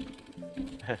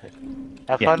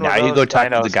 Have Yeah, fun now with you those go talk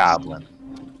to dinos. the goblin.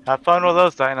 Have fun with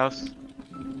those dinos.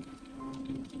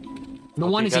 The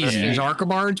Hope one you is got easy. it. The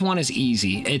Archibald's one is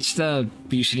easy. It's the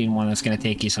Bucidine one that's gonna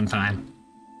take you some time.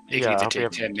 It Yeah, can either I'll be take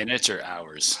able- 10 minutes or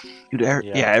hours. Dude, Yeah.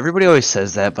 yeah, everybody always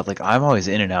says that, but like I'm always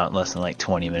in and out in less than like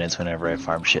 20 minutes whenever I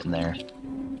farm shit in there.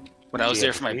 When I was Yeah,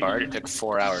 there for my sweet. bard, it took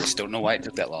 4 hours. Don't know why it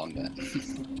took that long, but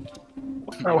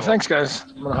All right, well, thanks, guys.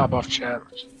 I'm going to hop off chat.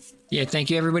 Yeah, thank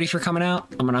you everybody for coming out.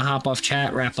 I'm gonna hop off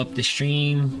chat, wrap up the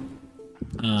stream.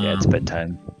 Yeah, it's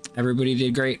bedtime. Everybody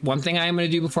did great. One thing I am gonna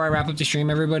do before I wrap up the stream,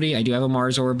 everybody, I do have a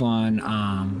Mars orb on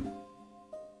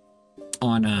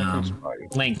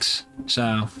links, so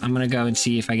I'm gonna go and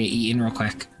see if I get eaten real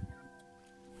quick.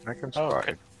 I can Oh, spy.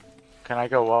 okay. Can I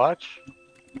go watch?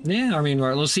 Yeah, I mean,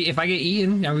 we'll see if I get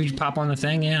eaten. I would pop on the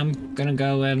thing. Yeah, I'm gonna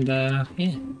go and yeah,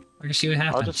 we're gonna see what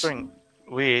happens. I'll just bring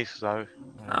Wii, so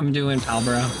I'm doing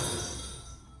Palbro.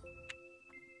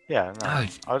 yeah, no. Oh,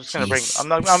 I was just gonna bring. jeez. I'm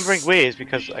gonna bring Wii's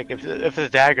because like if the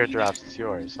dagger drops, it's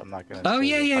yours. I'm not gonna. Oh steal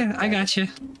yeah, your yeah, fucking I dagger. got you.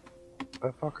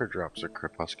 That fucker drops a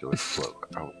crepuscular cloak.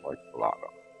 I would like a lot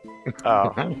of.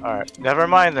 Oh, all right. Never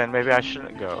mind then. Maybe I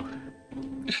shouldn't go.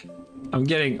 I'm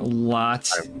getting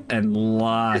lots and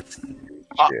lots.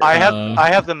 I Uh,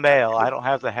 have the mail. I don't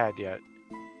have the head yet.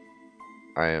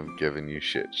 I am giving you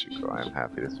shit, Shuko. I am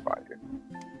happy to spy you.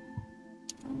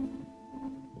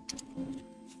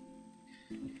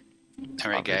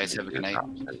 all right, guys, have a good night.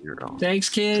 You're on. Thanks,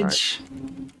 kids.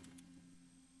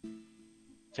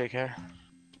 Take care.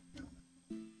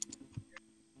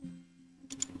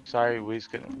 Sorry,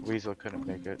 Weasel couldn't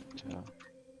make it to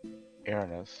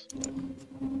Aeonics.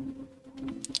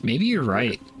 Maybe you're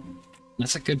right.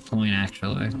 That's a good point,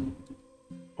 actually.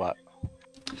 What?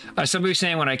 Somebody was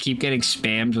saying when I keep getting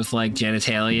spammed with like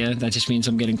genitalia, that just means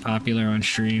I'm getting popular on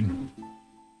stream.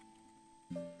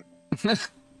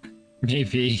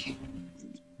 Maybe.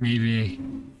 Maybe.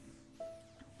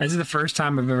 This is the first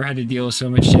time I've ever had to deal with so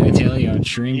much genitalia on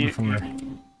stream before.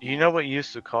 You know what you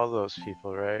used to call those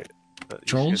people, right? That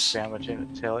Trolls? used to get spam with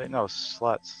genitalia? No,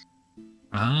 sluts.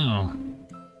 Oh.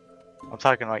 I'm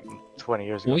talking like 20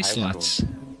 years ago. Boy in high school. sluts.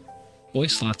 Boy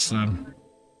sluts, then.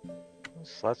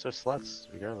 Sluts are sluts,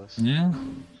 regardless. Yeah.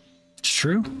 It's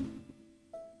true.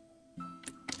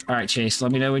 Alright, Chase,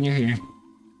 let me know when you're here.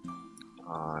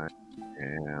 I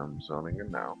am zoning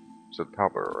in now. It's a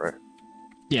Palbro, right?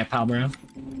 Yeah, pal, bro.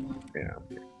 Yeah.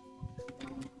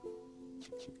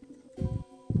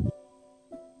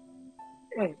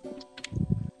 Hey.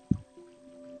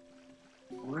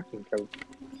 Well, I can go.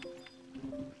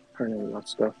 Turning my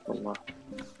stuff from my.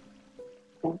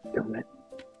 Oh, damn it.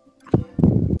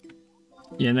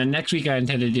 Yeah, and then next week I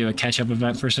intend to do a catch-up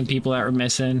event for some people that were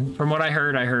missing. From what I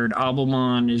heard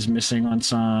Abelmon is missing on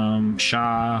some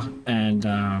Shah and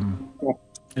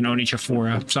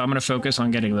Onichafora. So I'm going to focus on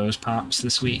getting those pops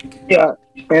this week. Yeah,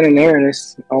 and an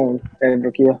Aeonics on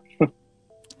Advokia.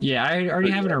 Yeah, I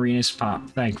already have an Arenas pop,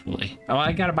 thankfully. Oh,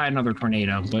 I got to buy another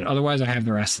Tornado, but otherwise I have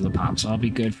the rest of the pops, so I'll be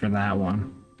good for that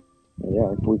one.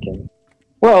 Yeah, if we can.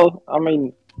 Well, I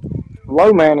mean,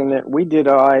 low man in it, we did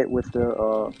all right with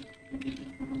the.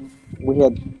 We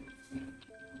had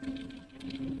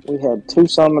 2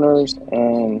 summoners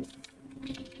and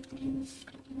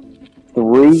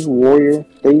 3 warrior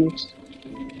thieves.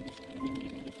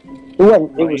 It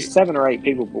was 7 or 8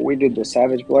 people, but we did the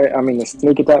savage blade. I mean, the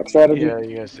sneak attack strategy. Yeah,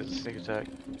 you guys did the sneak attack.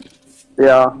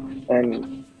 Yeah,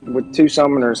 and with 2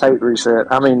 summoners, hate reset.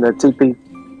 I mean, the TP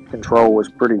control was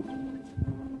pretty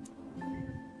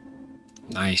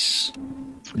nice.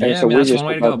 And Yeah, so we that's just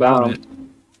one way to go about it.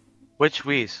 Which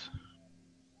Wheeze?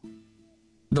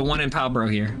 The one in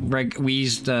Palbro here.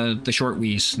 Wheeze, the short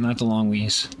Wheeze, not the long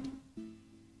Wheeze.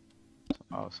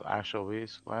 Oh, so actual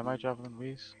Wheeze. Why am I jumping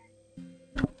Wheeze?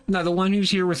 No, the one who's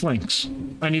here with links.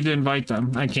 I need to invite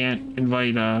them. I can't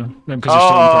invite them because they're still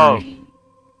in the party.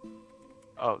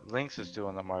 Oh, Lynx is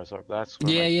doing the Mars Orb. That's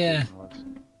what yeah.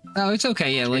 Oh, it's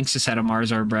okay. Yeah, Lynx just had a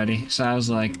Mars Orb ready. So I was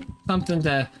like, something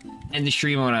to end the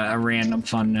stream on a random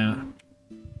fun note.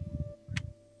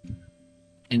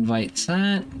 Invite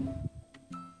sent.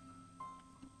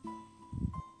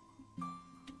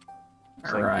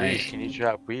 Alright. Can you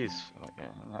drop Wheeze?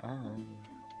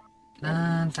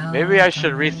 Maybe I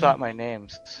should rethought my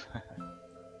names.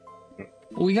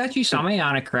 We got you some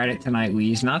Aeonic credit tonight,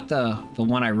 Wheeze. Not the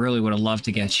one I really would have loved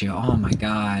to get you. Oh my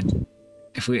god.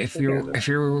 If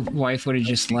your wife would have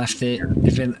just left it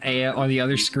on the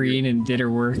other screen and did her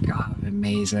work, oh,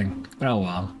 amazing. But oh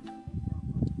well.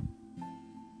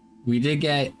 We did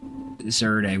get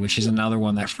Zerde, which is another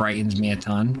one that frightens me a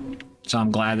ton. So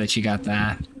I'm glad that you got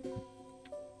that.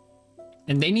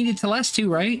 And they needed Celeste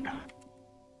too, right?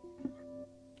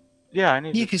 Yeah, I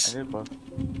need both.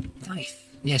 Nice.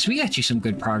 Yes, we got you some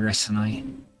good progress tonight.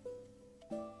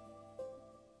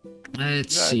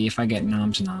 Let's see if I get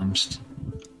noms.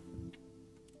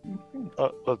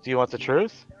 Well, do you want the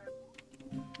truth?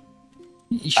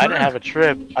 Sure. I didn't have a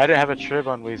trib. I didn't have a trib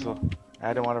on Weasel.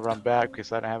 I didn't want to run back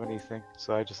because I didn't have anything,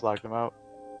 so I just locked him out.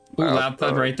 Ooh, loud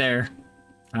thud right there.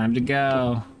 Time to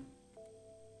go.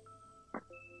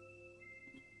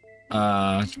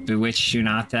 Bewitched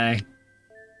Junate.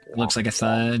 Looks like a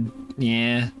thud.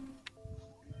 Yeah.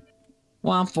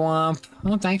 Womp womp.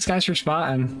 Well, thanks guys for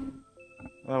spotting.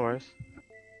 No worries.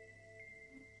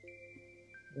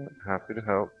 Happy to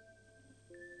help.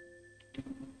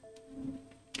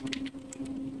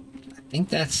 I think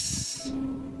that's...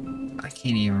 I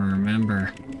can't even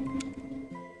remember.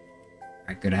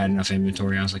 I could have had enough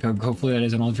inventory. I was like, oh, hopefully that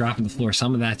isn't all dropping the floor.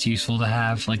 Some of that's useful to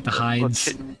have, like the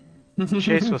hides.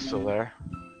 Chase was still there.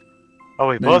 Oh,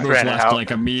 we both ran left, out.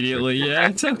 like immediately. Yeah,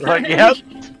 it's okay. Like, yep.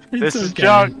 It's This is okay.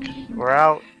 junk. We're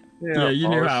out. Yeah, you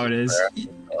knew how it is.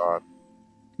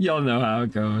 Y'all know how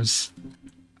it goes.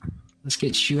 Let's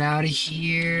get you out of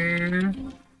here.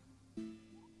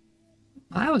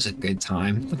 Well, that was a good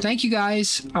time. Well, thank you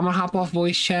guys. I'm gonna hop off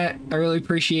voice chat. I really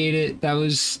appreciate it. That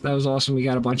was awesome. We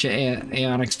got a bunch of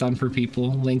Aeonics done for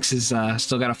people. Lynx is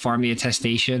still got to farm the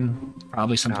attestation,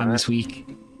 probably sometime this week.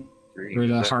 For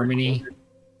the Harmony. Recorded?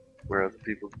 Where other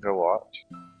people can go watch.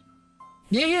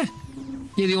 Yeah.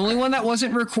 The only one that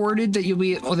wasn't recorded that you'll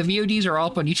be... Oh, the VODs are all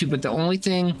up on YouTube, but the only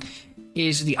thing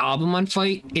is the Albumon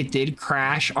fight. It did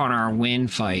crash on our win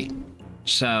fight.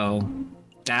 So,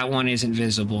 that one isn't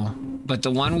visible. But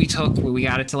the one we took, we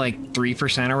got it to like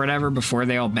 3% or whatever before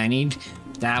they all bennied.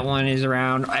 That one is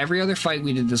around. Every other fight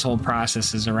we did this whole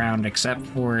process is around except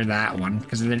for that one.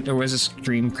 Because there was a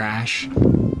stream crash.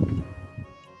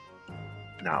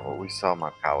 Nah, well, we saw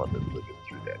my paladin living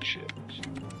through that shit.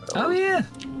 Oh, yeah.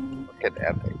 Fucking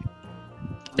epic.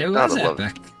 It was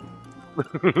epic.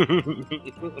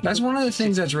 That's one of the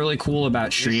things that's really cool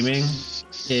about streaming is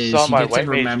you get to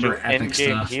remember epic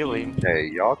stuff. Healing. Hey,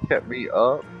 y'all kept me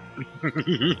up.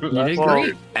 You did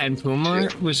great. And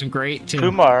Pumar was great too.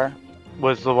 Pumar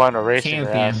was the one erasing your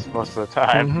ass most of the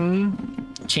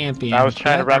time. Champion. I was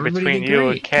trying to run between you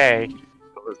and Kay.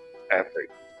 It was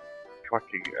epic.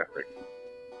 Fucking epic.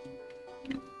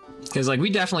 Because, like, we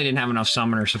definitely didn't have enough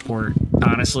summoner support,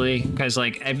 honestly. Because,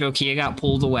 like, Advokia got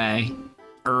pulled away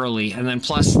early. And then,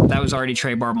 plus, that was already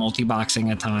Treybar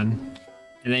multi-boxing a ton.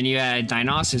 And then you had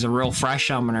Dionysus, a real fresh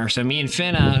summoner. So me and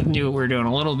Finna knew what we were doing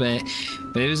a little bit,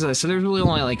 but it was so there's really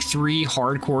only like 3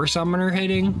 hardcore summoner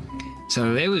hitting.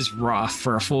 So it was rough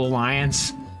for a full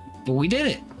alliance, but we did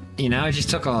it. You know, it just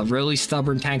took a really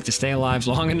stubborn tank to stay alive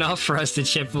long enough for us to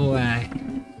chip away.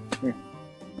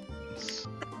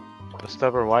 A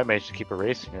stubborn white mage to keep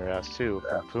erasing your ass too,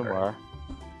 Pumar.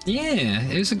 Yeah,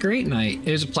 it was a great night.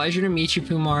 It was a pleasure to meet you,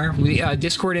 Pumar. We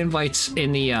Discord invites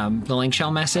in the link shell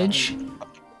message.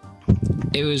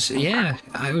 It was it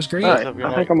was great. All right,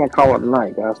 I think I'm gonna call it a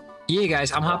night, guys. Yeah,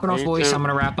 guys, I'm hopping off voice. I'm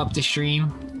gonna wrap up the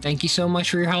stream. Thank you so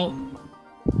much for your help.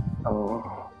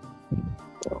 Oh.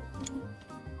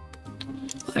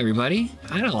 Everybody,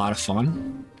 I had a lot of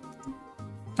fun.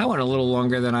 That went a little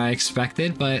longer than I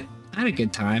expected, but I had a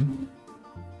good time.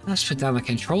 Let's put down the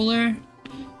controller.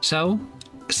 So,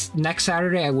 next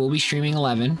Saturday I will be streaming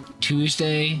 11.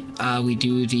 Tuesday, we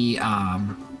do the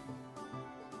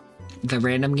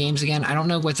random games again. I don't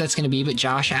know what that's going to be, but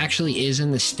Josh actually is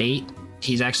in the state.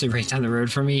 He's actually right down the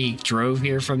road from me. He drove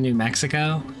here from New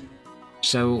Mexico.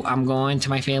 So I'm going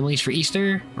to my family's for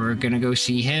Easter. We're going to go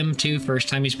see him too. First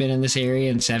time he's been in this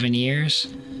area in 7 years.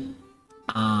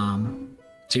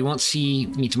 So you won't see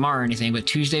me tomorrow or anything, but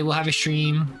Tuesday we'll have a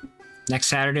stream. Next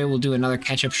Saturday we'll do another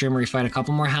catch-up stream where we fight a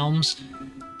couple more helms.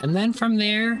 And then from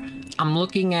there, I'm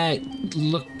looking at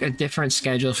a different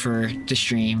schedule for the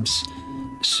streams.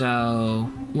 So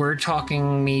we're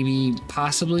talking maybe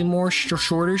possibly more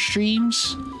shorter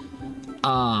streams,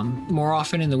 more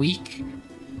often in the week.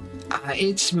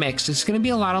 It's mixed. It's going to be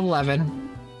a lot of 11,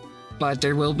 but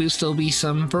there will still be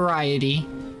some variety.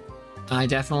 I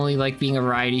definitely like being a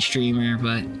variety streamer,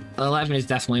 but 11 is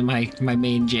definitely my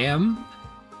main jam.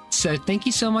 So thank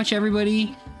you so much,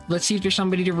 everybody. Let's see if there's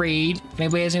somebody to raid. If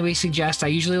anybody has anybody suggest, I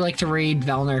usually like to raid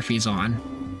Velner if he's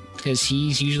on, because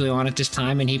he's usually on at this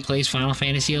time and he plays Final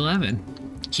Fantasy 11.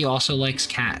 He also likes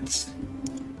cats.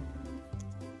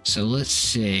 So let's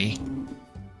see.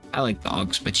 I like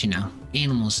dogs, but you know,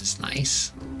 animals is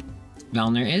nice.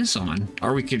 Velner is on.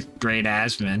 Or we could raid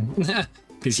Asmon,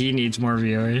 because he needs more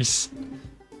viewers.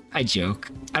 I joke.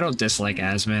 I don't dislike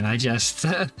Asmon. I just...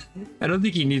 I don't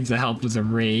think he needs the help with a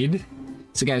raid.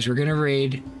 So guys, we're gonna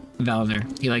raid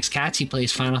Velner. He likes cats, he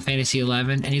plays Final Fantasy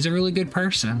 11, and he's a really good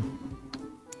person.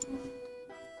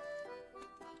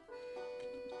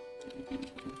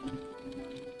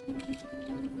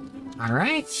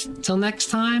 Alright, till next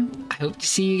time, I hope to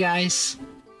see you guys.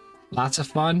 Lots of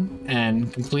fun,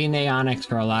 and completing Aeonics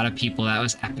for a lot of people, that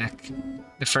was epic.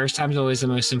 The first time's always the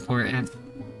most important.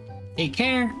 Take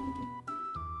care!